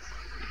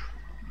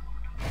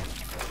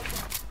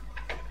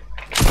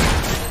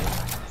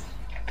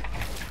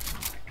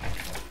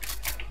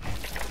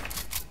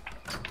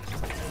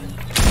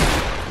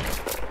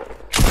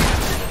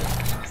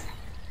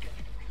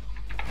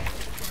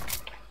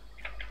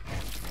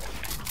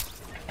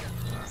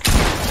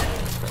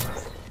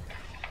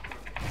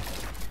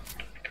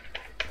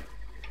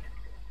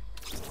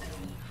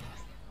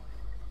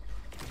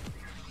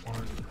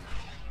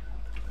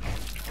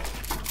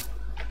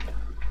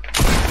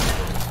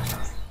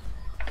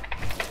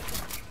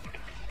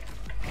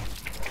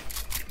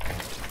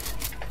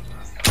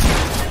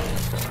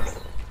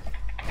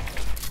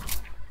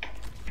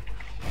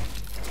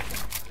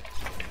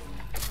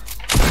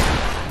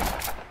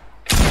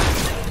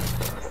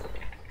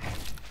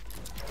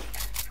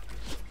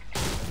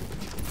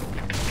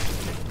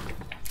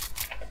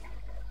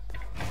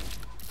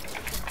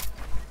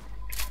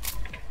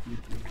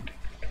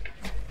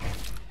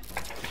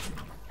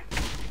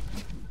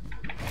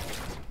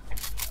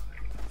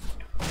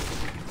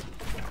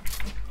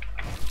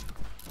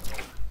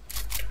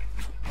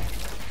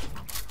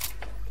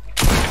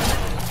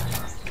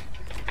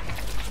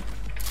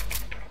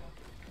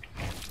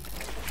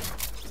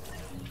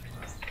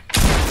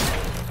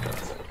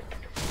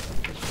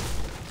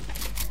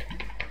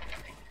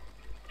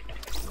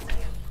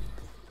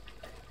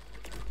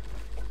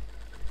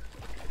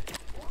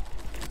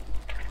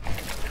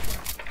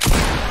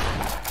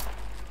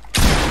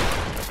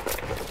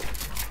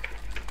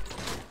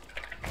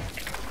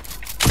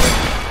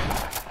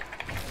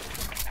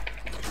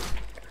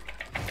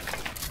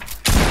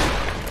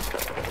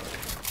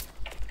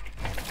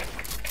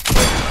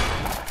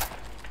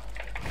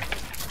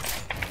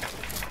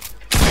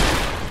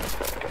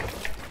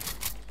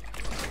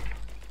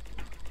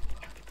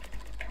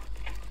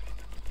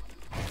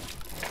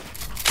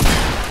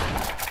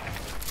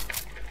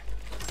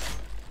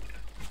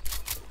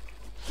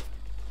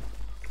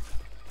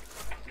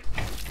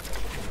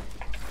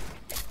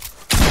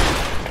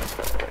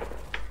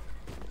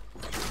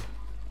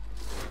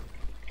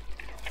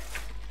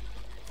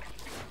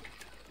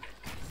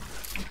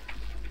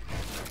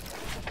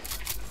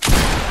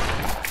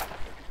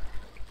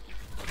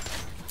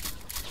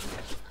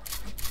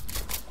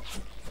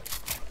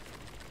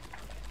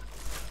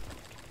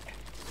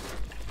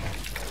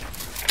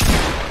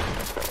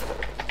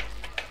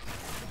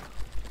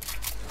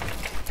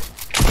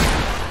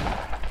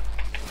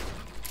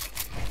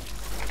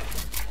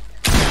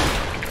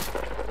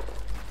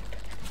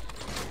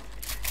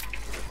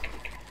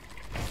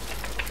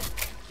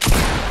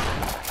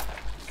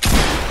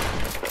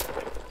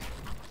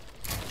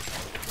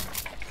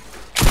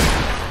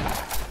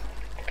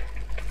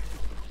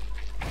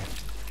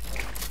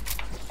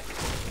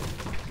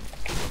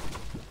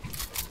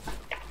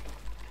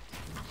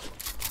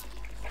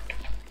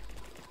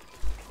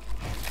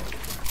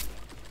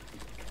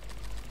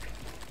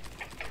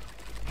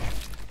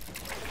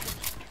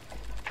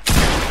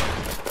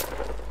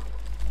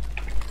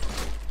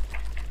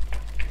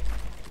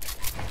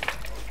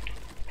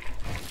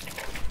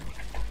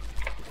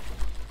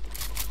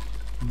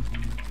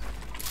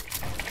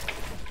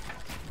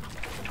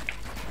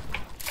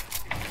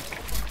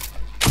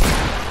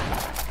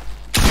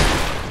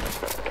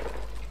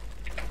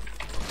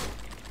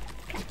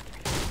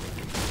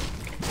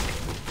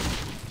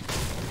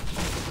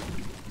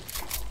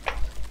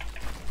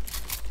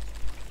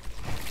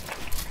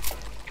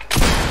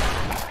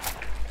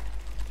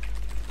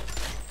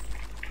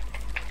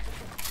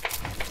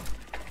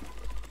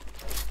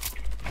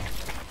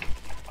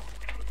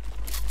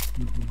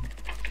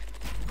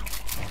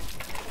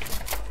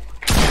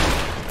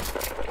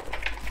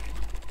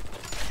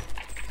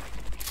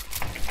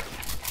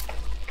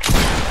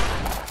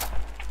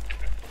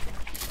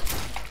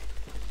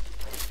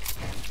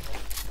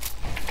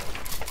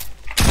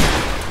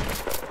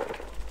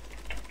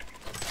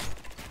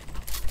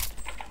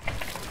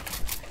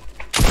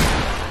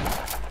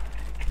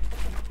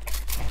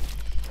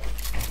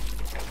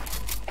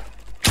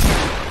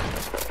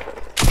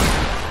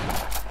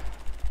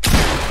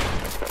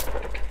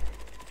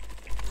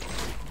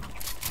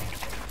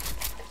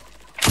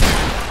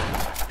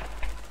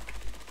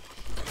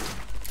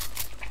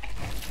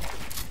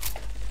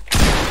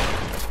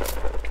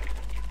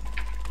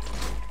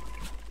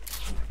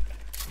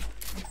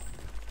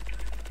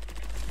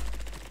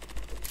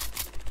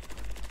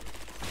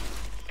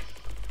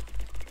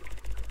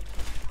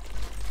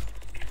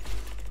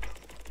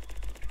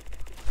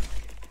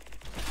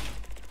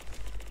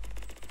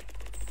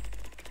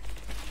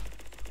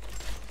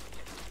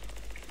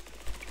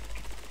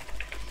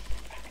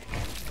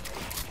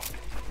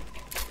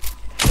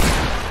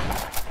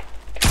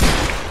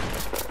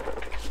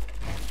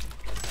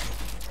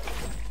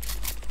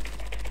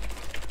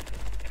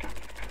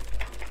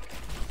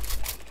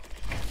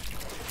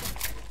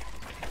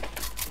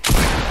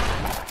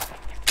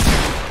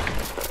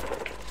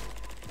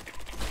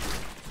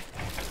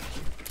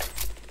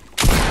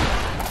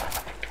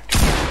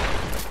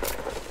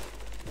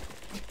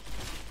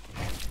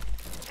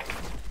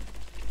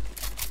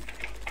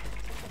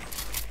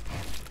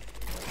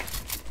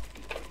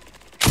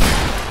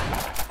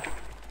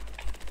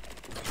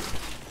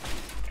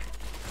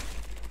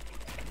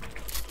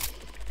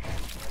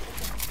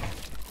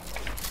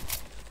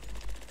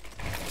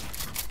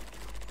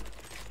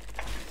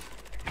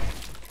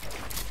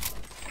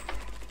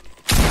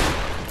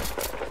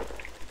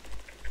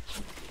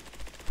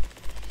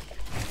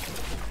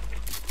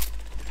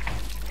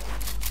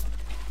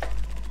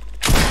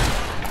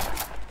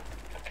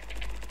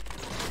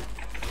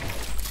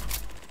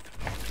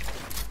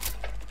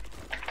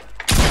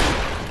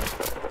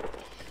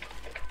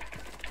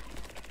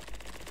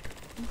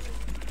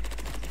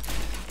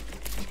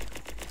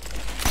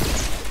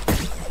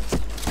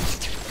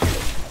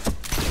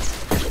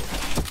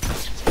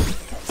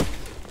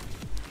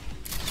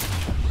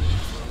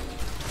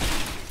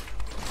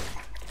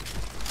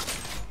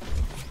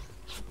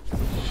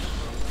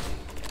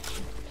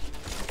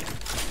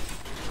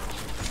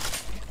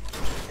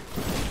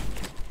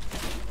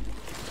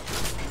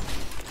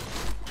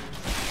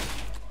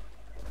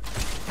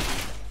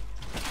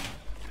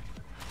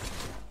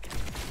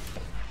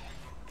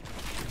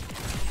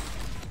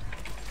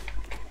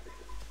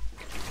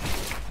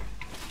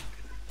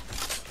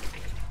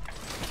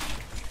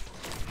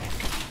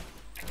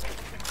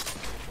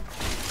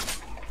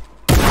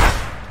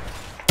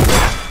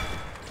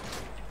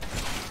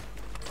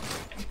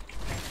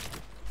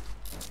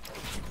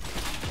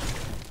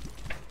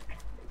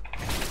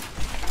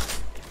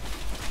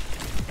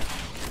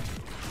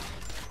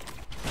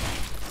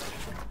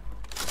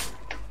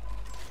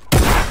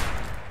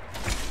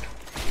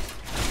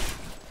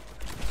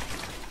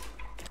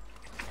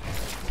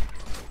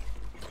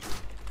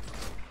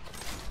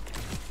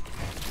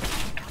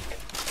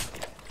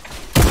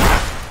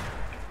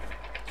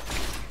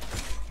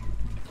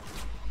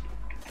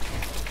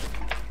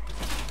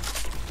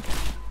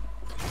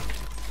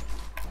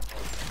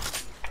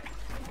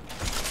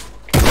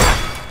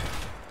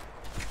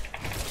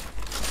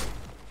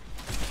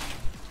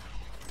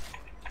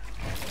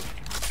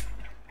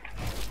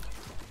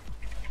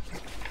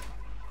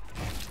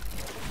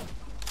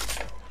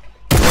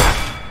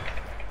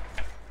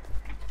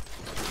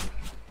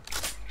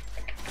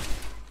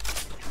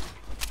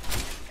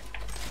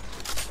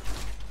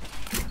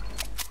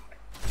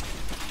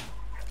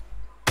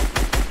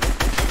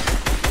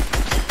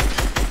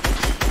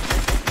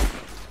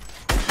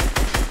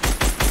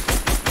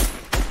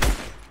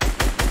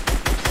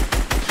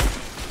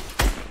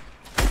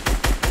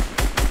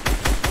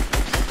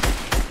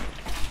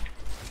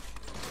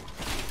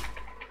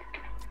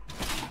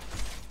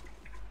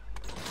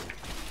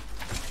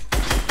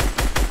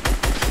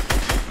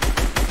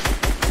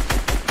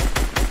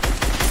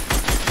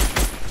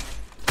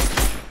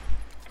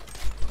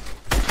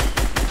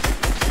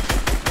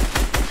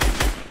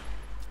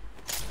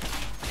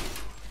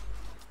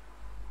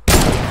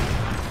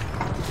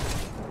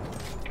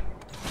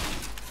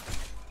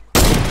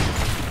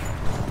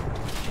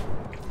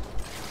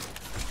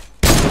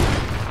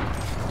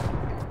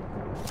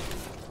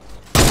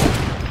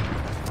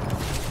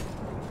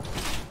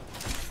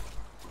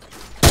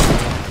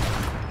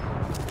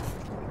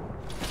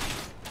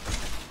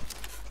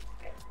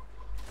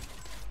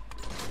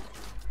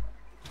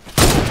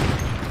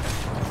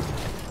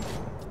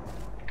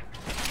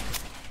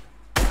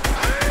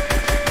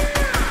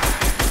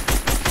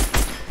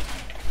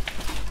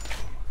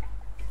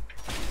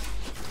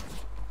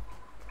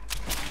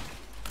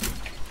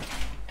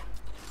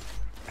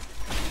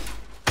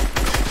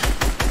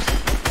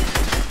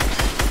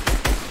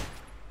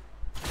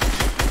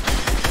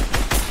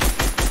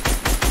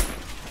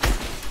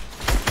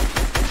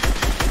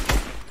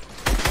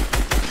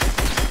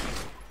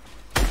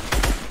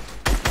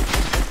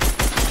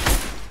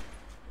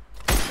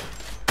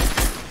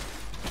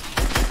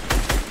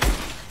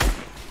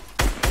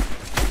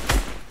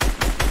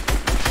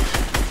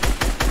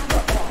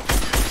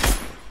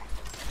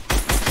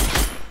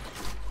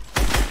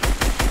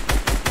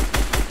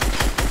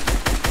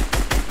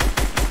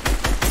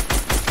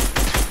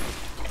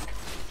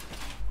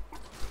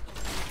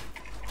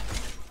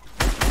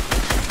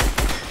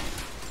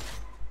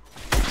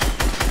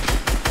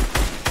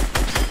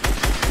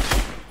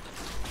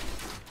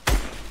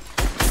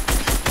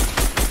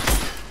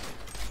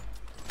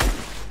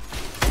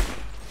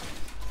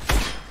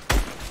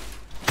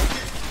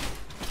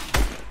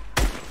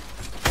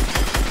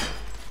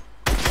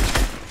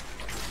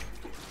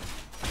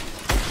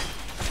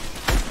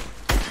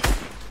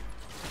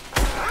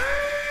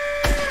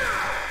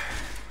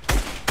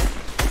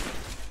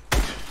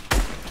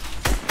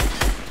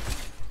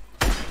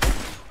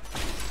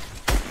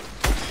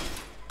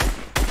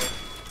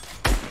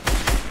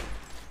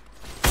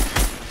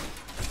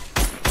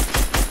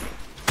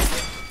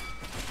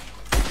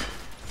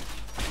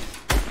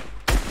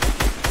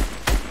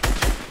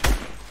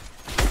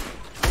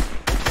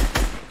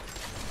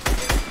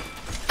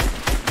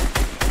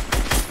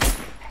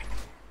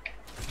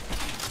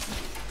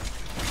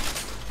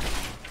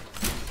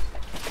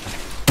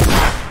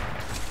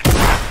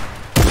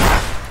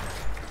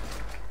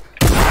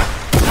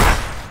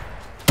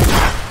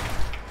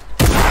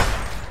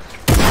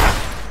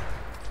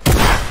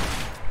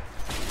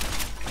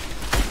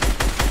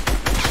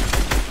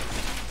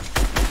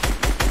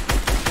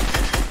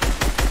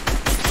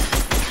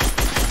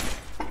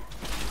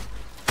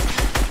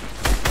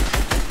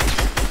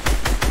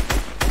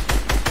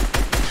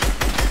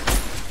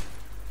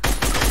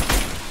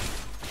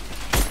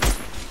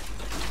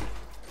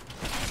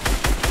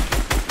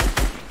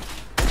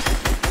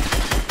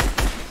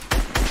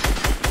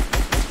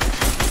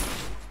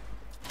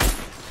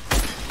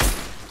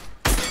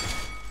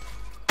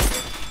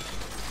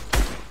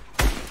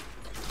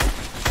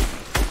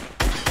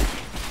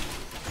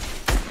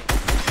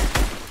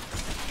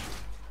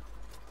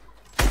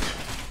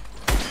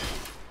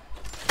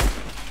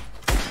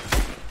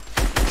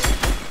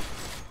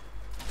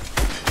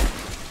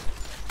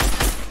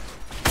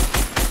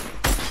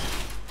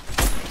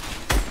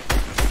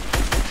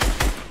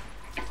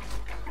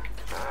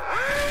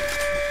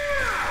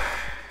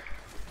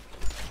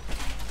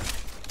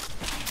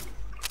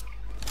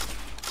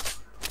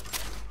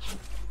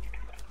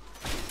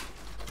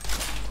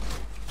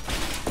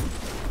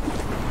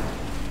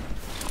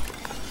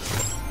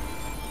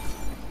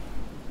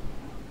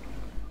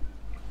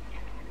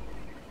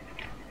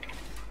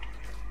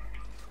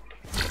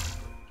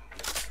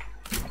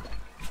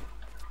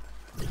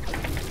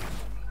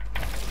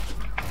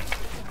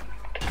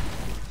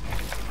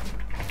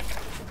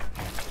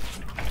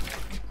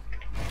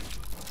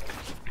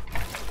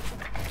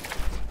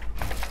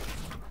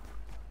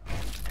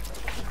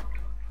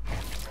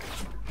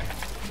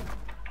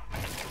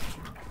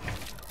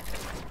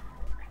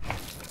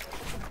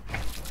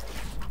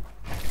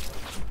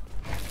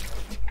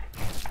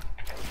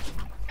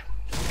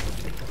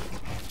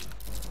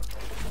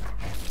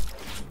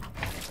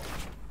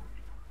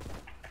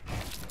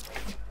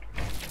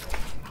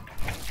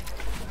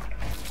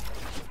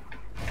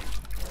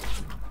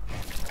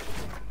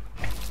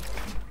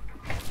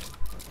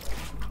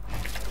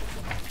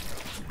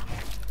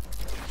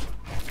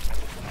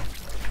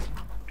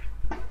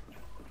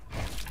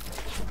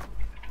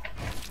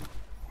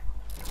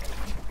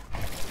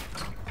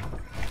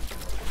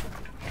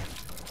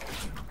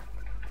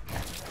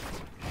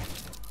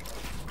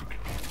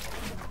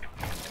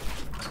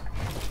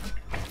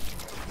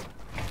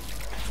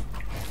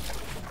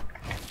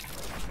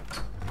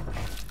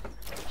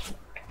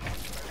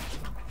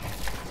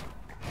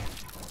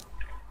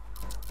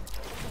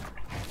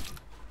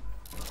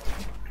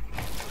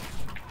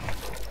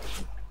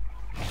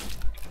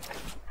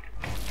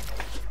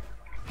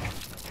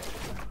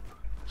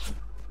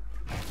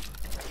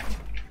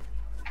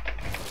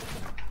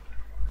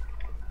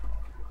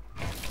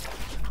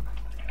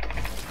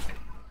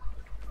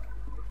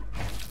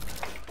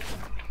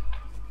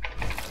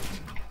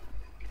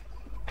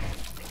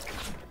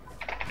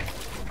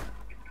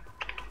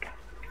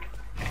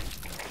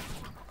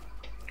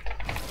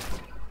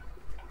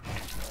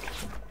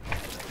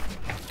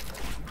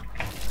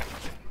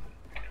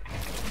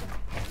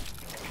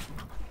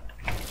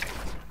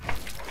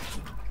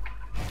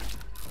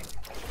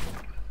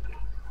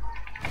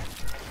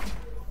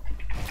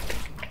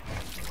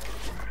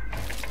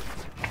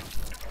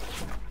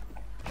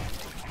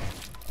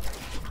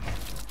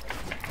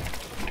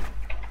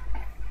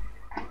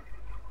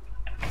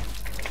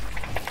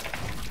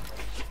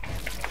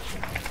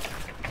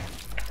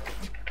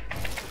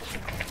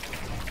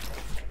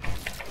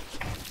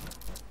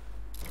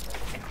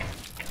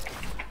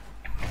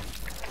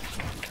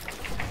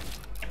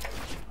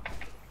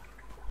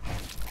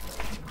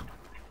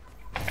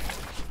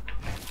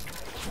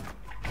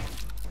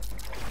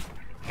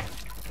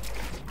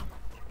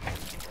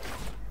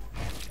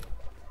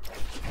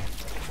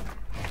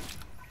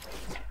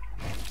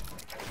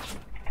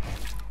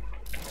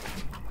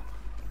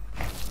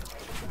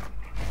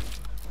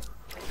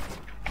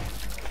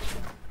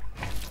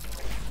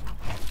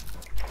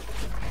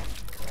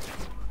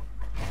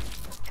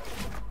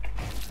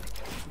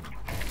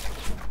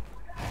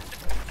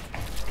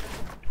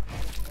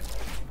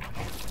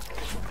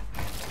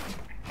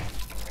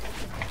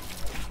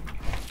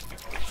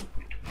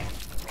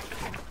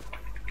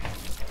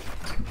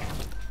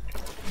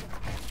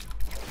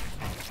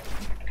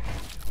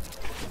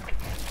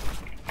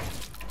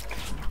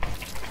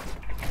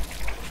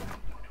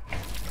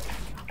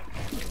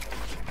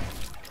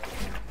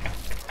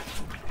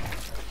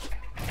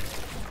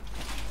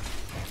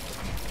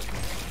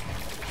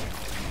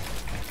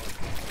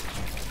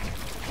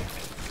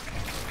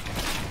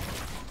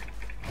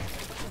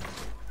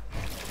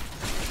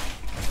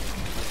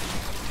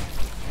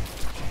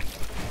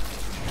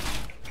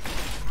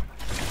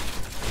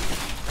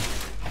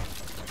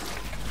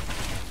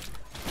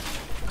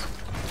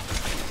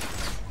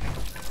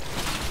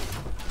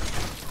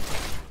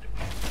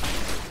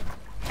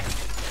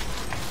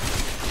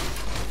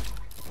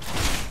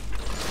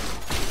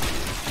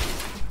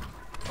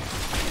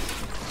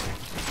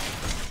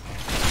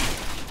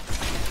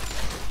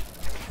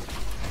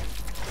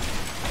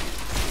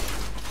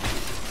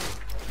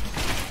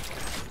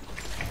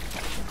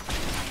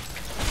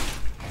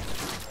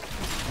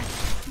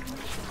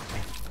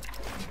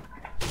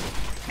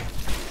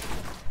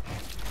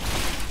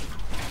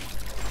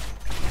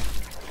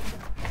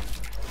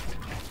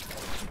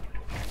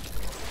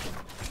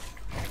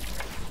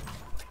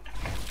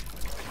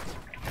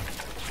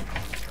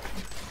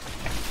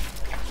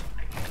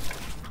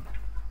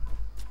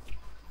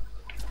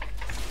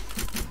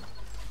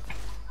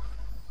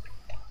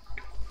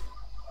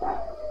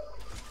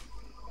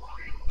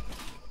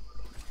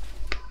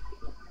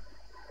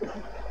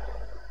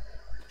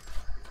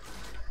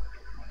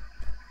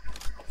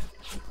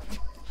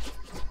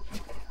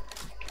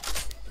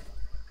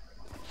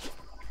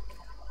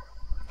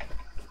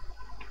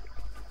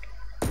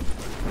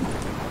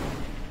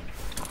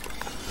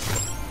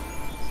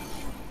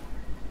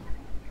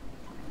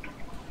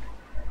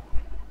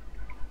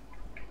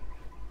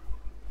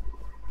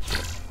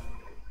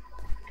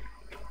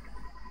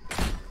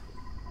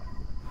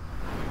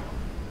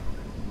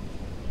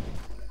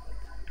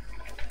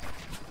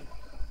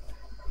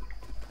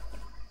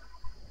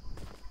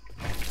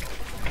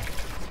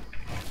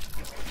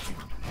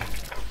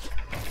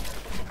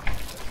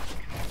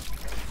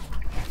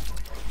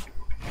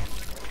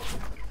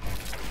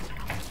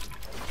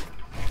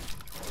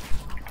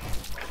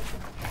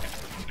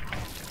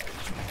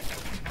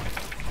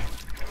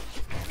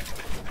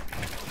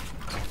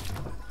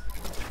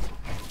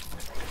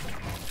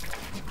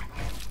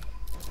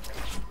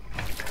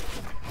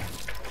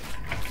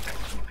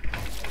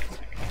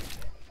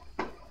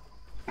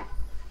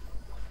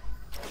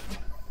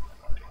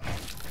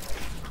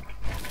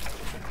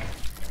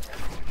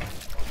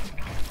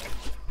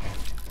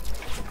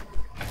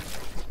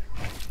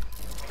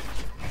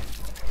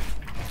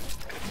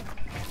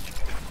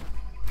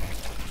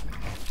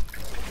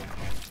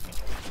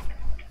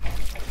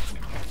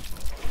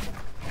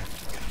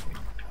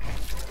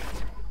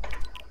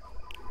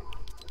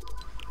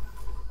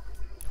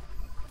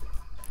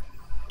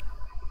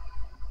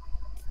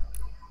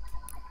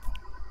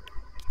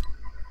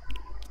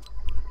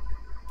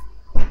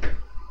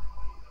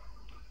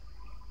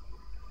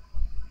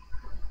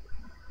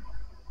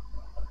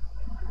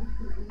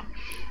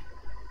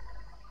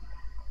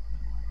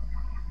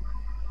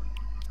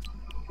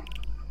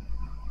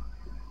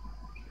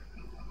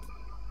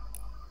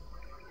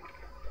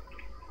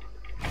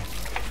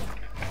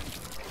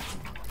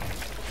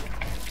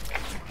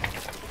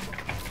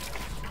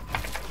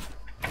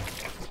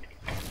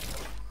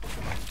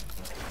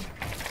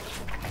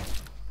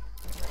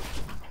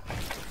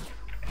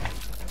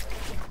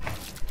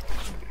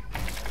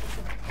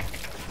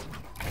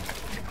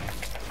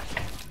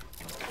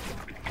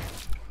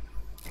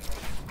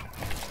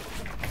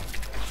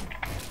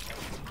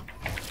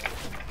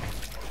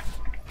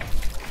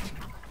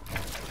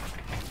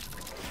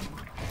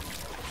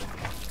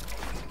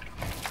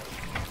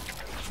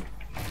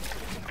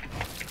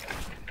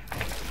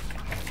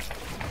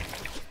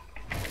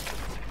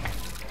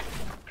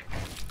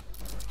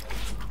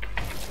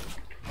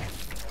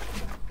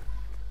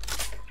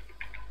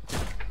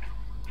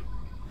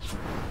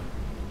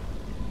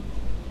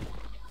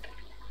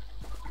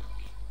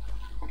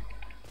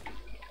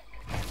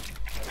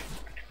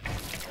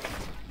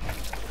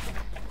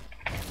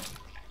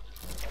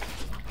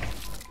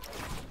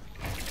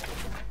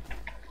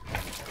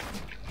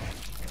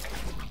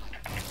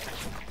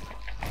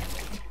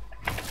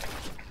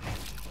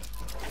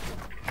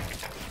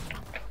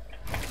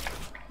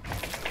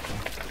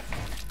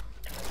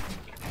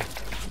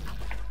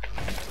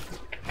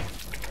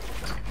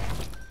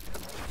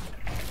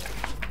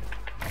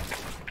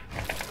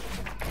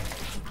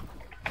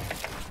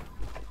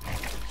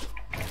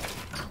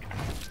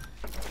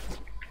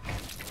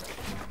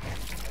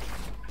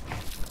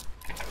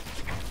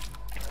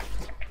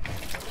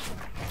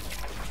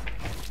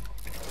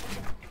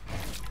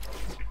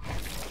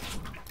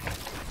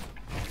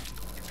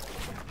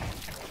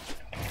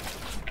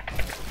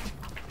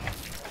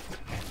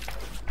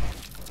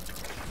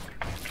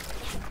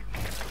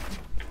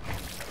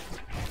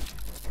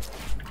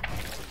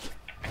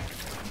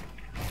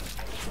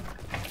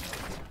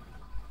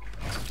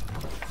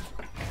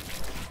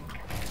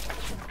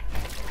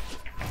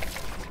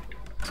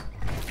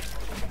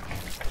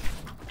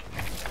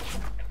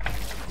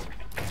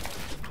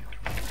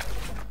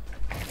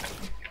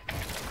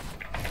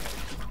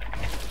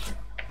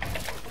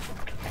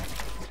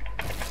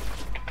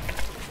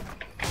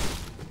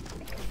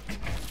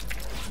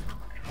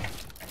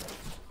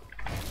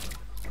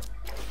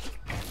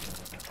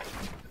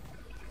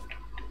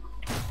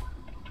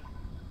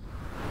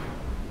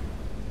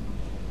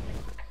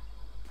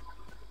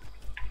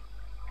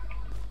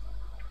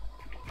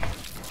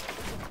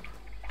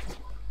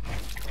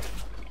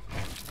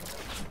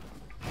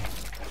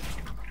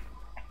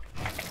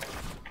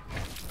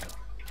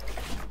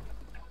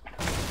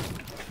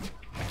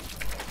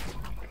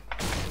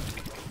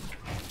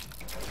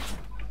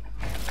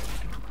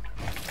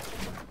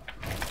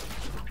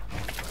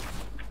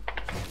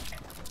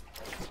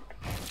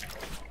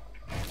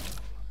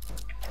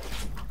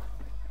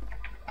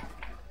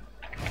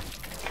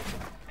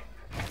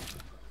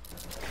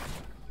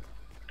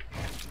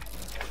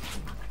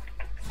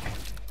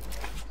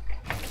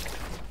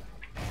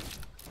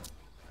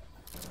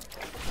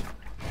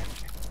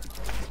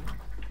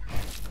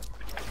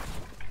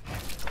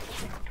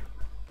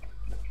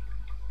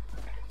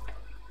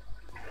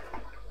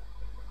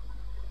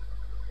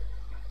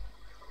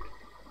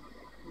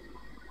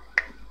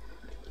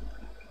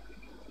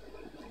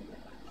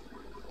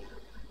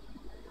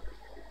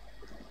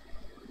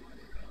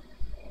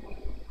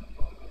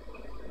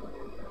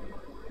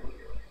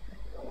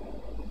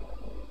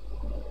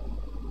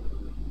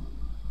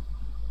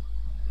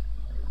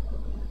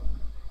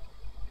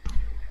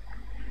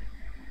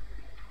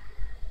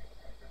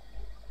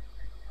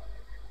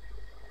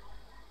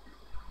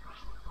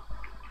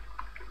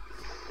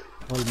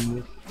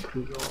 Almost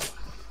 3 hours.